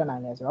ယ်လောက်ထိတက်နို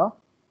င်လဲဆိုတော့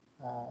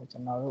ကျွ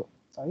န်တော်တို့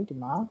sorry ဒီ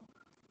မှာ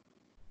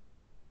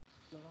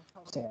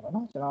60ပေါ့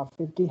နော်ကျွန်တော်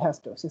50 Hz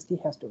တို့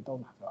60 Hz တို့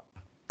သုံးတာဆိုတော့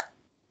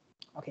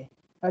okay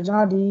အဲကျွန်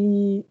တော်ဒီ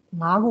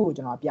5ခုကို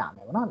ကျွန်တော်ပြမ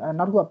ယ်ပေါ့နော်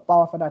နောက်တစ်ခုက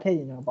power factor ထည့်ရ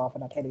င်ကျွန်တော် power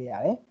factor ထည့်လို့ရ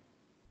တယ်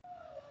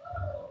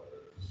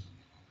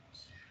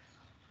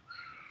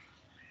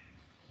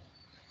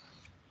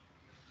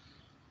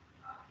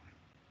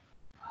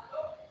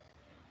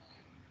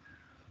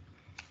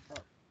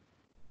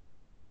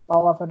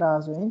power factor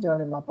ဆိုရင်ကျွန်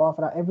တော်ဒီမှာ power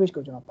factor average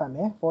ကိုကျွန်တော်ဖတ်မ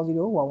ယ်40117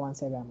ပေါ့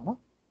နော်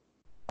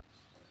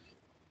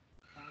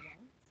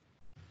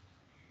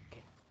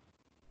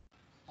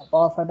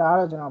power factor က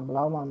တော့ကျွန်တော်ဘယ်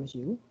လောက်မှမ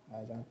ရှိဘူး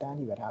ကျွန်တော်တန်း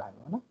ထိပဲထားလိုက်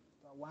ပါနော်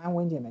1 ဝ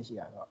န်းကျင်ပဲရှိ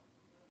တာဆိုတော့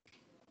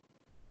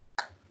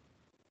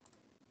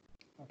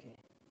okay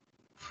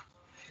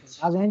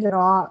ဒါဆိုရင်ကျွန်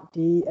တော်က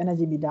ဒီ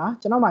energy meter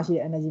ကျွန်တော်မှာရှိ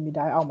တဲ့ energy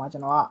meter ရဲ့အောက်မှာကျွ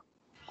န်တော်က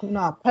ခုန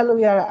ဖတ်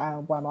လို့ရတဲ့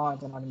ion point မှာ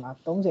ကျွန်တော်ဒီမှာ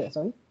30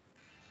 sorry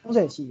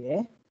 30ရှိတ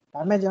ယ်ဒါ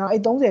ပေမဲ့ကျွန်တော်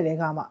အဲ့30တဲ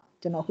ကမှ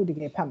ကျွန်တော်အခုဒီက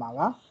နေ့ဖတ်မှာ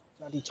ပါ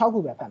ကျွန်တော်ဒီ6ခု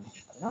ပဲဖတ်မယ်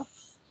နော်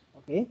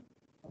okay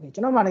ကျွ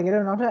န်တော်မှာတကယ်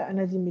လို့နောက်ထပ်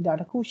energy meter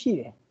တစ်ခုရှိ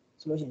တယ်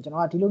ဆိုလို့ရှိရင်ကျွန်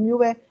တော်ကဒီလိုမျိုး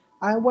ပဲ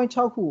ion point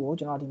 6ခုကို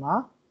ကျွန်တော်ဒီမှာ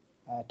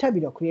ထပ်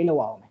ပြီးတော့ create လု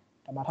ပ်အောင်မယ်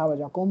ဒါမှထားပါ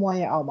ကျွန်တော် common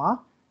ရဲ့အောက်မှာ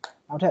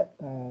နောက်ထပ်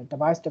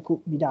device တစ်ခု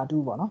meter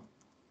 2ပေါ့နော်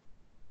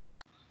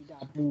meter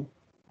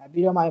 2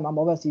ပြီးတော့မှဒီမှာ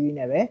mobile series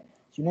နဲ့ပဲ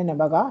unit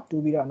number က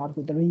2ပြီးတော့နောက်တစ်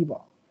ခု3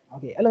ပေါ့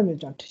okay အဲ့လိုမျိုး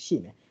ကျွန်တော်ရှိ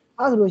မယ်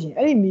အဲ့ဆိုလို့ရှိရင်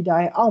အဲ့ဒီ meter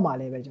ရဲ့အောက်မှာ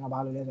လည်းပဲကျွန်တော်ဘာ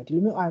လုပ်လဲဆိုတော့ဒီ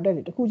လိုမျိုး ion tag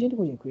တွေတစ်ခုချင်း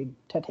create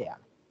ထပ်ထည့်ရ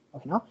မယ်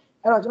okay နော်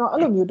အဲ့တော့ကျွန်တော်အဲ့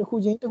လိုမျိုးတစ်ခု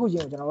ချင်းကိုကျွ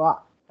န်တော်က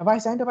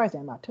device တိုင်း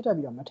မှာထပ်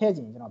ပြီးတော့မထည့်ချ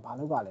င်ကျွန်တော်ဘာ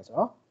လုပ်ပါလဲဆို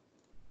တော့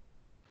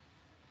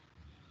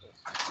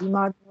ဒီ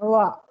မှာကျွ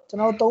န်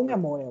တော်သုံးတဲ့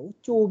model ကို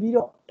ကြိုပြီး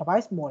တော့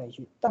device model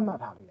ယူသတ်မှတ်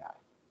ထားပေးရတယ်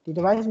ဒီ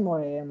device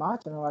model ရဲ့မှာ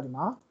ကျွန်တော်ကဒီ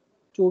မှာ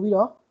ကြိုပြီး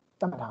တော့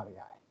သတ်မှတ်ထားပေး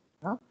ရတယ်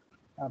နော်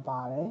အဲ့ပါ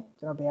လဲ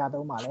ကျွန်တော်ဘယ်ဟာ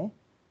သုံးပါလဲ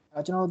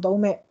အဲ့ကျွန်တော်သုံး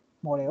မဲ့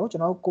model ကိုကျွ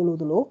န်တော်ကိုလို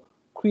သလို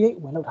create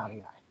ဝင်လုပ်ထား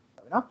ပေးရတယ်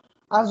ဟုတ်ပြီနော်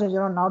အဲ့ဆိုရင်ကျွ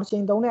န်တော်နောက်တစ်ချိ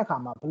န်သုံးတဲ့အခါ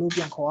မှာဘယ်လို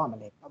ပြန်ခေါ်ရမ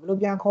လဲဘယ်လို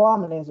ပြန်ခေါ်ရ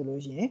မလဲဆို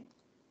လို့ရှိရင်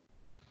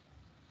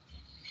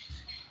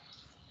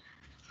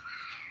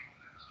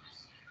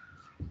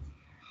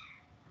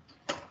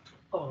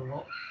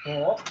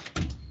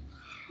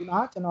ဒီမှာ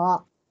ကျွန်တော်က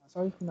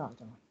sorry ခုနက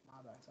ကျွန်တော်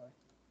မှားပါတယ် sorry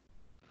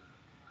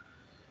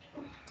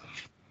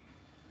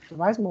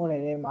device model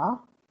ထဲမှာ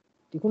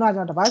ဒီခုနက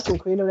ကျွန်တော် device ကို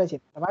create လုပ်တဲ့အချိ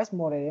န် device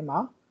model ထဲမှာ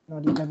ကျွန်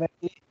တော်ဒီ level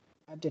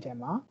edit ထဲ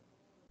မှာ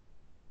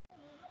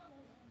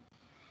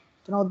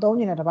ကျွန်တော်သုံး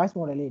နေတဲ့ device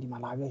model လေးဒီမှာ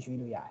လာပြီးရွေး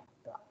လို့ရတယ်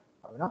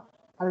ဟုတ်ပြီနော်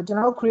အဲ့တော့ကျွန်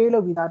တော်တို့ create လု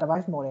ပ်ပြီးသား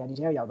device model ကဒီ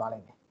ထဲရောက်သွားလိ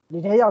မ့်မယ်ဒီ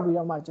ထဲရောက်ပြီး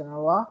တော့မှကျွန်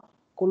တော်တို့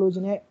ကကိုလိုချ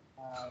င်တဲ့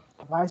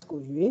device ကို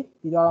ရွေး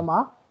ပြီးတော့မှ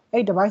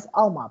အဲ့ device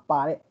အောက်မှာပါ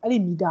တဲ့အဲ့ဒီ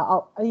meter အော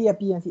က်အဲ့ဒီရဲ့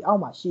PNC အော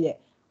က်မှာရှိတဲ့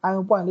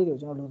ion point လေးတွေကို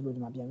ကျွန်တော်လိုဒီ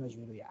မှာပြန်ပြီး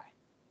ရွေးလို့ရတယ်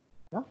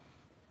နော်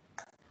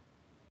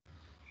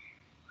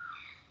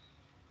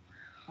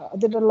အ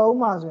တစ်တလုံး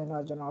မှာဆိုရင်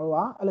တော့ကျွန်တော်တို့က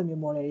အဲ့လို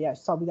မျိုး model တွေက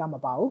စောက်ပြီးသားမ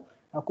ပါဘူး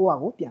ကိုယ့်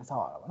ဟာကိုပြန်ဆော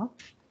က်ရတာပေါ့နော်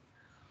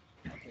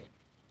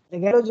တ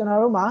ကယ်လို့ကျွန်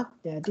တော်တို့မှာ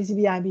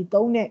TCP/IP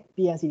သုံးတဲ့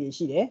PNC တွေ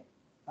ရှိတယ်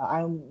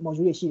ion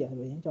module တွေရှိတယ်ဆို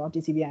လို့ရှင်ကျွန်တော်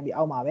TCP/IP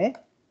အောက်မှာပဲ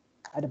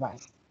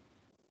device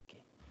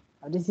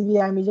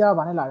TCP/IP ကျတော့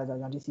ဗာနဲ့လာလဲဆိုတော့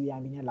ကျွန်တော်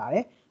TCP/IP နဲ့လာတ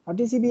ယ်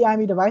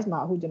TCP/IP device မှာ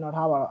အခုကျွန်တော်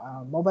ထားပါတော့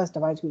mobile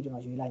device ကိုကျွန်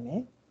တော်ရွေးလိုက်မယ်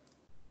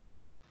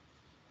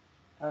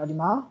ဒီ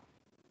မှာ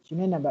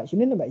unit number အ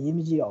ရေးမ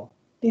ကြီးတော့ဘူး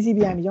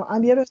TCP/IP ကျွန်တော်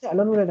IP address နဲ့အ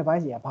လုပ်လုပ်တဲ့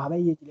device တွေကဘာပဲ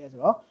ရေးကြည့်လဲဆို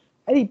တော့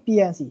အဲ့ဒီ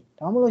PNC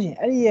ဒါမှမဟုတ်လို့ရှင်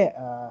အဲ့ဒီရဲ့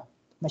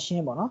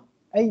machine ပေါ့နော်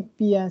အဲ့ဒီ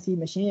PNC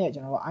machine ရဲ့ကျွ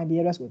န်တော်တို့ IP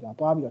address ကိုကျွန်တော်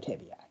တွားပြီးတော့ထည့်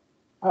ပေးရတယ်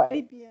အဲ့ဒီ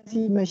PNC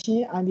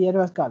machine IP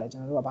address ကလည်းကျွ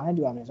န်တော်တို့ကဘာနဲ့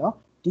တူရမလဲဆိုတော့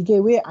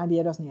DK-way ရဲ့ IP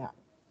address နဲ့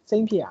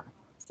same ဖြစ်ရမယ်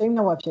same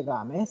network ဖြစ်ကြ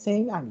မယ်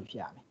same IP ဖြစ်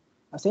ရမယ်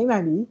same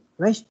IP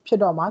range ဖြစ်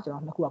တော့မှကျွန်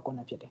တော်နှစ်ခုက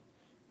connect ဖြစ်တယ်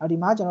ဒီ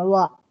မှာကျွန်တော်တို့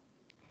က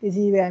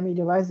TCP/IP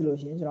device ဆိုလို့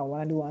ရှိရင်ကျွန်တော်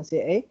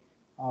 192.168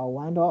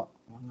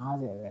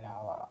 1.50 ပဲ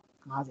ထားပါတော့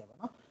50ပေါ့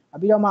နော်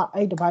ပြီးတော့မှ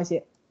အဲ့ device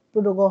ရဲ့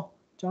protocol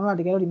ကျွန်တော်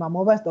တို့ကတကယ်လို့ဒီမှာ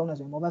Modbus သုံးတယ်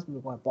ဆိုရင် Modbus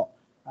protocol ပေါ့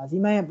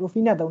Siemens ရဲ့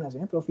Profinet သုံးတယ်ဆို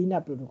ရင်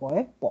Profinet protocol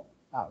ရဲ့ပေါ့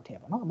အဲ့ဒါထည့်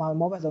ပါနော်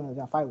Modbus သုံးတယ်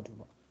ဆိုရင် 502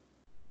 ပေါ့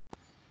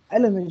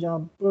အဲ့လိုမျိုးကျွန်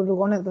တော်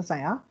protocol နဲ့သက်ဆို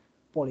င်ရာ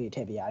ပေါ်လေးထ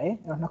ည့်ပေးရတယ်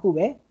အဲ့တော့နှစ်ခု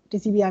ပဲ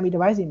TCP/IP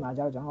device တွေမှာ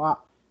ကျတော့ကျွန်တော်က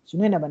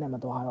unit number နဲ့မ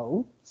သွားတော့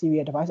ဘူး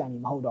serial device ID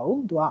မဟုတ်တော့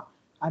ဘူးသူက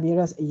IP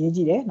address အရေး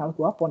ကြီးတယ်နောက်တစ်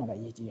ခုက port number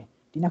အရေးကြီးတယ်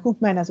ဒီနှစ်ခု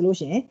မှန်တယ်ဆိုလို့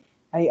ရှိရင်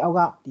အဲ့ဒီအောက်က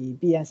ဒီ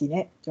PNC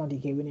နဲ့ကျွန်တော်ဒီ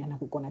gateway နဲ့နှစ်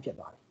ခု connect ဖြစ်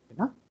သွားပြီ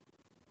နော်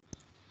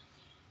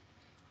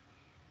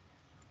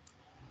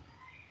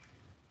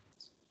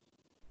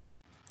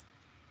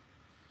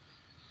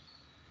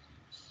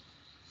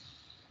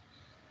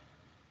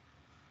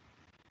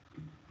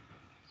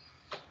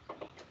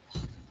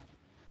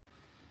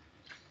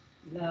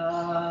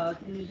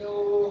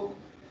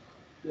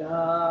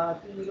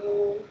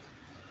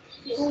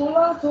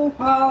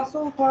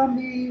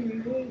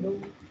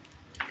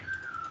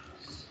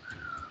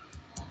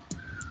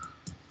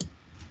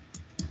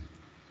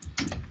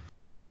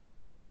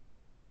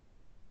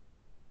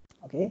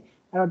โอเค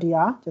အဲ့တော့ဒီ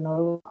ဟာကျွန်တော်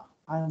တို့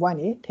ion point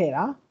တွေထည့်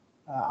တာ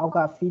အောက်က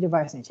feed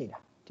device နဲ့ချိန်တာ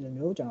ဒီလို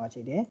မျိုးကျွန်တော်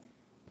ချိန်တယ်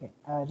โอเค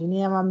ဒီနေ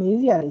ရာမှာမေး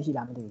စရာလေးရှိ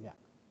လားမသိဘူးဗျ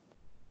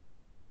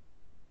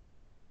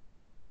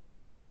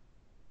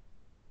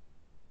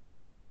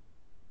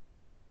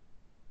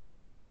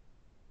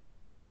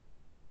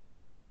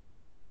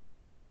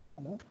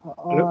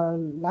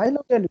live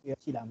လုပ်တဲ့လူတွေ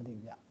ရှိလားမသိ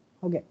ဘူးဗျ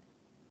ဟုတ်ကဲ့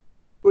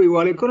ကို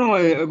ဟိုလေခုနက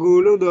အကူ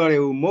လုတ်သွားတ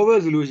ယ်ဟို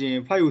mobile solution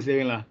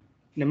 507လား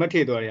နံပါတ်ထ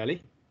ည့်သွားတယ်လေ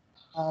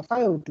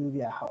502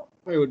ဗျဟုတ်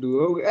502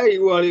ဟုတ်ကဲ့အဲ့ဒီ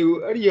ဟိုလေ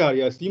အဲ့ဒီဟာ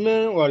တွေက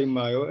Siemens ဟိုဒီ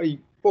မှာရောအဲ့ဒီ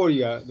port တွေ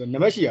ကနံ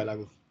ပါတ်ရှိရလား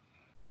ကို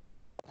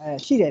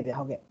ရှိတယ်ဗျ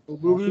ဟုတ်ကဲ့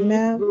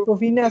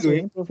Profinet ဆိုရ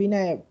င်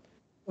Profinet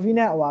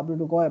ဟိုဟာ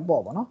protocol ရဲ့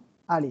ပေါ့နော်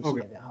အားလေးရှိတ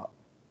ယ်ဗျဟုတ်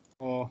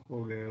ဟု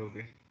တ်ကဲ့ဟုတ်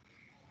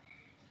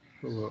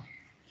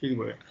ရှိပြီဗျ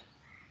ဟုတ်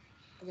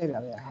ကဲ့ဗျ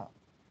ဟုတ်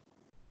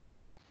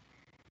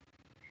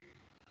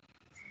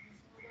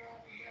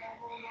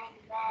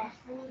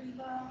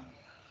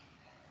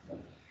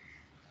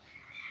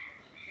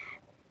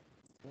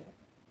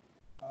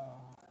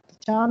တ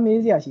ခြားမေး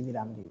စရာရှိသေး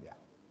လားမသိဘူးဗျ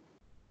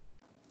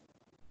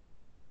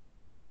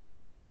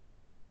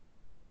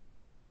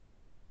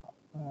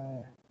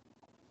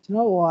ကျွန်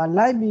တော်ဟို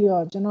လိုက်ပြီး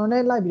တော့ကျွန်တော်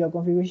နဲ့လိုက်ပြီးတော့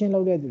configuration လု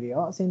ပ်တဲ့သူတွေ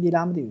ရောအဆင်ပြေ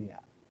လားမသိဘူးဗျ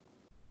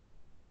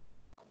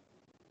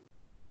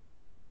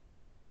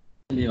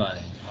လေးပါတ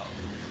ယ်ဟုတ်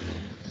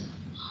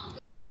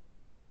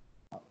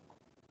โ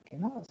อเค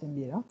နော်အဆင်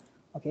ပြေနော်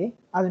โอเค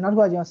အဲ့ဒါနောက်တစ်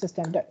ခုကကျွန်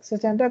တော်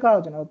system tag က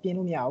တော့ကျွန်တော်ပြင်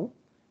လို့မရဘူး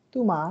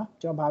သူ့မှာ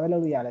ကျွန်တော်ဘာပဲလု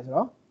ပ်လို့ရလဲဆို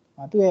တော့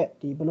သူ့ရဲ့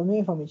ဒီဘယ်လိုမျိုး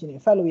information တွေ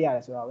fetch လို့ရတ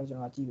ယ်ဆိုတော့ပဲကျွန်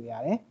တော်ကြည့်လို့ရ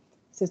တယ်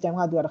system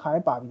ကသူကတစ်ခါ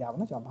လေးပါပြီးသားပေါ့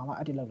နော်ကျွန်တော်ဘာမှ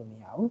edit လုပ်လို့မ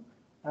ရဘူး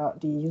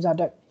ဒီ user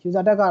tag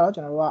ကတော့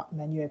ကျွန်တော်တို့က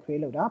manual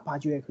create လုပ်တာ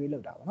virtual create လု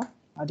ပ်တာပေါ့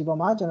နော်ဒီပေါ်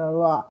မှာကျွန်တော်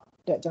တို့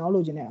ကကျွန်တော်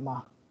လိုချင်တဲ့အမှာ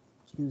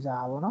user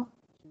ပေါ့နော်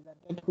user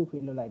tag တစ်ခု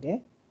create လုပ်လိုက်တယ်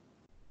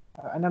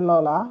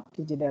analog လား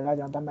digital လား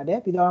ကျွန်တော်သတ်မှတ်တယ်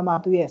ပြီးတော့မှ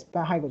သူ့ရဲ့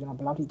span height ကိုကျွန်တော်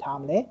ဘယ်လောက်ထိထား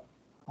မလဲ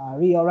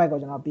read or write ကို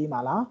ကျွန်တော်ပေးမှာ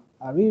လား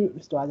read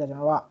ဆိုတာကျွန်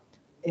တော်တို့က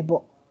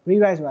input read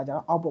write ဆိုတာကျွန်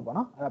တော် output ပေါ့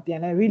နော်အဲ့တော့ပြန်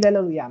လဲ read လဲ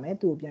လုပ်လို့ရမယ်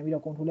သူ့ကိုပြန်ပြီး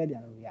တော့ control လဲပြ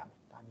န်လုပ်လို့ရမယ်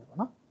ဒါမျိုးပေါ့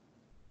နော်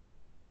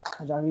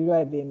ကျွန်တော် read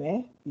write ပေးမယ်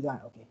ပြီးတော့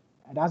okay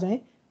ဒါဆိုရင်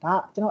ဒါ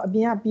ကျွန်တော်အပြ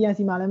င်က PNC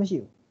မှာလည်းမရှိ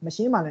ဘူး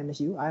machine မှာလည်းမ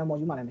ရှိဘူး IO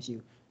module မှာလည်းမရှိ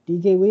ဘူးဒီ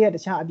gateway ရဲ့တ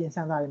ခြားအပြင်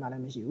sensor တွေမှာလ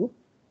ည်းမရှိဘူး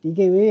ဒီ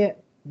gateway ရဲ့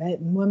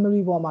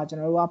memory ပေါ်မှာကျွန်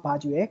တော်တို့က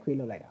virtual create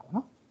လုပ်လိုက်တာပေါ့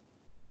နော်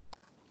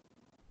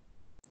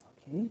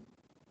okay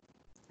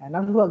နော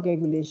က်တစ်ခုက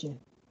calculation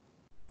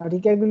ဒီ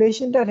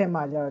calculation တက်ထဲ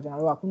မှာကျတော့ကျွန်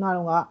တော်တို့ကခုနက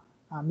တော့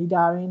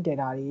metering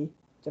data တွေ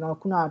ကျွန်တော်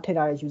ခုနထည့်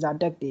ထားတဲ့ user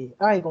tag တွေ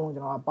အဲ့ဒီအကုန်လုံး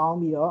ကျွန်တော်ပေါင်း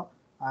ပြီးတော့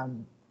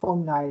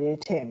formula တွေ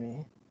ထည့်မယ်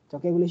ကျွန်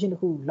တော် calculation တ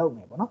စ်ခုလုပ်မ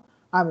ယ်ပေါ့နော်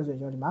အဲ့ဒါဆိုရင်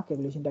ကျွန်တော်ဒီမှာ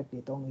calculation tag တွေ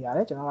သုံးလို့ရတ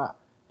ယ်ကျွန်တော်က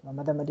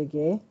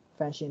mathematical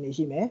function တွေ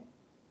ရှိမယ်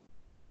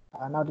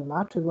နောက်ဒီမှာ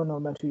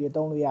trigonometry တွေ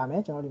သုံးလို့ရမ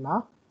ယ်ကျွန်တော်ဒီမှာ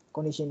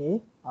condition တွေ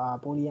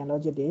boolean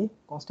logic တွေ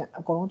constant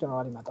အကုန်လုံးကျွန်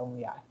တော်ဒီမှာသုံး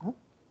လို့ရတယ်နော်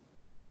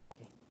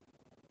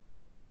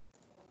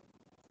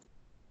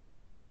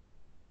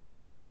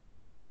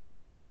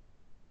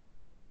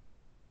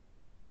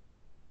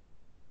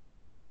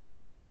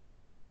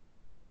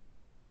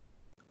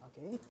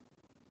Okay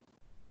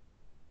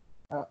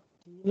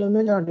ဒီလို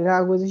မျိုးကျွန်တော် data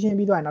acquisition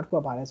ပြီးသွားရင်နောက်တစ်ခု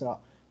ကဘာလဲဆိုတော့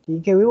ဒီ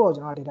gateway ပေါ်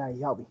ကျွန်တော် data တွေ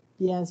ရောက်ပြီ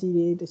PNC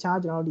တွေတခြား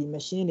ကျွန်တော်တို့ဒီ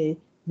machine တွေ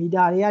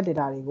meter တွေက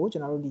data တွေကိုကျွ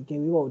န်တော်တို့ဒီ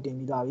gateway ပေါ်ကိုတင်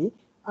ပြီးသွားပြီ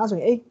အဲ့ဆို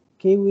ရင်အဲ့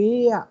gateway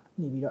က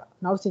နေပြီးတော့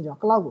နောက်တစ်ဆင့်ကျွန်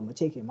တော် cloud ကိုမ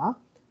ချိတ်ခင်မှာ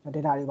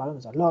data တွေဘာလို့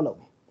လဲဆိုတော့ log လုပ်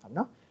မယ်ဟုတ်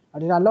နော်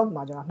data log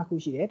မှာကျွန်တော်နှစ်ခု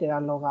ရှိတယ် data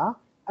log က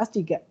SD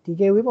gap ဒီ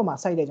gateway ပေါ်မှာ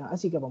site တဲ့ကျွန်တော်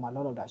SD gap ပေါ်မှာ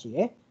log လုပ်တာရှိတ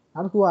ယ်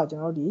နောက်တစ်ခုကကျွ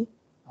န်တော်တို့ဒီ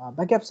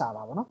backup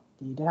server ပေါ့နော်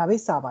ဒီ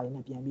database server တွေ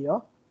နဲ့ပြန်ပြီး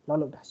တော့ log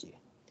လုပ်တာရှိတယ်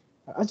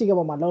SD gap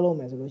ပေါ်မှာ log လုပ်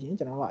မယ်ဆိုလို့ရှိရင်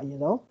ကျွန်တော်တို့ကအရင်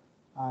ဆုံး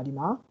ဒီ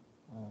မှာ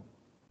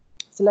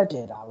select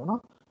data ပေါ့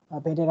နော်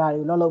ဘယ် data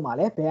တွေကို log လုပ်မှာ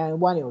လဲဘယ် IO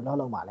point တွေကို log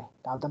လုပ်မှာလဲ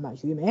ဒါကိုသတ်မှတ်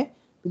ရွေးမယ်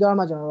ပြီးတော့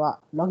မှကျွန်တော်တို့က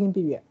login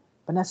period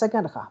ဘယ်နှစ်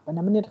second တစ်ခါဘယ်နှ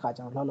စ်မိနစ်တစ်ခါ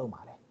ကျွန်တော် log လုပ်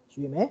မှာလဲ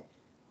ရွေးမယ်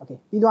okay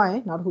ပြီးတော့ရင်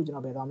နောက်တစ်ခုကျွန်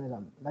တော်ဘယ်သွားမလဲဆို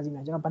တော့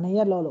maximum ကျွန်တော်ဘယ်နှစ်ရ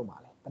က် log လုပ်မှာ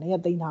လဲဘယ်နှစ်ရ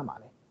က်သိမ်းထားမှာ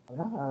လဲဟုတ်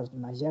နော်အဲ့ဒါဒီ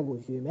မှာရက်ကို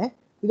ရွေးမယ်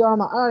ပြီးတော့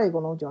မှအဲ့ဒါတွေအကု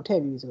န်လုံးကျွန်တော်ထ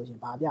ည့်ပြီးဆိုလို့ရှိရ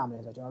င်ဘာပြမ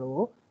လဲဆိုတော့ကျွန်တော်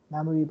တို့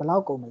memory ဘယ်လော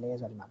က်ကုန်မလဲ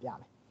ဆိုတော့ဒီမှာပြ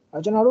မယ်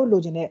အဲ့ကျွန်တော်တို့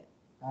လိုချင်တဲ့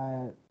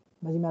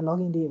maximum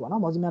login day ပေါ့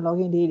နော် maximum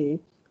login day တွေ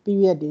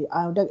period တွေ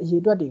IO tag အ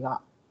ရေးအတွက်တွေက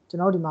ကျွ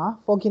န်တော်တို့ဒီမှာ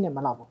 4GB နဲ့မ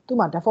လောက်ဘူးသူ့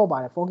မှာ default ပါ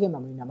တယ် 4GB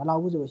memory နဲ့မလောက်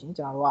ဘူးဆိုလို့ရှိရင်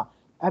ကျွန်တော်တို့က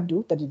up to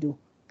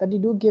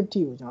 32GB ထိ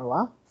ကိုကျွန်တော်တို့က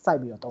စိုက်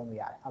ပြီးတော့သုံးလို့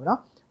ရတယ်ဟုတ်နော်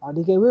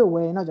ဒီ gateway ကိုဝ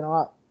ယ်ရင်တော့ကျွန်တော်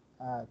က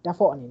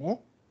default အနေနဲ့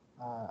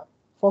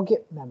4GB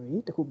memory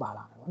တခုပါ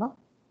လာတယ်ပေါ့နော်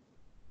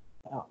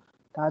အဲ့တော့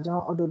ဒါကျွန်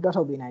တော် auto တွက်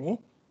ထုတ်ပေးနိုင်တယ်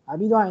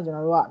ပြီးတော့ရင်ကျွန်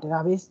တော်တို့က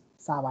database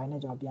server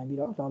နဲ့ကျွန်တော်ပြန်ပြီး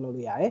တော့ log လုပ်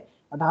လို့ရတယ်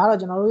ဒါကတော့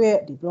ကျွန်တော်တို့ရဲ့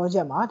ဒီ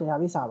project မှာ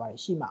database server တွေ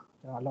ရှိမှ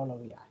ကျွန်တော် log လုပ်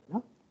လို့ရတယ်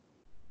နော်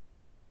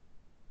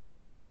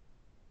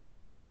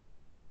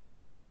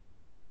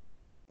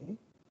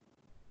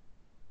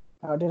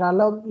အဲ့တော့ data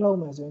log လုပ်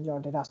မယ်ဆိုရင်ကျွန်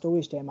တော် data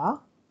storage ထဲမှာ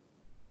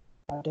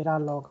data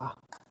logger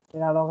ထဲ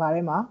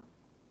မှာ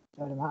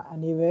ကျွန်တော်ဒီမှာ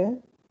enable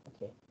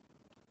okay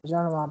ကျွ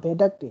န်တော်ဒီမှာဘယ်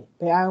tag တွေ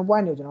ဘယ် IO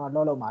point တွေကိုကျွန်တော်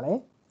log လုပ်မှာလဲ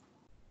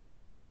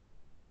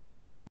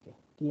okay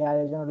ဒီဟာ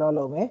တွေကျွန်တော် log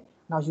လုပ်မယ်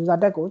နောက် user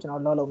tag ကိုကျွန်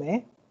တော် log လုပ်မယ်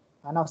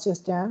နောက်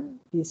system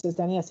ဒီ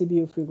system ရဲ့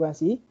CPU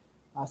frequency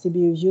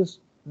CPU use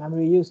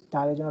memory use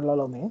ဒါတွေကျွန်တော် log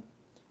လုပ်မယ်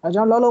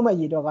ကျွန်တော် log လုပ်မယ့်အ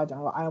ရေးတော့ကကျွန်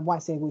တော် IO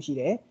point 10ခုရှိ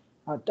တယ်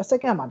တစ်စ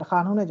က္ကန့်မှာတစ်ခါ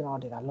နှုန်းနဲ့ကျွန်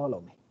တော် data log လု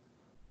ပ်မယ်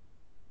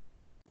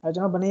ကျွ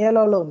န်တော်ဘယ်နှစ်ရက်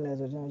log လုပ်မလဲ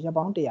ဆိုကျွန်တော်ရက်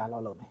ပေါင်း100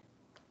 log လုပ်မယ်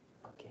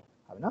okay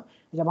ဟုတ်ပြီနော်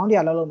ရက်ပေါင်း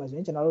100 log လုပ်မယ်ဆိုရ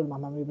င်ကျွန်တော်တို့ဒီမှာ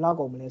memory ဘယ်လောက်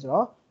ကုန်မလဲဆို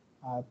တော့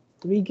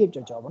3GB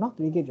ကျော်ပေါ့နော်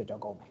 3GB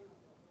ကျော်ကုန်မယ်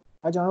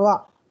ကျွန်တော်တို့က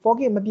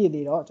 4GB မပြည့်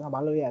သေးတော့ကျွန်တော်ဘာ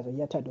လုပ်ရလဲဆို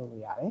ရက်ထပ်တိုး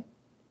လို့ရတယ်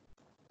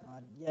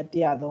ရ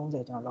က်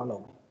130ကျွန်တော် log လု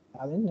ပ်မယ်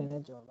ဒါဆိုရင်နည်းန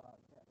ည်းကျော်တော့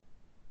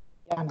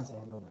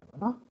120လုပ်မယ်ပေါ့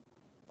နော်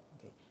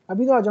okay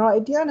ပြီးတော့ကျွန်တော်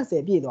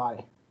120ပြည့်သွားတ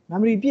ယ်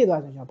memory ပြည့်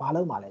သွားဆိုရင်ကျွန်တော်ဘာ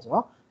လုပ်မှာလဲဆို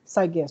တော့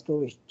cycle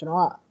storage ကျွန်တော်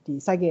ကဒီ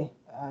cycle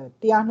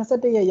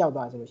 121ရက်ရောက်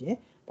သွားဆိုလို့ရှိရင်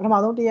ပထမ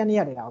ဆုံး1ရက်နေ့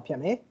ရ data ကိုဖြတ်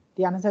မယ်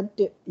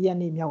121ရက်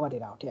နေ့မြောက်က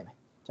data ကိုထည့်မယ်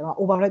ကျွန်တော်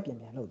override ပြန်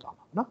လုပ်သွား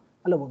မှာပေါ့နော်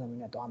အဲ့လိုပုံစံ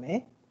မျိုးနဲ့သွားမယ်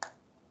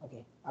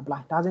okay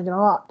apply ဒါဆိုရင်ကျွန်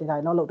တော်က data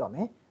တွေ log လုပ်တော့မ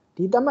ယ်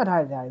ဒီသတ်မှတ်ထား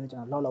တဲ့ data တွေကိုကျွ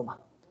န်တော် log လုပ်မှာ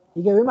ဒီ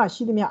gateway မှာ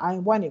ရှိသမျှ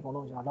IO point တွေအကုန်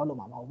လုံးကျွန်တော် log လုပ်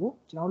မှာမဟုတ်ဘူး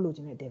ကျွန်တော်လိုချ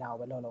င်တဲ့ data ကို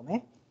ပဲ log လုပ်မယ်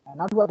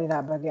နောက်တစ်ခုက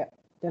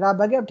data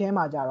backup ထဲ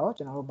မှာကြတော့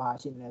ကျွန်တော်တို့ဘာ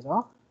ရှိမလဲဆို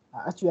တော့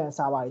SQL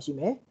server တွေရှိ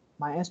မယ်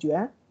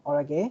MySQL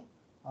Oracle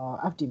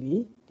FTP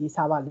ဒီ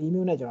server ၄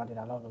မျိုးနဲ့ကျွန်တော်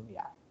data log လုပ်လို့ရ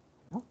တယ်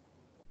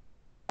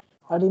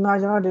နော်ဒီမှာ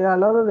ကျွန်တော် data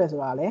log လုပ်တယ်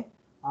ဆိုတာလေ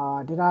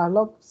data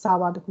log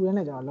server တစ်ခုတည်း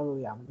နဲ့ကျွန်တော် log လု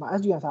ပ်ရမှာ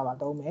SQL server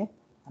သုံးမယ်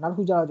နောက်တစ်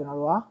ခုကျတော့ကျွန်တော်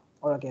တို့က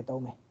Oracle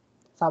သုံးမယ်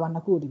server နှ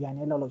စ်ခုကိုဒီပိုင်း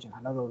နဲ့ log လုပ်ချင်တာ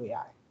log လုပ်လို့ရ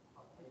တယ်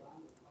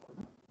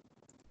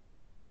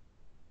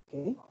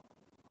okay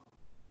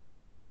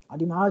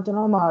ဒီမှာကျွန်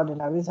တော်မှာ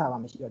database server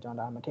မရှိတော့ကျွန်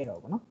တော်ဒါမထည့်တော့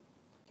ဘူးပေါ့နော်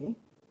okay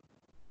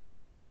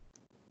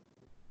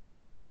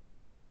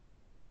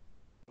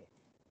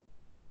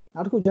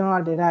နောက်တစ်ခုကျွန်တော်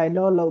က data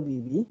တွေ log လုပ်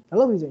ပြီးပြီ log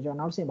လုပ်ပြီးဆိုရင်ကျွန်တော်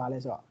နောက်တစ်ဆင့်ပါလဲ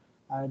ဆိုတော့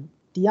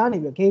ဒီကနေ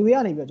ပြီး gateway က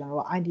နေပြီးကျွန်တော်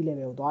တို့က IT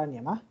level ကိုသွားတဲ့နေ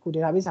ရာမှာခု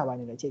database server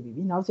နဲ့လည်းချိန်ပြီး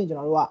ပြီနောက်တစ်ဆင့်ကျွန်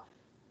တော်တို့က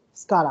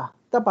SCADA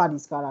တက်ပါတီ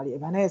SCADA တွေ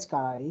advanced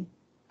SCADA တွေ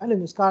အဲ့လို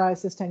မျိုး SCADA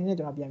system တွေနဲ့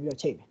ကျွန်တော်ပြန်ပြီးတော့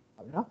ချိန်မယ်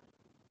ဟုတ်ပြီနော်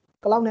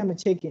cloud နဲ့မ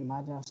ချိန်ခင်မှာ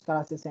ကျွန်တော်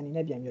SCADA system တွေ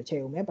နဲ့ပြန်ပြီးတော့ချိန်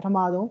အောင်မယ်ပထမ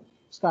ဆုံး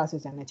SCADA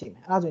system နဲ့ချိန်မ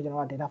ယ်အဲ့ဒါဆိုရင်ကျွန်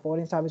တော်က data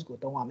forwarding service ကို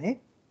သုံးရမယ်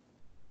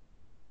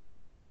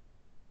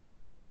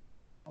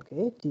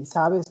okay ဒီ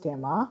service ထဲ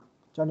မှာ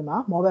ကျွန်တော်ဒီမှာ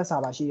mobile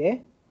server ရှိတယ်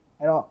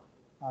အဲ့တော့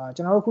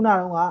ကျွန်တော်တို့ခုနက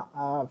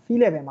တော့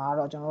field level မှာ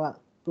တော့ကျွန်တော်တို့က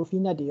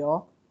profinet တွေရော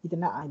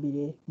ethernet IP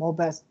တွေ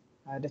modbus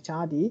တ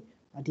ခြားဒီ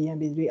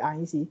DMP3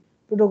 IEC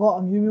protocol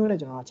အမျိုးမျိုးနဲ့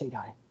ကျွန်တော်ကချိန်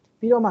ထားတယ်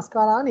ပြီးတော့မှ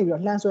SCADA ကနေပြီး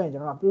တော့လှမ်းဆွဲရင်ကျွ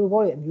န်တော်က protocol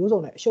တွေအမျိုးစုံ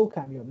နဲ့အရှုပ်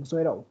ခံပြီးတော့မဆွဲ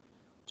တော့ဘူး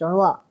ကျွန်တော်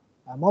တို့က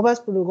modbus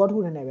protocol တစ်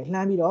ခုနဲ့ပဲလှ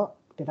မ်းပြီးတော့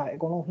data အ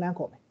ကုန်လုံးလှမ်း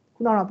ခေါ်မယ်ခု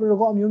နကတော့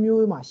protocol အမျိုးမျိုး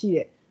မှာရှိ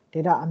တဲ့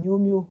data အ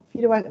မျိုးမျိုး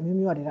field device အမျိုး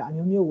မျိုးက data အ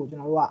မျိုးမျိုးကိုကျွ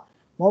န်တော်တို့က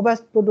modbus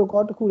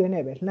protocol တစ်ခုတည်း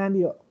နဲ့ပဲလှမ်း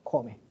ပြီးတော့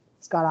ခေါ်မယ်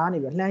SCADA ကနေ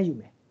ပြီးတော့လှမ်းယူ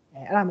မယ်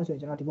အဲ့ဒါမျိုးဆိုရ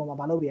င်ကျွန်တော်ဒီပေါ်မှာ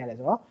မလုပ်ပြရလဲ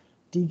ဆိုတော့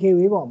ဒီ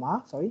gateway ပေါ်မှာ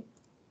sorry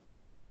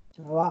ကျွ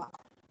န်တော်က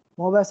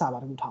mobile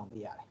server တစ်ခုထောင်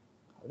ပေးရတယ်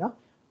ဟုတ်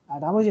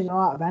နော်ဒါမှမဟုတ်ကျွန်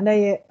တော်က abandon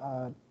ရဲ့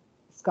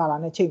SCADA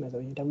နဲ့ချိန်မယ်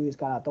ဆိုရင် W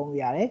SCADA သုံးလို့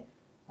ရတယ်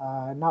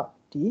နောက်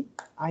ဒီ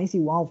IEC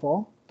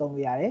 104သုံး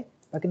လို့ရတယ်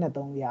WebAccess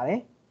သုံးလို့ရတယ်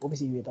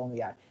OPC တွေသုံး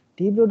လို့ရတယ်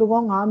ဒီ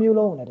protocol 5မျိုး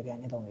လုံးကိုလည်းတကယ်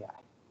နဲ့သုံးလို့ရတ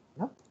ယ်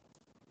နော်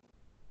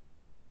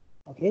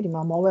okay ဒီ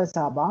မှာ mobile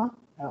server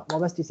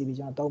mobile TCP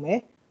ကျွန်တော်သုံးမယ်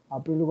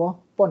protocol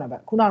port number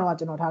ခုနကတော့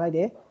ကျွန်တော်ထားလိုက်တ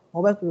ယ်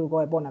mobile protocol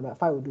ရဲ့ port number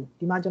 502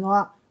ဒီမှာကျွန်တော်က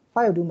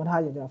502မ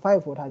ထားချင်ကျွန်တော်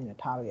504ထားချင်တယ်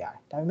ထားလို့ရတယ်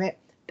ဒါပေမဲ့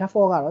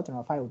default ကတော့ကျွန်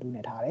တော်502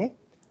နဲ့ထားတယ်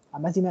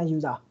maximum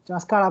user ကျွန်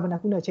တော် SCADA ဘယ်နှ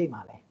ခုနဲ့ချိန်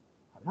ပါလဲ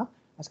ဟုတ်နော်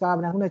SCADA ဘ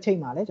ယ်နှခုနဲ့ချိန်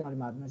ပါလဲကျွန်တော်ဒီ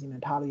မှာ maximum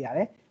ထားလို့ရတ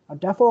ယ်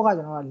default က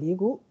ကျွန်တော်က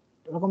4ခု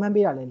recommend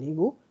ပေးတာလဲ4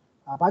ခု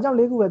ဘာကြောင့်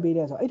4ခုပဲပေး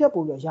လဲဆိုတော့အဲ့ထက်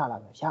ပိုပြီးတော့ရလာ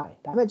တယ်ရတယ်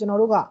ဒါပေမဲ့ကျွန်တော်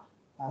တို့က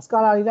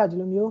SCADA တွေကဒီ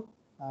လိုမျိုး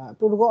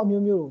protocol အ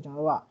မျိုးမျိုးကိုကျွန်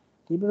တော်တို့က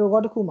ဒီ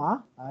protocol တစ်ခုမှာ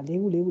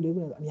4ခုနဲ့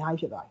အများကြီး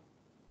ဖြစ်သွားတယ်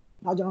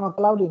နောက်ကျွန်တော်က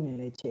cloud တွေနဲ့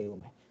လည်းချိန်ဦး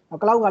မယ်နော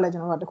က် cloud ကလည်းကျွ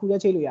န်တော်တို့ကတစ်ခုတ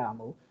ည်းချိန်လို့ရတာ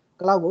မဟုတ်ဘူး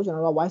cloud ကိုကျွန်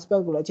တော်တို့က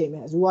WISE-PaaS ကိုလည်းချိန်မ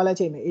ယ် Azure ကလည်း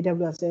ချိန်မယ်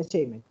AWS လည်း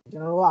ချိန်မယ်ကျွ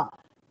န်တော်တို့က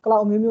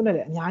cloud အမျိုးမျိုးနဲ့လ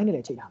ည်းအများကြီးနဲ့လ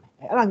ည်းချိန်ထားမယ်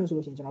အဲ့ဒါမျိုးဆို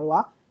လို့ရှိရင်ကျွန်တော်တို့က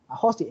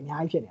host တွေအများ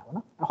ကြီးဖြစ်နေတာပေါ့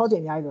နော် host တွေ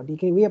အများကြီးဆိုတော့ဒီ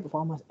gateway ရဲ့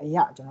performance အ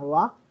ရာကျွန်တော်တို့က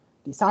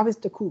ဒီ service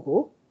တစ်ခုကို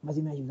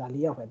maximum user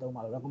 4ယောက်ပဲသုံးပါ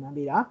လို့ recommend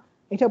ပေးတာ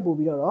အဲ့ထက်ပို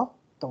ပြီးတော့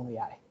သုံးလို့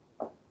ရတယ်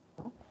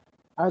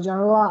အဲ့တော့ကျွန်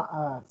တော်တို့က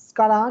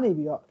SCADA ကနေ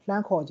ပြီးတော့လှ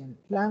မ်းခေါ်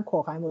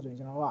ခိုင်းဖို့ဆိုရင်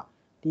ကျွန်တော်တို့က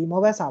ဒီ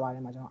mobile server ထဲ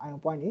မှာကျွန်တော် ion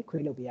point တွေ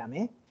create လုပ်ပေးရမ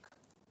ယ်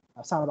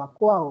server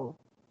ကိုယ့်အကို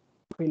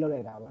create လုပ်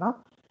လိုက်တာပေါ့နော်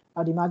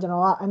အဲ့ဒီမှာကျွန်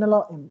တော်က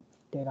analog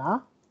data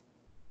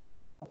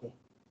okay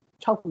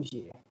 6ခုရှိ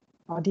တယ်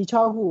ဒီ6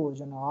ခုကို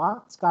ကျွန်တော်က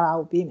SCADA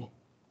ကိုပေးမယ်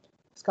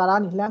SCADA က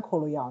နေလှမ်းခေါ်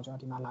လို့ရအောင်ကျွန်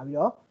တော်ဒီမှာလာပြီး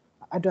တော့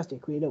address တွေ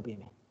create လုပ်ပေး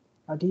မယ်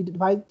ဒီ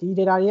device ဒီ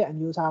data တွေရဲ့အ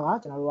မျိုးအစားက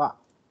ကျွန်တော်တို့က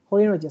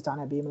holding register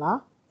နဲ့ပေးမလား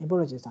import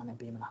register နဲ့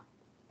ပေးမလား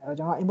အဲ့တော့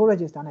ကျွန်တော် import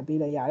register နဲ့ပေး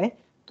လိုက်ရတယ်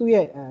သူ့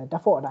ရဲ့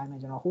default အတိုင်းပဲ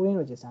ကျွန်တော် holding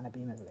register နဲ့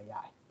ပေးမယ်ဆိုလည်းရ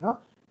တယ်နော်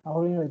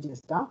holding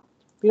register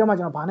ပြီးတော့မှ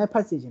ကျွန်တော်ဘာနဲ့ဖ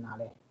တ်စီချင်တာ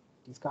လဲ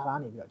ဒီ SCADA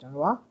နေပြီးတော့ကျွန်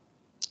တော်က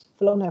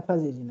flow နဲ့ဖတ်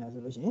စီချင်တယ်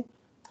ဆိုလို့ရှိရင်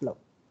flow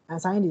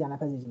unsigned data နဲ့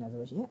ဖတ်စီချင်တယ်ဆို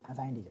လို့ရှိရင်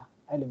unsigned data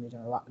အဲ့လိုမျိုးကျွ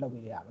န်တော်တို့ကလုပ်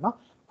ပေးရပါမယ်နော်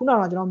ခုနက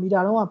ကျွန်တော်မီတာ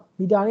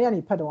တွေကနေ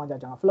ဖတ်တော့ကျွန်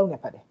တော် flow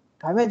နဲ့ဖတ်တယ်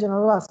ဒါပေမဲ့ကျွန်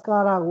တော်တို့က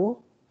SCADA ကို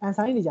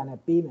unsigned data နဲ့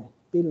ပေးလို့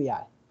ရတ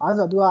ယ်ဘာလို့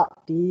ဆိုတော့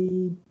သူကဒီ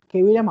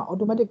gateway ထဲမှာ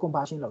automatic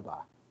conversion လုပ်သွား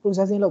တာ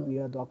processing လုပ်ပြီး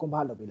တော့သူက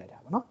convert လုပ်ပေးလိုက်တာ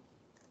ပေါ့နော်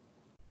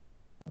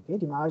okay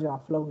ဒီမှာတော့ကျွန်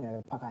တော် flow နဲ့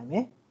ဖတ်ခိုင်းမ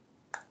ယ်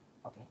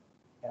okay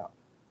အဲ့တော့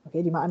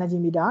okay ဒီမှာ energy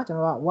meter ကျွန်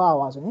တော်က watt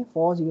hour ဆိုရင်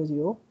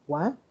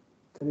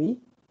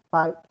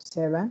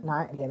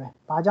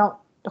400157911ဘာကြောင့်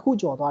တစ်ခု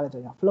ကျော်သွားလဲ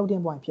ဆိုရင်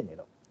floating point ဖြစ်နေ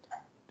လို့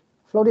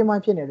floating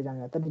point ဖြစ်နေတဲ့ကြောင့်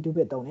32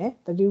 bit သုံးတယ်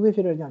32 bit ဖြ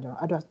စ်တဲ့ကြောင့်ကျွန်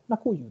တော် address နှ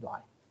စ်ခုယူသွား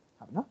တယ်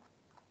ဟုတ်ပြီနော်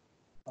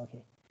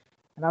okay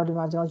နောက်ဒီ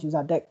မှာကျွန်တော်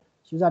user tag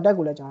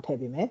ကိုလည်းကျွန်တော်ထည့်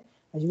ပေးမယ်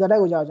user tag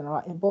ကိုကျွန်တော်က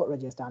import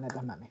register နဲ့သ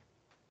တ်မှတ်မယ်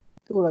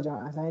သူ့ကိုတော့ကျွန်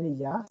တော် assign နေ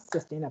ကြ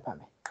16နဲ့ဖတ်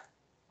မယ်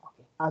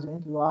okay အဲဆိုရ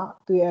င်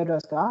သူ့ရဲ့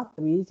address က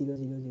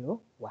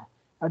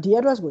30001အဲ့ဒီ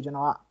address ကိုကျွန်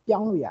တော်ကပြော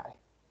င်းလို့ရတယ်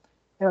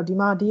အဲ့တော့ဒီ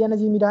မှာဒီ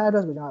energy meter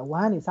address ကိုကျွန်တော်1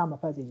ကနေစမ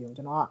ဖတ်စီချင်ဘူး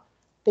ကျွန်တော်က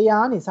100က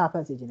နေစဖ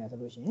တ်စီချင်တယ်ဆို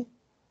လို့ရှိရင်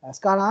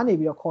SCADA ကနေ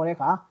ပြီးတော့ခေါ်တဲ့အ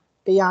ခါ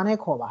100နဲ့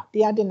ခေါ်ပါ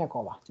101နဲ့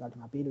ခေါ်ပါကျွန်တော်ဒီ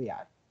မှာပေးလို့ရ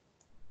တယ်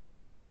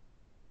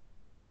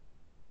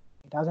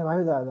ဒါဆိုရင်ဘာ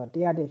ဖြစ်သွားလဲဆိုတော့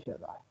101ဖြစ်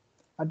သွားတ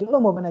ယ်ဒီ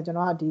လိုမဟုတ်ဘဲနဲ့ကျွန်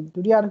တော်ကဒီ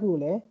ဒုတိယတစ်ခုကို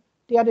လည်း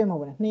101မဟုတ်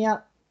ဘဲနဲ့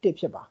201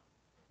ဖြစ်ပါ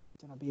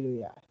ကျွန်တော်ပေးလို့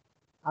ရတယ်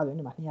အဲဆိုရင်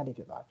ဒီမှာ201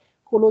ဖြစ်သွားတယ်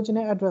ကိုလိုချင်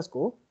တဲ့ address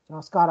ကိုကျွန်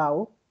တော် SCADA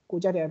ကို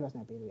ကြိုက်တဲ့ address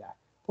နဲ့ပေးလို့ရတယ်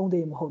ပုံ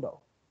သေးမဟုတ်တော့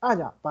ဘူးအဲဒါ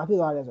ကြောင့်ဘာဖြစ်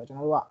သွားလဲဆိုတော့ကျွန်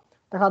တော်တို့က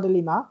တစ်ခါတ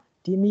လေမှာ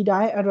ဒီ meter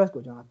ရဲ့ address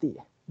ကိုကျွန်တော်သိတ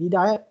ယ်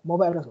meter ရဲ့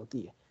mobile address ကို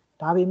သိတယ်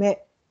ဒါပေမဲ့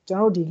ကျွန်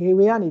တော်တို့ဒီ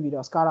gateway ကနေပြီး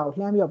တော့ SCADA ကို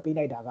လှမ်းပြီးတော့ပေး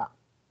လိုက်တာက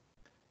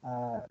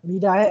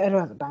meter ရဲ့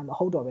address အတိုင်းမ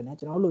ဟုတ်တော့ဘဲနဲ့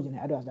ကျွန်တော်တို့လိုချင်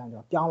တဲ့ address အတိုင်းကျွ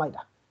န်တော်ပြောင်းလိုက်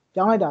တာ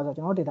ဆိုတော့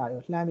ကျွန်တော်တို့ data တွေ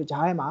ကိုလှမ်းပြီး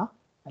ဂျားထဲမှာ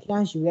လှ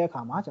မ်းယူတဲ့အ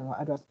ခါမှာကျွန်တော်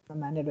address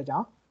မှန်တဲ့အတွက်ကြော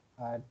င့်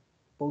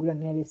ပို့ပြီးတော့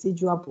နည်းနည်းလေး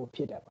secure ပို့ဖြ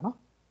စ်တယ်ပေါ့နော်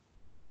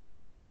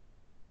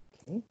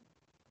okay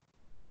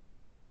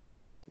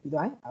ပြီး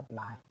တော့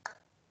apply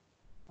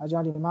အဲကျွ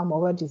န်တော်ဒီမှာ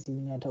mobile TCP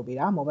နဲ့ထုတ်ပေး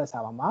တာ mobile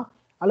server မှာ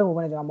အဲ့လို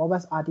mobile နဲ့ကျွန်တော်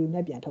mobile RTU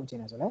နဲ့ပြန်ထုတ်ခြင်း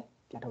လဲဆိုလဲ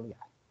ပြန်ထုတ်လို့ရ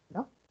တယ်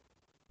နော်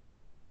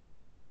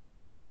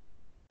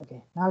okay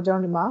နောက်ကျွန်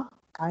တော်ဒီမှာ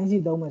IEC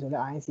သုံးမယ်ဆိုလဲ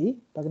IEC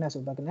WebAccess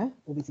ဆို WebAccess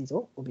OPC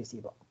ဆို OPC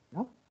ပေါ့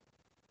နော်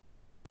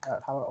အဲ့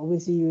ဒါ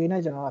OPC UA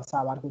နဲ့ကျွန်တော်က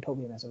server တစ်ခုထုတ်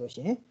ပေးမယ်ဆိုလို့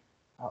ရှိရင်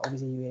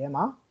OPC UA ထဲ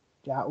မှာ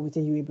ဒါ OPC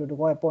UA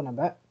protocol ရဲ့ port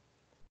number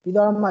ပြီး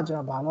တော့မှကျွန်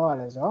တော်ဘာလုပ်ရ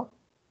လဲဆိုတော့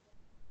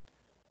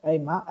အဲ့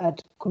မှာ add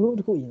group တ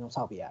စ်ခုအရင်ဆုံး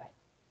ဆောက်ပြရ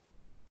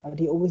တယ်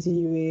ဒီ OBC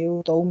ကို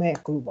သုံးမဲ့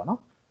group ပေါ့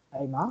နော်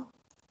အဲ့မှာ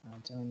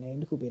ကျွန်တော် name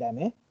တစ်ခုပေးလိုက်မ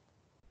ယ်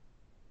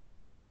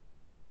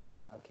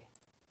okay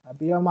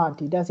ပြီးတော့မှ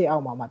ဒီ test ရဲ့အော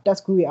က်မှာ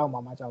test group ရဲ့အောက်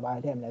မှာကျွန်တော်ဘာ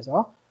ထည့်မလဲဆို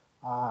တော့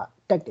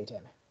tag တွေထ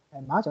ည့်မယ်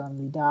အဲ့မှာကျွန်တော်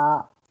meter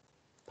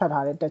ဖတ်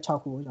ထားတဲ့ tag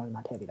 6ခုကိုကျွန်တော်ဒီ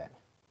မှာထည့်ပေးလိုက်မ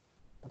ယ်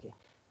okay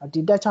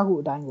ဒီ tag 6ခု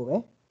အတိုင်းကိုပဲ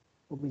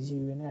OBC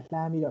နဲ့လှ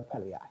မ်းပြီးတော့ဖ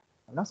တ်လို့ရတ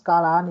ယ်နော်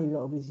SCADA ကနေပြီး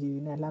တော့ OBC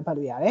နဲ့လှမ်းဖတ်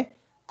လို့ရတယ်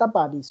တပ်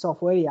ပါတီ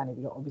software တွေကနေ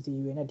ပြီးတော့ OBC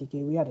နဲ့ဒီ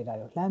gateway ရ data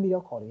တွေကိုလှမ်းပြီး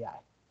တော့ခေါ်လို့ရတယ်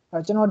အဲ့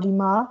တော့ကျွန်တော်ဒီ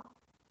မှာ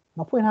မ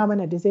ဖွင့်ထားဘဲ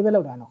နဲ့ disable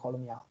လုပ်ထားတော့ခေါ်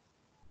လို့မရဘူး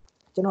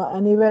ကျွန်တော်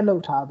enable လု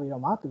ပ်ထားပြီး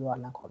တော့မှသူတို့က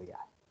လှမ်းခေါ်လို့ရတ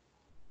ယ်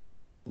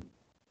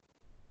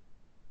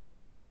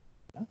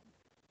နော်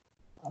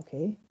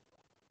okay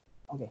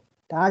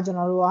ဒါကကျွန်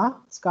တော်တို့က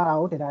SCADA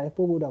ကို data တွေ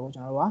ပို့ဖို့တော့ကျွ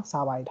န်တော်တို့က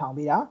server တွေထောင်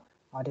ပေးတာ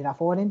data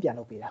forwarding ပြန်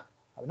လုပ်ပေးတာ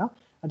ဟုတ်ပြီနော်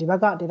ဒီဘက်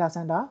က data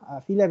center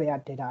field level ရ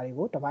data တွေ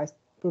ကို device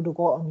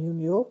protocol အမျိုး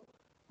မျိုး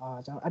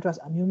ကျွန်တော် address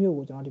အမျိုးမျိုး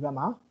ကိုကျွန်တော်ဒီဘက်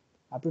မှာ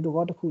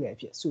protocol တစ်ခုလည်းအ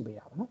ဖြစ်စုပေး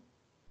တာပေါ့နော်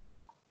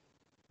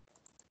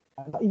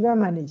event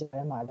manager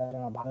ထဲမှာကျွန်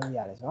တော်ဘာလုပ်ရ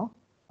လဲဆိုတော့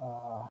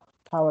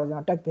ထားပါကျွန်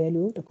တော် tag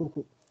value တစ်ခုခု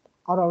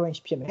out of range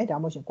ဖြစ်မယ်ဒါ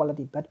မှမဟုတ်ရင်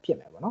quality bad ဖြစ်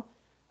မယ်ပေါ့နော်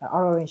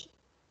out of range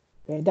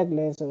ဘယ် tag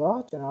လဲဆိုတော့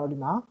ကျွန်တော်တို့ဒီ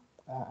မှာ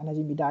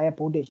energy meter ရဲ့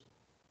voltage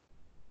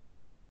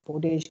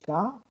က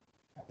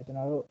ကျွန်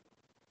တော်တို့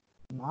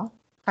ဒီမှာ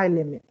high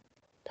limit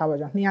ထားပါ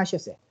ကျွန်တော်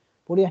280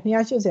 voltage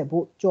 280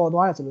 volt ကျော်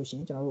သွားတယ်ဆိုလို့ရှိရ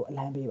င်ကျွန်တော်တို့အ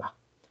လံပေးပါ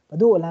ဘယ်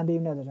သူ့အလံပေး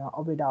မလဲဆိုကျွန်တော်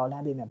operator ကိုအလံ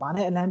ပေးမယ်ဘာ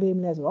နဲ့အလံပေး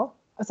မလဲဆိုတော့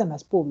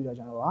SMS ပို့ပြီးတော့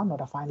ကျွန်တော်တို့က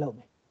notify လုပ်မ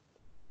ယ်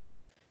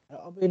အဲ့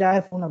တော့ operator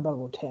ရဲ့ phone number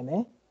ကိုထည့်မ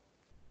ယ်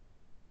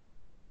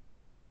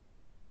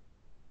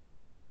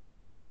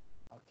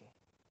okay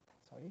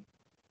sorry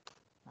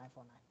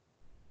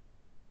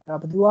 949အဲ့တော့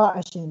ဘယ်သူက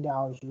action တာ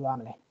ကိုယူရ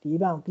မလဲဒီ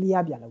ဘက်ကို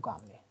clear ပြန်လုပ်ကြ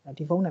မလဲ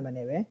ဒီဖုန်းနံပါတ်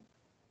နဲ့ပဲ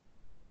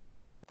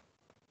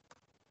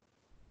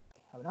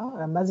ဟုတ်နော်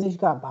အဲ့ message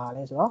ကဘာ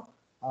လဲဆိုတော့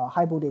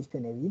high voltage ဖြ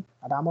စ်နေပြီ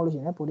ဒါမှမဟုတ်လို့ရှိ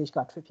ရင် voltage က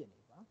trip ဖြစ်နေ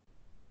ပြီပေါ့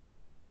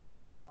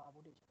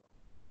voltage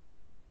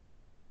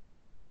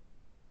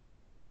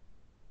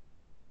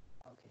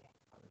okay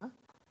ဟုတ်နော်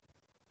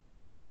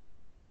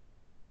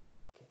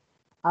okay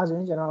အဲ့ဆိုရ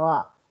င်ကျွန်တော်က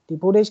ဒီ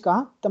voltage က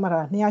တတ်မှတ်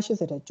ထား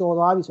280ထဲကျော်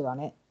သွားပြီဆိုတာ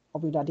နဲ့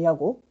operator တယောက်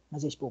ကို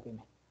message ပို့ပေးမ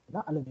ယ်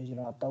နော်အဲ့လိုမျိုးကျွန်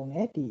တော်တုံးတ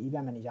ယ်ဒီ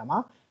event manager မှာ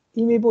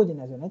email ပို့ချင်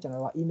တယ်ဆိုရင်ကျွန်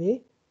တော်က email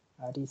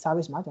ဒီ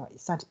service မှာကျွန်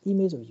တော် send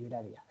email ဆိုရွေးလို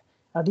က်လို့ရတယ်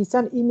အဲ့ဒီ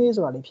send email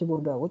ဆိုတာလေးဖြစ်ဖို့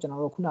အတွက်ကိုကျွန်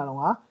တော်တို့ခုနက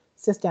တော့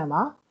system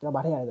မှာကျွန်တော်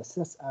ဗာထည့်ရတယ်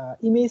ဆို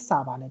email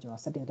server နဲ့ကျွန်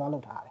တော် setting သွားလု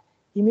ပ်ထားရတယ်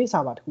email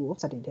server တစ်ခုကို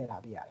setting ထည့်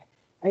ထားပေးရတယ်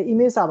အဲ့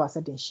email server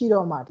setting ရှိ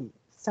တော့မှဒီ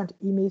send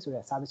email ဆို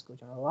တဲ့ service ကို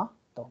ကျွန်တော်တို့က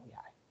သုံးလို့ရ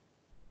တယ်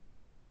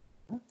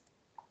နော်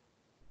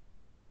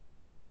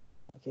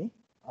okay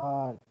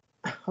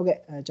ဟုတ်ကဲ့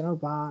ကျွန်တော်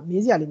တို့ဗာ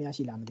မေးစရာလေးများ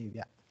ရှိလားမသိဘူး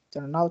ဗျကျွ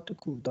န်တော်နောက်တစ်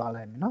ခုသွား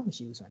လိုက်မယ်เนาะမ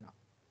ရှိဘူးဆိုရင်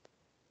တော့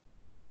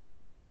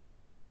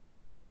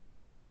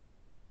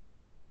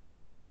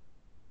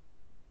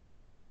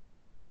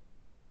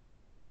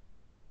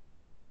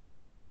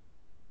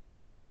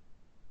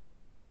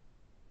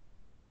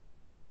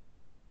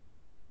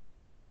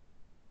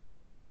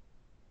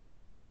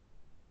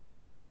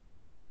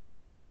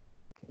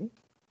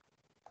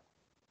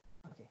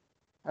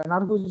နော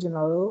က်တစ်ခုကျွန်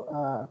တော်တို့အ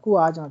ခုက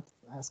ကျွန်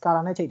တော်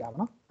SCADA နဲ့ချိန်တာပေါ့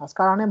နော်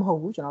SCADA နဲ့မဟုတ်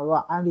ဘူးကျွန်တော်တို့က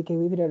IoT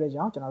gateway ဖြစ်တဲ့အတွက်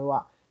ကြောင့်ကျွန်တော်တို့က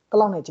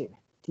cloud နဲ့ချိန်မ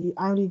ယ်ဒီ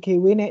IoT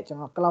gateway နဲ့ကျွန်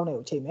တော် cloud နဲ့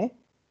ကိုချိန်မယ်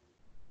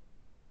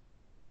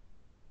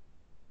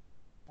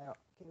အဲ့တော့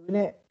gateway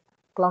နဲ့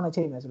cloud နဲ့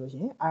ချိန်မယ်ဆိုလို့ရှိ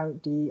ရင်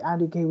ဒီ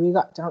IoT gateway က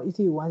ကျွန်တော်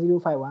ECU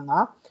 1051က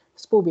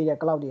support ပေးတဲ့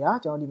cloud တွေက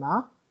ကျွန်တော်ဒီမှာ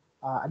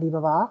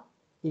Alibaba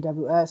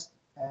AWS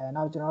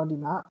နောက်ကျွန်တော်ဒီ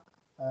မှာ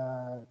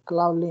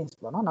cloud links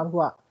ပေါ့နော်နောက်တစ်ခု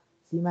က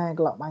Siemens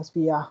cloud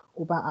MySphere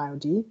Open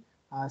IoT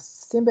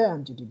Simple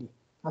MQTT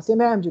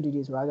Simple MQTT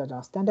ဆိုတာကကျွန်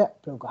တော် standard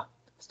broker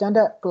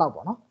standard cloud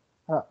ပေါ့နော်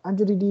အဲ့တော့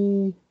MQTT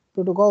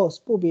protocol ကို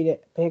support ပေးတဲ့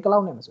ဘယ်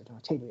cloud နဲ့မဆိုကျွန်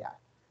တော်ချိန်လို့ရတယ်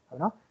ဟု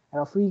တ်နော်အဲ့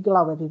တော့ free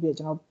cloud ပဲဖြစ်ဖြစ်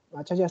ကျွန်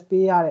တော် charges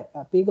ပေးရတဲ့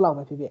pay cloud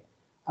ပဲဖြစ်ဖြစ်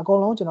အကုန်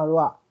လုံးကျွန်တော်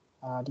တို့က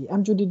ဒီ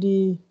MQTT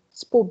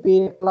support ပေး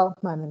တဲ့ cloud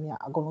မှန်သမျှ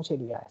အကုန်လုံးချိန်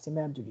လို့ရတယ်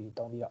Simple MQTT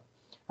သုံးပြီးတော့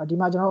ဒီ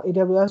မှာကျွန်တော်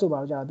AWS ဆိုပါ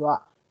တော့ကျတော့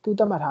သူ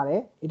သတ်မှတ်ထားတဲ့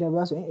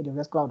AWS ဆိုရင်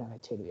AWS cloud နဲ့လ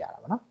ည်းချိန်လို့ရတာ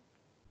ပေါ့နော်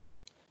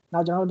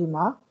နောက်ကျွန်တော်တို့ဒီ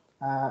မှာ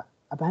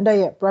abundant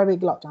ရဲ့ private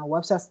cloud ကျွန်တော်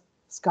WebAccess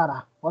SCADA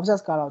ကိုကျွ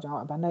န်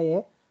တော် abundant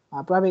ရဲ့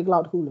private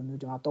cloud တစ်ခုလို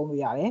မျိုးကျွန်တော်သုံး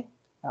လို့ရတယ်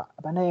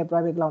abundant ရဲ့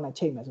private cloud နဲ့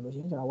ချိန်မယ်ဆိုလို့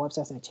ရှိရင်ကျွန်တော်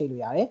WebAccess နဲ့ချိန်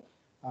လို့ရတယ်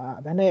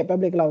abundant ရဲ့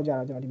public cloud ကျ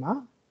တော့ကျွန်တော်ဒီမှာ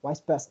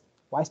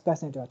WISE-PaaS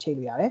နဲ့ကျွန်တော်ချိန်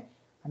လို့ရတယ်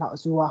နောက်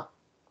Azure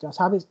ကျွန်တော်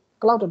service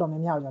cloud တော်တော်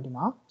များများကိုကျွန်တော်ဒီ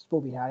မှာ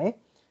support ပေးထားတယ်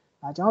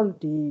ကျွန်တော်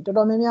ဒီတော်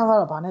တော်များများက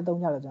တော့ဗာနဲ့သုံး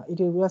ကြတယ်ကျွန်တော်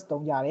AWS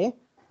သုံးကြတယ်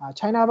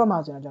China ဘက်မှာ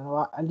ကျွန်တော်က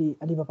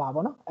Alibaba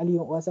ပေါ့နော်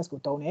Alibaba OSS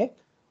ကိုသုံးတယ်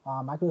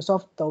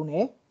Microsoft သုံးတ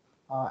ယ်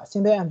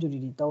Simple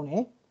MQTT သုံးတ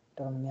ယ်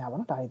တော်တော်များများပေါ့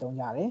နော်ဒါတွေသုံး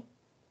ကြတယ်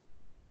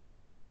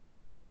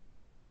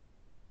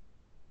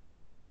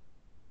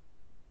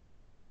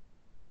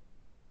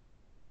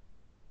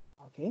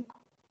โอเค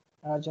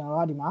အဲ့တော့ကျွန်တော်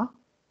ကဒီမှာ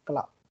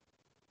cloud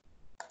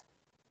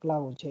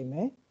ကိုချိန်မ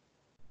ယ်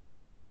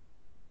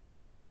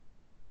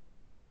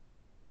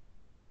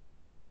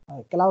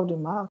cloud ဒီ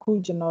မှာအခု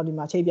ကျွန်တော်ဒီ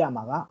မှာချိန်ပြ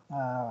မှာက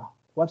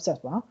WebAccess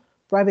ပေါ့နော်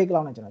private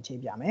cloud နဲ့ကျွန်တော်ချိန်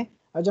ပြမယ်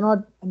ကျွန်တော်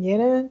အမြဲ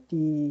တမ်း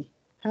ဒီ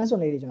hands on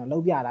လေးတွေကျွန်တော်လု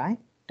ပ်ပြတိုင်း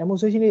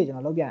demonstration လေးတွေကျွန်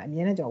တော်လုပ်ပြတိုင်းအ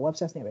မြဲတမ်းကျွန်တော်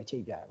WebAccess နဲ့ပဲချိ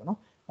န်ပြရပါတော့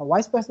။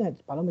 WISE-PaaS နဲ့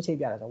ဘာလို့မချိန်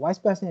ပြလဲဆိုတော့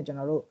WISE-PaaS နဲ့ကျွန်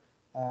တော်တို့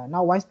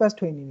နောက် WISE-PaaS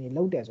training တွေ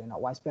လုပ်တယ်ဆိုရင်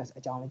တော့ WISE-PaaS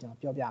အကြောင်းလေးကျွန်တော်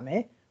ပြောပြမ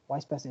ယ်။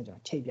 WISE-PaaS နဲ့ကျွန်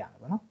တော်ချိန်ပြမယ်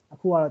ပေါ့နော်။အ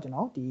ခုကတော့ကျွန်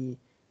တော်ဒီ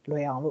လွ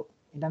ယ်အောင်လို့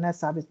internet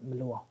service မ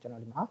လိုအောင်ကျွန်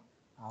တော်ဒီမှာ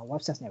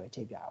WebAccess နဲ့ပဲ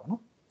ချိန်ပြရပါ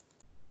တော့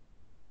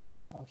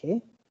။ Okay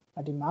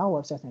ဒီမှာ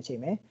WebAccess နဲ့ချိ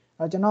န်မယ်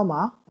။ကျွန်တော်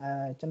မှာ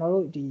ကျွန်တော်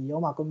တို့ဒီ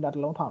ရုံးမှာကွန်ပျူတာတ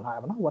စ်လုံးထောင်ထားရ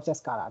ပါတော့။ WebAccess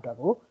SCADA အတွက်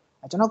ကို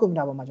ကျွန်တော်ကွန်ပျူ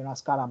တာပေါ်မှာကျွန်တော်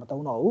SCADA မ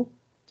သုံးတော့ဘူး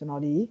။ကျွန်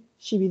တော်ဒီ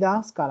ရှိပြီးသား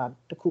SCADA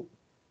တစ်ခု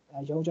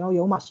ကျွန်တော်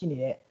ရုံးမှာရှိနေ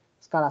တဲ့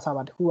SCADA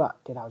server တစ်ခုက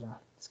data ကိုကျွန်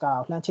တော် SCADA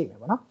ကိုလှမ်းချိန်မယ်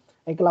ပေါ့နော်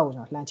။အဲ့ cloud ကို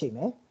ကျွန်တော်လှမ်းချိန်မ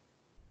ယ်။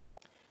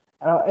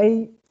အဲ့တော့အဲ့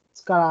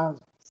SCADA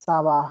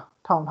server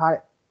ထောင်ထား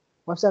တဲ့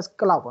WebAccess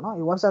cloud ပေါ့နော်။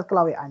ဒီ WebAccess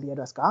cloud ရဲ့ IP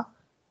address က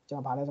ကျွ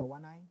န်တော်ဗာလဲဆို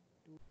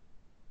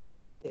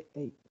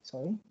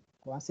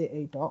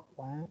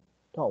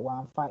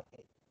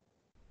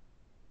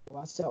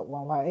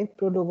192.168.1.158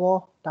 protocol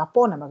ဒါ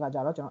port number ကကြ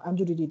တော့ကျွန်တော်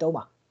MQTT သုံး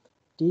ပါ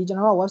ဒီကျွန်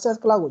တော်က WebAccess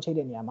cloud ကိုချိန်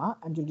တဲ့နေရာမှာ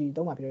MQTT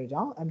သုံးပါဖြစ်တဲ့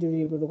ကြောင့် MQTT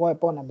protocol ရဲ့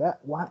port number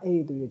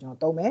 183ကိုကျွန်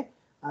တော်သုံးမယ်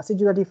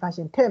security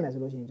function ထည့်မယ်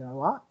ဆိုလို့ရှိရင်ကျွန်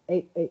တော်က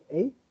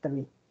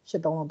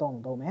8883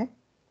သုံးမယ်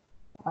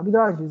ပြီး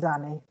တော့ user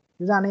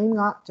name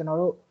ကကျွန်တော်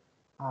တို့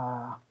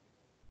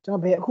ကျွန်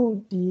တော်ဘယ်အခု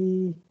ဒီ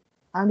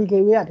MDK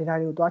way က data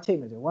တွေကိုတွားချိန်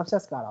မယ်ဆို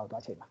WebAccess SCADA ကို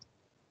တွားချိန်ပါ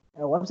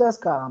WebAccess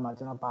SCADA မှာ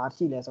ကျွန်တော်ဘာ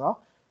ရှိလဲဆိုတော့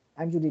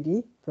MQTT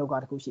broker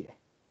တစ်ခုရှိတယ်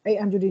အဲ့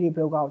MQTT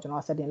broker ကိုကျွန်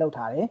တော် setting လုပ်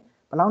ထားတယ်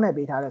ဘယ်လောက်နဲ့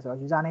ပေးထားလဲဆိုတော့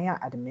user name က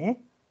admin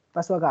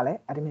password ကလည်း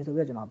admin ဆို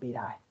ပြီးတော့ကျွန်တော်ပေး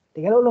ထားတယ်တ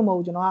ကယ်လို့လို့မဟုတ်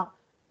ဘူးကျွန်တော်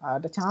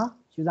ကတခြား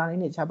user name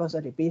တွေတခြား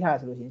password တွေပေးထားရ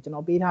ဆိုလို့ရှိရင်ကျွန်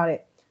တော်ပေးထားတဲ့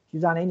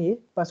user name တွေ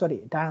password တွေ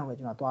အတိုင်းအောင်ပဲ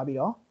ကျွန်တော်တွားပြီး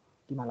တော့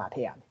ဒီမှာလာထ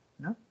ည့်ရမယ်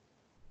နော်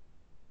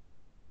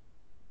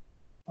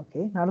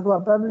Okay နောက်တစ်ခုက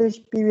publish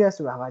period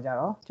ဆိုတာကကြ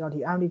တော့ကျွန်တော်ဒီ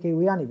MDK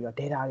way ကနေပြီးတော့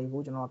data တွေ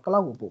ကိုကျွန်တော်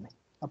cloud ကိုပို့မယ်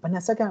ဘယ်နှ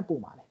စ် second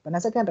ပို့မှာလဲဘယ်နှ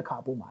စ် second တစ်ခါ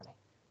ပို့မှာလဲ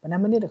ဘယ်နှ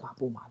စ် minute တစ်ခါ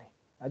ပို့မှာလဲ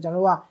ကျွန်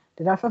တော်တို့က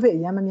data traffic အ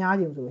ရင်မများ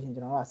ချင်ဘူးဆိုလို့ရှိရင်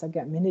ကျွန်တော်တို့က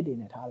second minute တွေ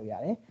နဲ့ထားလို့ရ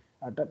တယ်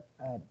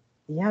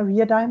အရင်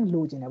real time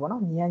လိုချင်တယ်ပေါ့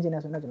နော်မြန်ချင်တ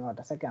ယ်ဆိုတော့ကျွန်တော်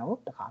တို့ 1 second ကို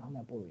တစ်ခါလုံး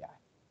နဲ့ပို့လို့ရတယ်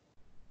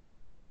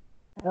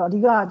အဲ့တော့အဓိ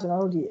ကကျွန်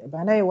တော်တို့ဒီ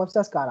Bandai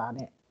WebAccess SCADA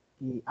နဲ့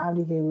ဒီ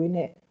MDK way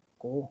နဲ့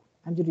ကို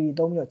MQTT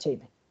သုံးပြီးတော့ချိန်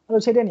မယ်အဲ့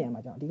လိုချိန်တဲ့နေရာ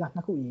မှာကျွန်တော်အဓိကနှ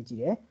စ်ခုအရေးကြီး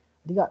တယ်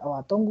အဓိက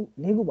3ခု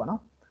4ခုပေါ့နော်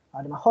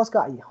ဒီမှာ host က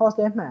host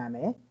လည်းမှန်ရမ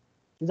ယ်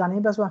user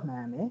name password မှန်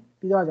ရမယ်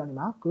ပြီးတော့ကျွန်တော်ဒီ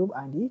မှာ group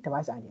ID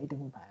device ID အဲ့တ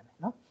ခုမှန်ရမယ်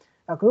နော်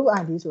group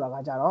ID ဆိုတာက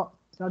ကြတော့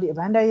ကျွန်တော်ဒီ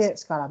Bandai ရဲ့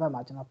SCADA ဘက်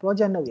မှာကျွန်တော်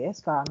project node ရယ်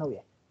SCADA node ရ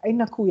ယ်အဲ့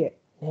နှစ်ခုရဲ့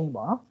name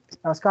ပေါ့နော်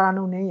အဲ့ SCADA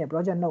node name ရယ်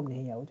project node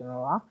name ရယ်ကိုကျွန်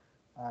တော်က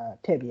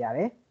ထည့်ပေးရတ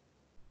ယ်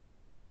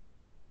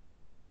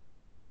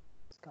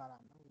SCADA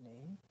node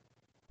name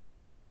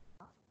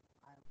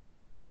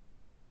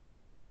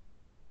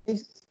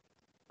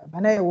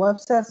Bandai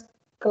WebAccess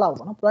cloud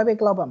ပေါ့နော် private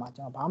cloud ဘက်မှာ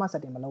ကျွန်တော်ဘာမှ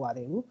setting မလုပ်ရ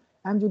သေးဘူး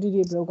MQTT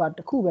broker တ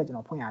စ်ခုပဲကျွန်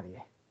တော်ဖွင့်ရသေးတ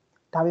ယ်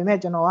ဒါပေမဲ့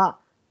ကျွန်တော်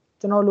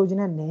လိုချင်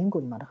တဲ့ name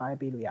ကိုဒီမှာတစ်ခါ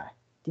လေးပေးလို့ရတယ်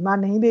ဒီမှာ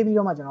name ပေးပြီး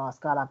တော့မှကျွန်တော်က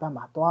SCADA ဘက်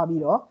မှာတွား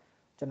ပြီးတော့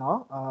ကျွန်တော်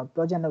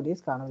project node တွေ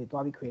SCADA node တွေ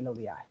တွားပြီး create လုပ်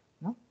လို့ရတယ်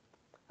နော်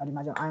ဒီ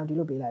မှာကျွန်တော် IoT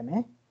လို့ပေးလိုက်မ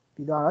ယ်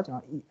ပြီးတော့ကျွန်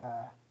တော်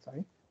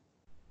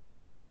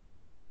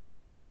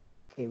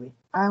KWay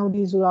IoT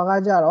ဆိုတာက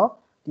ကြတော့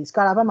ဒီ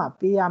SCADA ဘက်မှာ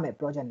ပေးရမယ်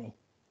project name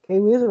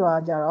KWay ဆိုတာက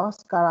ကြတော့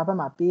SCADA ဘက်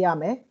မှာပေးရ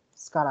မယ်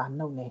SCADA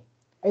node name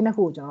အဲ့နှစ်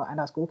ခုကိုကျွန်တော်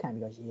underscore ခံ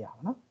ပြီးတော့ရေးရအော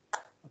င်နော်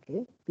okay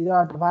ပြီး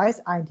တော့ device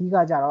ID က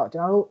ကြတော့ကျွ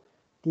န်တော်တို့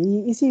ဒီ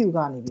ECU က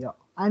နေပြီးတော့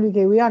MDK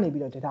way ကနေ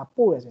ပြီးတော့ data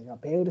ပို့ရဆိုရင်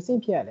ဘယ်ကိုတစ်ဆ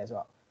င့်ဖြတ်ရလဲဆို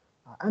တော့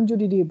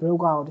MQTT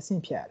broker ကိုတစ်ဆ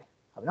င့်ဖြတ်ရတယ်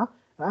ဟုတ်ပြီနော်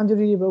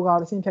MQTT broker ကို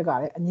တစ်ဆင့်ဖြတ်ကြ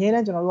တယ်အများ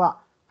နဲ့ကျွန်တော်တို့က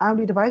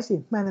IoT device တွေ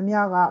မှန်သမျှ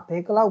ကဘ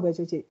ယ် cloud ပဲ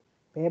ချိန်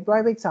ဘယ်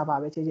private server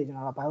ပဲချိန်ကျွန်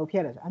တော်ကဘာကိုဖြ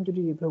တ်ရလဲဆို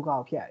MQTT broker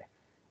ကိုဖြတ်ရတယ်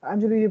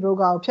MQTT broker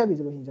ကိုဖြတ်ပြီ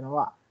ဆိုလို့ရှိရင်ကျွန်တော်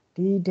က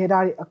ဒီ data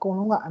တွေအကုန်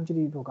လုံးက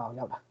MQTT broker ကို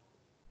ရောက်တာ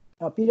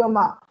ပြီးတော့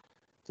မှ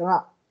ကျွန်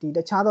တော်ကဒီတ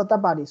ခြားသော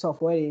third party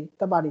software တွေ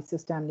third party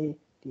system တွေ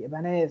ဒီ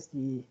Advanced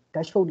ဒီ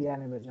dashboard တွေက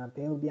နေပြီးတော့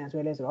ကျွန်တော်ဘယ်ကိုပြန်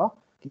ဆွဲလဲဆိုတော့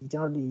ဒီကျွ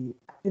န်တော်ဒီ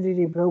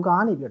MQTT broker က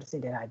နေပြီးတော့တစ်ဆ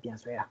င့် data တွေပြန်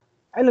ဆွဲတာ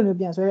အဲ့လိုမျိုး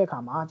ပြန်ဆွဲတဲ့အခါ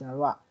မှာကျွန်တော်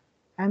တို့က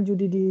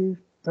MQTT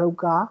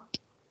broker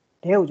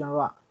တဲကိုကျွန်တော်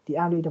တို့ကဒီ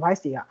MD device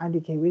တွေက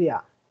MDK way တွေက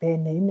ဘယ်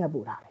name နဲ့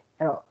ပို့ထားလဲ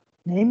အဲ့တော့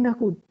name နှစ်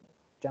ခု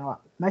ကျွန်တော်က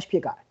match ဖြ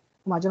စ်ကြတယ်ဥ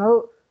ပမာကျွန်တော်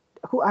တို့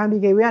အခု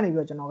MDK way ကနေပြီး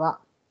တော့ကျွန်တော်က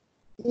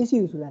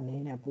ECU ဆိုတဲ့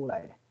name နဲ့ပို့လို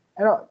က်တယ်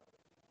အဲ့တော့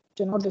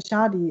ကျွန်တော်တ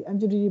ခြားဒီ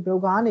MQTT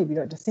broker ကနေပြီး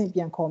တော့တစ်ဆင့်ပြ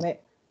န်ခေါ်မဲ့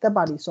third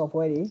party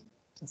software တွေ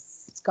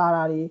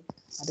SCADA တွေ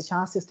တ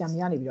ခြား system တွေ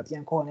ကနေပြီးတော့ပြ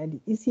န်ခေါ်တယ်ဒီ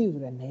ECU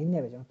ဆိုတဲ့ name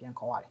နဲ့ပဲကျွန်တော်ပြန်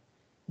ခေါ်ရတယ်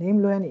name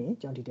လွှဲနေရင်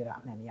ကျွန်တော်ဒီ data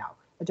အမှန်မရ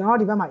ဘူးကျွန်တော်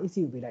ဒီဘက်မှာ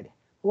ECU ပေးလိုက်တယ်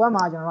ဟိုဘက်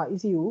မှာကျွန်တော်က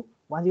ECU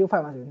 1051ဆို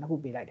ပြီးနှစ်ခု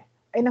ပေးလိုက်တယ်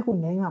အဲ့နှစ်ခု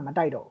name ကမ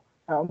တိုက်တော့ဘူး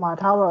အဲ့တော့ဥပမာ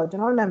ထားတော့ကျွ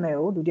န်တော်နာမည်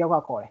ကိုလူတယောက်က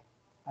ခေါ်တယ်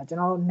ကျွန်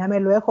တော်နာမ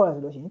ည်လွဲခေါ်တယ်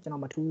ဆိုလို့ရှိရင်ကျွန်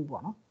တော်မထူးဘူး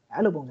ပေါ့နော်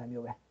အဲ့လိုပုံစံ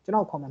မျိုးပဲကျွန်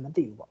တော်ခေါ်မှမ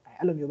သိဘူးပေါ့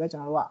အဲ့လိုမျိုးပဲကျွ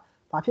န်တော်တို့က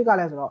ဘာဖြစ်ကြ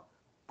လဲဆိုတော့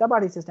third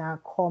party system က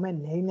ခေါ်မဲ့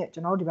name နဲ့ကျွ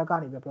န်တော်တို့ဒီဘက်က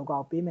နေပြီး broker ကို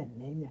ပေးမဲ့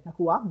name နဲ့နှစ်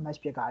ခုက match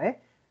ဖြစ်ကြတယ်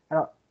အဲ့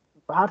တော့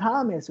ဘာထားရ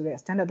မယ်ဆိုတဲ့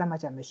standard သတ်မှ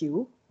တ်ချက်မရှိ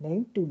ဘူး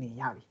name တူနေ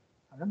ရပြီ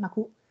ဟုတ်နော်နှစ်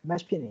ခု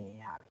match ဖြစ်နေ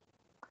ရပြီ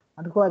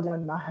နောက်တစ်ခုကကျွန်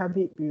တော်ဒီမှာ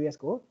happy periods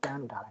ကိုတန်း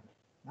လို့ထားလိုက်မယ်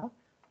နော်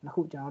နှစ်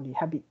ခုကျွန်တော်ဒီ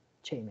happy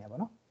ချိန်မယ်ပေါ့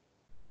နော်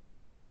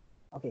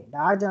okay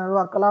ဒါကကျွန်တော်တို့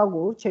က cloud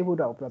ကိုချိန်ဖို့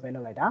တော့ prepare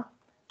လုပ်လိုက်တာ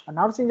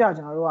နောက်တစ်ဆင့်ကျတော့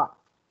ကျွန်တော်တို့က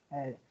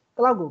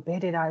cloud ကိုဘယ်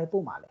data တွေ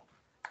ပို့မှာလဲ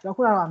ကျွန်တော်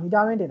ခုနက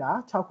meter range data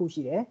 6ခု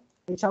ရှိတယ်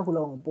ဒီ6ခု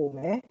လုံးကိုပို့မ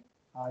ယ်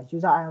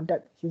user ion tag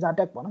user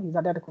tag ပေါ့နော်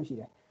user tag တစ်ခုရှိ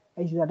တယ်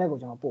အဲ့ user tag ကို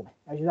ကျွန်တော်ပို့မယ်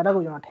အဲ့ user tag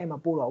ကိုကျွန်တော်ထည့်မ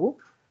ပို့တော့ဘူး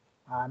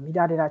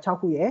meter data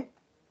 6ခုရယ်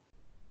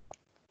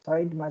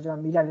sorry ဒီမှာကျွန်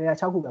တော် meter data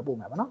 6ခုပဲပို့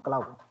မယ်ပေါ့နော်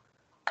cloud ကို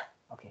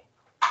okay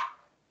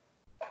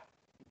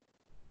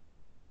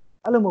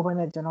အဲ့လိုမျိုးပဲ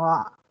ကျွန်တော်က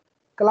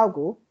cloud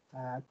ကို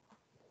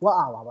watt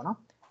hour ပေါ့နော်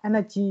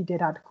energy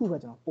data တစ်ခုပဲ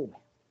ကျွန်တော်ပို့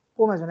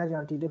မယ်ဆိုတော့ကျွ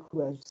န်တော်ဒီတစ်ခု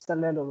ပဲ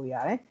select လုပ်လို့ရ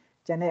တယ်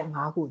ကျန်တဲ့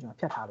5ခုကျွန်တော်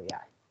ဖြတ်ထားလို့ရ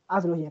တယ်အဲ့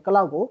ဆိုလို့ရှိရင်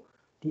cloud ကို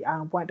ဒီ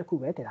ion point တစ်ခု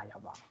ပဲ data ရော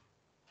က်သွားမယ်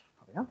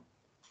ဟုတ်ပြီနော်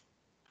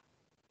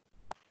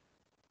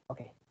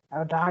okay အဲ့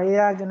တော့ဒါတွေ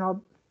ကကျွန်တော်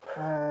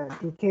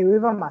ဒီ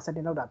K-Wave မှာ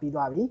setting လုပ်တာပြီး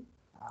သွားပြီ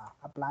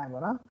apply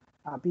ပေါ့နော်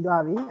ပြီး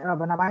သွားပြီအဲ့တော့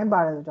ဘယ်နှပိုင်းပါ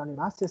တယ်ဆိုကျွန်တော်ဒီ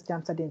မှာ system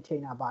setting ချိ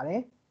န်တာပါတယ်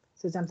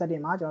system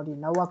setting မှာကျွန်တော်ဒီ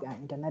network and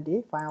internet တွေ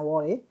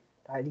firewall တွေ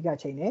ဒါအဓိက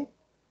ချိန်တယ်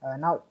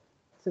နောက်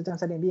system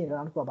setting ပြီးရင်တော့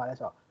နောက်တစ်ခုကပါလဲ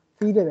ဆိုတော့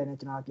feed တွေပဲနဲ့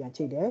ကျွန်တော်ပြန်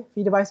ချိန်တယ်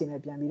feed device တွေ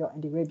နဲ့ပြန်ပြီးတော့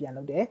integrate ပြန်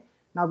လုပ်တယ်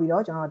နောက်ပြီး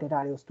တော့ကျွန်တော် data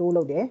တွေကို store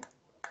လုပ်တယ်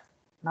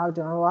နောက်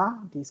ကျွန်တော်က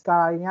ဒီ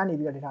SCADA တွေကနေ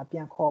ပြီးတော့ data ပြ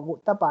န်ခေါ်ဖို့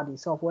third party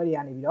software တွေက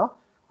နေပြီးတော့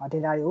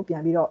data တွေကိုပြ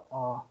န်ပြီးတော့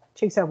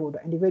ချိတ်ဆက်ဖို့အတွ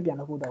က် integrate ပြန်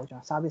လုပ်ဖို့တော့ကျွန်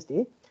တော် service တွေ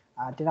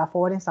data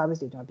forwarding service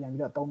တွေကျွန်တော်ပြန်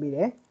ပြီးတော့သုံးပေးတ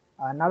ယ်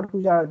နောက်တစ်ခု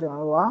ကျတော့ကျွန်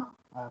တော်တို့က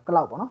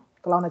cloud ပေါ့နော်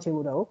cloud နဲ့ချိန်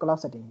ဖို့တော့ cloud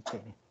setting ချိ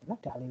န်တယ်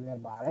နော်ဒါလေးပဲ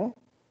ပါတယ်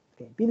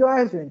okay ပြီးတော့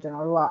ဆိုရင်ကျွန်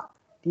တော်တို့က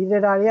ဒီ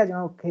data တွေကကျွန်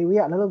တော်တို့ gateway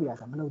ကအလုပ်လုပ်ပြရ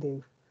ဆိုမလုပ်သေး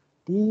ဘူး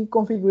ဒီ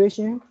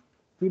configuration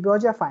ဒီ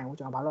project file ကို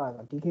ကျွန်တော်ဘာလုပ်ရ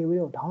လဲဆိုတော့ဒီ gateway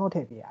ကို download ထ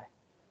ည့်ပေးရတယ်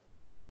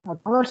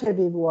download ထည့်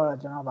ပေးဖို့ကတော့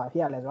ကျွန်တော်ဘာဖြ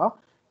စ်ရလဲဆိုတော့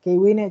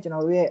gateway နဲ့ကျွန်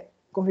တော်တို့ရဲ့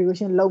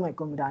configuration လုပ်မဲ့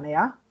computer နဲ့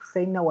က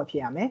same network ဖြ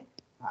စ်ရမယ်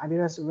IP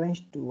address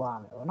range 2ရ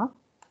မယ်ပေါ့နော်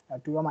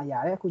2ရမှရ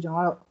တယ်အခုကျွန်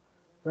တော်ကတော့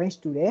range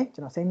 2တယ်ကျွ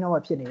န်တော် same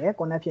network ဖြစ်နေတယ်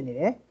connect ဖြစ်နေ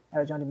တယ်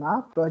အဲ့တော့ကျွန်တော်ဒီမှာ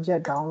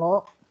project download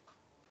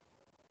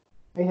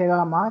အဲ့ဒီက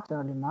မှကျွန်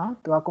တော်ဒီမှာ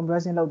သူက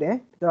compression လုပ်တယ်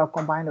သူက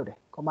combine လုပ်တယ်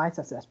combine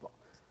success ပေါ့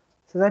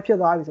success ဖြစ်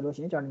သွားပြီဆိုလို့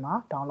ရှိရင်ကျွန်တော်ဒီမှာ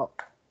download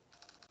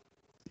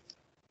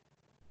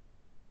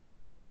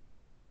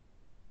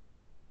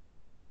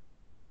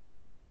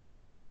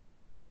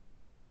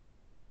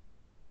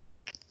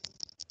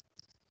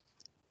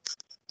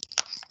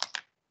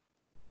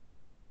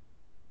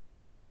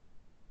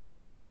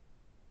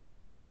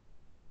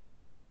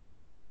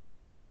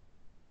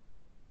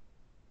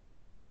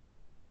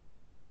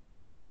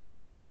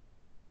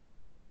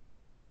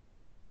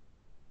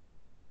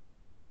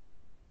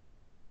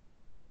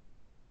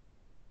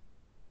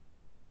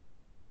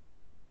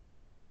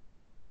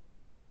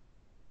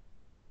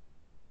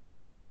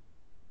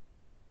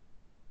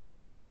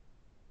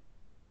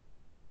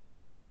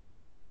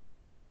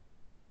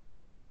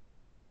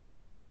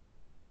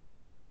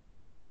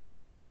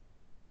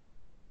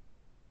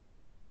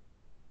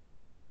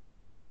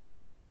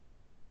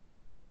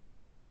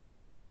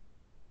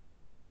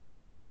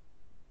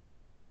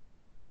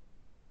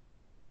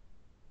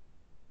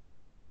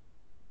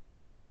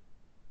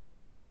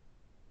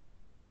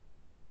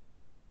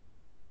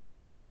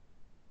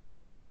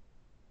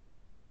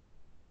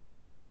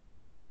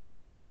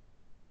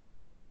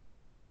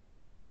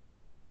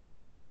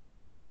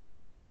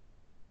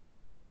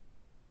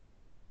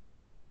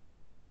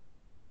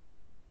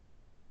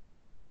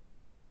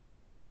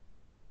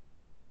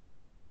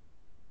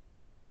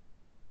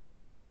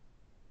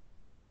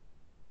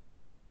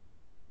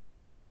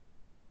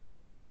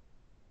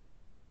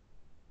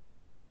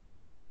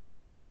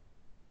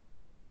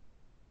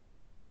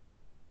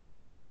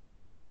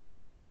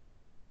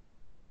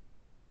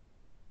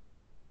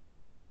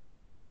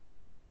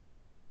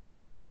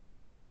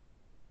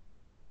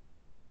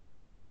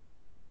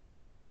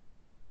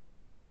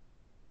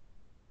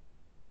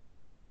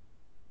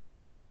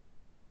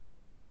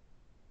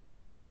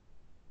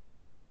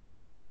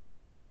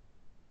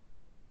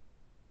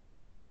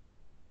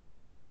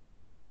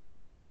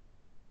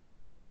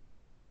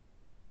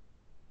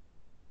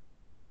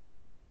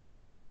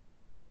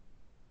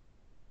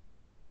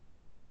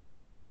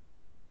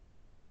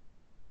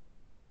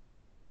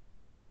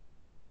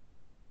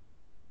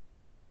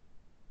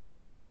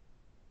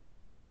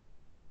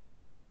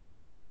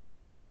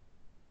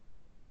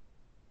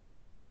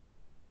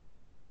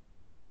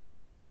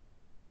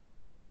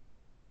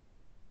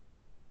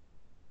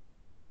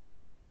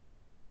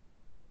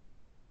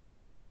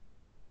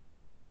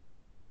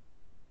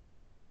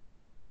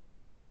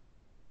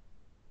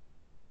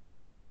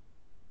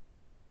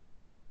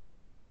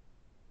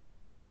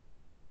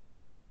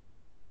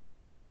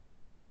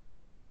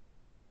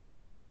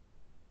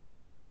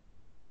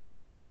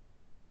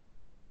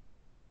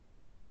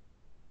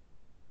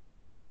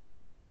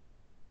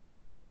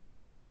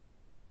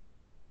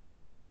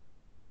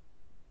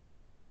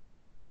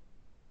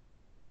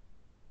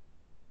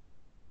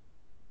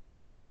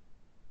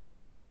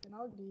ကျွန်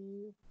တော်ဒီ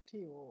ထိ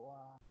ကို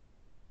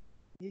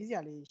ရေးစရာ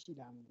လေးရှိ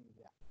တာမသိဘူး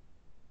ဗျ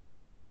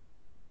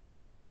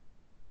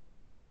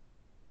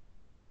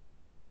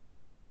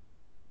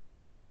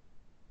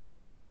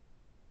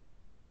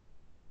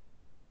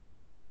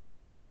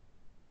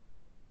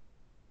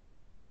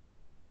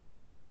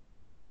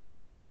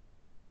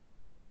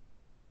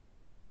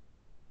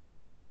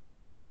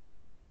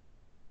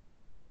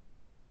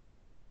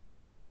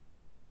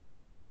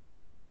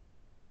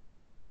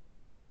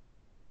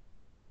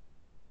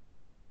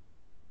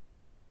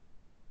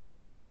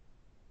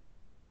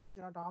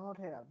ကျွန်တော် download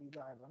ထည့်တာပြီး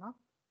သွားပြီပေါ့နော်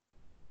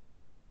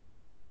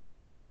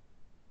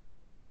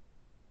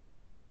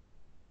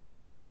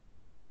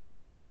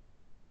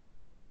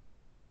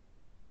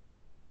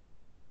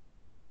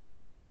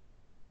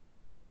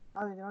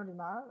အဲ့ဒါကျွန်တော်ဒီ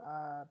မှာ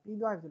ပြီး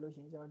သွားပြီဆိုလို့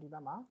ရှိရင်ကျွန်တော်ဒီဘ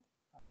က်မှာ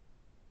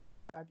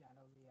ပြန်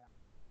လုပ်လို့ရ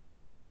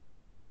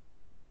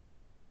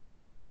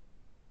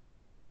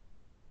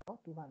ဟုတ်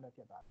200ဖြ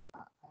စ်သွားပြီ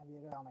အဲဒီ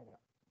ကြောင်းလိုက်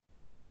တော့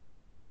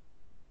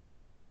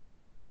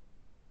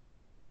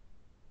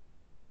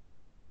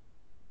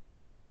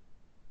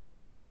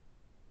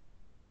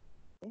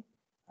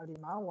ဒီ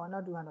မှာ1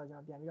 or 200ကျွန်တော်ပြ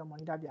န်ပြီးတော့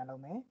monitor ပြန်လု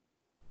ပ်မယ်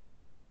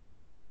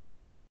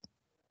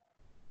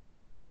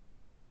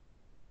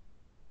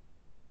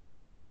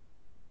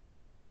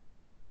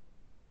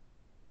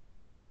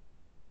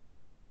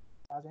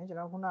ဒါဆိုရင်ကျွန်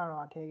တော်ခုနက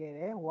တော့ထည့်ခဲ့တ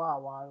ယ် what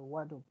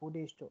တို့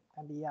voltage တို့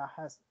ampere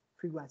hertz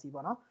frequency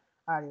ပေါ့နော်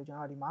အဲ့ဒါတွေကိုကျွန်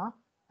တော်ဒီမှာ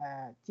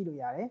ကြည့်လို့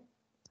ရတယ်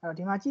အဲ့တော့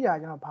ဒီမှာကြည့်တာ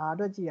ကျွန်တော်ဘာအ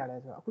တွက်ကြည့်ရလဲ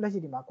ဆိုတော့အခုလက်ရှိ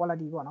ဒီမှာ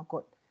quality ပေါ့နော်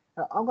code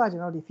အဲ့တော့အောက်ကကျွ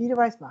န်တော်ဒီ field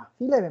device မှာ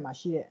field level မှာ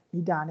ရှိတဲ့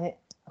meter နဲ့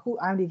အခု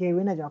IoT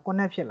gateway နဲ့ကျွန်တော်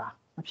connect ဖြစ်လား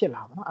မဖြစ်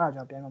လားပေါ့နော်အဲ့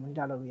ဒါကျွန်တော်ပြန်ပြီး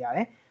monitor လုပ်လို့ရတ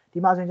ယ်ဒီ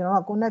မှာဆိုရင်ကျွန်တော်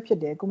က connect ဖြစ်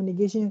တယ်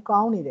communication ကော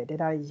င်းနေတယ်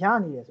data တွေရ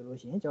နေတယ်ဆိုလို့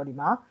ရှိရင်ကျွန်တော်ဒီ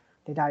မှာ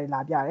data တွေလာ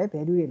ပြတယ်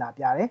value တွေလာ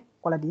ပြတယ်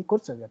quality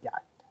code ဆိုပြီးပြတယ်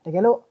တက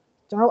ယ်လို့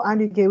ကျွန်တော်တို့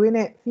IoT gateway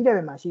နဲ့ field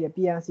level မှာရှိတဲ့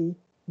PLC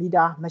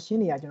meter machine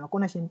တွေကကျွန်တော်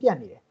connection ပြတ်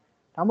နေတယ်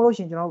ဒါမှမဟုတ်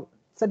ရှင်ကျွန်တော်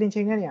setting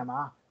ချိန်တဲ့နေရာမှာ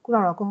ခုနက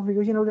တော့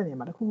configuration လုပ်တဲ့နေရာ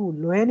မှာတခုခု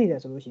လွဲနေတယ်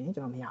ဆိုလို့ရှိရင်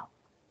ကျွန်တော်မရဘူး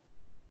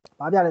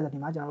ဘာပြလဲဆိုဒီ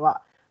မှာကျွန်တော်တို့က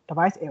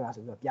device error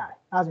ဆိုပြီးတော့ပြတယ်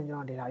အဲ့ဒါဆိုရင်ကျွန်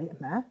တော် data တွေအ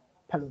မှန်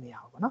ဖတ်လို့မရ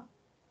ဘူးပေါ့နော်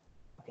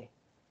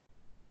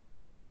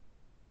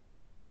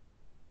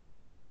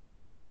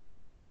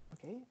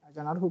okay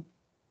ကျွန်တော်တို့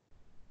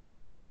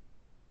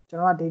ကျွန်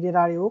တော်က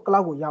data တွေကို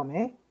cloud ကိုရောက်မ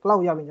ယ် cloud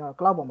ကိုရောက်ပြီးကျွန်တော်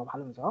cloud ပေါ်မှာဘာ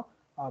လုပ်မလဲဆိုတော့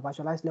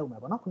virtualize လုပ်မယ်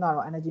ပေါ့နော်ခုနက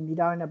တော့ energy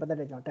meter နဲ့ပတ်သက်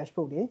တဲ့ကျွန်တော်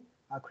dashboard တွေ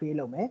create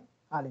လုပ်မယ်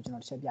အဲ့ဒါလေးကျွန်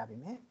တော်တစ်ချက်ပြ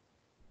ပေးမယ်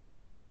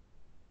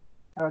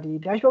အဲ့တော့ဒီ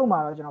dashboard မှာ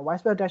တော့ကျွန်တော်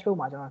WISE-PaaS dashboard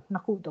မှာကျွန်တော်နှ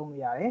စ်ခုသုံး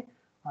လို့ရတယ်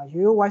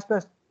ရိုး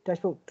WISE-PaaS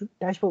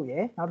dashboard ရ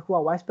ယ်နောက်တစ်ခုက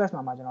WISE-PaaS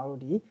မှာကျွန်တော်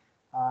တို့ဒီ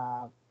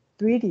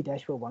 3D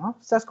dashboard ပေါ့နော်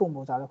SAS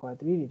composer လို့ခေါ်တဲ့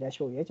 3D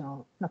dashboard ရယ်ကျွန်တော်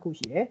နှစ်ခု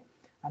ရှိတယ်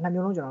နှစ်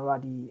မျိုးလုံးကျွန်တော်တို့က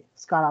ဒီ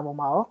SCADA ပေါ်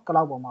မှာရော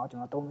cloud ပေါ်မှာရောကျွ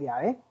န်တော်သုံးလို့ရ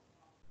တယ်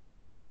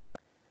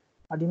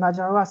ဒီမှာ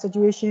ကျွန်တော်တို့က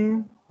situation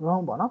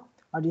room ပေါ့နော်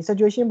ဒီ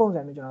situation ပုံစံ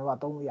မျိုးကျွန်တော်တို့က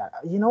သုံးလို့ရတယ်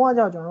အရင်တော့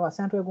ကျွန်တော်တို့က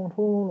central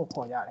control room လို့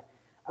ခေါ်ကြတယ်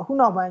အခု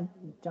နောက်ပိုင်း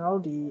ကျွန်တော်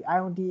တို့ဒီ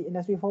IoT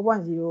industry 4.0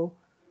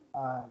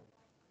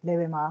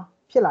 level မှာ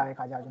ဖြစ်လာတဲ့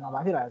ခါကျတော့ကျွန်တော်ဘာ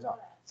ဖြစ်လာလဲဆိုတော့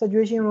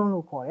situation room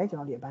လို့ခေါ်တယ်ကျွန်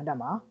တော်ဒီ abandon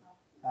မှာ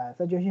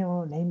situation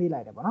room name ပေး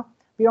လိုက်တယ်ပေါ့နော်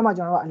ပြီးတော့မှ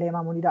ကျွန်တော်တို့ကအလဲ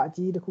မှာ monitor အ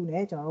ကြီးတစ်ခု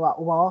နဲ့ကျွန်တော်တို့က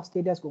overall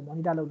status ကို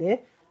monitor လုပ်တယ်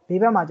ဘေး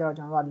ဘက်မှာကျတော့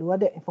ကျွန်တော်တို့ကလိုအပ်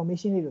တဲ့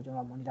information တွေကိုကျွန်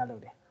တော် monitor လု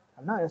ပ်တယ်ဟု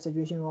တ်နော်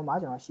situation room မှာ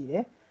ကျွန်တော်ရှိတ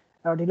ယ်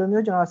အဲ့တော့ဒီလို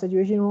မျိုးကျွန်တော်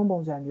situation room ပုံ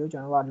စံမျိုးကျွ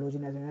န်တော်တို့ကလိုချ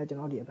င်တယ်ဆိုရင်ကျွန်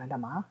တော်တို့ဒီ abandon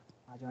မှာ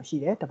ကျွန်တော်ရှိ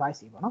တယ် device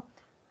တွေပေါ့နော်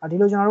ဒီ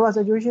လိုကျွန်တော်တို့က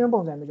situation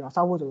ပုံစံမျိုးကျွန်တော်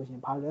စောက်ဖို့ဆိုလို့ရှိရ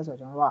င်ဘာလို့လဲဆိုတော့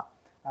ကျွန်တော်တို့က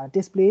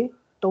display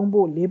 3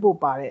ဖို့4ဖို့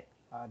ပါတဲ့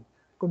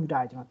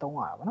computer တွေကျွန်တော်သုံး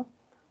ရတာပေါ့နော်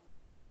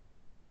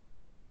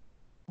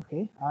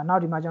okay နော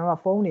က်ဒီမှာကျွန်တော်တို့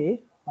ကဖုန်းတွေ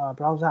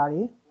browser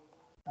တွေ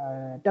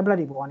tablet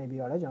တွေပေါ်ကနေပြီး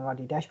တော့လည်းကျွန်တော်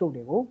တို့ကဒီ dashboard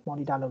တွေကို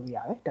monitor လုပ်လို့ရ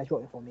တယ်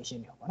dashboard information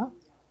တွေပေါ့နော်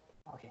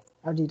okay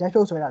ဒီ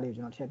dashboard ဆွဲတာလေးကို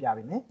ကျွန်တော်ထည့်ပြ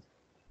ပေးမယ်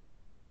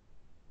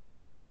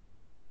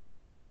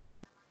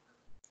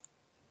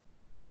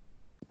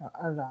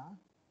အဲ့ဒါ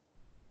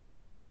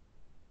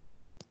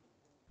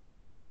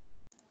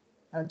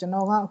ကျွန်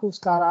တော်ကအခု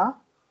SCADA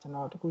ကျွန်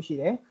တော်တခုရှိ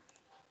တယ်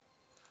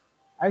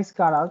အဲ့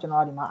SCADA ကိုကျွန်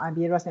တော်ကဒီမှာ IP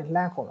address နဲ့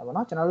လှမ်းခေါ်မှာပေါ့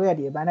နော်ကျွန်တော်တို့ရဲ့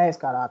ဒီ abandon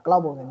SCADA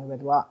cloud ပုံစံမျိုးပဲ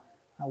သူက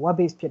web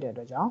based ဖြစ်တဲ့အ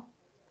တွက်ကြောင့်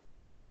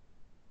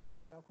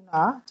ခုနက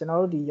ကျွန်တော်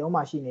တို့ဒီရုံး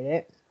မှာရှိနေ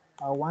တဲ့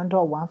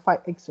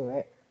 1.15x ဆို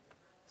တဲ့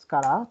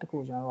SCADA တခု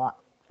ကျွန်တော်တို့က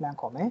လှမ်း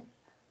ခေါ်မယ်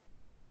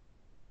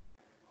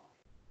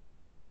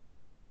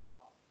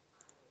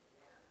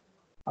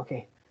โอเค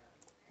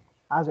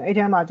အဲ့ဆိုအဲ့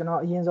ထဲမှာကျွန်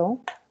တော်အရင်ဆုံး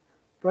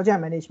project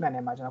management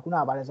နဲ့မှာကျွန်တော်ခုန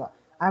ကဘာလဲဆိုတော့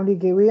IoT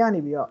gateway ကနေ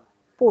ပြီးတော့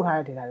ပို့ထား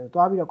တဲ့ data တွေကို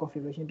တွားပြီးတော့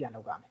configuration ပြန်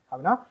လုပ်ကြမယ်ဟုတ်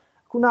ပြီနော်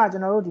ခုနကကျွ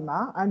န်တော်တို့ဒီမှာ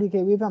IoT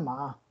gateway ဘက်မှာ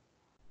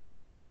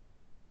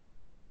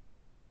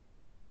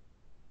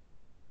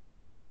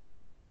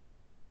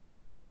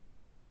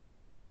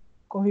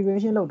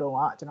configuration လုပ်တော့က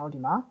ကျွန်တော်တို့ဒီ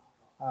မှာ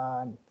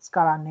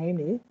SCADA name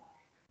တွေ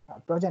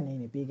project name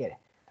တွေပေးခဲ့တယ်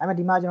ဒါပေမဲ့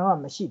ဒီမှာကျွန်တော်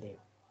တို့ကမရှိသေး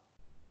ဘူး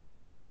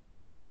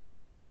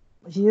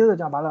မရှိသေးဆိုတော့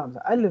ကျွန်တော်ဘာလုပ်ရမလဲ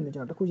ဆိုတော့အဲ့လိုမျိုး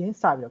ကျွန်တော်တစ်ခုချင်း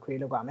စပြီးတော့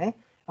create လုပ်ရမယ်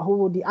ဟို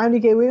ဒီ IoT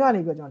gateway က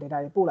နေပြီးတော့ကျွန်တော် data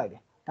တွေပို့လိုက်တ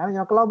ယ်ဒါပေမဲ့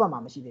ကျွန်တော် cloud ဘက်မှာ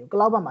မရှိသေးဘူး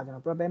cloud ဘက်မှာကျွန်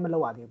တော် prepare မလု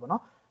ပ်ရသေးဘူးပေါ့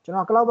နော်ကျွန်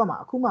တော် cloud ဘက်မှာ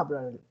အခုမှ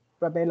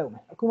prepare လုပ်မ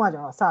ယ်အခုမှကျွ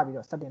န်တော်စပြီး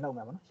တော့ setting လုပ်မ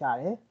ယ်ပေါ့နော်ရ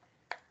တယ်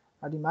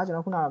ဒီမှာကျွန်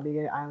တော်ခုနကပေး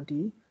ခဲ့တဲ့ IoT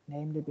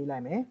name လေးပေးလို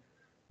က်မယ်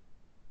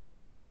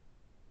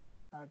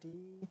ဒီ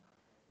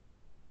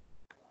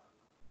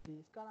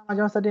SCADA မှာ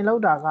ကျွန်တော် setting လု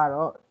ပ်တာက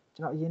တော့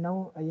ကျွန်တော်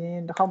အရင်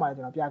တစ်ခေါက်မှလည်း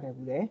ကျွန်တော်ပြခဲ့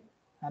ဘူးတယ်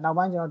နောက်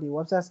ပိုင်းကျွန်တော်ဒီ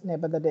WebAccess နဲ့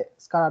ပတ်သက်တဲ့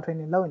SCADA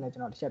training လုပ်ရင်လည်းကျွ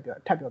န်တော်တစ်ချက်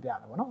ထပ်ပြောပြမ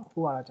ယ်ပေါ့နော်အခု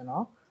ကတော့ကျွန်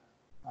တော်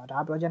ဒါ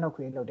project လုပ်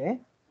create လုပ်တယ်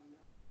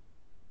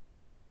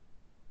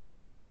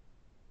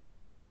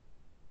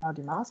နောက်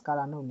ဒီမှာ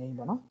SCADA node name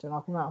ပေါ့နော်ကျွန်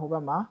တော်ခုနကဟိုဘ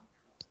က်မှာ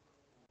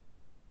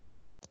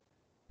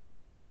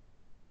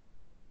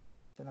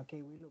ကျွန်တော်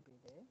gateway လုပ်ပေး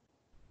တယ်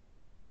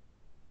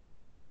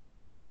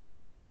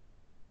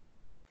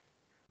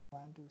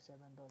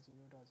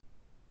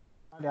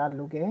127.0.0 ဒါ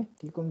local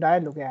ဒီ computer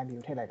ရဲ့ local IP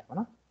ကိုထည့်လိုက်တာပေါ့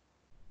နော်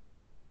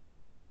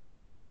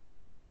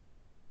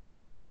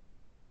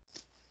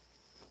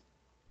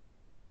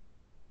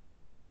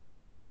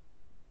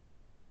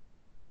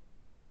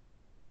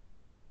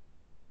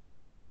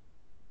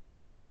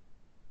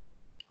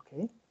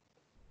okay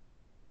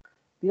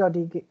ပြီးတော့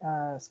ဒီ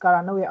SCADA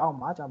node ရဲ့အောက်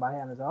မှာကျွန်တော်ဗာထ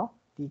ည့်ရမယ်ဆိုတော့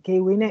ဒီ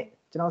gateway နဲ့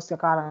ကျွန်တော်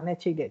SCADA နဲ့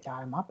ချိတ်တဲ့ကြား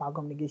ထဲမှာဘာ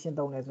communication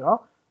သုံးလဲဆိုတော့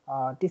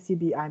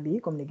TCP/IP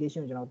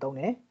communication ကိုကျွန်တော်သုံး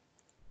တယ်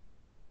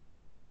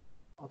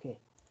okay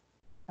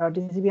အဲ့တော့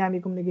TCP/IP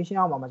communication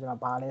အောက်မှာကျွန်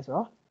တော်ဗာလဲဆို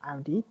တော့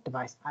IoT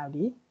device IoT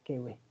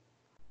gateway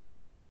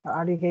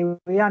IoT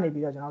gateway ကနေ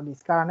ပြီးတော့ကျွန်တော်ဒီ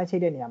SCADA နဲ့ချိ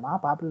တ်တဲ့နေရာမှာ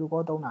ဘာ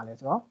protocol သုံးတာလဲ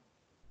ဆိုတော့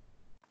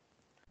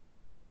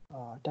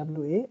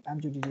WA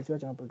MQTT ဆို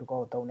တော့ကျွန်တော်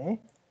protocol ကိုသုံးတယ်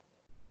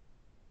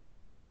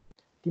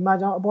ဒီမှာ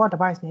ကျွန်တော်အပေါ်က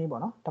device name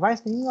ပေါ့နော်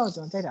device name ကတော့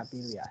ကျွန်တော်ကြိုက်တာ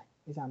ပေးလို့ရတယ်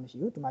ကိစ္စမရှိ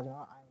ဘူးဒီမှာကျွန်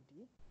တော် IoT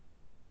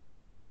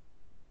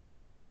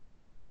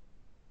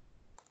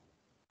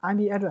IP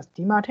address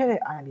ဒီမှာထည့်တဲ့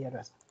IP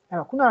address အဲ့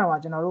တော့ခုနက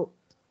တော့ကျွန်တော်တို့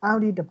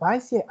IoT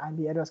device ရဲ့ IP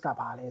address က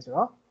ဘာလဲဆို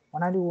တော့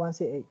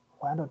 192.168.1.200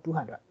 ဟုတ်ပြီ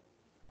နော်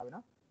အဲ့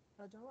တော့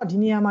ကျွန်တော်တို့ဒီ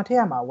နေရာမှာထည့်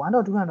ရမှာ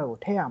 1.200 ကို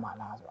ထည့်ရမှာ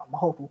လားဆိုတော့မ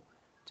ဟုတ်ဘူး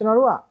ကျွန်တော်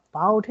တို့က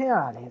ဘာကိုထည့်ရ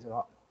တာလဲဆို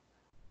တော့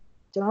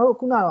ကျွန်တော်တို့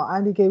ခုနကတော့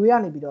IoT gateway က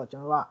နေပြီးတော့ကျွ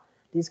န်တော်တို့က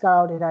ဒီ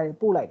SCADA data တွေ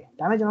ပို့လိုက်တယ်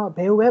ဒါပေမဲ့ကျွန်တော်ဘ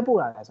ယ်ကိုပဲပို့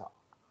တာလဲဆိုတော့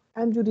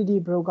MQTT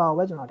broker ကို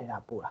ပဲကျွန်တော် data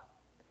ပို့တာ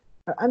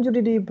အဲ့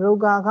MQTT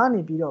broker က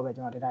နေပြီးတော့ပဲ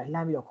ကျွန်တော် data လှ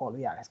မ်းပြီးတော့ခေါ်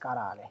လို့ရတယ်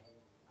SCADA ကလည်း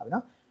ဟုတ်ပြီ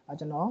နော်အဲ့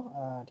ကျွန်တော်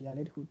ဒီဟာ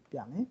လေးတစ်ခုပြ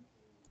မယ်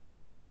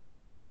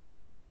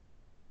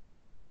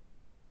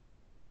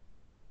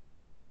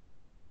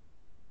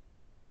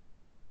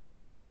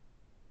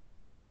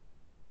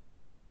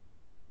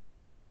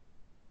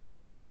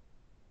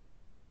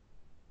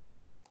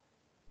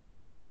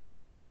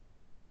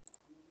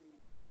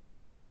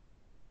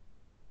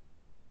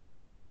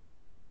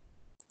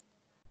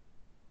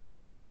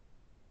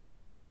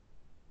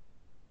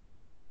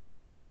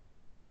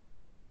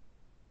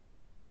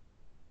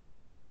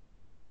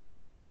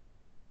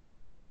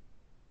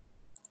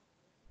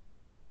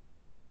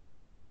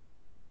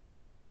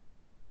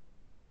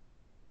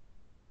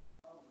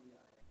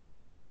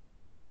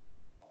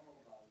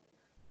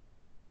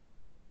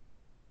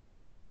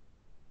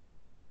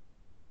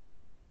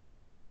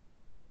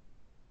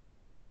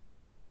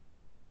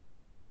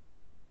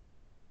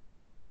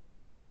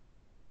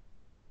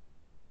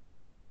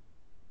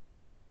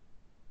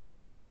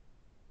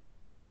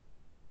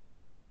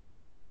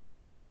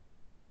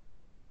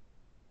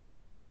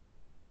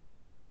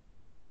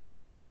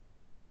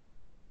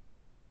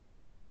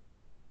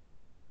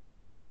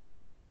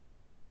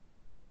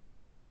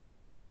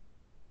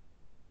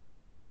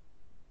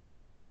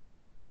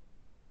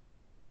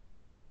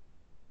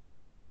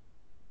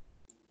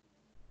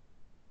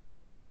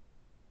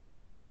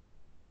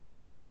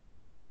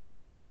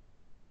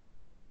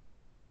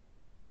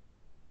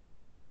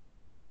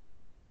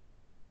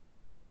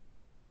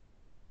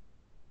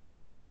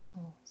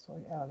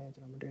sorry အဲ့ဒါလည်း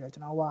ကျွန်တော်မတွေ့တော့ကျွ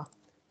န်တော်ဟို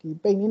ဒီ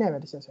page လေးနဲ့ပဲ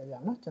တစ်ချက်ဆွဲပြမ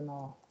ယ်နော်ကျွန်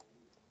တော်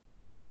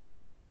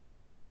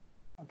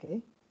okay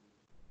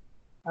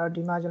အဲ့တော့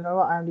ဒီမှာကျွန်တော်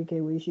တို့ IoT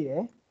gateway ရှိတ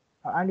ယ်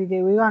IoT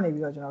gateway ကနေ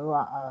ပြီးတော့ကျွန်တော်တို့က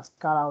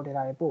SCADA ကို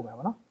data တွေပို့မယ်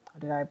ပေါ့နော်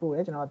data တွေပို့တ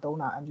ယ်ကျွန်တော်တို့သုံး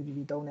တာ MQTT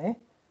သုံးတယ်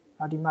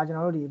ဒီမှာကျွန်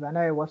တော်တို့ဒီ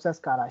vendor ရဲ့ website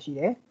SCADA ရှိ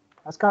တယ်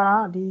SCADA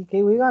ဒီ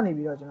gateway ကနေ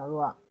ပြီးတော့ကျွန်တော်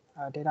တို့က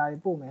data တွေ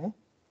ပို့မယ်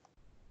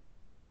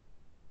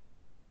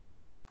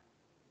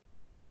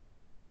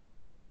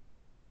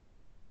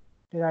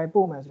data တွေ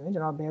ပို့မယ်ဆိုရင်ကျွ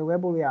န်တော်ဘယ်ဝဲ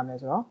ပို့လို့ရမလဲ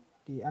ဆိုတော့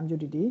ဒီ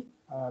MQTT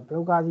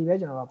broker စီပဲ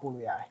ကျွန်တော်တို့ပို့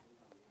လို့ရတယ်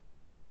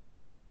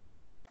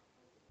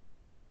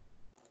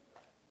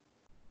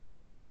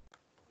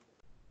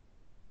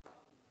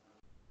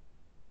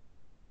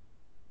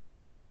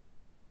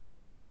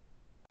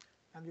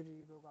MQTT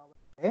broker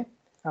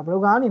ပဲ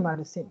broker ကနေမှ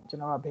တစ်ဆင့်ကျွ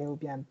န်တော်ကဘယ်ကို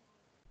ပြန်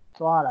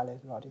သွားရတာလဲ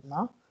ဆိုတော့ဒီ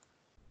မှာ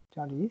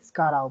ကျွန်တော်ဒီ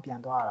SCADA ကိုပြန်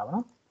သွားရတာပေါ့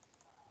နော်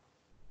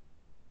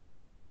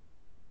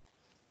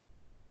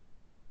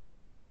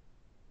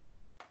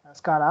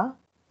SCADA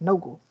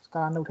node ကို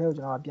SCADA node ထဲကို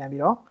ကျွန်တော်ကပြန်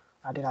ပြီးတော့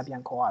data ပြ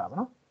န်ခေါ်ရတာပေါ့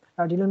နော်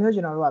အဲ့တော့ဒီလိုမျိုး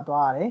ကျွန်တော်တို့က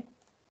သွားရတယ်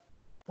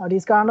ဒီ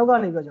SCADA node က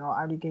နေပြီးတော့ကျွန်တော်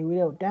IoT gateway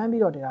တွေကိုတန်း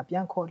ပြီးတော့ data ပြ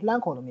န်ခေါ်လှ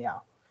မ်းခေါ်လို့မရအော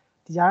င်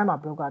ဒီကြားထဲမှာ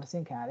broker တစ်ဆ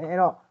င့်ခံရတယ်အဲ့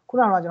တော့ခု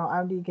နကကျွန်တော်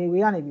IoT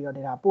gateway ကနေပြီးတော့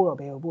data ပို့တော့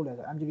ဘယ်ကိုပို့လဲ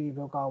ဆိုတော့ MQTT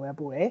broker ကိုပဲ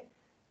ပို့တယ်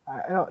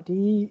အဲ့တော့ဒီ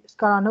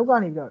SCADA node က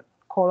နေပြီးတော့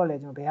ခေါ်တော့လေ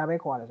ကျွန်တော်ဘယ်ဟာပဲ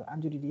ခေါ်ရလဲဆိုတော့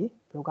MQTT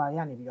broker တွေ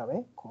ကနေပြီးတော့ပဲ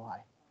ခေါ်ရ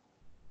တယ်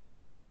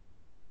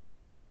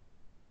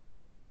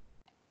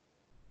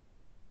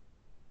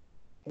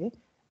โอเ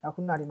คနောက်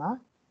ခုနဒီမှာ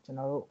ကျွန်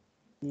တော်တို့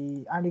ဒီ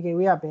IoT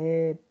gateway ကဘယ်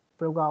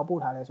broker ကို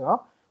ပို့ထားလဲဆိုတော့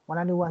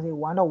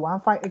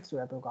 192.168.1.15x ဆို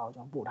တဲ့ broker ကို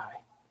ကျွန်တော်ပို့ထားတ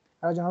ယ်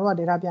အဲ့တော့ကျွန်တော်တို့က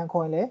data ပြန်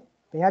ခေါ်ရင်လည်း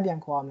ဘယ်ကပြန်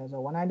ခေါ်ရမလဲဆို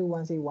တော့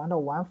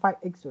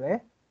 192.168.1.15x ဆိုတဲ့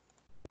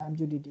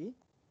MQTT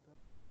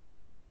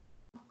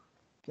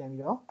ပြန်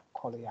ပြီးတော့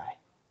ခေါ်လို့ရတယ်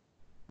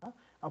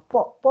နော်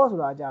port ဆို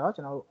တာကြတော့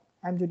ကျွန်တော်တို့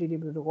MQTT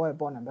protocol ရဲ့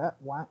port number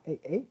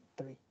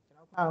 1883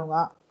ကျွန်တော်က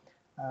တော့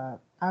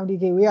IoT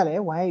gateway ကလ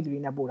ည်း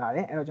183နဲ့ပို့ထားတ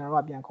ယ်အဲ့တော့ကျွန်တော်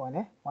တို့ကပြန်ခေါ်ရင်လ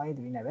ည်း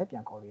183နဲ့ပဲပြ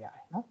န်ခေါ်လို့ရတ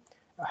ယ်နော်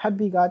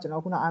happy ကကျွန်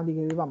တော်ခုန IoT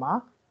gateway ဘက်မှာ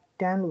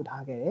10လို့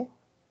ထားခဲ့တယ်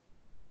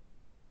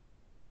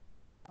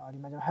ဒီ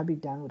မှာကျွန်တော် happy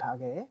 10လို့ထား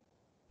ခဲ့တယ်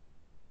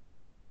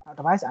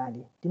device ID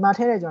ဒီမှာထ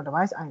ည့်တဲ့ကျွန်တော်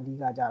device ID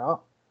ကကြတော့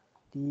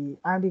ဒီ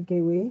IoT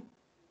gateway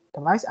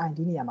device ID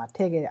နေရာမှာထ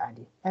ည့်ခဲ့တဲ့ ID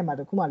အဲ့မှာ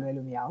တခုမှလွဲ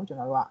လို့မရအောင်ကျွန်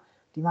တော်တို့က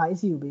ဒီမှာ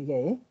ECU ပေး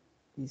ခဲ့ရင်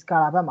ဒီ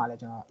SCADA ဘက်မှာလည်း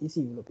ကျွန်တော်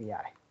ECU လို့ပေးရ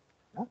တယ်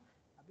နော်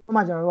ပြီးတော့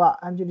မှကျွန်တော်တို့က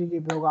MQTT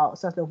broker ကို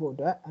access လုပ်ဖို့အ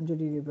တွက်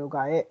MQTT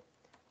broker ရဲ့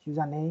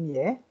username ရ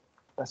ယ်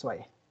password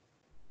ရယ်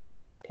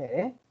ထည့်တ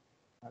ယ်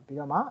ပြီး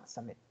တော့မှ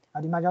submit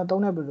ဒီမှာကျွန်တော်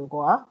သုံးတဲ့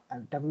protocol က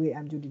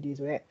WAMQTT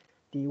ဆိုတဲ့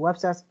ဒီ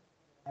WebAccess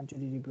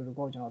MQTT protocol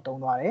ကိုကျွန်တော်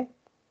သုံးသွားတယ်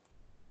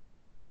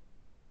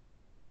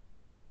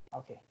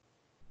okay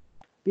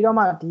ပြီးတော့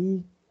မှဒီ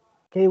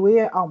gateway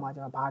ရဲ့အောက်မှာ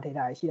ကျွန်တော်ဘာ data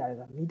တွေရှိတာလဲ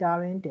ဆိုတော့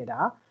metering data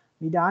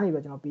meter ကနေ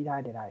ပြီးကျွန်တော်ပေး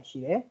ထားတဲ့ data တွေရှိ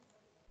တယ်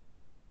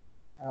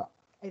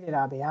အဲ့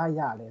တော့အဲ့ data ဘယ်ဟာရ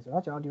လဲဆို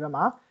တော့ကျွန်တော်ဒီဘက်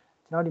မှာ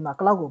ကျွန်တော်ဒီမှာ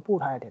cloud ကိုပို့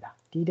ထားတဲ့ data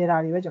ဒီ data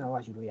တွေပဲကျွန်တော်က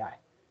ယူလို့ရတယ်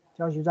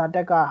ကျွန်တော် user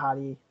tag ကဟာ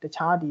ဒီတ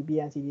ခြားဒီ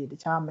PNC တွေတ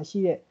ခြားမရှိ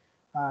တဲ့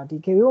ဒီ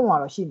gateway ပေါ်မှာ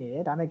တော့ရှိနေတ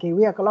ယ်ဒါပေမဲ့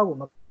gateway က cloud ကို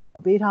မ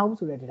ပေးထားဘူး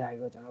ဆိုတဲ့ data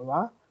တွေတော့ကျွန်တော်တို့က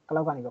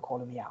cloud ကနေပဲခေါ်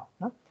လို့မရအောင်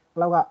เนาะ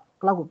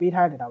cloud ကိုပေး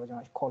ထားတဲ့ data ကိုကျွန်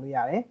တော်ခေါ်လို့ရ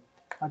တယ်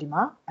ဒီ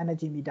မှာ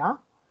energy meter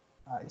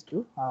is to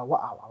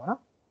watt hour ပါเนาะ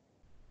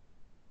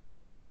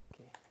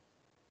okay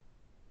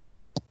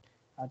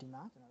ဒီ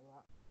မှာကျွန်တော်တို့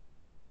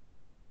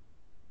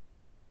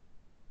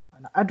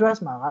က address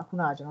မှာကခု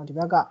နကကျွန်တော်ဒီဘ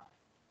က်က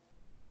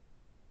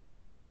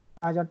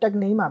ကျွန်တော် tag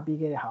name မှာပြီး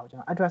ခဲ့တဲ့ဟာကိုကျွန်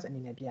တော် address အနေ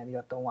နဲ့ပြန်ပြီး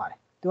တော့သုံးရတယ်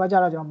သူကကြ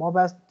တော့ကျွန်တော်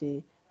modbus တွေ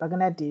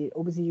backnet တွေ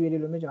OPC တွေ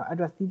လိုမျိုးကျွန်တော်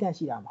address သီးသန့်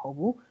ရှိတာမဟုတ်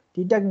ဘူး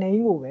ဒီ tag name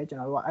ကိုပဲကျွန်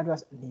တော်တို့က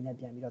address အနေနဲ့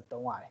ပြန်ပြီးတော့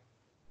သုံးရတယ်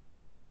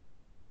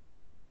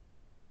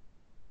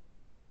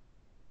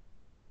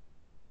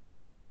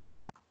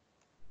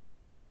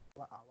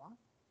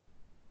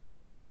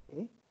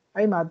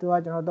အဲ့မှာသူက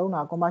ကျွန်တော်သုံး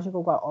တာ conversion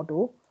code က auto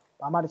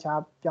ဘာမှတခြား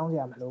ပြောင်းစ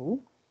ရာမလိုဘူး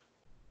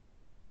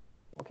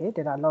okay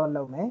data load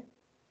လုပ်မယ်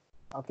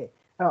okay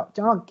အဲ့တော့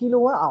ကျွန်တော်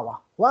kilowatt hour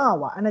watt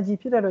hour energy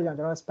ဖြစ်တဲ့အတွက်ကြောင့်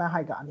ကျွန်တော် span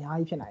height ကအများ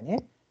ကြီးဖြစ်နိုင်တယ်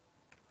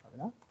ဟုတ်ပြီ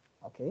နော်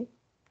okay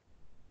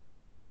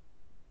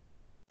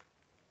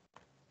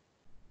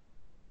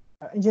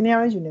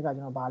engineering unit က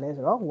ကျွန်တော်ဗာလဲ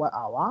ဆိုတော့ watt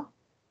hour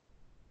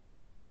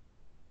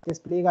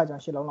display ကကျွန်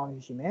တော်8လုံးလောက်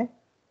ရှိမယ်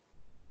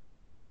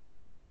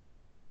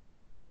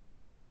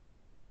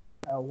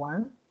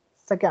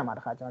1 second မှာတ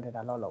စ်ခါကျွန်တော်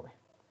data load လုပ်မယ်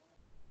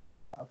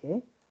okay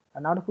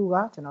နောက်တစ်ခုက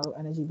ကျွန်တော်တို့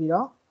energy ပြီး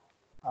တော့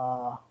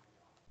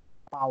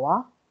power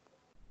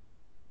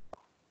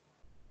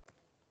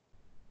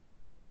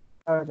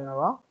အဲ့တော့ကျွန်တော်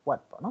က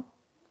watt ပေါ့နော်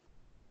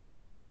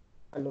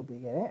အဲ့လို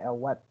ပြီးခဲ့တယ်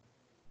watt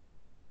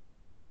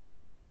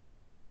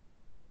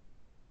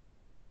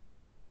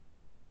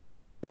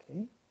okay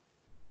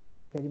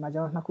ဒီမှာကျွ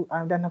န်တော်နှစ်ခု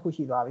IoT နှစ်ခု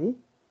ရှိသွားပြီ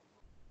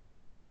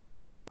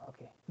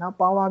okay နောက်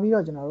power ပြီး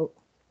တော့ကျွန်တော်တို့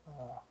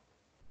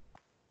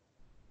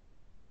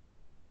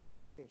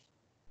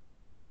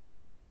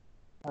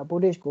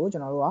voltage ကိုကျွ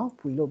န်တော်တို့က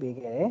free လုပ်ပေး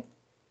ခဲ့တယ်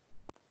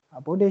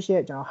voltage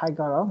ရဲ့ကျွန်တော် height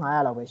ကတော့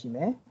900လောက်ပဲရှိမ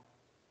ယ်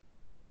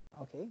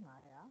okay 900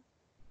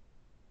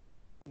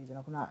ဒီကျွန်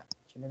တော်ခုန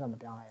ရှင်းနေတော့မ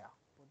ပြောင်းလိုက်အောင်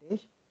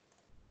voltage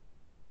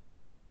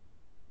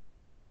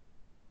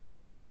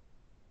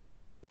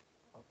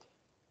okay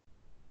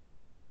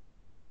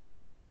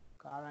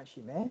current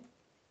ရှိမယ်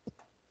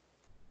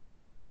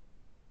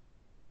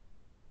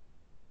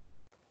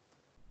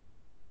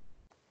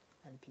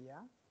ampere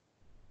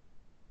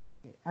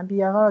ampere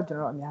ကတော့ကျွန်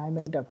တော်အများကြီးမ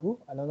တက်ဘူး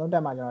အလုံးစုံတ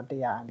က်မှာကျွန်တော်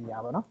100 ampere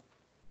ပေါ့နော်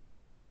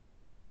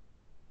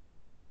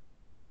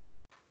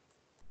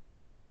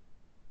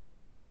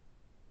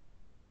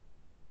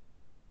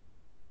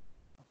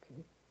okay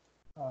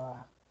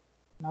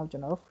နောက်ကျွ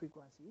န်တော်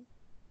frequency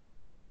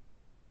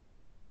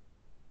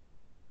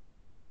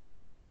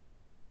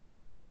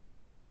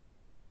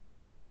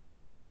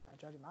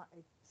ကျွန်တော်ဒီမှာ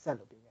8 set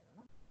လို့ပေးခဲ့တယ်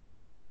နော်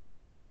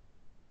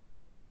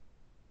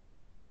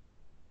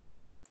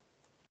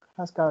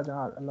class ကတော့ကျွန်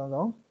တော်အလုံး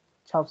စုံ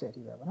60အ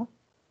ထိပဲပေါ့နော်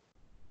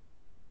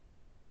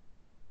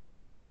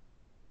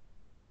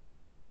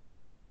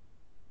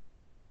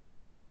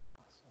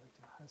sorry ကျွ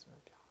န်တော် hash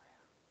ပြောင်းလိုက်ရ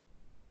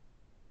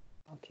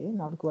okay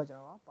နောက်တစ်ခုကကျွန်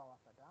တော် power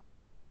factor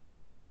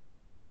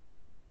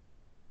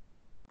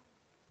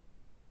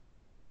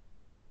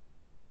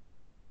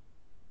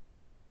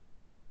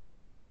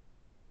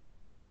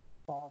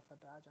power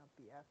factor ကျွန်တော်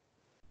PF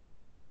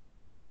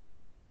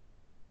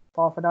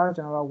power factor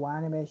ကျွန်တော်က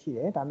1နဲ့ပဲရှိတ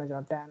ယ်ဒါပေမဲ့ကျွ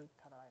န်တော်10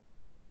ထားလိုက်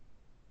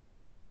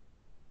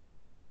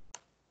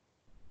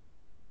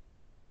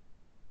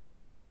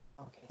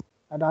okay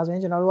ဒါဆိုရ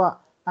င်ကျွန်တော်တို့က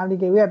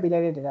MDK ဝေးပေးလို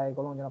က်တဲ့ data တွေအ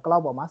ကုန်လုံးကျွန်တော်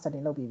cloud ပေါ်မှာ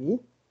setting လုပ်ပြီးပြီ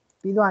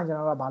ပြီးသွားရင်ကျွန်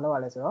တော်တို့ကဘာလုပ်ရ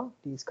လဲဆိုတော့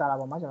ဒီ SCADA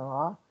ပေါ်မှာကျွန်တော်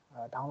တို့က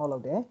download လု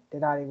ပ်တယ်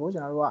data တွေကိုကျွ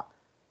န်တော်တို့က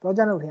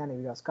project note ထဲကနေ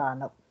ပြီးတော့ SCADA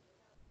note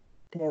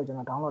ထဲကိုကျွန်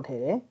တော် download ထ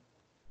ည့်တယ်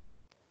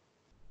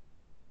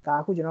ဒါ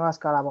အခုကျွန်တော်က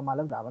SCADA ပေါ်မှာ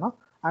လုပ်တာပေါ့နော်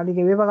MDK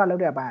ဝေးဘက်ကလု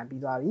ပ်တဲ့အပိုင်း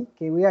ပြီးသွားပြီ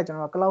gateway ကကျွန်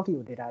တော်က cloud ထိ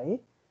ကို data တွေ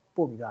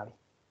ပို့ပြီးသွားပြီ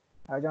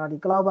အဲကျွန်တော်ဒီ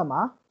cloud ဘက်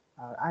မှာ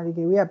MDK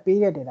ဝေးကပေး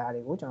တဲ့ data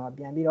တွေကိုကျွန်တော်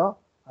ပြန်ပြီးတော့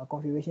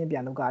configuration ပြ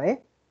န်လုပ်ကြတယ်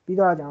ပြီး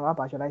တော့ကျွန်တော်က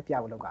virtualize ပြ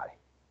ဖို့လုပ်ကြတယ်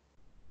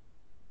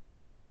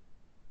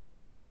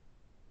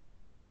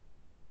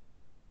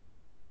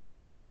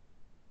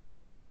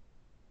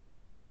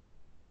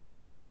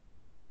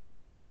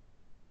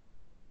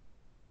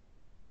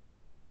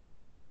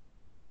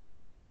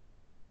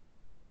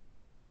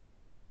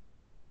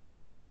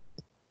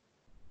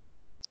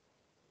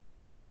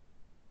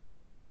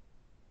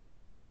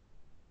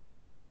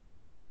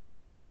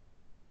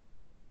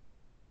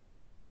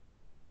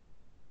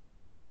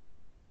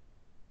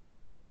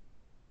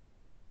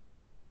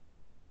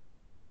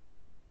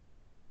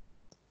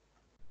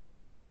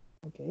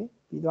okay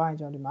ပြီးသွားရင်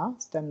ကျွန်တော်ဒီမှာ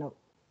step node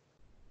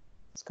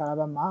SCADA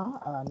ဘက်မှာ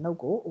node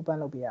ကို open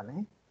လုပ်ပေးရမ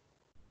ယ်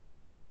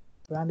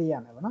run ပေးရ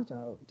မယ်ပေါ့နော်ကျွန်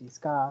တော်တို့ဒီ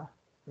SCADA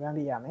run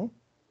ပေးရမယ်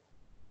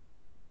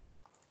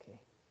okay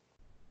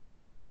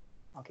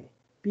okay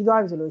ပြီးသွား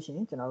ပြီဆိုလို့ရှိရ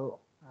င်ကျွန်တော်တို့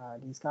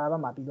ဒီ SCADA ဘ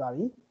က်မှာပြီးသွား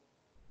ပြီ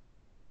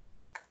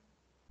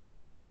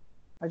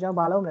ကျွန်တော်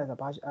ဘာလုပ်မလဲဆို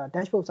တော့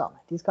dashboard စောင့်မ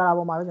ယ်ဒီ SCADA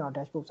ပေါ်မှာပဲကျွန်တော်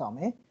dashboard စောင့်မ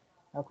ယ်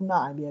ခုန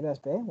IP address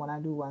ပဲ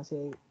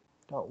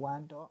 192.168.58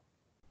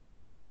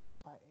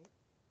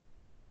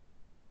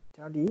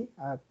 ကျွန်တော်ဒီ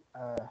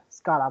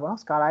SCADA ပေါ့နော်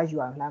SCADA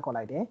UI လှမ်းခေါ်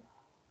လိုက်တယ်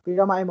ပြီး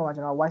တော့မှအဲ့ပေါ်မှာ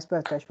ကျွန်တော်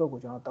WISE-PaaS dashboard ကို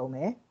ကျွန်တော်သုံးမ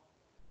ယ်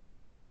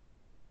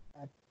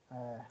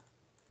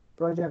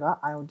project က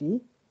IoT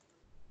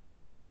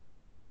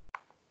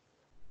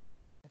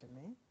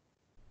admin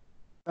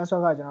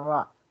password ကကျွန်တော်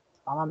တို့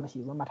ကဘာမှမရှိ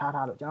ဘူးမ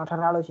ထားလို့ကျွန်တော်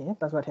ထားလို့ရှိရင်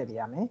password ထည့်ပေး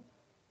ရမယ်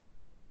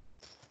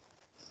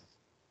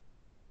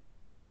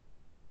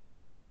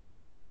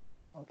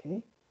okay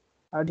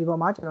ဒီ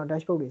ပေါ်မှာကျွန်တော်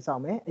dashboard တွေစော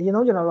င့်မယ်အရင်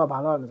ဆုံးကျွန်တော်တို့ကဘာ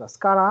လုပ်ရမလဲဆိုတော့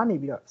SCADA ကနေ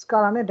ပြီးတော့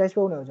SCADA နဲ့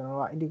dashboard တွေကိုကျွန်တော်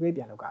တို့က integrate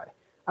ပြန်လုပ်ရတယ်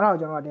အဲ့ဒါကို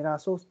ကျွန်တော်က data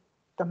source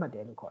သတ်မှတ်တ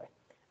ယ်လို့ခေါ်တယ်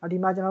ဒီ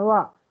မှာကျွန်တော်တို့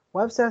က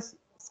WebAccess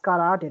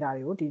SCADA data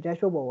တွေကိုဒီ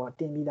dashboard ပေါ်မှာ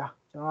တင်ပြီးသား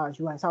ကျွန်တော်က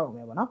UI စောင့်ရုံ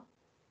ပဲပေါ့နော်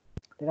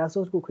data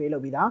source ကို create လု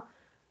ပ်ပြီးသား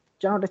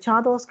ကျွန်တော်တ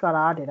ခြားသော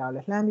SCADA data ကိုလ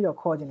ည်းလှမ်းပြီးတော့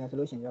ခေါ်ချင်တယ်ဆို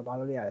လို့ရှိရင်ကျွန်တော်ဘာ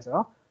လုပ်လို့ရလဲဆို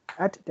တော့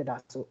add data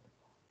source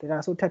ထည့်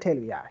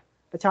လို့ရတယ်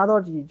တခြားသော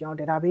ဒီကျွန်တော်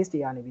database တွေ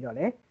ကနေပြီးတော့လ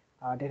ည်း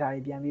data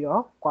တွေပြန်ပြီး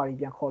တော့ query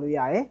ပြန်ခေါ်လို့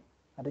ရတယ်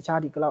တခြား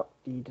ဒီ cloud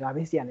ဒီ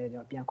database တွေကနေကျွ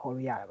န်တော်ပြန်ခေါ်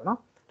လို့ရတယ်ပေါ့နော်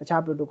တခြား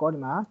protocol ဒီ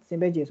မှာ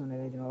simple JSON နဲ့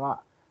လည်းကျွန်တော်က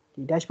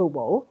ဒီ dashboard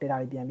ပေါ်ကို data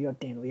တွေပြန်ပြီးတော့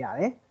တင်လို့ရ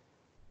တယ်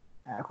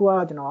အခုက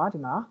တော့ကျွန်တော်ကဒီ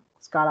မှာ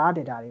SCADA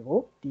data တွေကို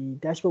ဒီ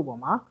dashboard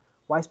ပေါ်မှာ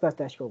WISE-PaaS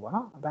dashboard ပေါ့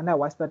နော် abundant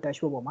WISE-PaaS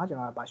dashboard ပေါ်မှာကျွန်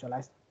တော်က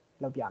visualize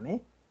လုပ်ပြမယ်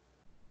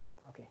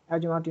okay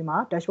ကျွန်တော်ဒီမှာ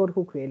dashboard တစ်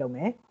ခု create လုပ်မ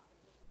ယ်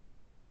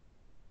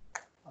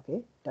okay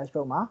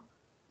dashboard မှာ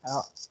အဲ့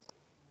တော့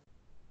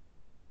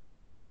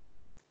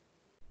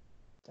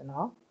ကျွန်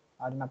တော်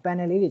ဒီမှာ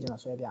panel လေးတွေကျွန်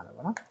တော်ဆွဲပြမယ်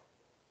ပေါ့နော်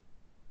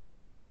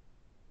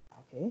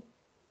okay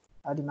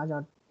ဒီမှာကျွ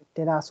န်တော်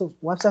data source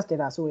WebAccess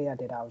data source ရဲ့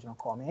data ကိုကျွန်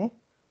တော်ခေါ်မယ်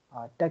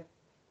tag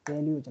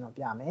value ကိုကျွန်တော်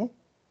ပြမယ်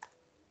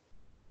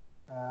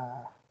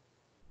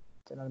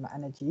ကျွန်တော်ဒီမှာ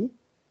energy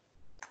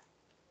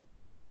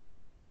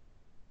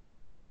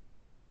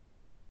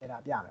data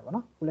ပြမယ်ပေါ့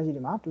နော်ခုလက်ရှိ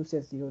ဒီမှာ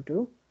2602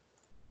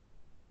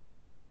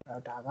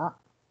ဒါက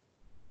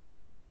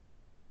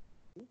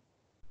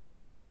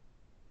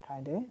ထို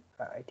င်တယ်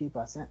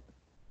80%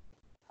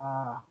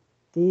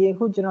ဒီအ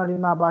ခုကျွန်တော်ဒီ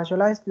မှာ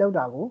visualize လုပ်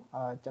တာကို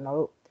ကျွန်တော်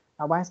တို့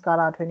နောက်ပိုင်း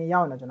SCADA training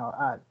ရောက်ရင်တော့ကျွန်တော်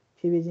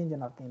ဖြည်းဖြည်းချင်းကျွ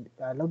န်တော်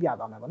လုပ်ပြ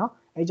သွားမယ်ပေါ့နော်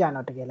အဲ့ကြရင်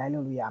တော့တကယ် live လု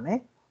ပ်လို့ရမယ်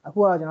အခု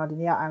ကတော့ကျွန်တော်ဒီ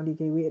နေ့က IoT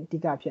gateway အဓိ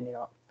ကဖြစ်နေ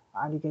တော့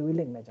IoT gateway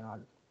link နဲ့ကျွန်တော်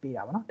ပေး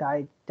တာပေါ့နော်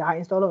ဒါ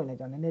install လုပ်ရင်လည်း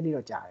ကျွန်တော်နည်းနည်းလေး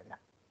တော့ကြာတယ်ဗျ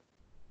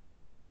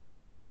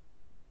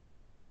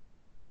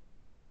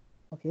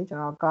okay ကျွန်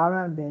တော်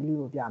current value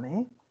ကိုပြမ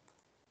ယ်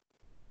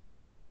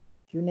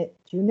unit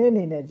အ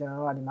နေနဲ့ကျွန်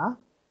တော်တို့ကဒီမှာ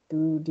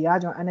ဒီကကျွန်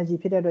တော် energy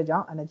ဖြစ်တဲ့အတွက်ကြော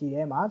င့် energy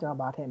ထဲမှာကျွန်တော်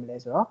ဗာထည့်မလဲ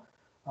ဆိုတော့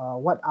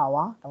watt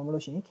hour တောင်း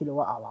လို့ရှိရင်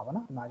kilowatt hour ပေါ့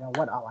နော်ဒီမှာကျွန်တော်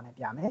watt hour နဲ့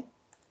ပြမယ်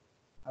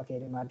okay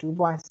ဒီမှာ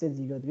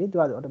 2.603 သူ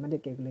က automatic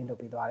calculate လုပ်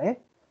ပေးသွားတယ်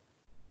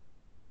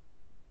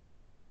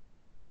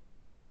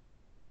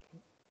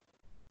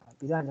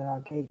ပြီးတော့ကျွန်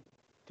တော် cake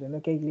ဒီ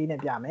လို cake လေး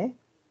နဲ့ပြမယ်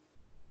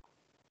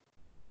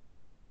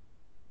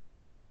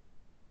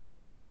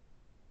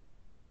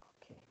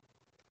okay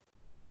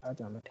အဲ့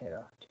ကျွန်တော်မထည့်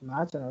တော့ဒီမှာ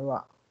ကျွန်တော်တို့က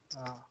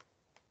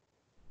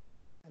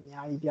အ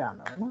များကြီးပြရ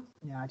မှာပေါ့နော်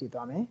အများကြီး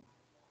သွားမယ်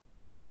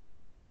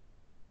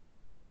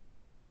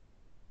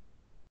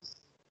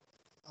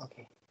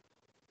okay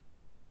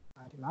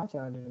ဒီမှာကျွ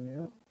န်တော်ဒီလို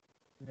မျိုး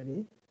ဒီ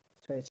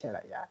ဆွဲချက်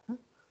လိုက်ရနော်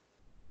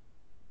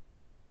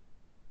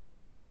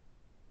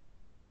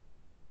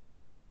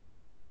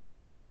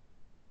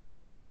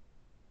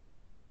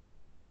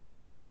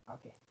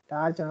okay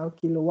ဒါကကျွန်တော်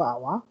kilowatt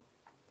hour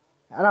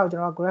အဲ့ဒါကိုကျွ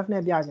န်တော် graph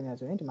နဲ့ပြချင်တယ်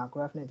ဆိုရင်ဒီမှာ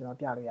graph နဲ့ကျွန်တော်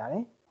ပြလို့ရတ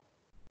ယ်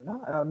နော်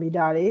အဲ့တော့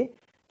meter တွေ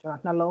ကျွန်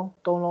တော်2လုံး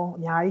3လုံးအ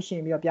များကြီးရှ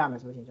င်းပြီးတော့ပြမ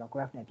ယ်ဆိုရင်ကျွန်တော်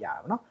graph နဲ့ပြရပါ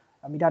တော့နော်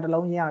meter တစ်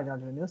လုံးချင်းကတော့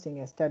ကျွန်တော်ဒီလိုမျိုး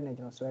single step နဲ့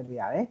ကျွန်တော်ဆွဲလို့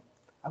ရတယ်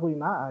အခုဒီ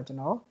မှာကျွန်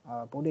တော်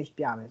voltage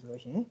ပြမယ်ဆို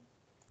လို့ရှိရင်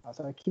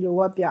ဆိုတော့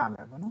kilowatt ပြမ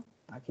ယ်ပေါ့နော်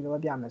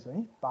kilowatt ပြမယ်ဆိုရ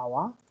င်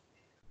power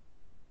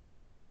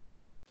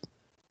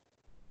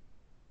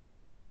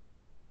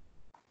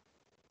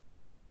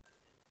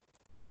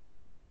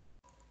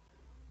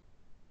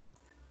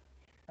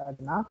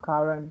ဒီမှာ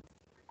current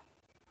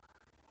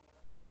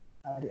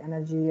ဒီ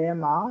energy ထဲ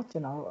မှာကျွ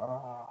န်တော်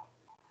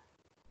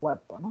watt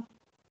ပေါ့နော်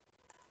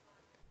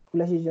ခု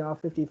လက်ရှိကျွန်တော်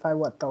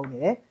55 watt သုံးနေ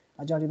တယ်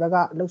ကျွန်တော်ဒီဘက်က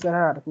လှုပ်ရှား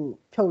ထားတာတခု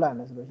ဖြုတ်လိုက်မ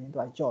ယ်ဆိုလို့ရှိရင်သူ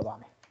ကကြော့သွား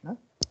မယ်နော်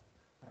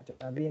ကျွန်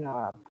တော်ပြီး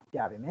တော့ပြ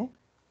ပေးမယ်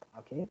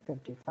okay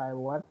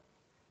 55 watt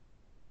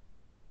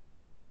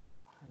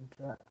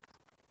 100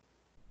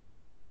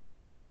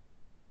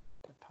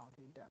 1000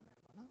ထိတက်မယ်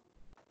ပေါ့နော်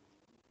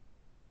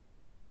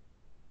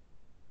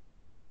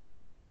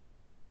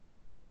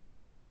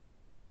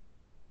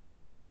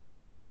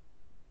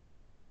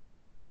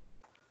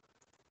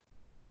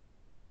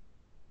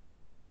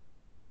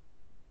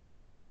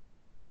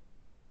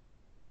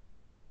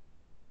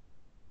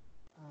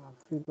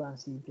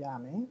frequency ပြ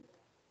မယ်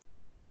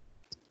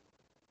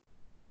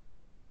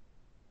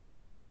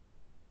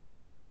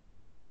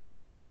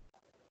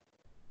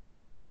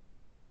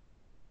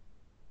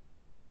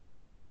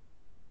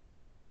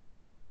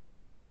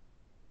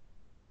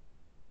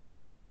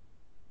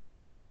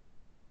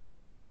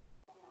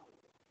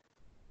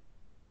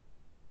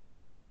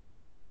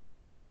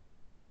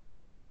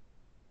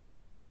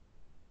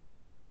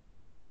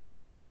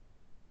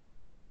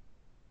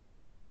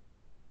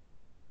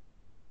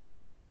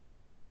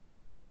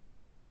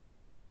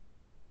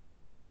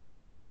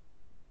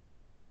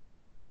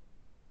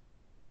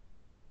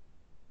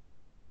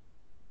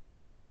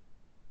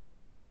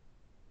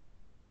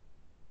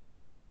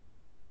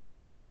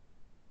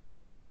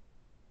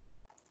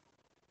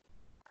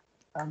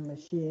မ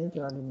ရှိရင်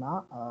ကျွန်တော်ဒီမှာ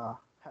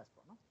has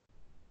ပေါ့နော်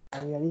အ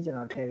ရင်ကြီးကျွန်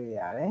တော်ထည့်လို့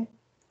ရတယ်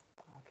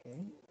okay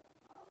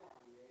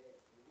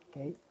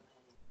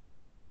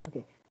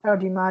အဲ့တော့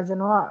ဒီမှာကျွ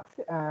န်တော်က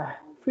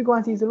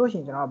frequency ဆိုလို့ရှိ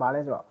ရင်ကျွန်တော်ကဗာ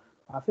လဲဆိုတော့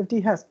50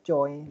 Hz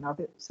ကျော်ရင်နောက်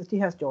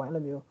60 Hz ကျော်ရင်အဲ့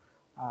လိုမျိုး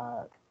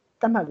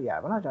တတ်မှတ်လို့ရတယ်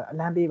ဗောနော်ကျွန်တော်အ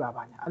လံပေးပါ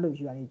ပါညာအဲ့လို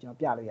UI ကျွန်တော်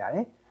ပြလို့ရတ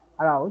ယ်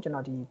အဲ့ဒါကိုကျွန်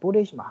တော်ဒီ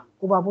voltage မှာ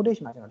over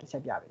voltage မှာကျွန်တော်တစ်ချ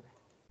က်ပြပေးမယ်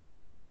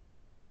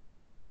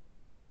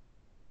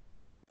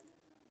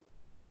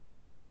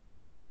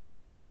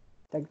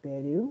tag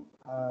value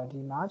ဒီ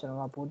မှာကျွန်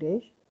တော်က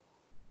voltage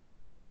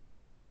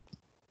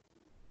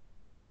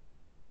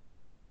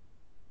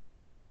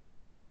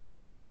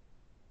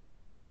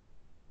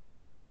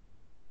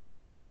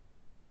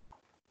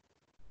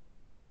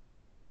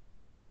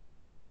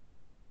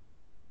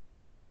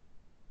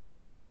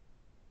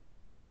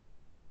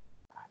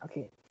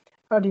okay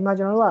အဲ့တော့ဒီမှာ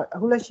ကျွန်တော်တို့ကအ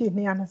ခုလက်ရှိ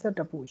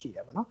221ပို့ရှိတ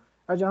ယ်ပေါ့နော်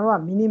အဲ့တော့ကျွန်တော်တို့က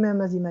minimum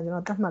maximum ကျွန်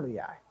တော်တတ်မှတ်လို့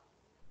ရတယ်အဲ့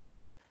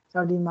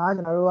တော့ဒီမှာ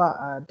ကျွန်တော်တို့က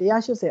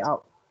180အော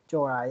က်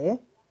ကျော်တာရယ်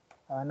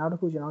နောက်တစ်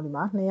ခုကျွန်တော်ဒီ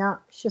မှာ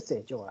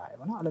280ကျော်တာရယ်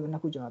ပေါ့နော်အဲ့လိုမျိုးနှ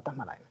စ်ခုကျွန်တော်တတ်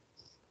မှတ်လိုက်မယ်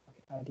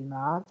ဒီ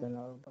မှာကျွန်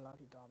တော်တို့ဘယ်လောက်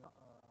ထိတောင်းတော့300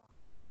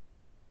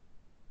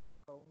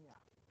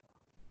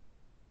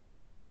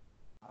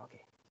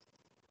 okay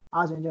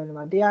အားဆိုရင်ကျွန်တော်ဒီ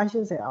မှာ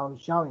180အောက်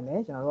ရောက်ရင်လ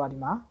ည်းကျွန်တော်တို့ကဒီ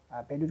မှာ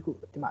value တစ်ခု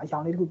ဒီမှာအရော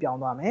င်လေးတစ်ခုပြောင်း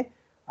သွားမယ်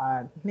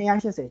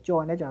280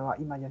ကျော်ရင်လည်းကျွန်တော်တို့က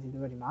emergency ဆို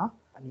တော့ဒီမှာ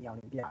အနီရောင်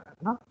လေးပြရတယ်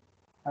နော်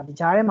ဒီ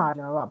ကြားထဲမှာ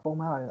ကျွန်တော်တို့ကပုံ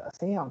မှန်ပါအ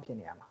စိမ်းရောင်ဖြစ်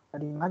နေရမှာ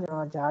ဒီမှာကျွန်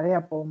တော်ကြားထဲက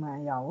ပုံမှန်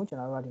အရောင်ကိုကျွန်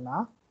တော်တို့ကဒီမှာ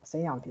အစိ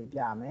မ်းရောင်ဖြစ်ပြ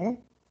ရမယ်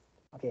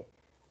okay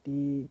ဒီ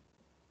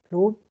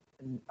low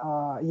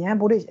အရန်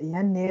voltage အရ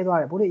န်နည်းသွား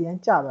တယ် voltage အရန်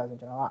ကျသွားတယ်ဆို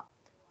ကျွန်တော်က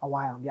အဝါ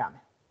ရောင်ပြမ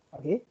ယ်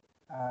okay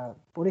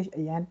voltage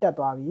အရန်တက်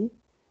သွားပြီ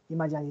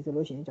emergency ဆို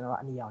လို့ရှိရင်ကျွန်တော်က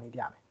အနီရောင်လေး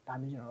ပြမယ်ဒါ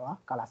မျိုးကျွန်တော်တို့က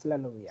color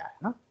select လုပ်လို့ရတယ်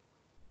နော်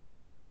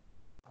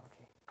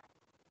okay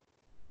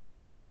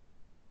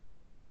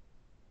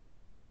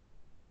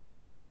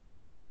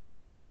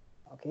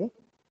okay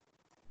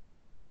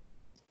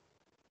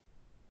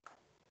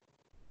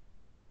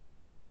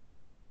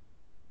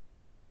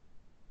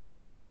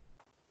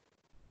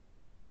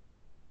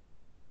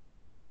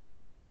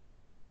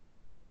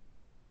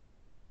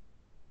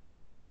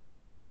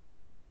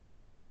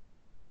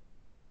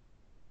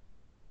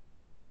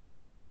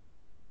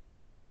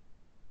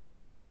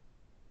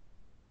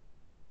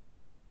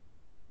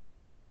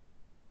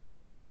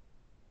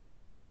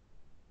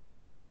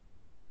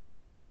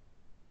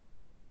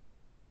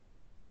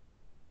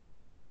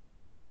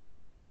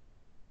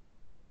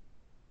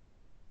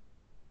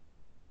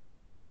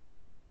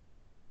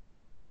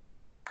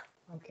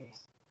okay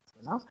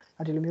နော်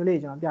ဒီလိုမျိုးလေး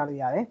ကျွန်တော်ပြလို့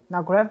ရတယ်နော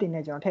က် graph တွေ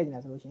နဲ့ကျွန်တော်ထည့်ချင်တ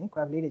ယ်ဆိုလို့ရှိရင်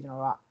graph လေးတွေကျွန်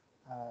တော်က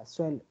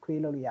ဆွဲ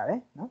create လုပ်လို့ရတယ်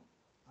နော်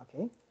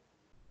okay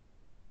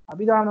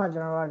ပြီးတော့မှကျွ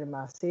န်တော်ကဒီ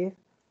မှာ save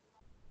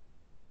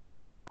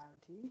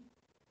IoT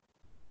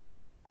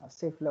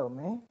save လုပ်မ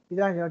ယ်ပြီး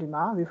တော့ကျွန်တော်ဒီ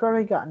မှာ refresh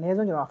rate ကအနည်း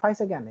ဆုံးကျွန်တော်5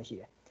 second ပဲရှိ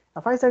တယ်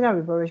5 second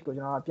refresh rate ကို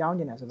ကျွန်တော်ပြောင်း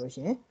ချင်တယ်ဆိုလို့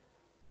ရှိရင်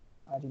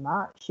ဒီမှာ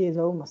ရှေ့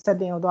ဆုံး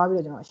setting ကိုသွားပြီး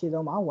တော့ကျွန်တော်ရှေ့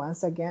ဆုံးမှာ1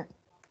 second,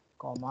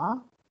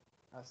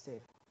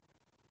 save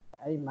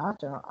အဲ့ဒီမှာ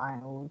ကျွန်တော်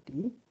IoT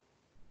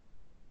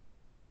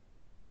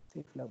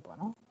save လုပ်ပါ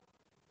နော်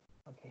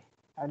okay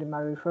အဲ့ဒီမှာ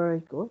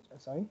refresh ကို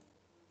sorry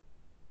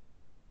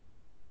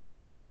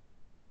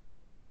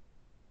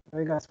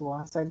refresh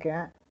 1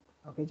 second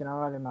okay ကျွန်တော်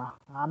ကဒီမှာ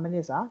5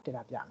 minutes စာ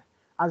data ပြမယ်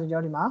အဲ့ဆိုကျွန်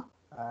တော်ဒီမှာ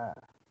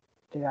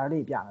data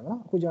လေးပြမယ်နော်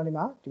အခုကျွန်တော်ဒီ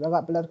မှာဒီဘက်က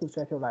plus တစ်ခု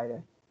ဆွဲဖြုတ်လိုက်တ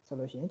ယ်ဆို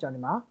လို့ရှိရင်ကျွန်တော်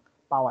ဒီမှာ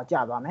power ကျ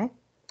သွားမယ်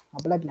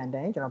plus ပြန်တ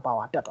က်ရင်ကျွန်တော်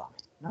power တက်သွားမ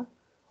ယ်နော်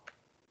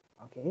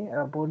okay အဲ့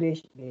တော့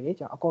voltage တွေ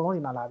ကျွန်တော်အကုန်လုံး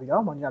ဒီမှာလာပြီး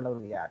တော့ monitor လုပ်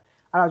လို့ရတယ်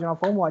အဲ့တော့ကျွန်တော်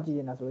ဖုန်းပေါ်ကြည့်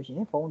နေတာဆိုလို့ရှိရ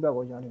င်ဖုန်းအတွက်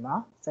ကိုကျွန်တော်ဒီမှာ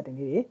setting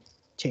လေးတွေ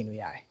ချိန်လို့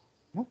ရတယ်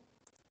နော်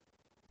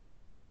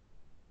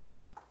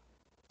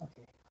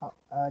okay ဟုတ်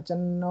ကျွ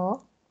န်တော်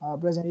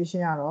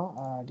presentation ကတော့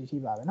ဒီထိ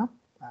ပါပဲเนาะ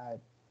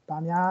ဘာ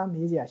များ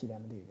မေးစရာရှိတ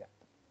ယ်မသိဘူးဗျ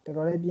တော်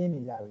တော်လေးပြင်းနေ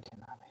ကြပြီထင်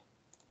တာ